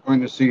 I'm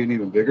going to see an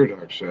even bigger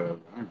dark shadow.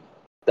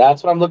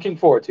 That's what I'm looking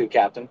forward to,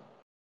 Captain.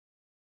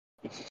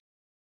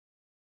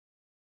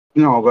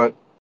 No, but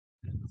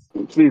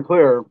to be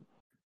clear,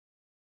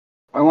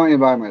 I want you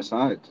by my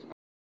side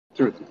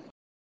through the night.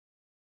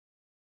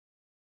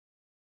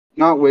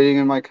 Not waiting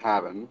in my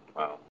cabin.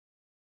 Wow.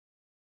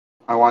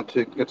 I want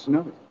to get to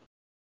know you.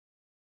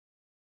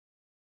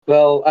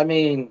 Well, I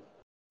mean,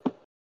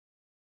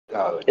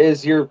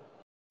 is your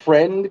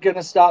friend going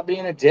to stop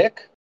being a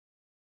dick?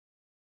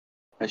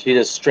 And she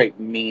just straight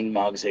mean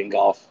mugs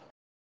Ingolf.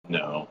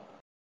 No.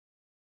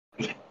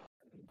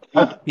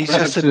 He's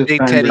just a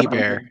big teddy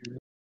bear.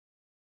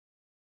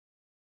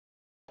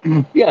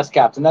 Yes,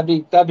 Captain,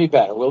 that'd be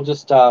better. We'll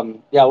just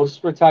we'll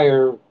just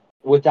retire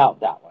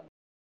without that one.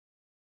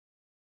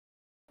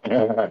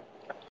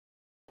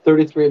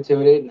 33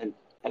 intimidate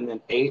and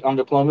then 8 on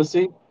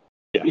diplomacy.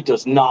 Yeah. He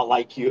does not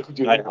like you.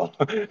 I know.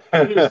 You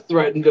just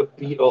threatened to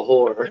beat a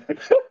whore.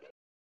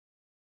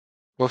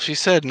 Well, she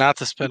said not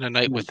to spend a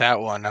night with that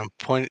one. I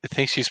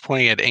think she's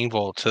pointing at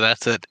Ingvold, so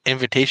that's an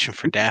invitation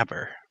for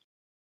Dapper.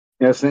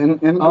 Yes, in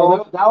Oh,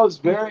 golf, that was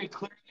very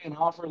clearly an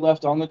offer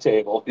left on the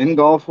table. in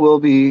golf will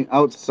be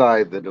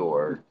outside the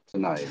door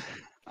tonight.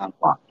 I'm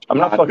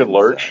not fucking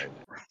Lurch.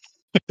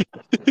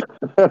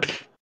 I'm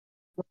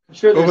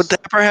sure But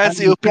Dapper has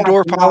the open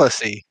door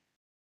policy.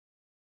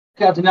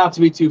 Captain, not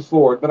to be too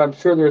forward, but I'm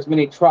sure there's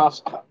many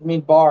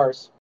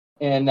bars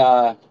in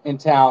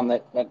town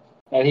that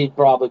he'd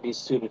probably be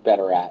suited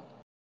better at.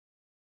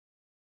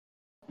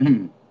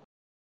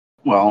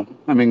 Well,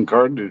 I mean,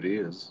 guard duty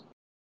is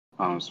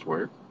honest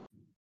work.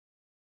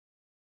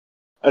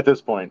 At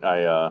this point,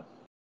 I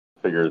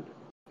figured,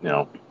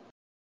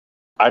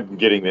 I'm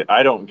getting it.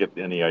 I don't get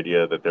any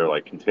idea that they're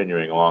like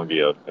continuing along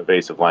the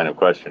evasive line of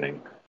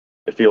questioning.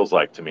 It feels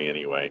like to me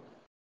anyway.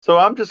 So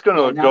I'm just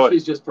going to go.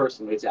 She's just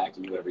personally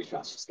attacking you every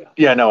shot she's got.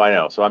 Yeah, no, I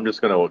know. So I'm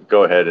just going to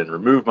go ahead and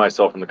remove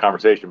myself from the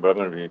conversation, but I'm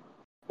going to be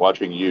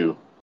watching you.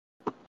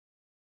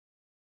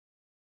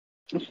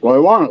 That's what I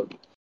wanted.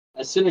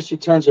 As soon as she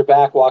turns her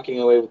back,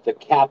 walking away with the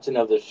captain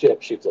of the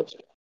ship, she flips her.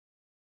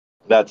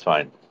 That's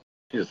fine.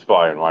 She's a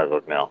spy in my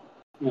book now.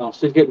 No,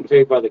 she's getting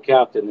paid by the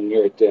captain, and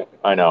you're a dick.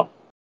 I know.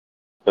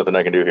 Nothing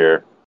I can do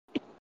here.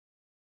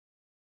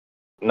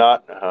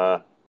 Not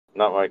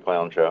my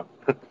clown show.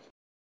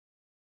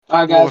 All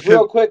right, guys,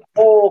 real quick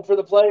poll for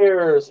the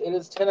players. It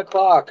is 10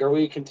 o'clock. Are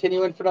we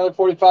continuing for another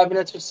 45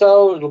 minutes or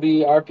so? It'll be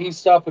RP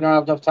stuff. We don't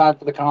have enough time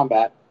for the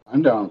combat.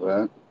 I'm down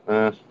with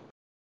that.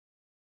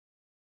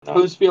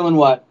 Who's feeling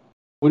what?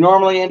 We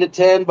normally end at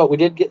 10, but we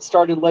did get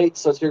started late,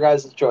 so it's your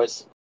guys'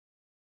 choice.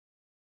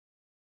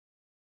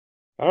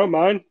 I don't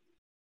mind.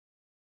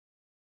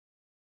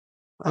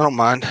 I don't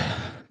mind.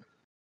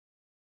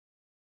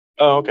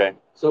 Oh, okay.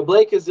 So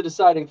Blake is the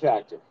deciding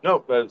factor.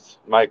 No, that's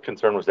my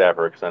concern was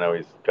Dapper because I know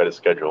he's got his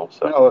schedule.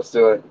 So No, let's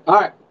do it. All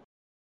right.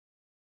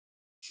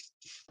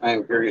 I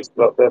am curious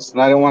about this,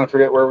 and I don't want to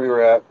forget where we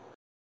were at.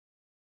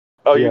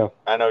 oh, Yeah.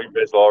 I know you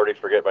guys will already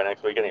forget by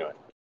next week anyway.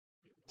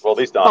 Well, at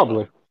least Don.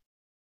 Probably.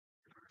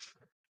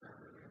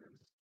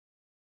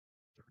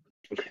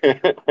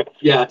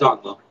 Yeah,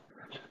 Don will.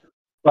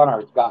 Don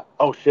already got.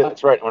 Oh shit,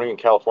 that's right. I'm gonna be in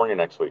California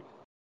next week.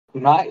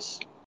 Nice.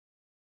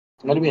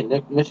 I'm going to be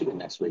in Michigan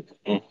next week.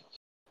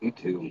 Me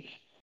too.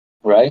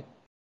 Right?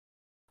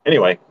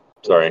 Anyway,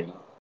 sorry.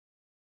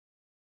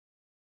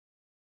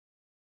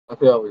 I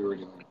forgot what we were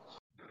doing.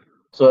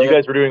 So You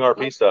guys were doing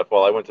RP stuff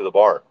while I went to the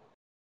bar.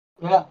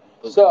 Yeah.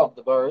 So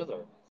the bar is there.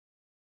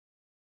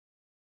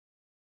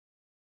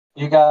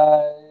 you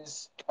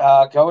guys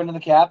go into the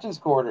captain's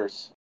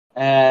quarters,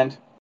 and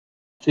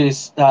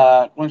she's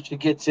when she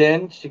gets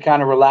in, she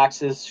kind of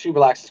relaxes. She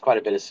relaxes quite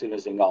a bit as soon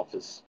as Ingolf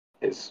is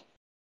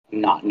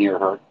not near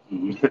her.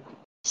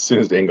 As soon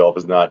as Ingolf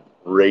is not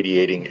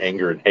radiating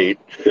anger and hate.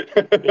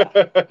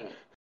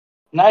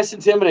 Nice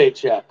intimidate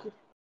check. Of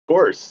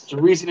course. It's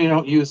the reason you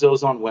don't use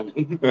those on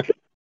women. Because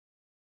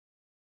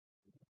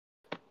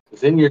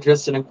then you're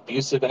just an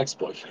abusive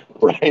ex-boyfriend.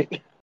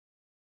 Right.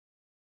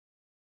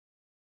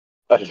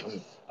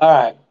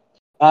 All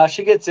right.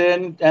 She gets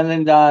in,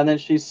 and then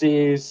she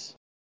sees.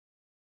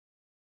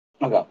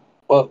 Okay.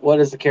 What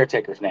is the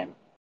caretaker's name?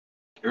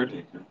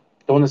 Caretaker.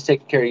 The one that's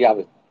taking care of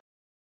Yabu.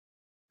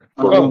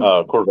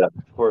 Corvette.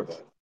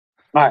 Corvette.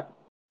 All right.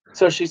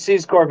 So she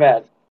sees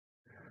Corvette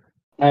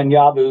and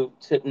Yabu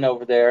sitting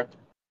over there,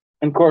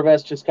 and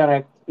Corvette's just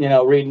kind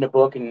of reading a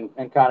book and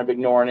kind of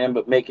ignoring him,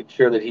 but making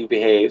sure that he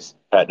behaves.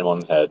 Patting him on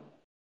the head.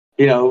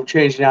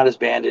 Changing out his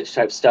bandage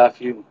type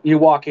stuff. You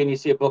walk in, you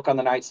see a book on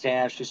the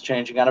nightstand. She's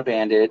changing out a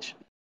bandage,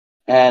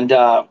 and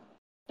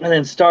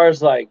then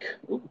Star's like,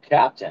 "Ooh,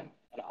 Captain,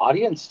 an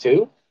audience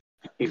too.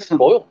 He's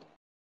spoiled."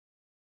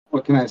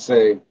 What can I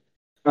say?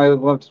 I would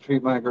love to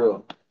treat my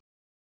girl.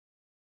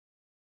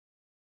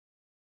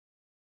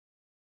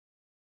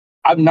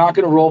 I'm not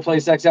going to role play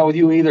sex out with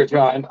you either,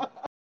 John.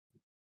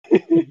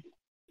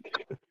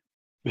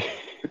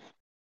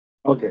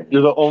 Okay.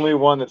 You're the only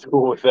one that's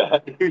cool with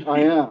that. I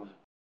am.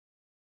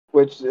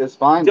 Which is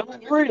fine.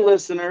 Don't worry,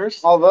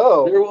 listeners.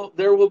 Although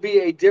There will be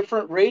a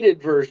different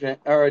rated version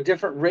or a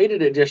different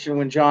rated edition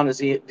when John is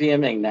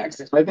DMing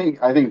next. I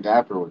think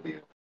Dapper would be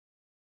it.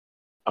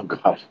 Oh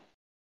god.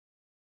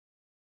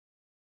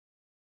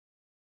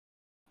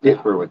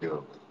 Dapper would do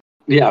it.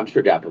 Yeah, I'm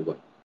sure Dapper would.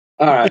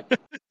 All right.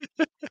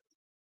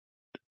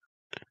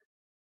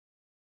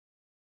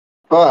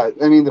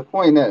 But I mean, the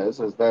point is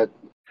that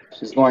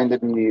she's going to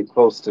be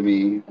close to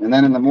me, and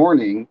then in the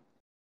morning,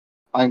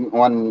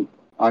 when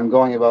I'm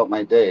going about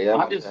my day.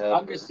 I'm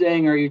just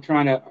saying, are you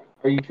trying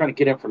to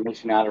get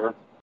information out of her?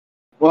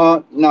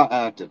 Well, not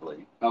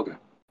actively. Okay.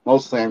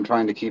 Mostly, I'm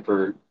trying to keep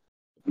her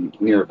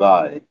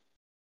nearby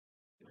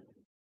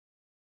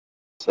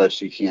so that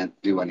she can't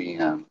do any.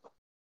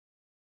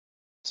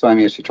 So I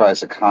mean, if she tries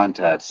to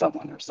contact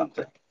someone or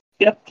something.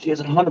 Yep, she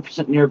is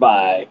 100%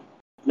 nearby.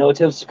 No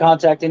attempts to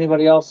contact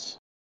anybody else.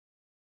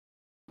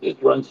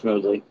 It runs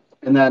smoothly.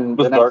 And then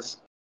With dark.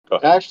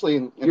 Actually,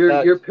 in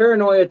fact, Your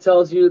paranoia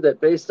tells you that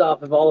based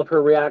off of all of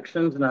her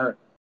reactions and her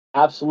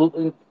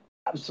absolute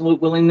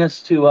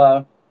willingness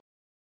to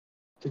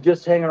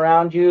just hang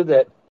around you,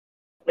 that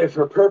if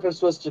her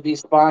purpose was to be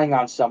spying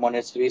on someone,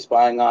 it's to be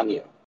spying on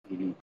you.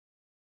 Mhm.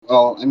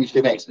 Well, I mean,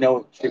 She makes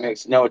no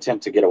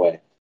attempt to get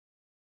away.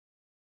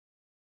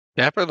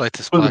 Dapper like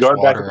to Was the splash guard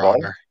back at water the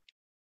on bar?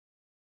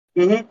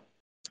 her. Mm-hmm.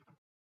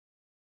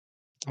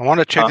 I want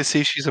to check Huh? to see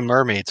if she's a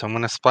mermaid, so I'm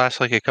going to splash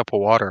like a cup of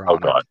water Oh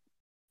on her. god.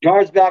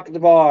 Guard's back at the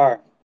bar.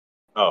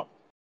 Oh.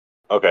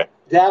 Okay.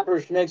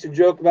 Dapper makes a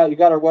joke about you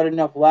got her wet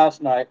enough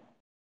last night.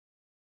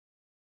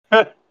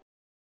 oh,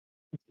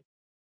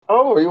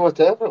 were you with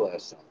Dapper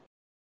last time?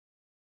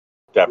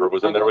 Dapper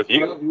was in there with you.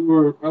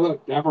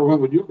 Dapper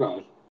went with you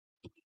guys.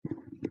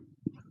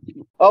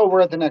 Oh,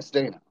 we're at the next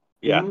day now.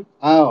 Yeah. Mhm.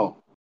 Oh,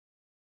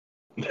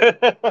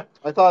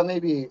 I thought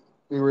maybe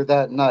we were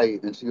that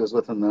night and she was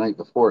with him the night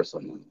before or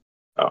something.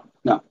 Oh.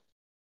 No.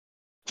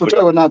 Which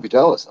I would not be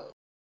jealous of.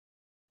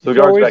 So the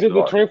So guard's is back it to the the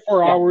bar.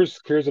 24 Yeah. hours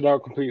clears it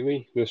out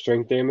completely, the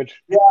strength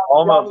damage? Yeah,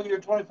 Almost. probably your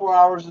 24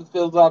 hours it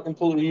fills out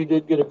completely. You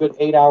did get a good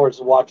 8 hours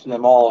of watching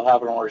them all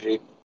have an orgy,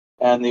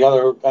 and the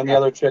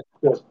other chick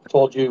just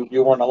told you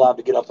weren't allowed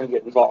to get up and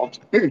get involved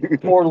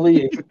or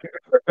leave.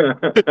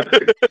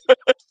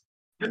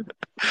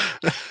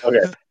 Okay.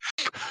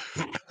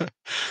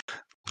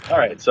 All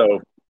right.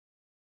 So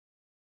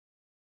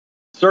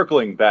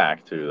circling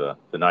back to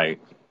the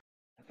night,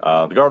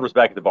 the guard was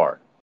back at the bar.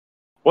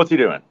 What's he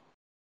doing?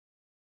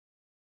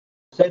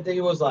 Same thing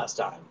he was last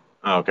time.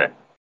 Okay.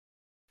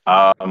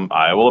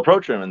 I will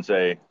approach him and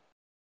say,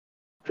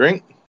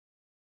 "Drink."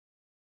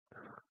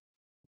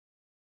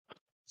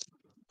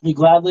 He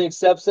gladly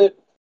accepts it,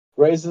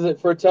 raises it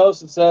for a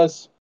toast, and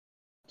says,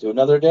 "To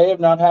another day of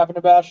not having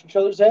to bash each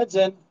other's heads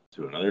in."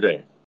 To another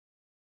day.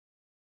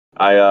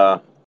 I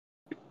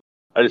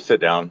just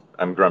sit down.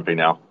 I'm grumpy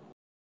now.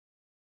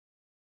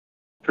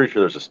 Pretty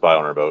sure there's a spy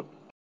on our boat.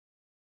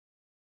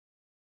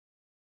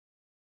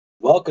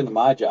 Welcome to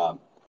my job.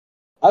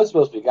 I was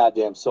supposed to be a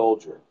goddamn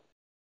soldier.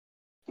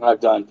 I've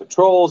done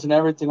patrols and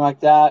everything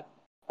like that,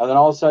 and then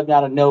all of a sudden,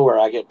 out of nowhere,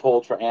 I get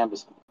pulled for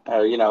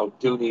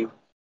duty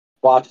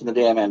watching the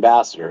damn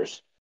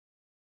ambassadors.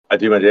 I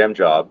do my damn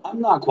job.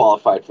 I'm not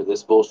qualified for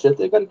this bullshit.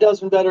 They've got a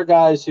dozen better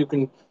guys who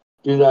can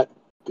do that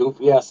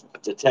goofy ass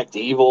detect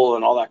evil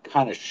and all that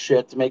kind of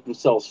shit to make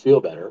themselves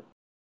feel better.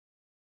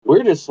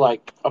 We're just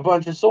like a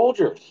bunch of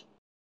soldiers.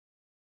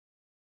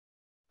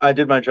 I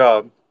did my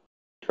job.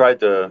 Tried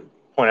to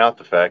point out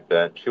the fact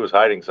that she was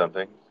hiding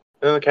something. And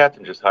then the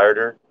captain just hired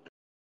her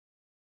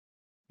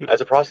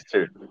as a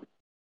prostitute.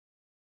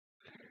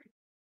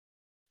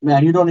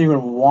 Man, you don't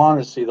even want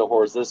to see the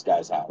whores this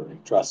guy's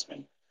having. Trust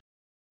me.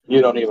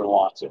 You don't even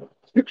want to.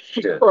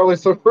 Shit. Probably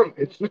some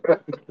information.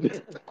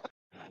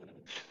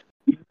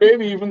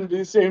 Maybe even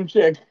the same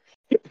chick.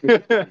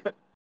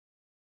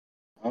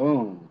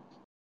 Oh.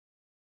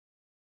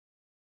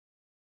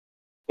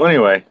 Well,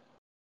 anyway,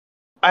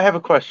 I have a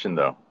question,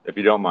 though, if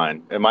you don't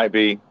mind. It might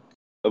be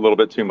a little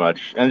bit too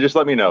much, and just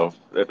let me know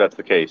if that's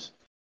the case.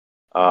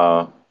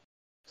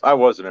 I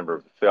was a member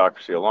of the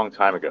theocracy a long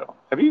time ago.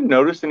 Have you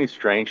noticed any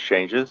strange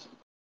changes?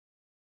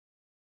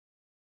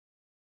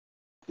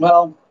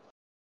 Well,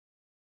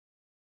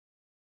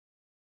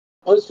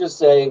 let's just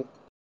say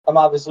I'm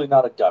obviously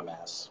not a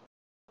dumbass.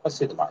 Let's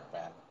see the mark,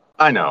 man.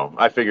 I know.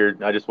 I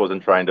figured I just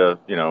wasn't trying to,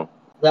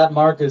 That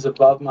mark is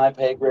above my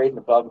pay grade and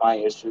above my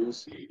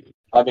issues.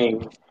 I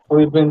mean,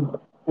 we've been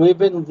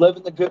living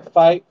the good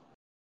fight,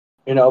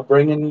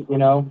 bringing,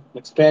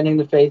 expanding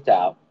the faith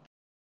out.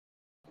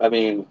 I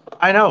mean,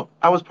 I know.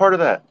 I was part of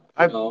that.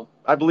 you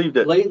I believed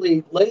it.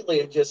 lately,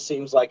 it just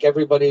seems like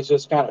everybody's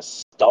just kind of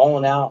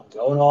stalling out,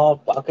 going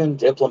all fucking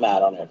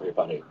diplomat on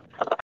everybody.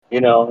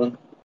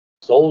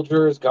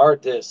 Soldiers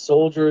guard this,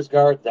 soldiers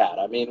guard that.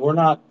 I mean, we're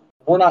not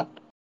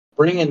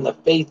bringing the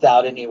faith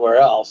out anywhere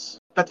else.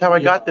 That's how I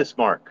got this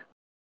mark.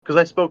 Because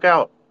I spoke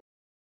out.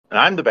 And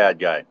I'm the bad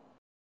guy.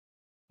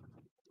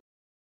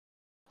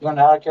 You want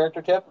an out of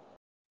character tip?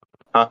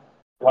 Huh?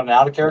 You want an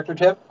out of character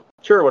tip?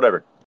 Sure,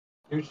 whatever.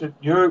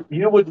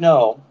 You would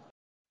know,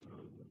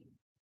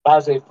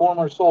 as a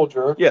former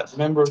soldier, Yes.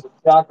 member of the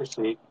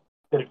theocracy,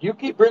 that if you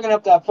keep bringing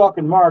up that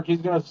fucking mark,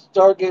 he's going to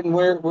start getting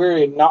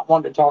weary and not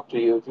wanting to talk to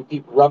you if you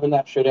keep rubbing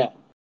that shit in.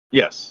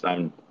 Yes,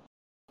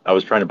 I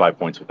was trying to buy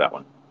points with that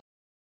one.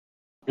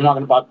 You're not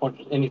going to buy points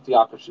with any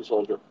theocracy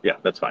soldier. Yeah,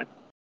 that's fine.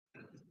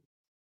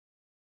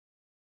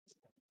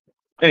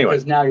 Anyway.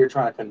 Because now you're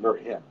trying to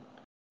convert him.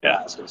 Yeah.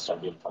 That's going to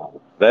start being a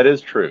problem. That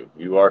is true.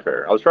 You are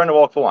fair. I was trying to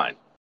walk the line.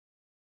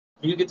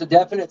 You get the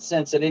definite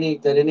sense that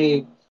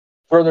any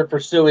further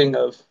pursuing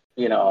of,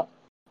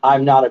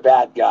 I'm not a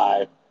bad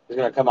guy is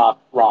going to come off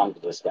wrong to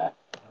this guy.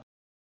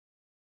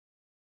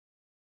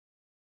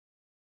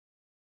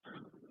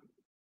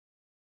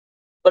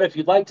 But if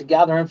you'd like to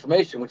gather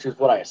information, which is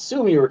what I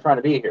assume you were trying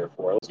to be here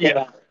for, let's go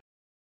back.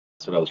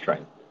 That's what I was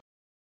trying.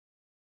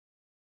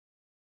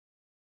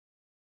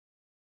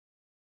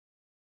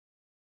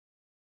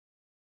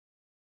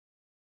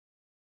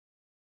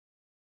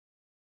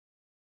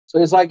 So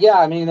he's like, yeah,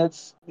 I mean,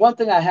 it's one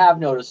thing I have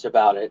noticed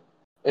about it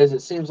is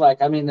it seems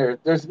like, I mean,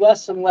 there's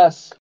less and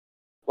less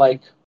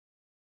like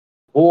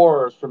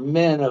wars for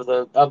men of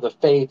the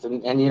faith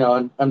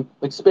and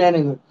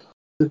expanding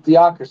the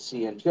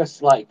theocracy and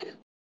just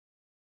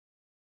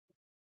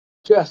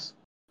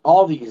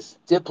all these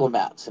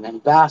diplomats and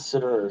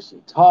ambassadors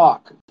and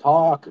talk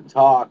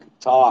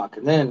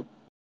and then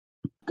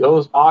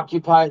goes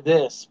occupy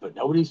this, but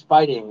nobody's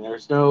fighting.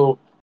 There's no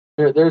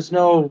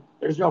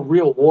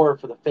real war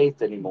for the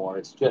faith anymore.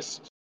 It's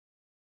just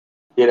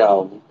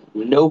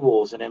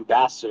nobles and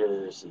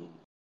ambassadors, and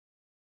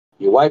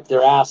you wipe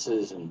their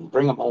asses and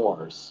bring them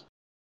whores.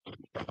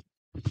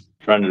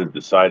 Trying to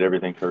decide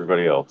everything for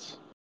everybody else.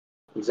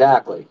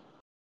 Exactly.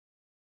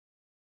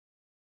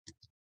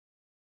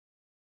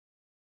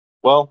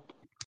 Well,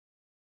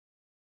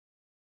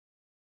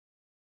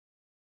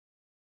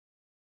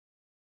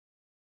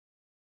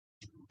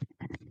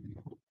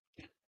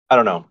 I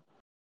don't know.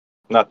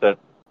 Not that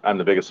I'm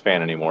the biggest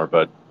fan anymore,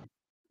 but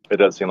it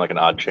does seem like an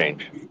odd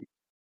change.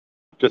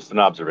 Just an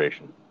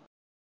observation.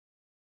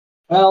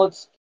 Well,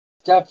 it's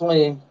not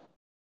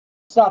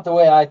the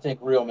way I think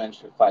real men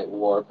should fight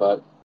war,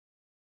 but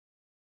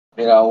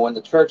when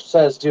the church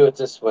says do it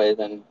this way,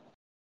 then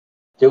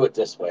do it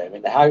this way. I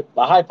mean, the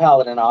high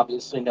paladin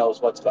obviously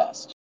knows what's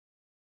best.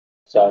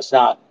 So it's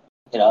not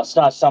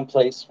some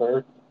place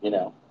for,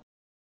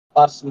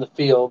 us in the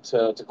field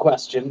to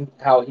question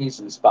how he's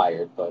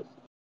inspired. But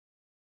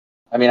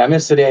I mean, I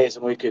miss the days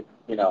when we could,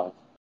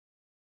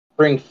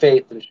 bring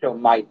faith and show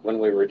might when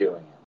we were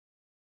doing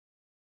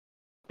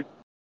it.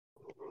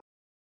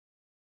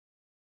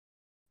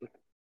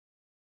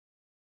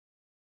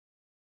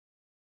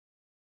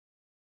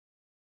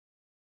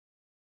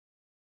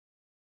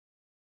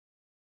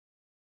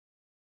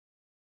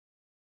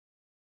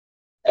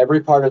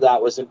 Every part of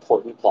that was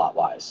important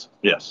plot-wise.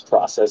 Yes.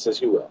 Process as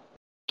you will.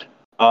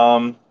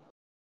 Can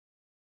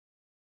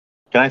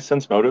I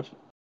sense motive?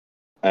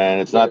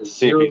 And it's not to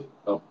see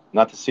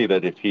not to see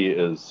that if he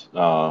is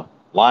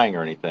lying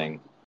or anything,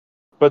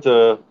 but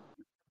to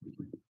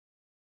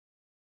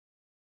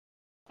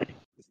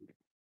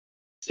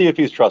see if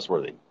he's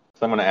trustworthy.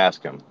 So I'm going to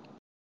ask him.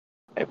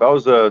 If I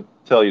was to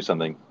tell you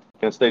something,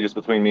 can it stay just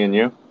between me and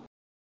you?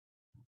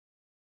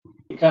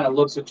 He kind of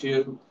looks at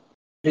you.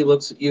 He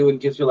looks at you and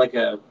gives you like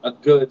a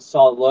good,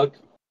 solid look.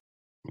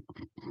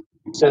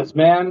 He says,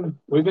 man,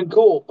 we've been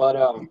cool, but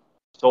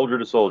Soldier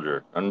to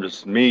soldier. I'm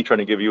just me trying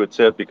to give you a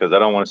tip because I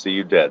don't want to see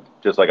you dead.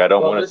 Just like I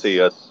don't want to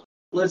see us.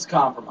 Let's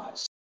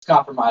compromise. Let's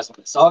compromise on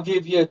this. I'll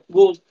give you.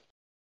 We'll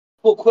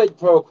quid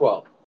pro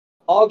quo.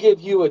 I'll give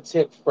you a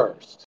tip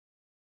first,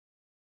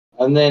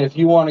 and then if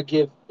you want to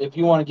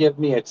give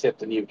me a tip,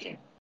 then you can.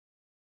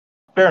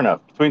 Fair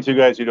enough. Between two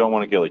guys who don't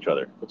want to kill each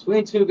other.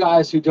 Between two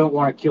guys who don't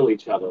want to kill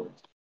each other.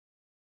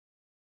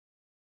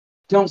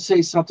 Don't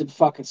say something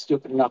fucking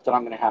stupid enough that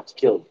I'm going to have to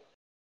kill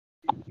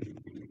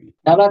you.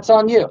 Now that's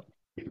on you.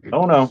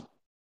 Oh no.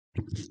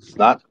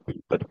 Not,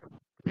 but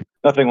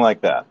nothing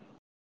like that.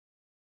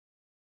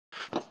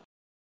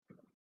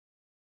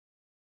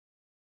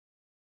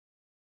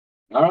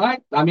 All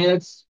right. I mean,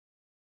 it's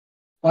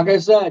like I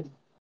said.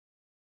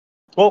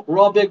 Well, we're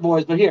all big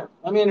boys, but here,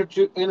 let me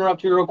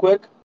interrupt you real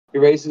quick. He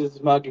raises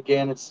his mug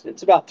again.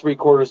 It's about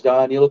 3/4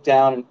 done. You look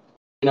down,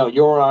 and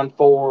you're on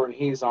 4, and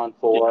he's on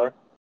 4. Yeah.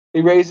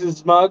 He raises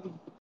his mug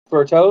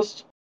for a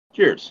toast.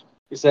 Cheers.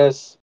 He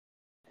says,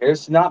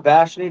 "Here's to not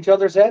bashing each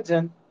other's heads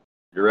in."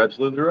 You're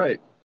absolutely right.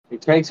 He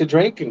takes a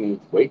drink and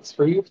waits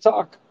for you to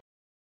talk.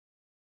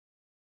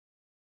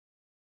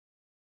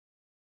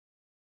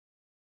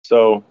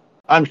 So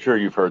I'm sure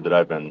you've heard that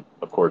I've been,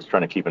 of course,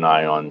 trying to keep an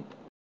eye on,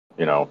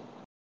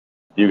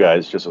 you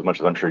guys just as much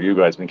as I'm sure you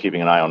guys have been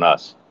keeping an eye on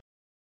us.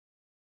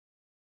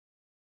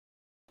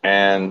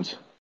 And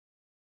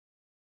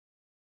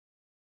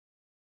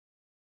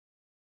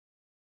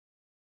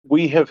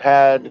we have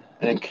had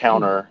an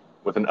encounter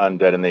with an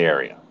undead in the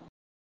area.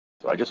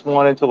 So I just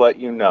wanted to let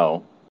you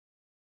know,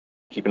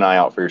 keep an eye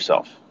out for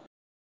yourself.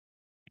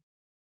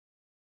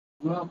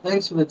 Well,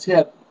 thanks for the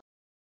tip.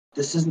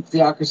 This isn't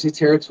theocracy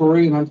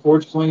territory, and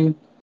unfortunately,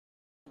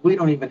 we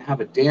don't even have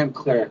a damn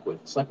cleric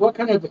with us. Like, what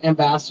kind of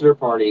ambassador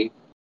party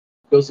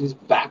goes these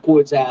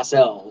backwoods-ass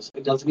elves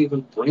and doesn't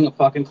even bring a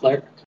fucking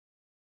cleric?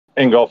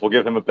 Ingolf will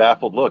give him a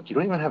baffled look. You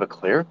don't even have a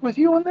cleric with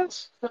you on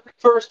this? The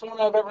first one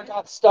I've ever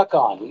got stuck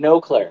on.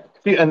 No cleric.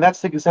 See, and that's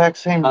the exact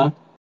same...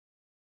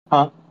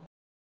 Huh?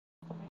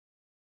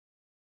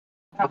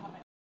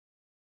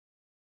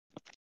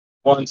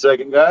 1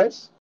 second,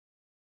 guys.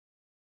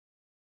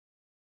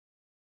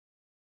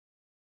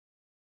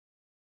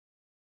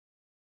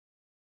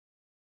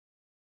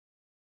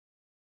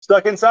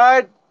 Stuck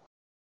inside?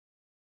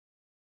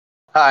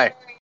 Hi.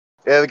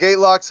 Yeah, the gate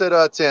locks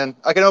at 10.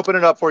 I can open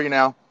it up for you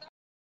now.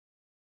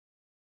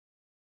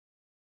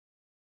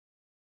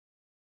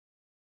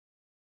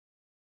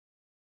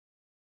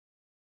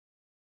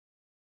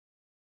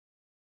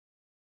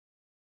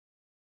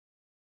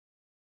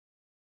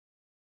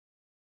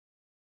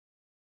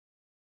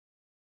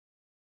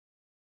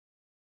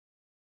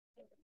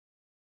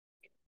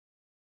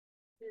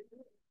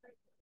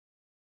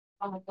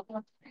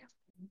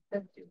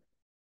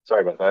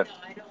 Sorry about that.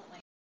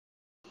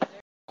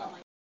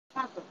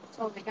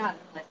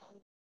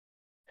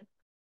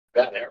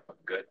 Got there.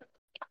 Good.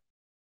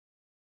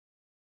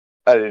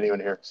 I didn't even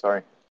hear.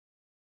 Sorry.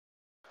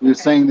 You're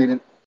saying they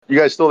didn't. You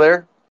guys still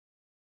there?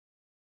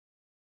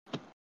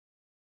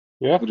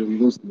 Yeah. Did we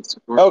lose the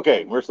support?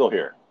 Okay, we're still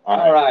here.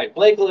 All right.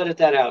 Blake will edit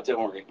that out.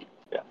 Don't worry.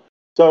 Yeah.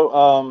 So,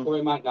 Or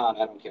he might not.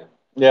 I don't care.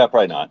 Yeah,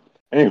 probably not.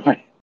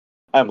 Anyway,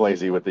 I'm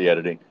lazy with the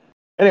editing.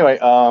 Anyway,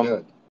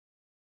 Good.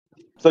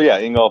 so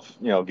yeah,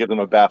 Ingolf, give them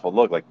a baffled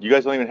look. Like, you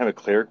guys don't even have a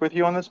cleric with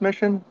you on this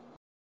mission?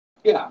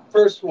 Yeah,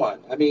 first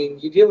one. I mean,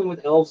 you're dealing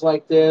with elves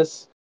like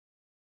this.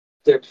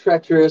 They're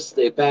treacherous.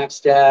 They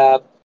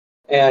backstab,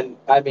 and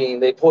I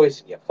mean, they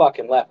poison you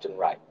fucking left and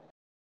right.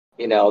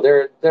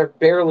 They're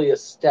barely a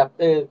step.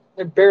 They're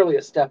barely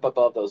a step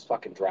above those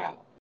fucking drow.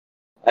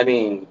 I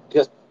mean,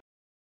 just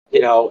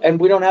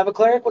and we don't have a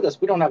cleric with us.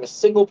 We don't have a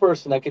single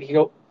person that can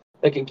heal,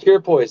 that can cure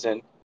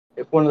poison.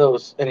 If one of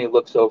those, and he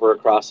looks over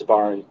across the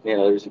bar, and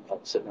there's an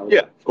elf sitting over there.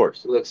 Yeah, of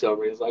course. He looks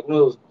over. He's like, one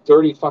of those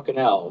dirty fucking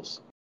elves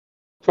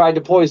tried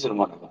to poison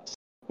one of us.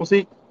 Well,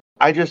 see,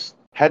 I just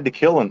had to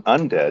kill an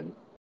undead.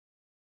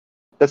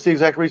 That's the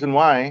exact reason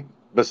why,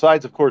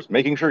 besides, of course,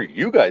 making sure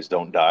you guys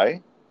don't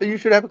die, that you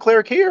should have a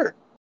cleric here.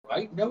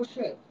 Right? No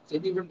shit.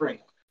 Didn't even bring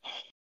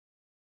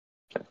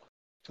it.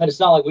 And it's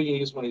not like we can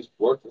use one of these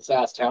worthless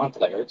ass town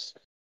clerics.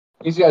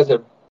 These guys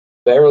are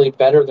barely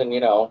better than,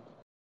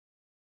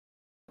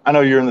 I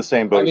know you're in the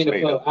same boat I mean,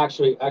 as me.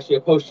 actually,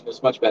 a potion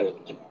is much better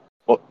than that.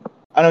 Well,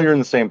 I know you're in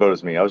the same boat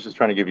as me. I was just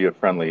trying to give you a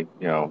friendly,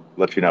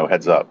 let you know,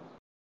 heads up.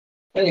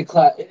 And he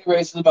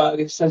raises the bug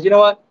and says, "You know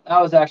what?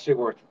 That was actually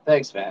worth it.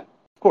 Thanks, man.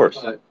 Of course.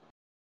 But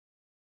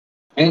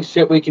ain't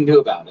shit we can do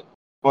about it."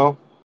 Well,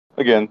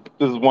 again,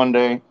 this is one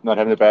day, not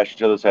having to bash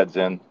each other's heads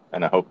in,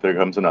 and I hope there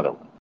comes another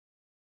one.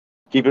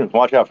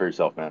 Watch out for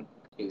yourself, man.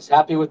 He's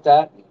happy with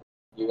that.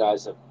 You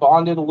guys have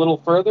bonded a little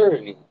further,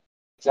 and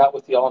he's out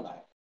with you all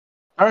night.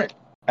 All right.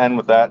 And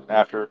with that,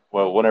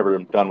 whenever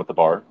I'm done with the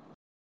bar,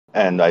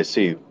 and I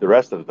see the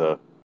rest of the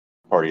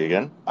party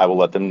again, I will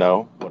let them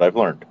know what I've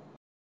learned.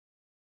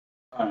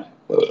 All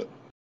right.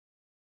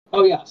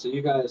 Oh yeah, so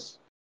you guys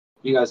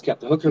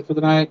kept the hooker for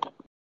the night.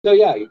 So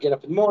yeah, you get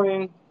up in the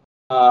morning.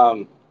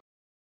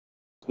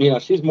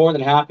 She's more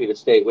than happy to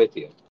stay with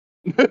you.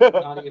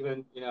 Not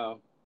even, Not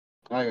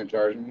even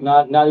charging me.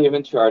 not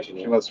even charging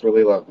She you. must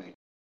really love me.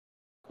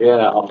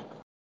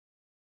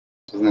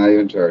 She's not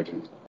even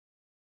charging.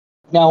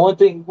 Now, one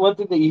thing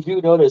that you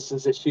do notice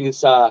is that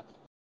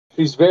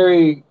she's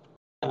very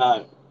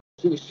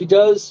she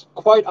does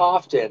quite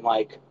often,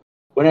 like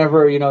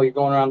whenever you're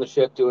going around the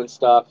ship doing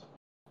stuff,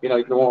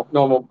 your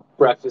normal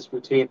breakfast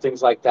routine,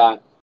 things like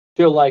that.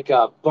 She'll like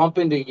bump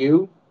into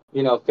you,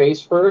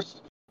 face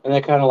first, and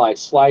then kind of like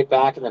slide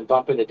back and then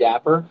bump into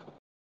Dapper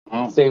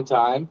at the same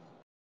time.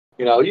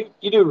 You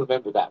do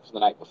remember that from the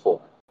night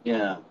before.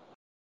 Yeah.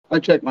 I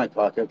check my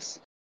pockets.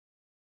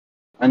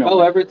 I know. Oh,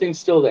 everything's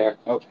still there.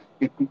 Okay.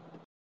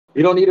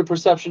 You don't need a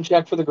perception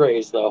check for the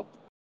Greys, though.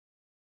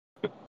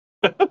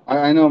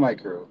 I know my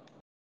crew.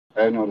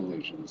 I have no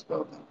delusions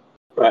about them.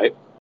 Right.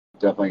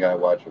 Definitely gotta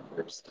watch it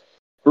first.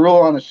 The rule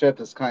on the ship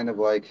is kind of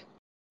like,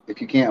 if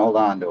you can't hold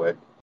on to it,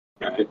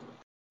 Right.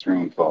 it's your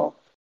own fault.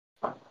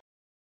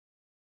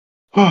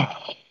 All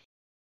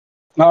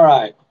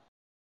right.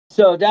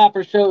 So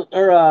Dapper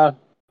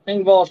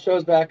Ingval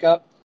shows back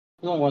up.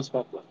 There's only one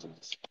smoke left in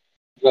this.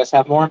 You guys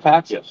have more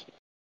packs? Yes.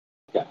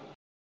 Okay.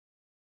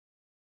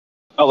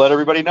 I'll let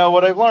everybody know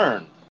what I've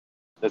learned.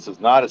 This is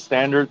not a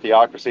standard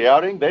theocracy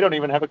outing. They don't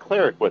even have a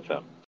cleric with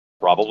them.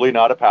 Probably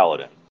not a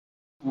paladin.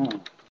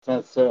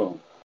 That's so.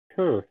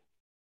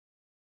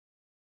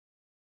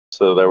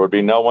 So there would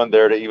be no one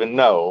there to even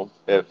know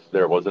if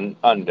there was an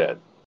undead.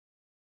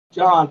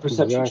 John,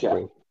 perception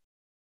check.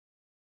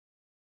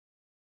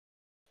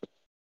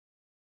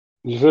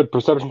 You said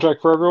perception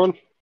check for everyone?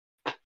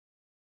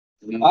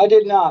 I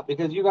did not,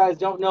 because you guys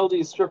don't know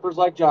these strippers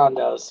like John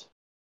does.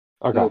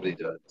 Okay. Nobody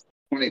does.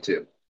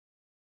 22.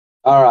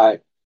 All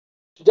right.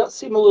 She does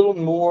seem a little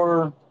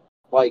more,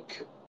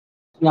 like,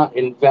 not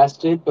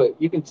invested, but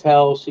you can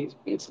tell she's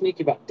being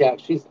sneaky about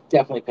that. She's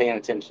definitely paying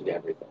attention to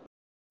everything.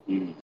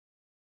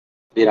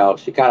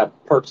 She kind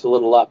of perks a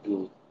little up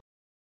and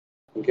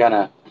kind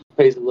of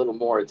pays a little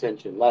more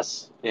attention.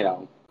 Less,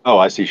 Oh,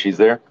 I see. She's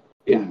there.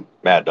 Yeah.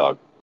 Mad Dog.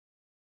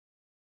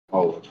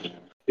 Oh,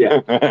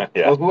 Yeah.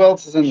 Yeah. well, who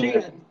else is in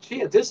there?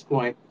 She at this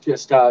point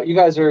just you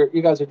guys are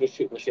just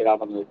shooting the shit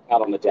out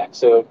on the deck.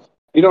 So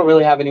you don't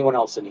really have anyone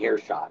else in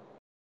earshot.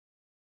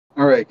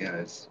 All right,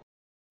 guys.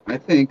 I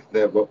think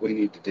that what we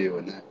need to do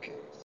in that case,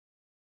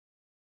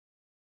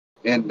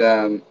 and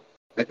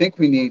I think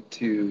we need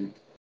to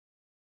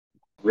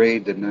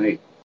raid the night,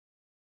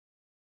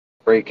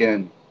 break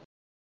in.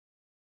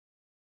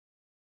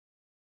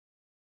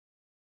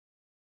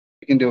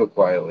 We can do it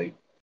quietly.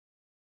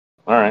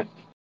 All right.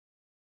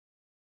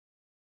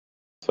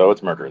 So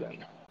it's murder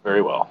then.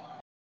 Very well.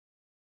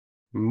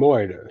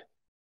 Murder.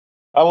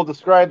 I will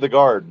describe the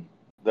guard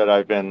that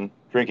I've been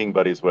drinking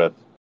buddies with.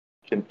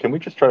 Can we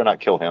just try to not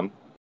kill him?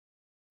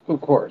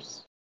 Of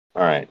course.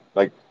 All right.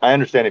 Like, I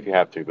understand if you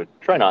have to, but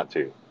try not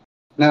to.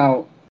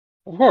 Now,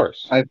 Of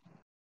course. I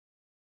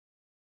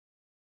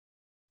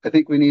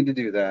think we need to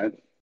do that.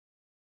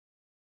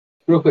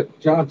 Real quick,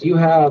 John, do you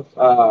have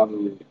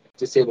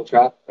disable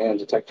trap and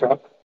detect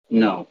trap?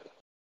 No.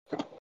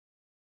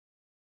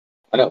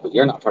 I know, but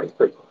you're not part of the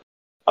crew.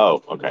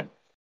 Oh, okay.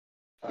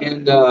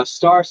 And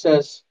Star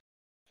says,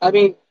 I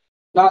mean,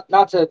 not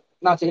to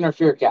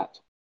interfere,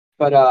 Captain,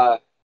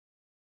 but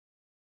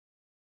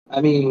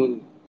I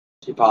mean,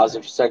 she pauses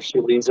for a second. She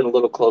leans in a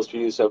little closer to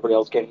you so everybody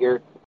else can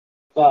hear.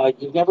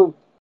 You've never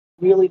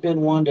really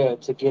been one to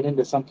get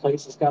into some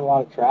place that's got a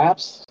lot of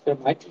traps. There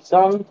might be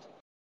some.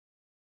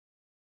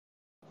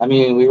 I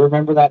mean, we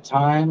remember that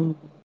time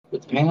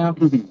with Pam.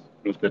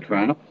 With the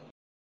trap?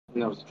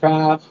 And there was a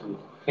trap.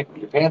 And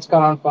your pants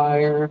got on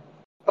fire.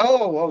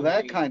 Oh,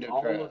 that kind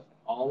of trap.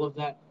 All of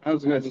that. I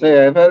was going to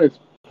say, I've had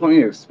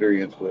plenty of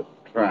experience with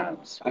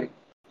traps.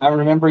 I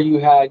remember you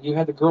had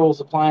the girls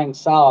applying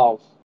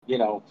salve,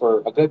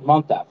 for a good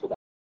month after that.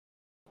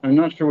 I'm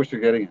not sure what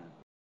you're getting at.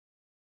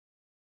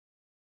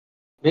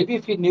 Maybe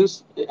if you knew,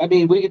 I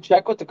mean, we could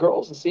check with the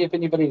girls and see if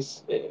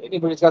anybody's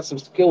got some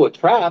skill with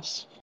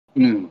traps.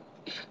 No.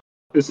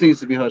 This needs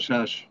to be hush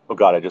hush. Oh,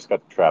 God, I just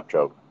got the trap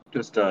joke.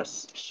 Just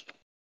us.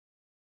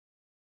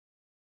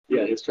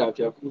 Yeah, his trap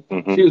joke.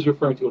 Mhm. She was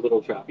referring to a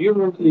little trap. You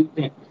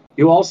remember?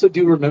 You also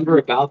do remember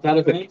about that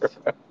event?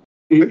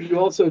 You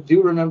also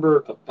do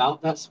remember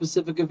about that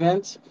specific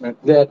event Right.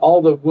 that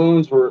all the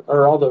wounds were,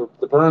 or all the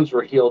burns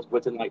were healed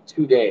within like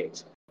 2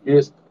 days. You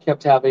just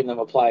kept having them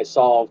apply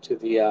Solve to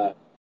the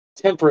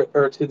temperate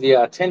or to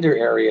the tender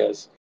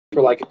areas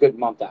for like a good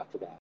month after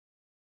that.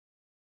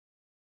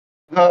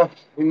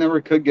 We never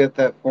could get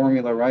that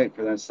formula right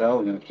for that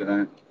salve after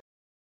that.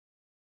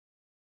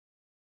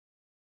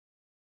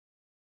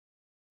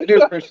 I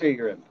do appreciate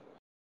your input.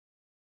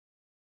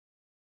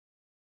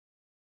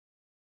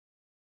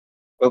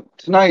 Well,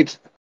 tonight,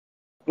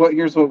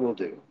 here's what we'll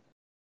do.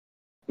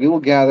 We will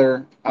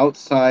gather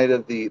outside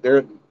of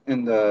they're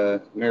in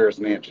the mayor's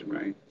mansion,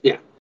 right? Yeah.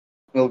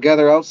 We'll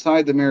gather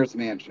outside the mayor's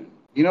mansion.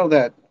 You know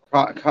that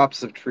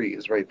copse of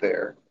trees right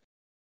there.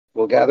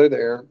 We'll gather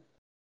there,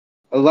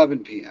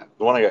 11 p.m.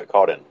 The one I got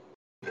caught in.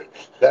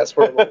 That's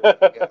where we'll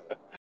gather.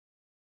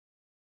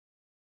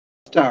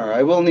 Star,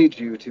 I will need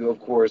you to, of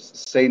course,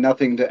 say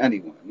nothing to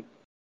anyone.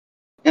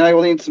 And I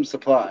will need some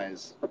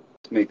supplies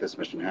to make this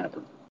mission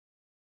happen.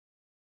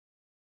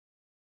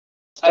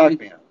 Stock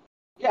me up.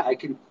 Yeah, I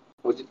can.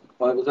 What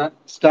was that?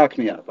 Stock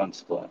me up on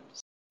supplies.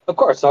 Of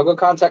course, I'll go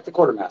contact the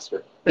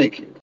quartermaster. Thank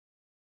you.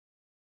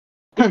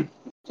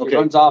 He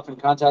runs off and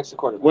contacts the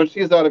quartermaster. Once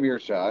she's out of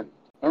earshot,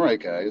 all right,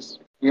 guys,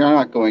 we are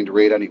not going to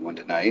raid anyone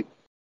tonight.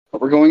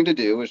 What we're going to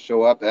do is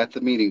show up at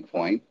the meeting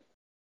point.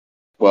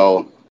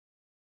 Well,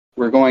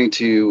 we're going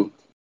to.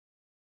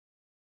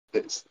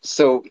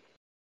 So,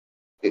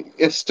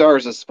 if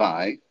Star's a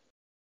spy,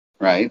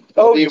 right?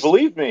 Oh, you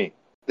believe me?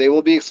 They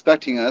will be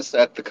expecting us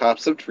at the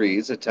copse of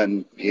trees at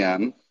 10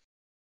 p.m.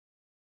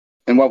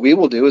 And what we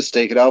will do is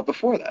stake it out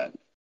before that.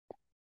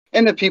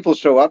 And if people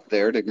show up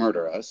there to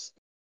murder us,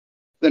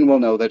 then we'll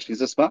know that she's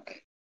a spy.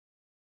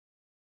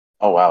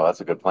 Oh, wow, that's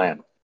a good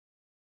plan.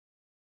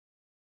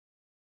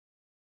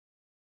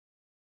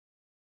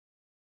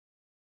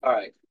 All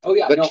right. Oh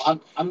yeah, But-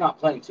 no, I'm not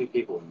playing two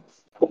people in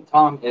this.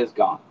 Tom is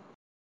gone.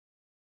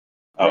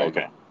 Oh, Right.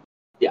 okay.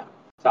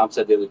 Tom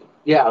said the other day.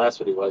 Yeah, that's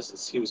what he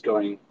was. He was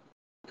going to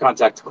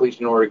contact the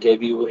Collegian Order,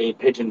 gave you a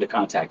pigeon to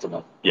contact him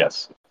with.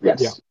 Yes.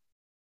 Yes. Yeah.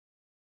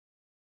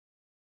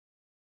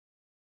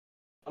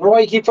 I don't know why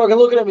you keep fucking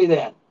looking at me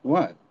then.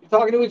 What? You're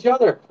talking to each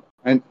other.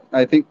 And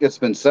I think it's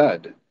been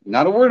said.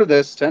 Not a word of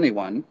this to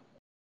anyone,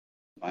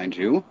 mind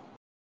you.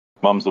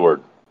 Mum's the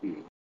word.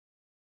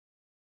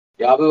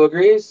 Yabu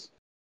agrees.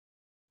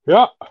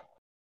 Yeah.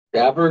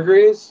 Dapper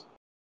agrees.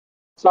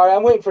 Sorry,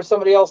 I'm waiting for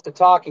somebody else to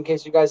talk in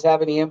case you guys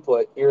have any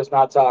input. Here's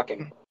not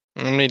talking.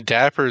 I mean,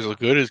 Dapper's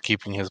good at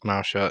keeping his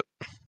mouth shut.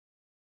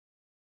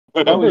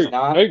 No, he's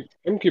not.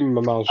 I'm keeping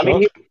my mouth I shut. mean,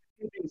 he's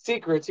keeping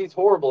secrets. He's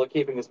horrible at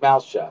keeping his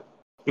mouth shut.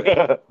 Open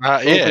to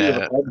Yeah.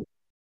 the public,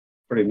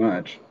 pretty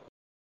much.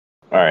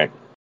 All right.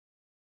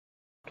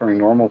 During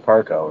normal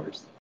park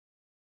hours.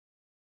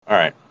 All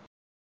right.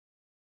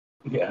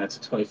 Yeah, it's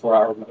a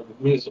 24-hour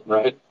music,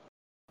 right?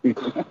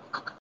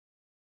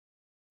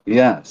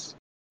 Yes.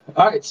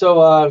 All right,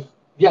 so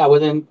yeah,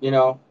 within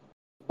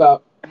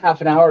about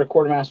half an hour, the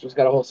quartermaster's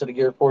got a whole set of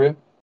gear for you.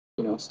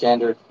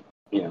 Standard.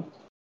 You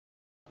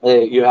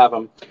have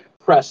him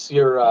press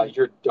your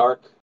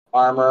dark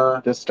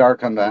armor. Does Star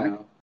come back?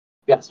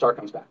 Yeah, Star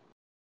comes back.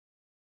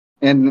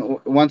 And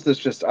once it's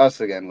just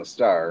us again with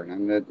Star,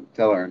 I'm going to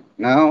tell her,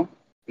 no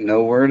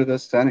word of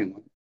this to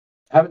anyone.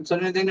 Haven't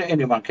said anything to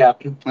anyone,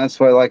 Captain. That's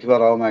what I like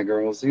about all my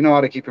girls. You know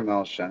how to keep your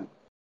mouth shut.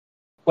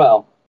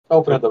 Well,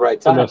 open at the right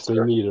time. Unless they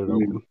Sir. need it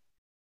open.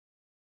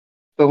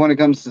 But when it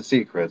comes to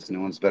secrets, no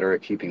one's better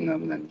at keeping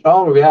them than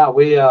Oh yeah,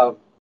 we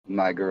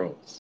my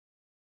girls.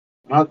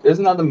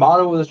 isn't that the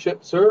motto of the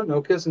ship, sir?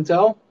 No kiss and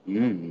tell.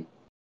 Mm.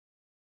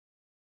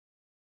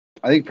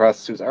 I think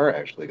prostitutes are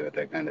actually good at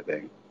that kind of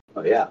thing.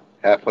 Oh yeah.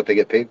 Half what they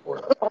get paid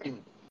for.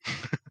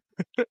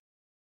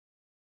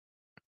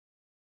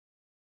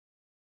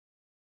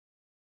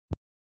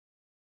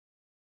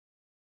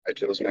 I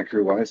chose my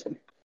crew wisely.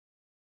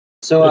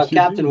 So, Yes, you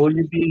Captain, do. will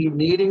you be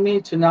needing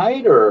me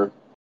tonight, or?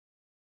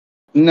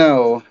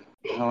 No,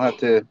 I'll have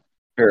to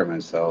prepare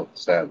myself,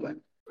 sadly.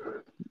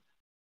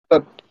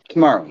 But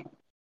tomorrow,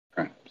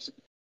 perhaps.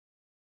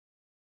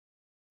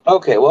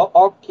 Okay, well,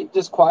 I'll keep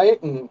this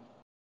quiet, and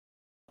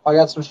I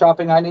got some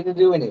shopping I need to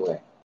do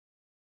anyway.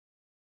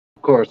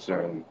 Of course,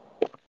 darling.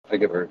 I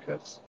give her a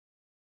kiss.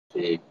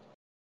 She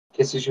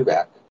kisses you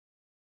back.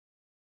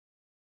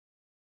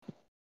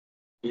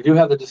 You do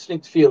have the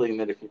distinct feeling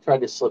that if you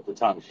tried to slip the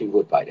tongue, she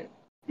would bite it,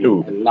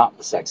 Ooh. and not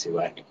the sexy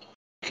way.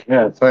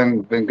 Yes,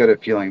 I've been good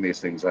at feeling these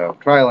things out.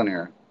 Trial and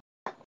error.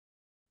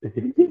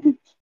 That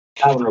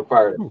would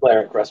require a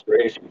cleric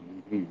respiration.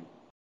 Mm-hmm.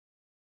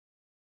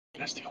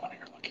 Can I steal one of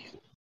your luckies?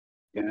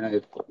 Yeah,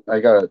 I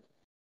got it.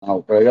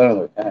 Oh, but I got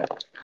another pack.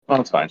 Well,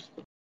 that's fine.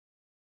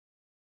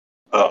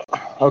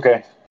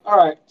 Okay. All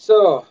right.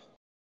 So,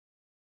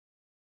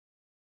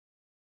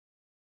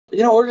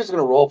 we're just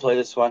gonna role play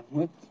this one.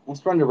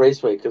 Let's run the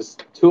raceway because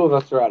two of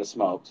us are out of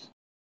smokes.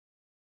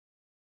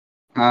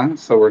 Huh?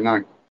 So we're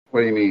not.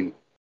 What do you mean?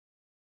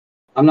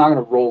 I'm not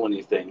gonna roll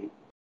anything.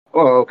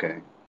 Oh, okay.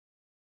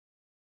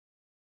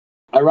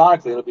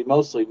 Ironically, it'll be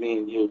mostly me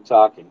and you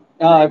talking.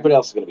 Right. Everybody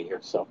else is gonna be here.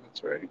 So,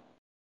 That's right.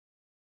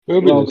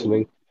 We'll be Well,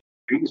 listening.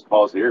 You can just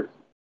pause here.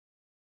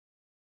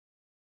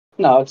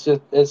 No,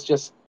 it's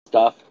just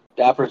stuff.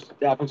 Dapper's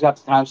got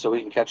the time, so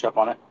we can catch up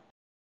on it.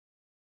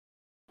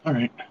 All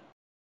right.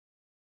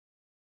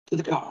 To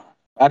the car.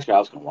 Actually, I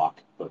was gonna walk,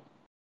 but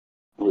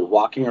were we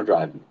walking or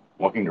driving?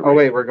 Walking to oh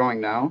wait, we're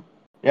going now.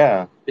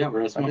 Yeah. Yeah,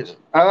 we're at Smokes.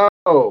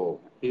 Oh,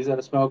 He's at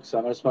a Smokes.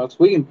 I'm at a Smokes.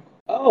 We can.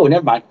 Oh,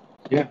 never mind.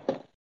 Yeah.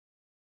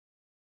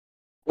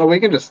 well, we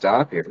can just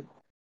stop here.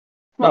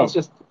 Well, Oh. it's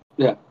just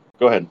yeah.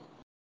 Go ahead.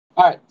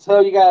 All right, so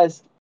you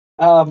guys.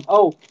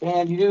 Oh,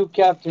 and you do,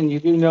 Captain. You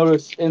do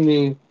notice in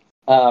the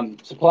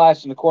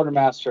supplies from the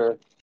quartermaster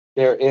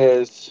there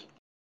is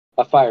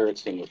a fire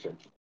extinguisher.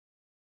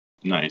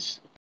 Nice.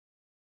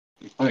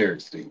 Fire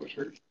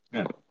extinguisher.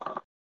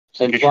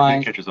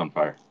 Implying Catches on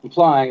fire.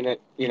 that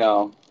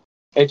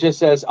it just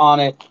says on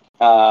it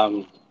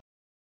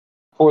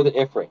for the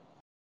Ifrit,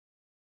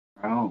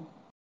 Oh,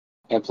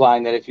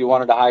 implying that if you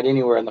wanted to hide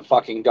anywhere in the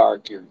fucking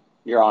dark,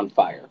 you're on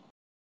fire.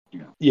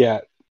 Yeah.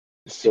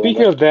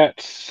 Speaking of that,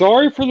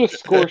 sorry for the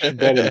scorched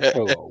bed and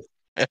pillow.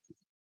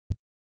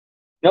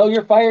 No,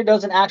 your fire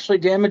doesn't actually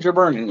damage or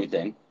burn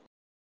anything.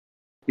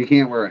 you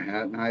can't wear a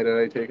hat and hide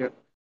it. I take it.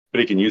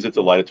 But he can use it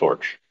to light a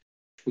torch.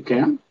 You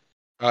can.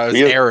 It's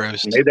We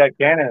arrows. made that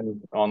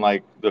cannon on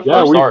like the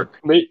Yeah, first arc.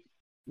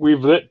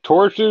 we've lit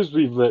torches,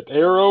 we've lit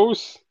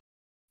arrows.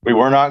 We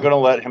were not going to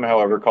let him,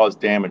 however, cause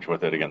damage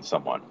with it against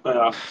someone.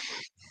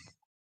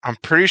 I'm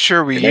pretty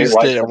sure we It may used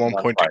light it at something one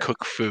on point to fire.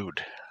 cook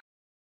food.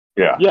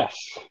 Yeah. Yes.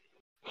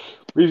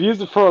 We've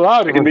used it for a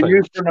lot of It can different be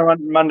things. used for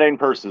mundane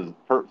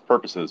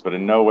purposes, but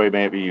in no way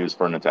may it be used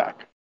for an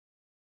attack.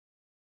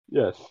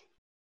 Yes.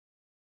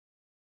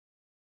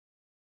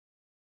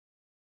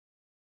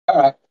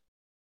 All right.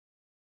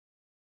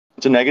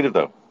 It's a negative,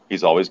 though.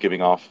 He's always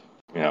giving off,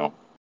 Yeah,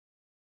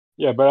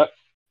 but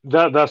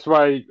that's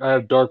why I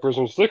have dark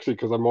vision 60,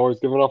 because I'm always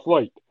giving off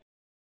light.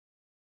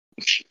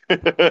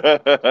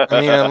 I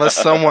mean, unless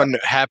someone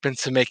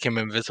happens to make him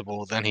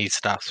invisible, then he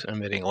stops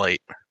emitting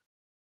light.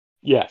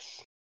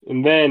 Yes.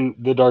 And then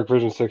the dark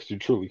vision 60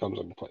 truly comes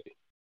into play.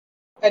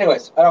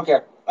 Anyways, I don't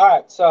care. All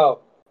right,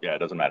 so Yeah, it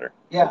doesn't matter.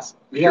 yeah, It's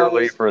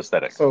purely for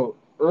aesthetics. So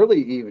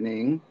early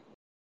evening,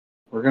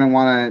 I'm gonna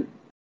want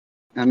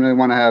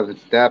to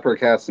have Dapper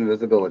cast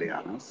invisibility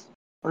on us.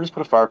 Or just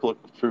put a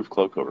fireproof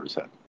cloak over his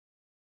head.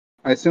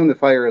 I assume the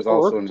fire is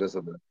also Or-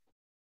 invisible.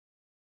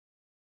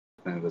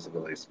 An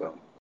invisibility spell.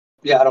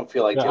 yeah, I don't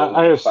feel like Yeah, dealing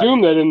I with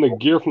assume that in the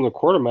gear from the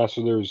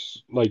quartermaster,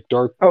 there's like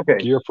dark Okay,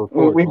 gear for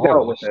well, we forward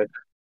dealt with it.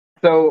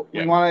 So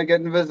Yeah. we want to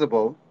get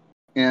invisible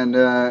and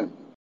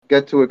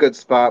get to a good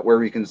spot where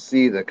we can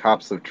see the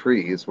copse of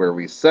trees where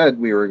we said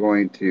we were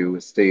going to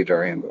stage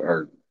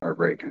our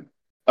break-in.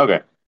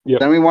 Okay. Yep.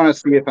 Then we want to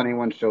see if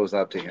anyone shows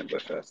up to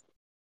ambush us.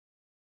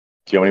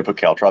 Do you want me to put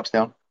caltrops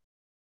down?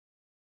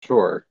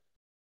 Sure.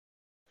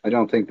 I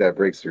don't think that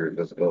breaks your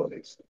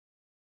invisibilities.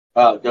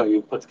 No,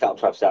 you put the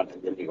caltrops down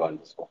and then you go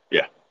invisible.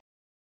 Yeah.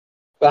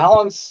 But how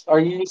long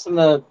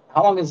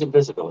is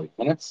invisibility?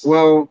 Minutes?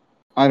 Well,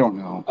 I don't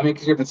know. I mean,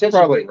 because you're it's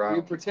potentially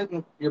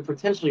probably you're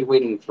potentially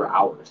waiting for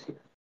hours here.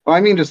 Well,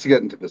 I mean just to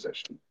get into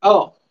position.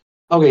 Oh,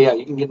 okay, yeah,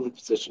 you can get in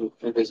position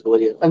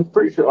invisibility. I'm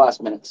pretty sure it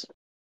lasts minutes.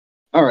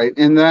 All right,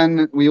 and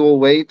then we will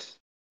wait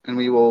and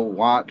we will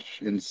watch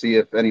and see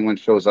if anyone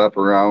shows up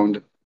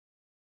around.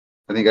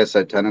 I think I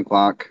said 10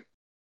 o'clock.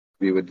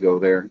 We would go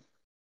there.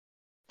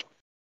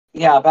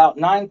 Yeah, about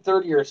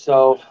 9:30 or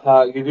so,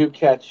 you do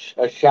catch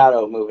a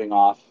shadow moving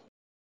off.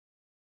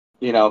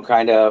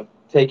 Kind of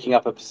taking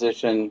up a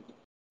position,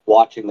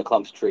 watching the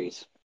clumps of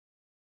trees.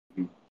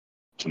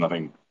 So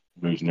nothing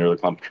moves near the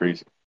clump of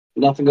trees?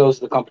 Nothing goes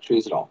to the clump of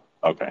trees at all.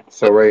 Okay.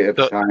 So right at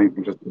the So-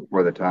 time, just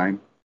before the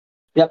time.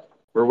 Yep.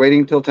 We're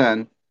waiting till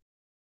 10.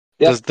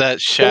 Yep. Does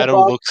that shadow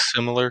o'clock. look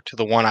similar to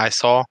the one I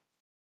saw?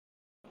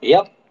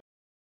 Yep.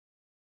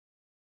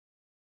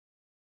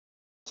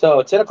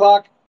 So 10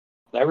 o'clock,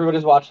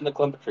 everybody's watching the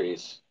clump of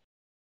trees.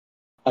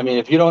 I mean,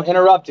 if you don't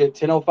interrupt it,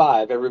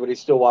 10:05, everybody's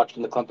still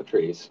watching the clump of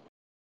trees.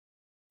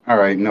 All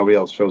right, nobody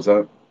else shows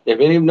up. If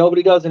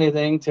nobody does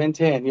anything,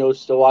 10:10, you're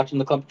still watching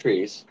the clump of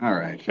trees. All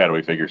right.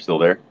 Shadowy figure still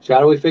there?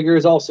 Shadowy figure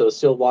is also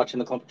still watching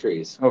the clump of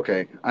trees.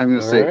 Okay, I'm going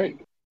to All say,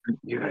 right.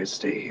 you guys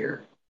stay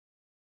here.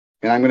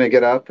 And I'm going to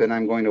get up and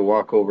I'm going to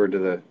walk over to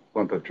the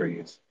clump of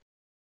trees.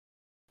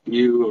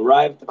 You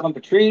arrive at the clump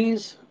of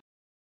trees,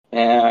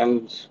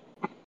 and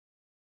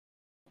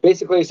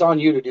basically it's on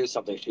you to do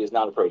something. She is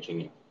not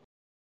approaching you.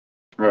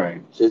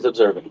 Right. She's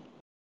observing.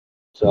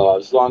 So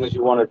as long as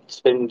you want to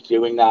spend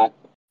doing that,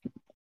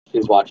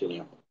 she's watching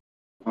you.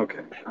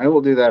 Okay. I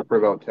will do that for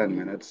about 10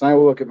 minutes. I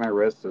will look at my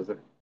wrist as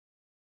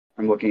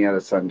I'm looking at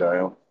a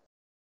sundial.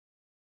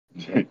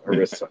 A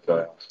wrist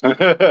sundial.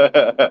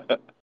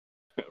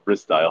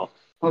 Wrist dial.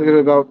 I'll give it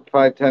about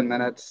 5-10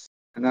 minutes,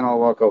 and then I'll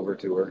walk over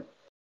to her.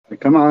 Like,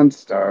 come on,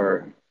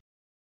 Star.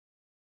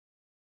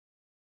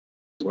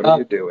 What are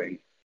you doing?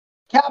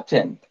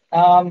 Captain,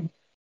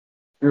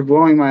 You're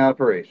blowing my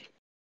operation.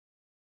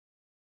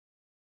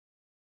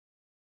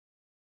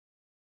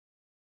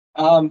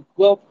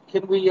 well,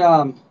 can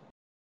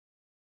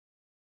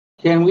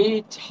Can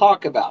we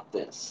talk about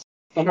this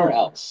somewhere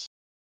else?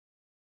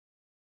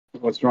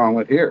 What's wrong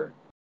with here?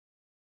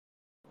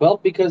 Well,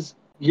 because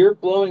you're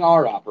blowing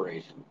our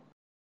operation.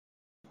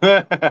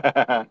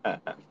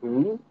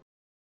 Hmm?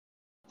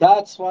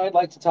 That's why I'd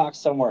like to talk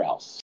somewhere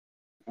else.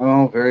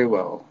 Oh, very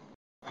well.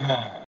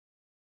 I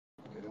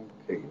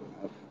don't pay you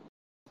enough.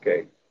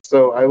 Okay,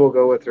 so I will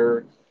go with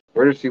her.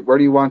 Where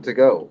do you want to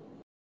go?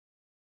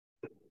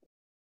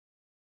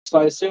 So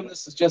I assume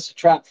this is just a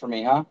trap for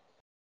me, huh?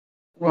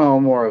 Well,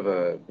 more of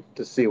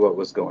to see what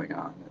was going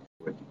on.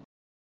 It would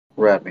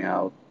rat me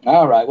out.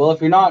 All right. Well, if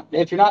you're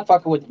not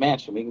fucking with the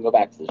mansion, we can go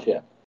back to the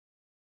ship.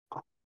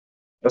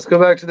 Let's go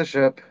back to the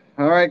ship.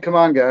 All right, come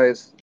on,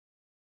 guys.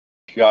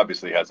 She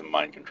obviously has him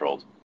mind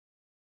controlled.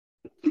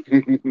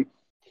 Back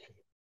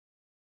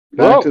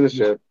Well, to the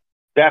ship.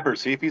 Dapper,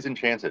 see if he's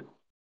enchanted.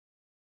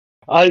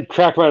 I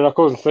crack my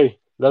knuckles and say,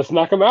 let's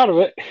knock him out of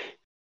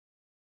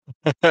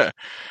it.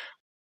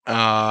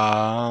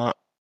 Uh,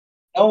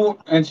 Oh,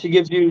 and she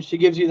gives you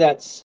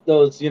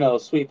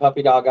those sweet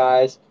puppy dog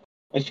eyes,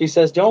 and she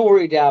says, "Don't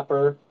worry,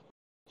 Dapper.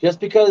 Just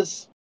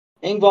because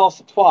Ingval's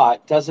a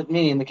twat doesn't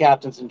mean the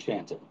captain's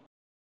enchanted."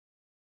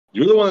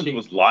 You're the one that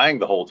was lying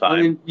the whole time.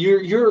 I mean,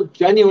 you're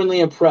genuinely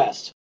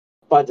impressed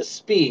by the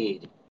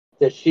speed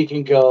that she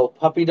can go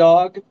puppy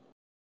dog,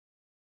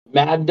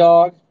 mad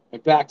dog,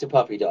 and back to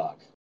puppy dog.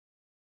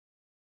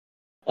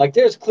 Like,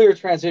 there's clear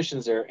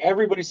transitions there.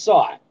 Everybody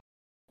saw it,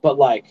 but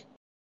like,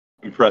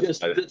 Impressed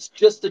by it. it's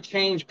just the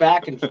change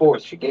back and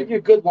forth. She gave you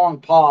a good long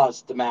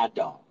pause, the mad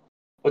dog,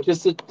 but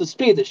just the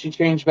speed that she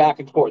changed back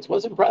and forth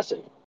was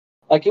impressive.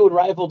 Like, it would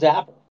rival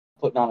Dapper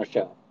putting on a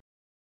show.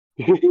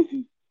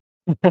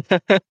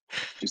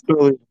 She's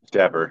totally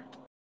Dapper.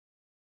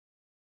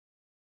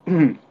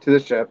 To the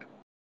ship.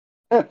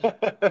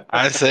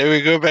 I say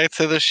we go back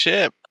to the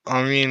ship.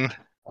 I mean,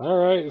 All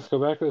right, let's go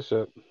back to the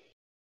ship.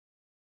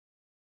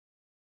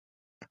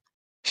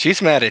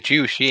 she's mad at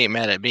you. She ain't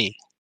mad at me.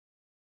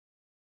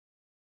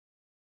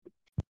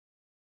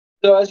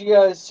 So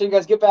you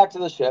guys get back to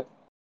the ship,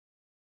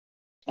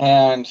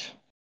 and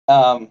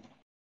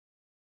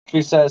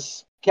she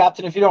says,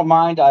 "Captain, if you don't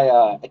mind,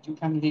 I do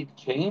kind of need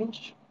to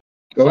change.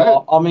 Go So ahead.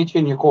 I'll meet you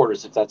in your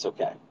quarters if that's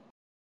okay.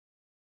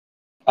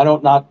 I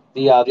don't not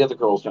the other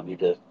girls don't need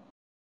to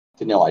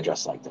know I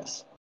dress like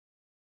this.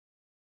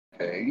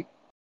 Okay.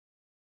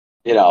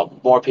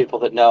 More people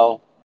that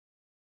know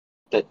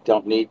that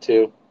don't need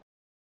to.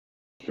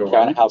 Sure.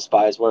 Kind of how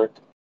spies work.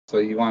 So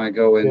you want to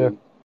go in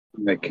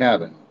my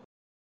cabin?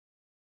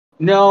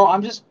 No, I'm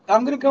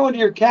gonna go into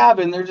your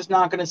cabin. They're just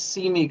not gonna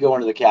see me go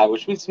into the cabin,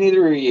 which means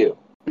neither are you.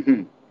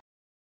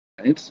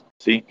 Right.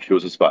 See, she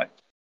was a spy.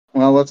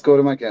 Well, let's go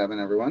to my cabin,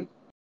 everyone.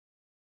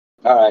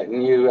 All right,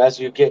 and as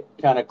you get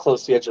kind of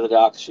close to the edge of the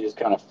dock, she just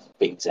kind of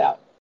fades out.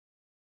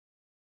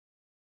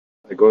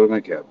 I go to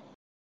my cabin.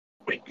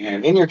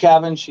 And in your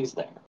cabin, she's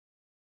there.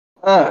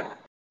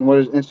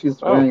 And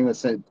she's wearing the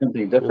same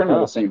something different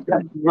or the same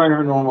thing? She's wearing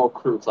her normal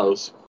crew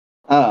clothes.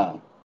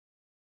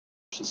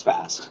 She's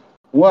fast.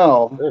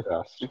 Well, Very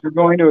fast. if you're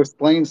going to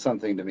explain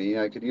something to me,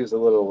 I could use a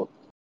little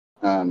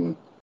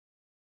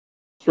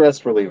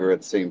stress reliever at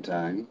the same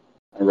time.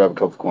 I rub a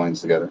couple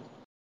coins together.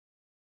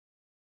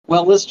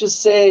 Well, let's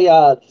just say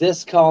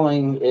this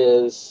calling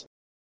is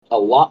a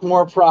lot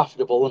more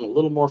profitable and a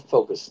little more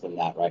focused than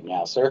that right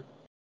now, sir.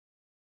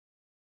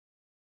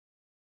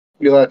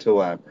 You'll have to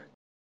elaborate.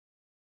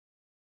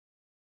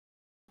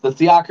 The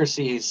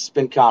theocracy's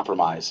been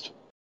compromised.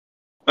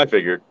 I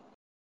figured.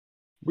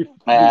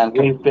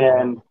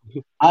 And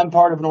I'm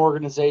part of an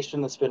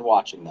organization that's been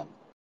watching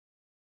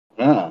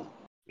them.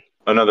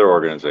 Another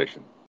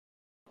organization.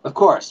 Of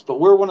course, but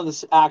we're one of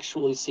the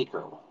actually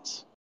secret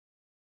ones.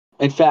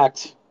 In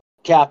fact,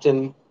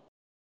 Captain,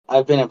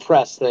 I've been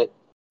impressed that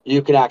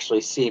you can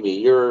actually see me.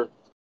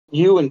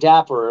 You and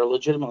Dapper are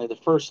legitimately the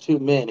first two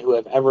men who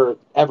have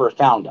ever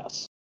found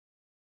us.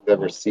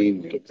 Never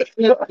seen me.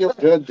 It feels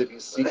good to be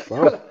seen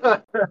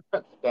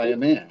by a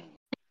man.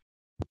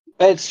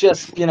 It's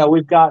just,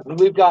 we've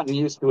gotten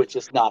used to it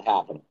just not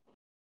happening.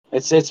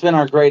 It's been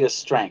our greatest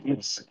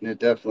strength. It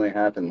definitely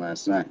happened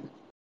last night.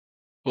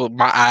 Well,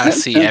 my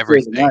eyes see That's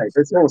everything. nice.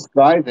 This whole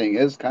spy thing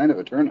is kind of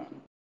a turn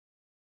on,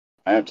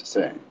 I have to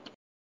say.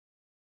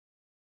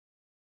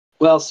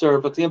 Well, sir,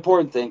 but the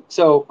important thing.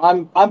 So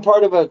I'm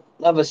part of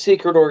a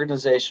secret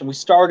organization. We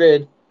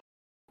started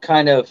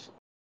kind of,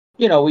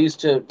 we used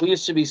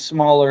to be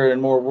smaller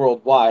and more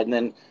worldwide, and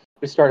then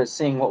we started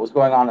seeing what was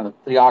going on in the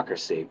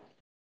theocracy,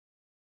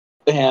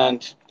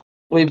 and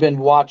we've been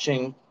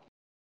watching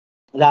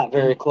that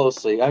very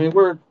closely. I mean,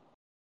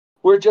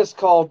 we're just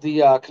called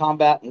the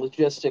Combat and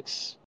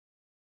Logistics.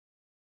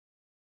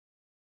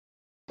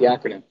 The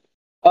acronym.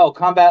 Oh,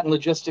 Combat and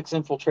Logistics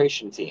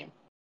Infiltration Team.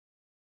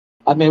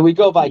 I mean, we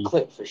go by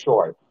CLIP for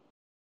short.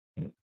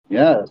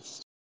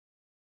 Yes,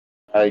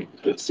 I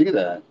could see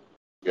that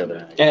the other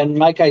night. And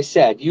like I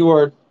said, you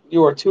are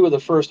two of the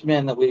first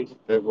men that we've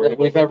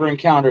ever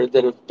encountered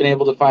that have been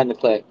able to find the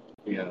CLIP.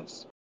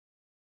 Yes.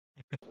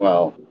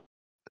 Well,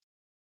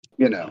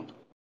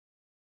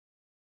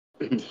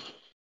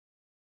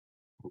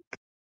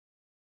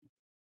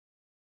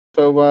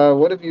 So,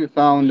 what have you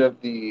found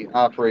of the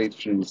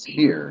operations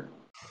here?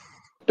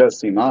 It does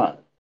seem odd.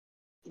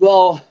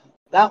 Well,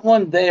 that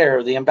one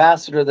there, the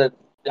ambassador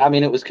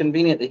it was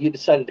convenient that he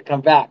decided to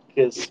come back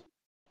because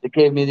it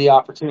gave me the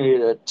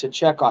opportunity to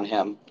check on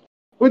him.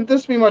 Wouldn't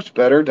this be much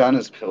better done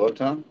as pillow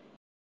talk?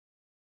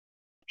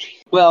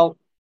 Well,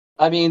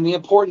 the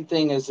important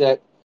thing is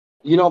that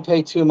you don't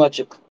pay too much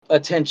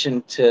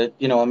attention to,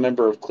 a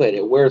member of CLIT.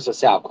 It wears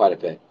us out quite a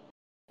bit.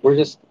 We're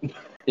just,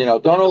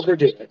 don't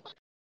overdo it.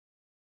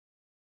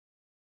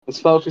 Let's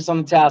focus on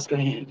the task at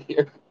hand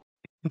here.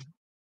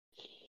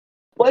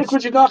 Blake,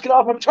 would you knock it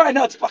off? I'm trying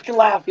not to fucking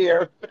laugh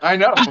here. I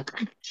know.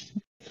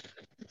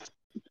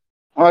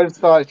 I just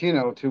thought,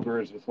 two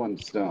birds with one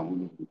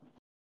stone.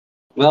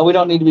 Well, we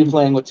don't need to be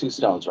playing with two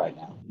stones right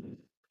now.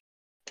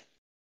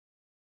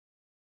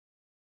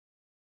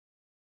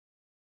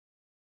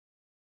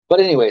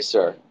 But anyway,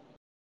 sir,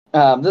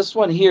 this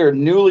one here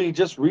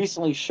just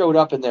recently showed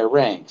up in their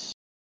ranks.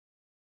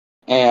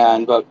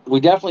 But we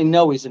definitely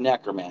know he's a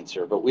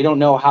necromancer, but we don't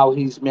know how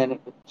he's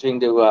managing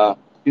to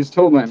He's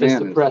told my fist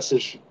man the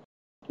presses.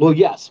 Well,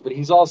 yes, but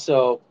he's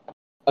also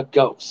a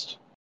ghost.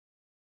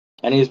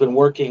 And he's been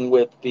working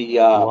with the...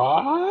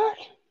 What?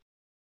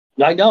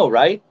 I know,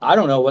 right? I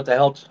don't know what the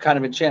hell kind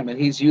of enchantment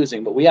he's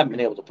using, but we haven't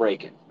been able to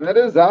break it. That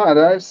is odd.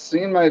 I've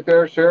seen my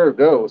fair share of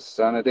ghosts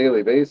on a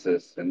daily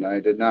basis, and I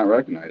did not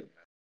recognize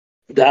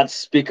it.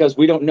 That's because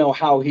we don't know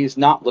how he's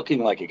not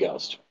looking like a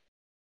ghost.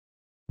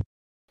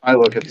 I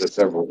look at the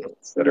several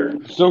ghosts that are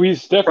So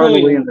he's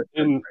probably definitely in the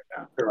in right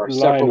now. There are line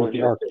several with the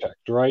in there.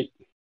 architect, right?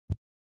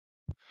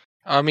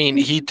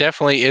 He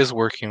definitely is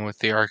working with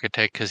the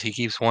architect because he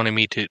keeps wanting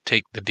me to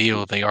take the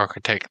deal the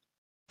architect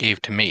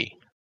gave to me.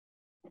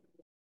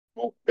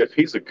 Well, if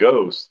he's a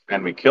ghost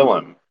and we kill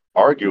him,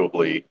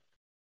 arguably,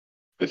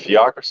 the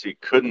theocracy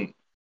couldn't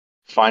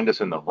find us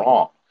in the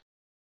wrong.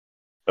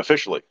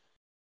 Officially.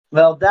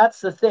 Well,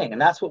 that's the thing,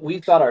 and that's what we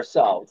thought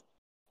ourselves.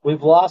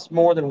 We've lost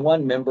more than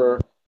one member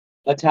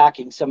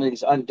attacking some of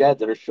these undead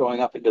that are showing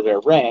up into their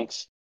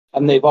ranks,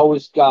 and they've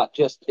always got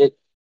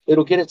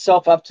it'll get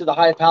itself up to the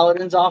High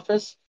Paladin's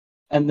office,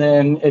 and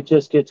then it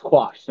just gets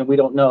quashed, and we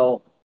don't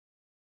know.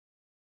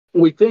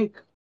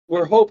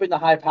 We're hoping the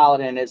High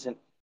Paladin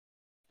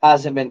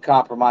hasn't been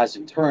compromised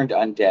and turned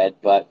undead,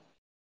 but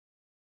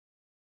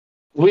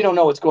we don't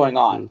know what's going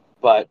on,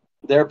 but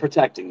they're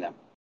protecting them.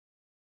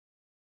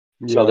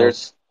 Yeah. So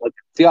there's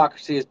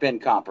theocracy has been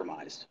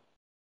compromised.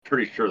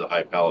 Pretty sure the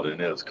High Paladin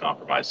is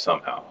compromised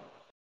somehow.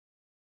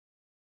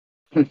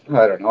 I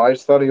don't know. I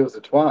just thought he was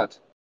a twat.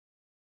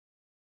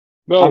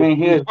 Well, he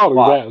he's is probably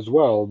twat. that as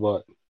well,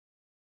 but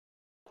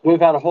We've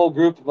had a whole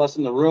group of us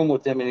in the room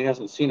with him, and he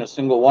hasn't seen a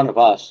single one of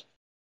us.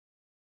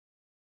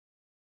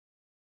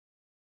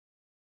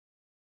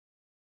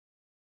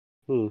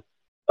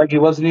 Like he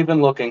wasn't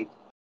even looking.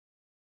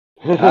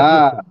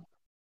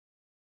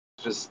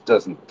 Just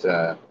doesn't.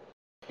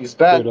 He's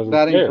doesn't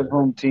batting care. for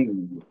home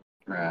team,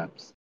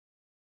 perhaps.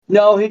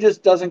 No, he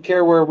just doesn't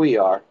care where we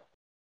are.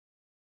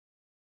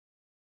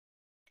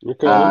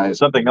 Okay.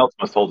 Something else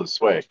must hold his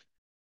sway.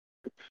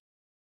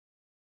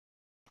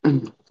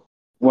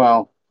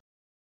 Well,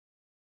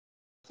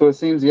 so it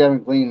seems you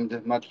haven't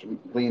gleaned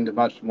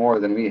much more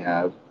than we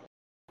have.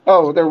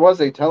 Oh, there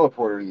was a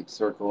teleporting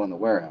circle in the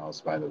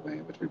warehouse, by the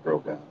way, which we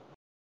broke out.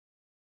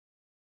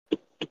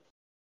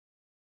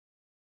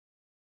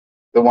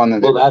 The one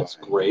that. Well, that's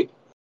great.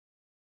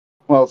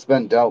 Well, it's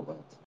been dealt with.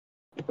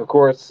 Of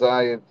course,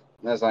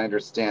 as I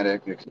understand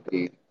it, it can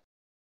be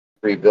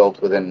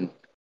rebuilt within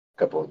a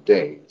couple of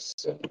days,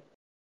 so,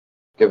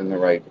 given the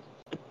right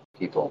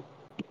people.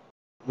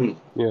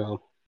 Yeah.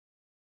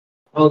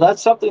 Well,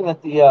 that's something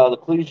that the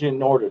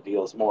Ecclesian Order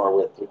deals more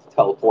with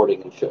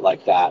teleporting and shit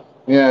like that.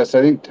 Yes,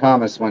 I think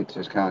Thomas went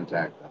to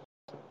contact them.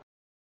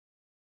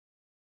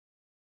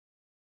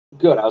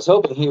 Good. I was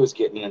hoping he was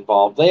getting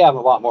involved. They have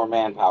a lot more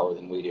manpower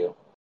than we do.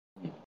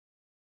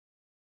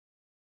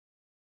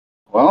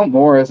 Well,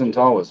 more isn't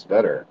always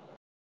better.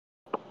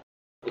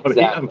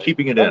 Exactly. I'm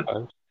keeping it in.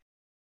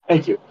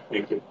 Thank you.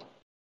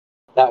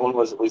 That one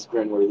was at least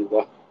grin-worthy,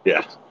 though.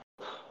 Yeah.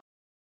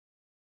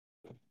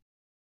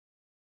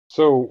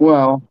 So,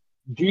 Well,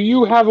 do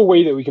you have a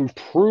way that we can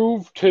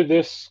prove to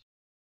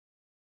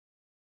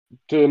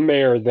the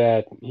mayor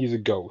that he's a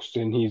ghost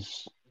and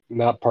he's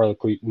not part of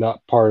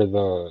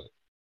the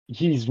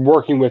he's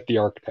working with the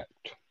architect?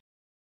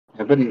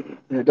 but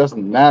it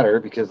doesn't matter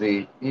because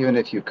even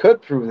if you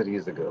could prove that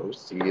he's a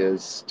ghost, he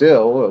is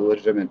still a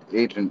legitimate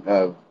agent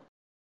of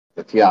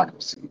the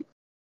theocracy.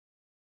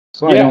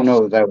 So I don't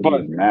know that would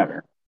even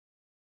matter.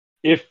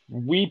 If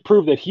we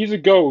prove that he's a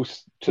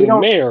ghost to We the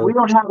mayor,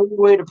 don't have any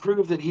way to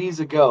prove that he's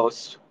a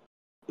ghost.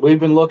 We've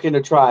been looking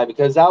to try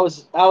because that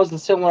was a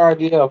similar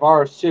idea of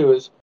ours too.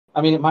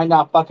 It might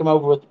not fuck him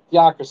over with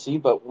theocracy,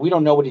 but we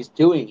don't know what he's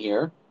doing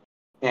here,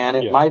 and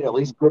it might at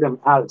least get him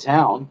out of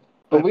town.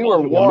 But we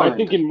were warned. my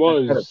thinking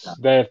was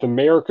that if the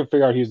mayor could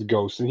figure out he's a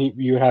ghost, then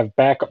you would have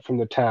backup from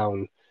the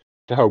town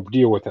to help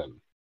deal with him.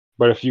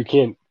 But if you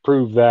can't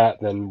prove that,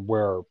 then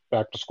we're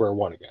back to square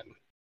one again.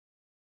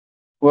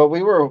 Well,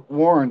 we were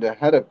warned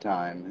ahead of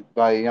time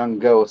by a young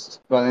ghost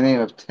by the name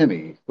of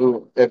Timmy,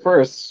 who at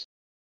first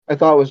I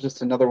thought was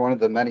just another one of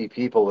the many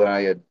people that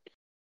I had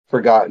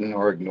forgotten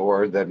or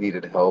ignored that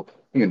needed help.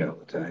 You know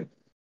the type.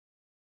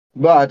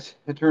 But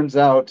it turns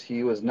out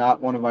he was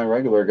not one of my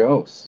regular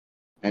ghosts,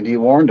 and he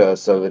warned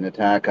us of an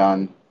attack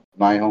on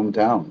my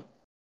hometown.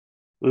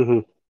 Mm-hmm.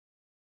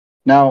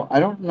 Now, I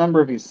don't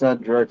remember if he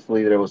said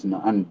directly that it was an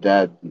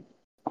undead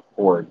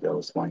horde that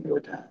was going to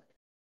attack.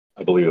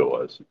 I believe it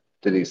was.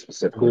 Did he I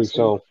specifically believe say?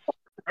 so.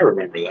 I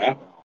remember that.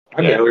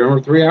 I Yeah. barely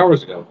remember 3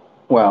 hours ago.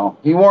 Well,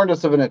 he warned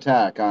us of an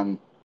attack on.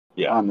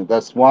 Yeah.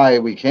 That's why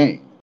we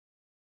came.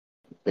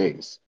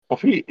 Base. Well,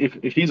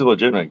 if he's a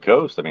legitimate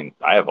ghost, I mean,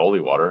 I have holy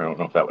water. I don't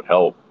know if that would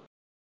help.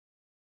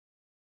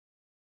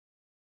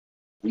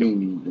 I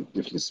mean,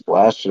 if you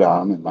splashed it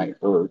on him, it might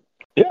hurt.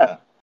 Yeah.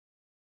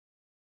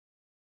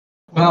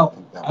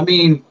 Well, I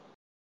mean,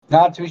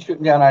 not to be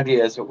shooting down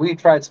ideas, but we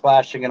tried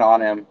splashing it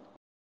on him.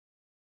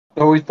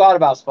 Or we thought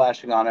about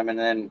splashing on him, and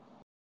then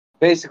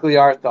basically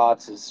our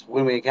thoughts is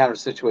when we encounter a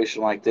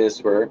situation like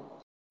this where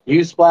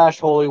you splash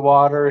holy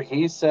water,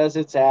 he says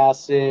it's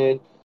acid,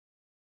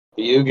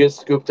 you get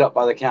scooped up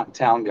by the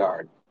town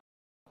guard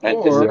and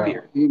Or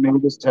disappear. he may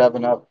just have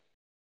enough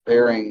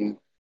bearing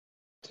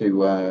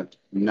to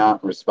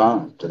not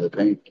respond to the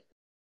pain.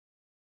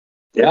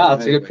 Yeah,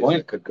 that's a Many good ways point.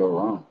 It could go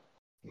wrong.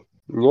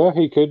 Yeah,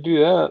 he could do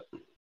that.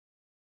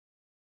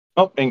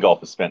 Oh,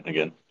 Ingolf is spent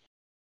again.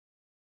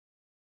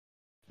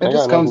 It I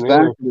just got comes nothing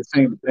back either. to the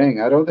same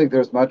thing. I don't think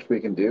there's much we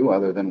can do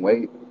other than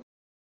wait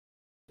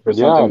for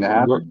Yeah, something to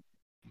happen.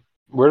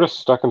 we're just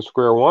stuck in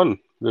square one.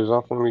 There's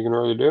nothing we can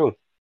really do.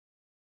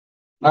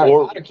 All right,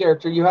 Or- out of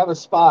character, you have a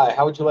spy.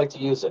 How would you like to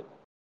use it?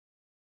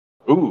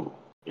 Ooh,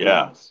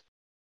 yeah.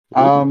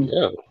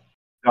 Yeah.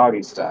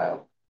 Doggy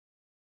style.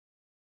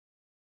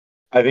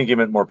 I think he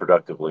meant more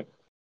productively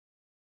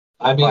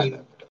I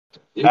mean,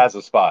 you, as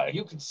a spy.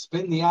 you can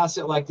spin the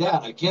asset like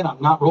that. Again,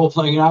 I'm not role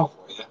playing it out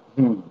for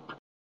you.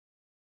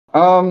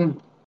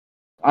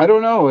 I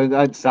don't know.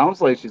 It sounds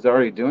like she's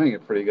already doing a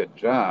pretty good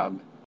job.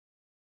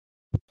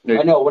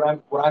 I know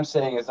what I'm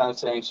saying is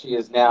she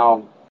is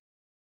now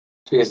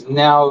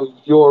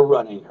you're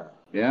running her.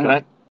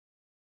 Yeah.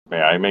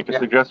 May I make a Yeah.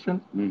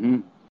 suggestion?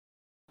 Mm-hmm.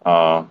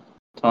 Uh,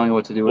 Telling you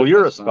what to do. well, with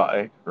you're a this,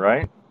 spy,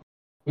 right?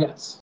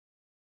 Yes.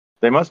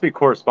 They must be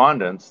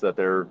correspondence that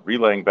they're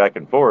relaying back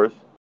and forth.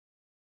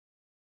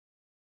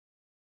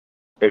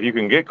 If you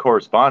can get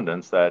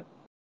correspondence that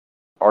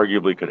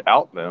arguably could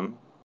out them,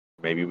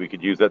 maybe we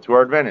could use that to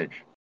our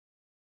advantage.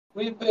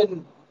 We've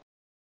been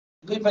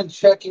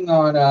checking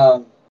on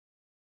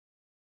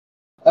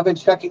I've been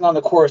checking on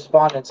the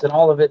correspondence and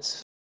all of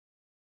its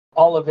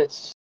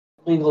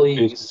legally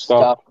Basic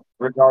stuff stuff.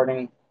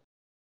 regarding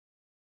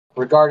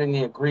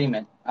the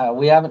agreement.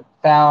 We haven't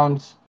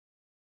found.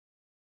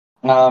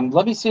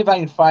 Let me see if I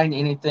can find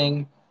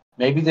anything.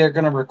 Maybe they're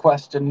going to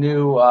request a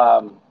new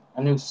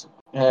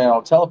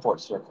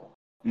teleport circle.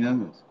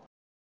 Yes.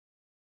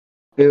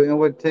 It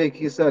would take.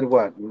 You said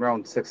what?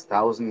 Around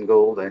 6,000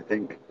 gold, I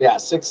think. Yeah,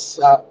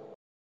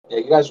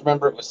 you guys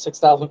remember it was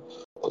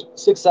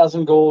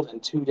 6,000 gold in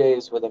 2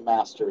 days with a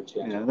master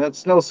exchange. Yeah,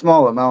 that's no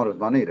small amount of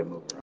money to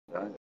move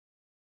around.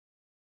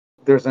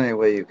 If there's any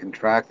way you can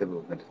track the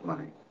movement of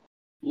money.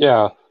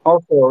 Yeah.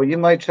 Also, you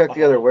might check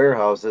the other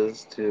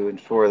warehouses to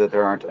ensure that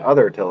there aren't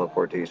other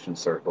teleportation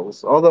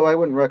circles. Although I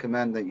wouldn't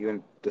recommend that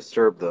you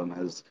disturb them,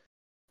 as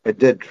it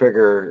did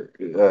trigger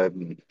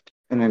an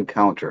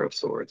encounter of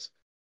sorts.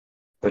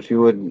 But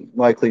you would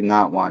likely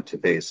not want to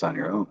base on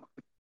your own.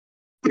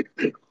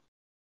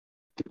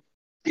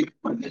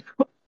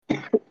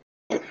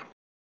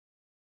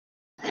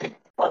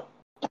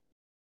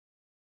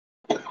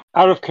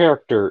 Out of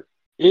character,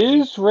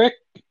 is Rick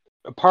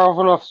a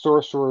powerful enough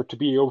sorcerer to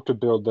be able to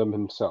build them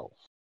himself?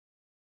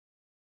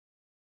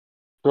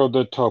 Build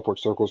the teleport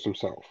circles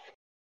himself.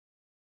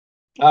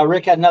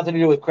 Rick had nothing to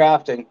do with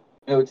crafting.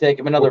 It would take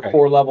him another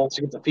 4 levels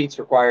to get the feats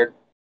required.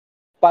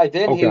 By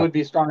then, he would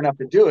be strong enough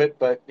to do it,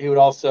 but he would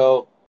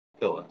also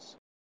Kill us.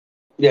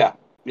 Yeah,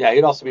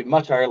 he'd also be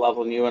much higher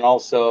level than you, and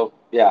also,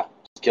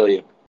 kill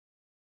you.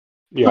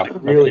 Yeah,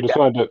 Really I just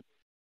wanted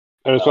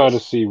to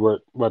see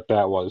what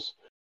that was.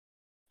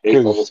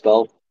 8th level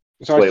spell.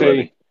 So I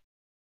say,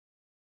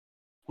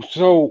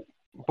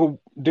 but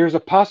there's a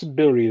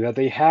possibility that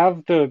they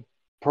have the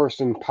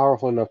person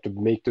powerful enough to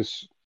make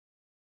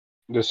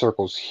the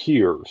circles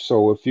here.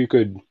 So if you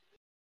could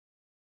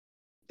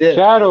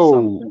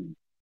shadow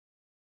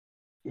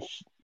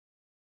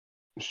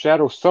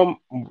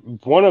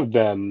one of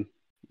them,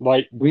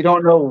 like we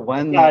don't know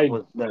when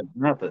that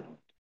happened.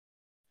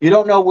 You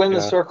don't know when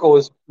the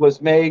circle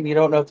was made, and you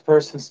don't know if the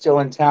person's still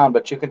in town,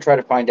 but you can try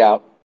to find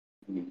out.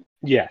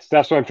 Yes,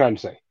 that's what I'm trying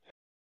to say.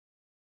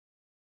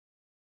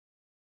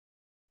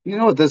 You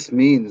know what this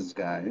means,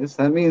 guys?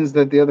 That means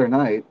that the other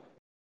night,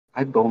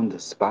 I boned a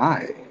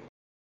spy.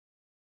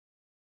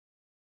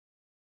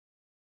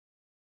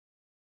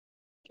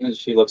 And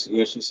she looks at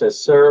you and she says,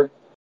 "Sir,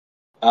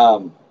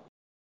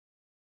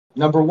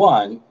 number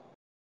one,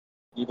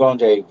 you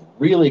boned a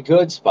really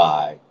good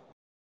spy,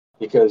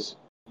 because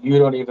you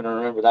don't even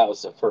remember that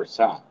was the first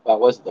time. That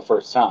wasn't the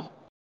first time.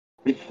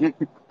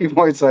 He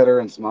points at her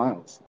and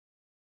smiles.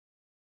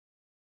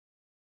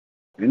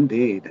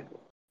 Indeed.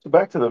 So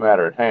back to the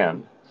matter at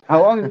hand.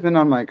 How long have you been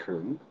on my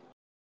crew?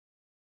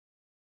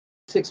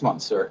 6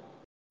 months, sir.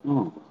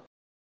 Oh.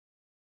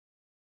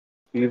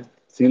 You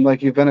seem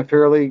like you've been a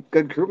fairly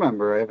good crew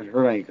member. I haven't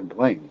heard any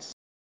complaints.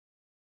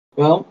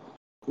 Well,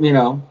 you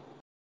know,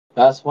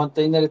 that's one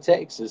thing that it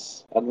takes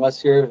is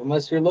unless you're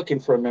looking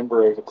for a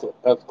member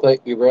of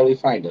Click, you rarely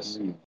find us.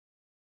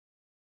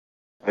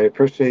 I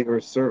appreciate your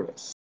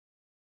service.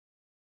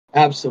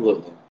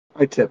 Absolutely.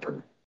 I tip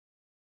her.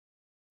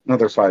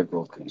 Another 5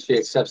 gold coins. She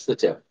accepts the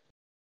tip.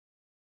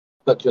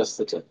 But just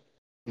the tip.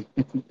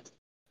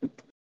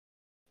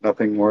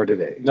 Nothing more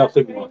today.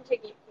 Nothing more.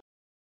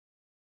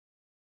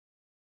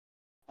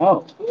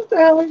 Oh. What the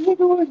hell are you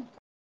doing?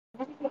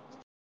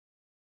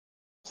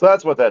 So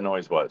that's what that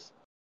noise was.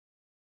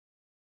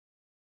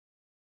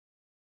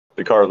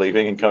 The car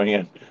leaving and coming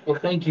in. Well,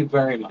 thank you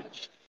very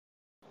much.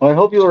 Well, I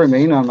hope you'll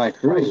remain on my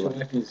Christ, crew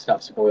I can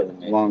stop spoiling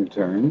me. long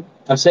term.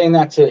 I'm saying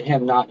that to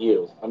him, not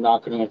you. I'm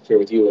not going to interfere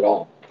with you at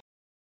all.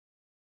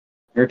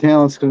 Your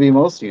talents could be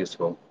most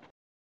useful.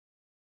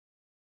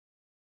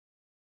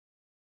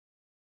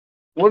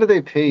 What do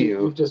they pay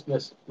You you? just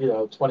missed,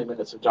 20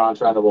 minutes of John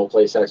trying to role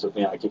play sex with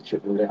me. I keep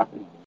shooting him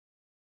down.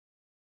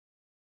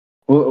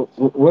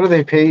 What do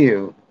they pay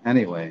you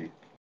anyway?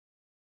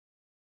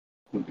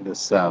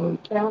 This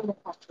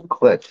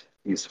clit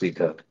you speak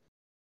of.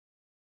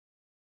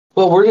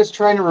 Well, we're just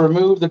trying to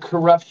remove the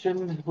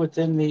corruption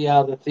within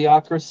the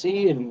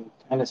theocracy and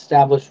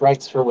establish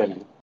rights for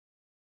women.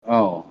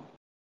 Oh.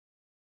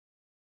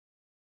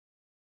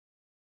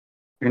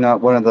 You're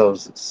not one of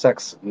those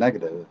sex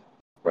negative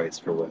rights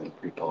for women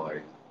people, are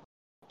you?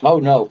 Oh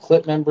no,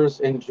 clip members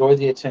enjoy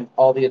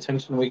all the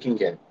attention we can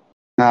get.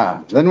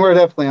 Ah, then we're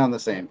definitely on the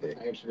same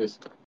page.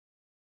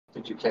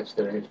 Did you catch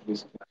their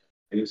introducing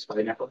a new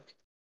spy network?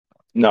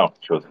 No,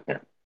 she wasn't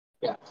here.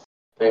 Yeah,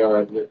 they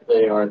are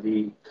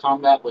the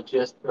combat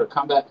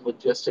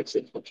logistics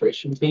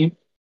infiltration team.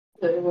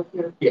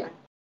 Yeah,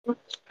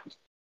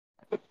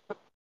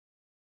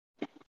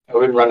 I've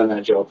been running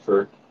that joke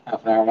for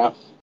half an hour now,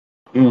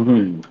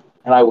 Mm-hmm.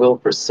 and I will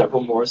for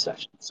several more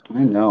sessions. I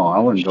know.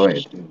 I'll enjoy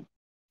it too.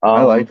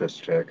 I like this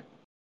chick.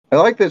 I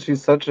like that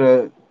she's such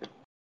a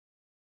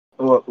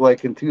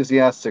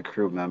enthusiastic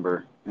crew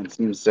member and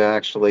seems to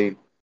actually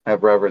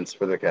have reverence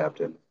for the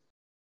captain,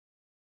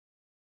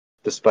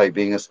 despite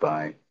being a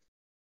spy.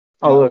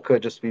 Although it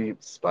could just be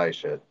spy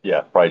shit.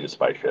 Yeah, probably just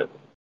spy shit.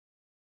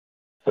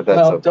 But that's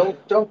Well, okay.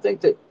 don't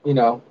think that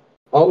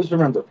Always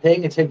remember,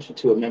 paying attention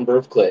to a member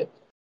of CLIP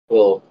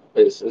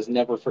is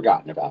never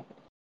forgotten about.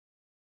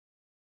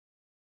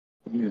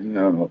 I don't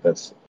know if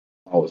that's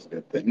always a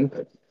good thing,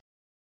 but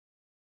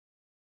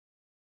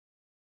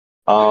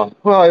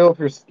well, I hope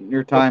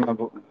your time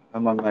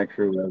among my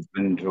crew has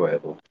been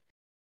enjoyable.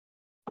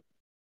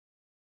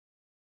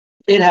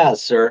 It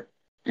has, sir,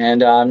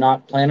 and I'm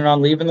not planning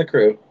on leaving the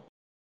crew.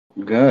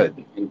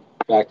 Good. In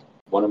fact,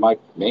 one of my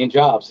main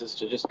jobs is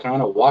to just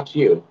kind of watch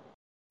you.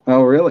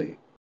 Oh, really?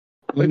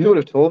 Well, if Mhm. you would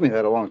have told me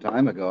that a long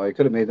time ago, I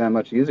could have made that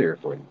much easier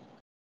for you.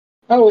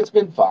 Oh, it's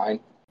been fine.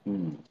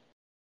 Hmm.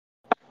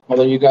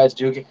 Although you guys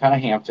do get kind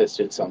of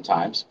ham-fisted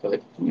sometimes,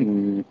 but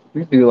We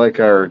do like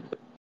our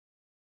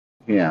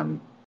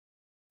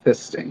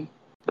fisting.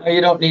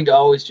 you don't need to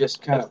always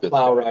just kind of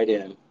plow right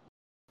in.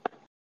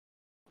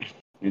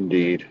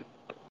 Indeed.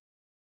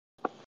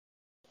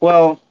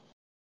 Well,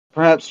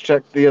 perhaps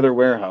check the other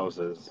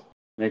warehouses.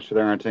 Make sure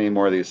there aren't any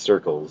more of these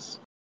circles.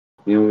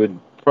 You would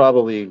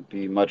probably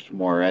be much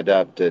more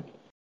adept at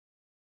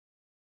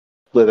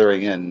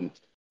slithering in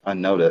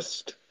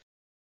unnoticed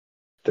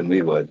than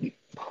we would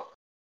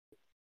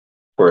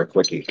for a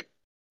quickie.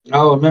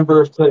 Oh, a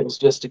member of CLIP has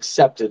just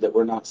accepted that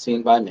we're not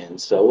seen by men,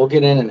 so we'll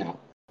get in and out.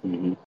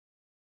 Mm-hmm.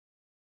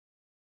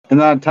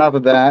 And on top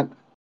of that,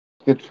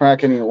 you could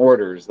track any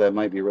orders that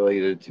might be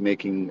related to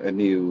making a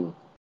new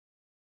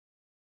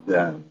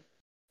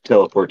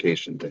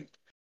teleportation thing.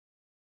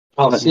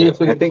 I'll see if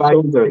we I can think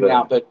find those are anything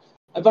out, but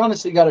I've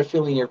honestly got a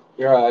feeling your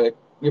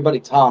buddy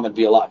Tom would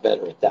be a lot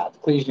better at that. The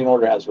Ecclesian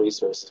Order has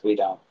resources we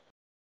don't.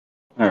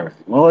 All right.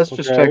 Well, let's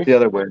just Okay. check the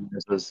other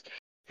warehouses.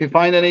 If you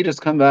find any,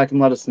 just come back and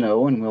let us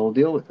know, and we'll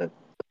deal with it.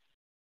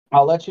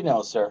 I'll let you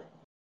know, sir.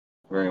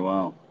 Very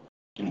well.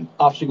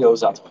 Off she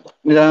goes out the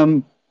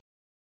window.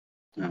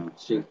 Oh.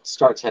 She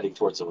starts heading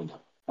towards the window.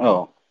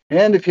 Oh.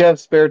 And if you have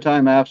spare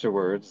time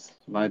afterwards,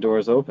 my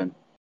door's open.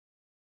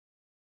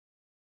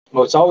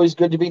 Well, it's always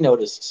good to be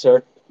noticed,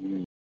 sir.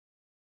 Mm.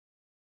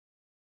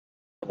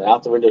 And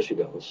out the window she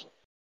goes.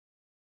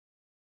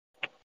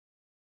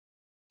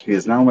 She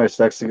is now my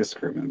sexiest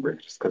crew member,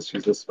 just because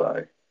she's a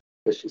spy.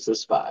 Because she's a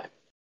spy.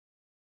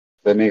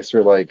 That makes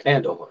her like.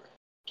 And a whore.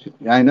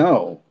 I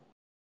know.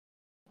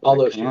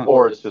 Although Like, she come on.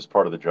 Or whores. it's just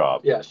part of the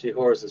job. Yeah, she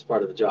whores as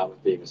part of the job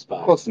of being a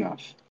spy. Close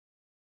enough.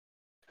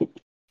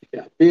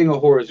 Yeah, being a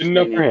whore is just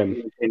Enough being for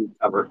him. in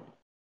cover.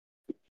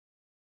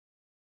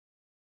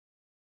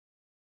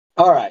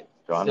 All right.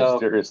 John So-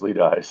 mysteriously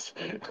dies.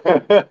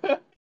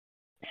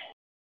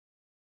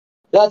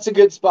 That's a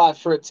good spot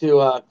for it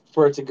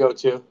to go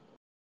to.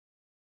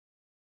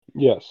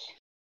 Yes.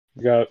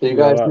 So you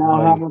guys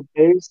now have a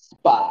big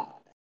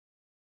spot.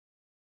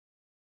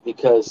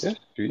 Because Yes,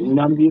 do you?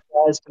 none of you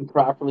guys can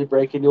properly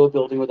break into a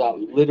building without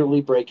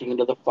literally breaking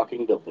into the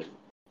fucking building.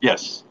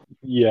 Yes.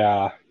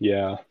 Yeah.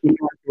 You don't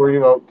have to worry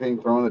about being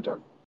thrown in the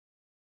dark.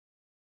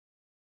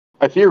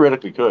 I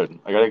theoretically could.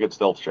 I got a good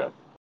stealth check.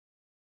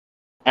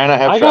 And I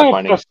have I trap got a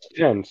finding. plus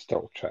 10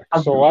 stealth check,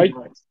 so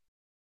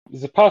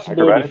there's a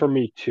possibility Acrobatic? for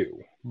me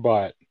too.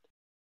 But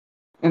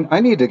And I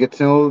need to get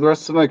to know the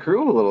rest of my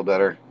crew a little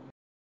better.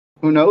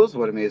 Who knows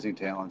what amazing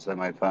talents I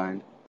might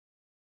find.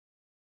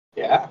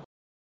 Yeah.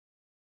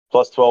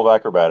 Plus 12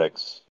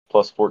 acrobatics.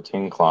 Plus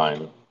 14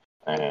 climb.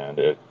 And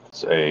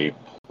it's a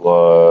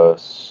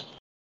plus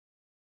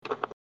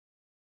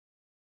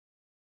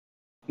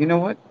You know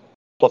what?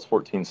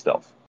 14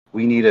 stealth.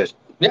 We need a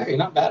Yeah, you're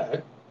not bad at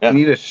it. Yeah. we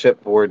need a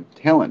shipboard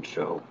talent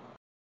show.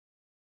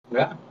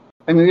 Yeah.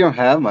 I mean, we don't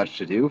have much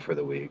to do for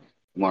the week,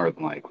 more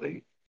than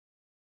likely.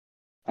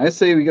 I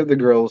say we give the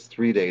girls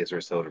 3 days or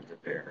so to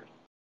prepare.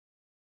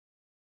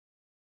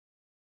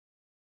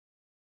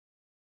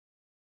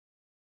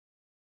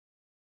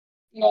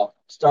 No,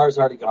 Star's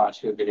already gone.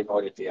 She would get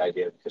annoyed at the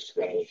idea because she's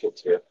got other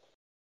kids here.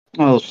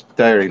 Well,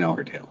 I already know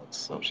her talents,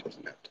 so she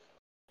doesn't have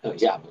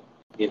to. Yeah,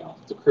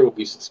 but, the crew will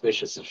be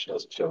suspicious if she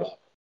doesn't show up.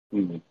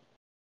 Mm-hmm.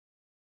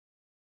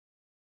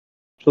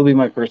 She'll be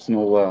my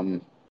personal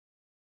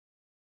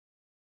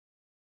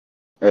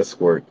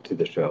escort to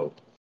the show.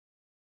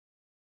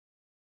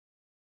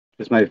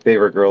 She's my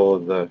favorite girl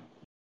of the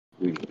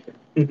week.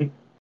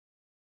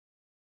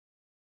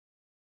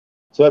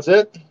 So that's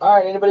it? All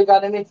right. Anybody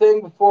got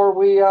anything before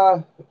we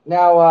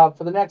now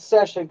for the next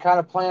session? Kind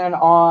of plan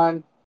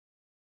on.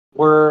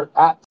 We're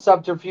at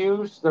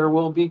subterfuge. There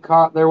will be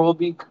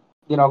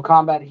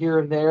combat here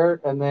and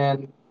there, and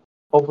then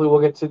hopefully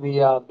we'll get to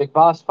the big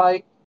boss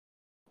fight.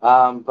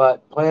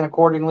 But plan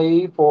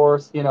accordingly for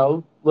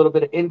a little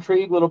bit of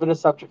intrigue, a little bit of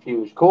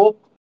subterfuge. Cool.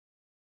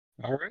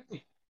 all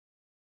right.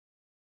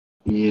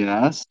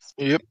 Yes.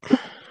 Yep.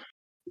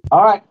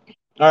 All right.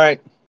 All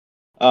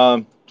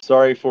right.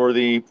 Sorry for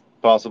the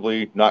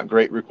possibly not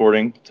great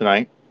recording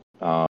tonight.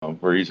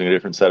 We're using a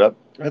different setup.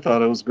 I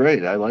thought it was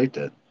great. I liked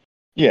it.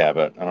 Yeah,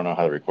 but I don't know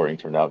how the recording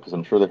turned out because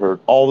I'm sure they heard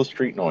all the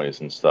street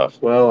noise and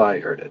stuff. Well, I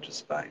heard it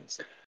just fine.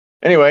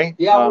 Anyway.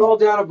 Yeah, we're all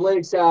down at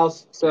Blake's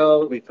house,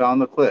 so We found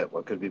the clip.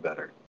 What could be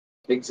better?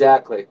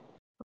 exactly.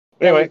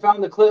 Yeah, Anyway. we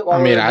found the clip. While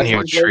I mean, we were I didn't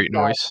hear visiting street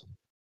Blake's house. noise.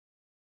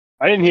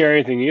 I didn't hear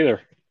anything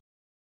either.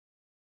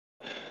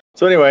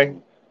 So anyway,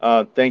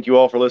 thank you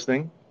all for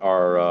listening,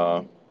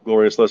 our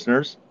glorious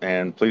listeners,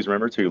 and please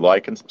remember to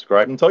like and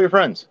subscribe and tell your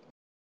friends.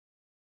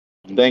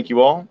 Thank you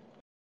all.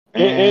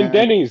 And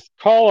Denny's,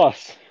 call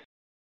us.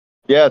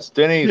 Yes,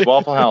 Denny's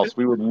Waffle House.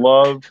 We would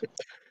love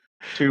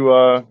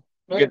to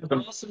get As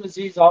some. awesome as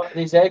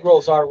these egg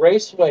rolls are,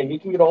 Raceway, you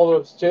can get all of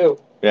those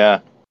too. Yeah.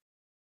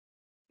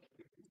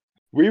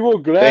 We will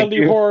gladly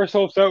whore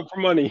ourselves out for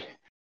money.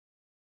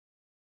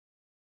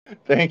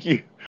 Thank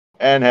you,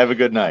 and have a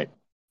good night.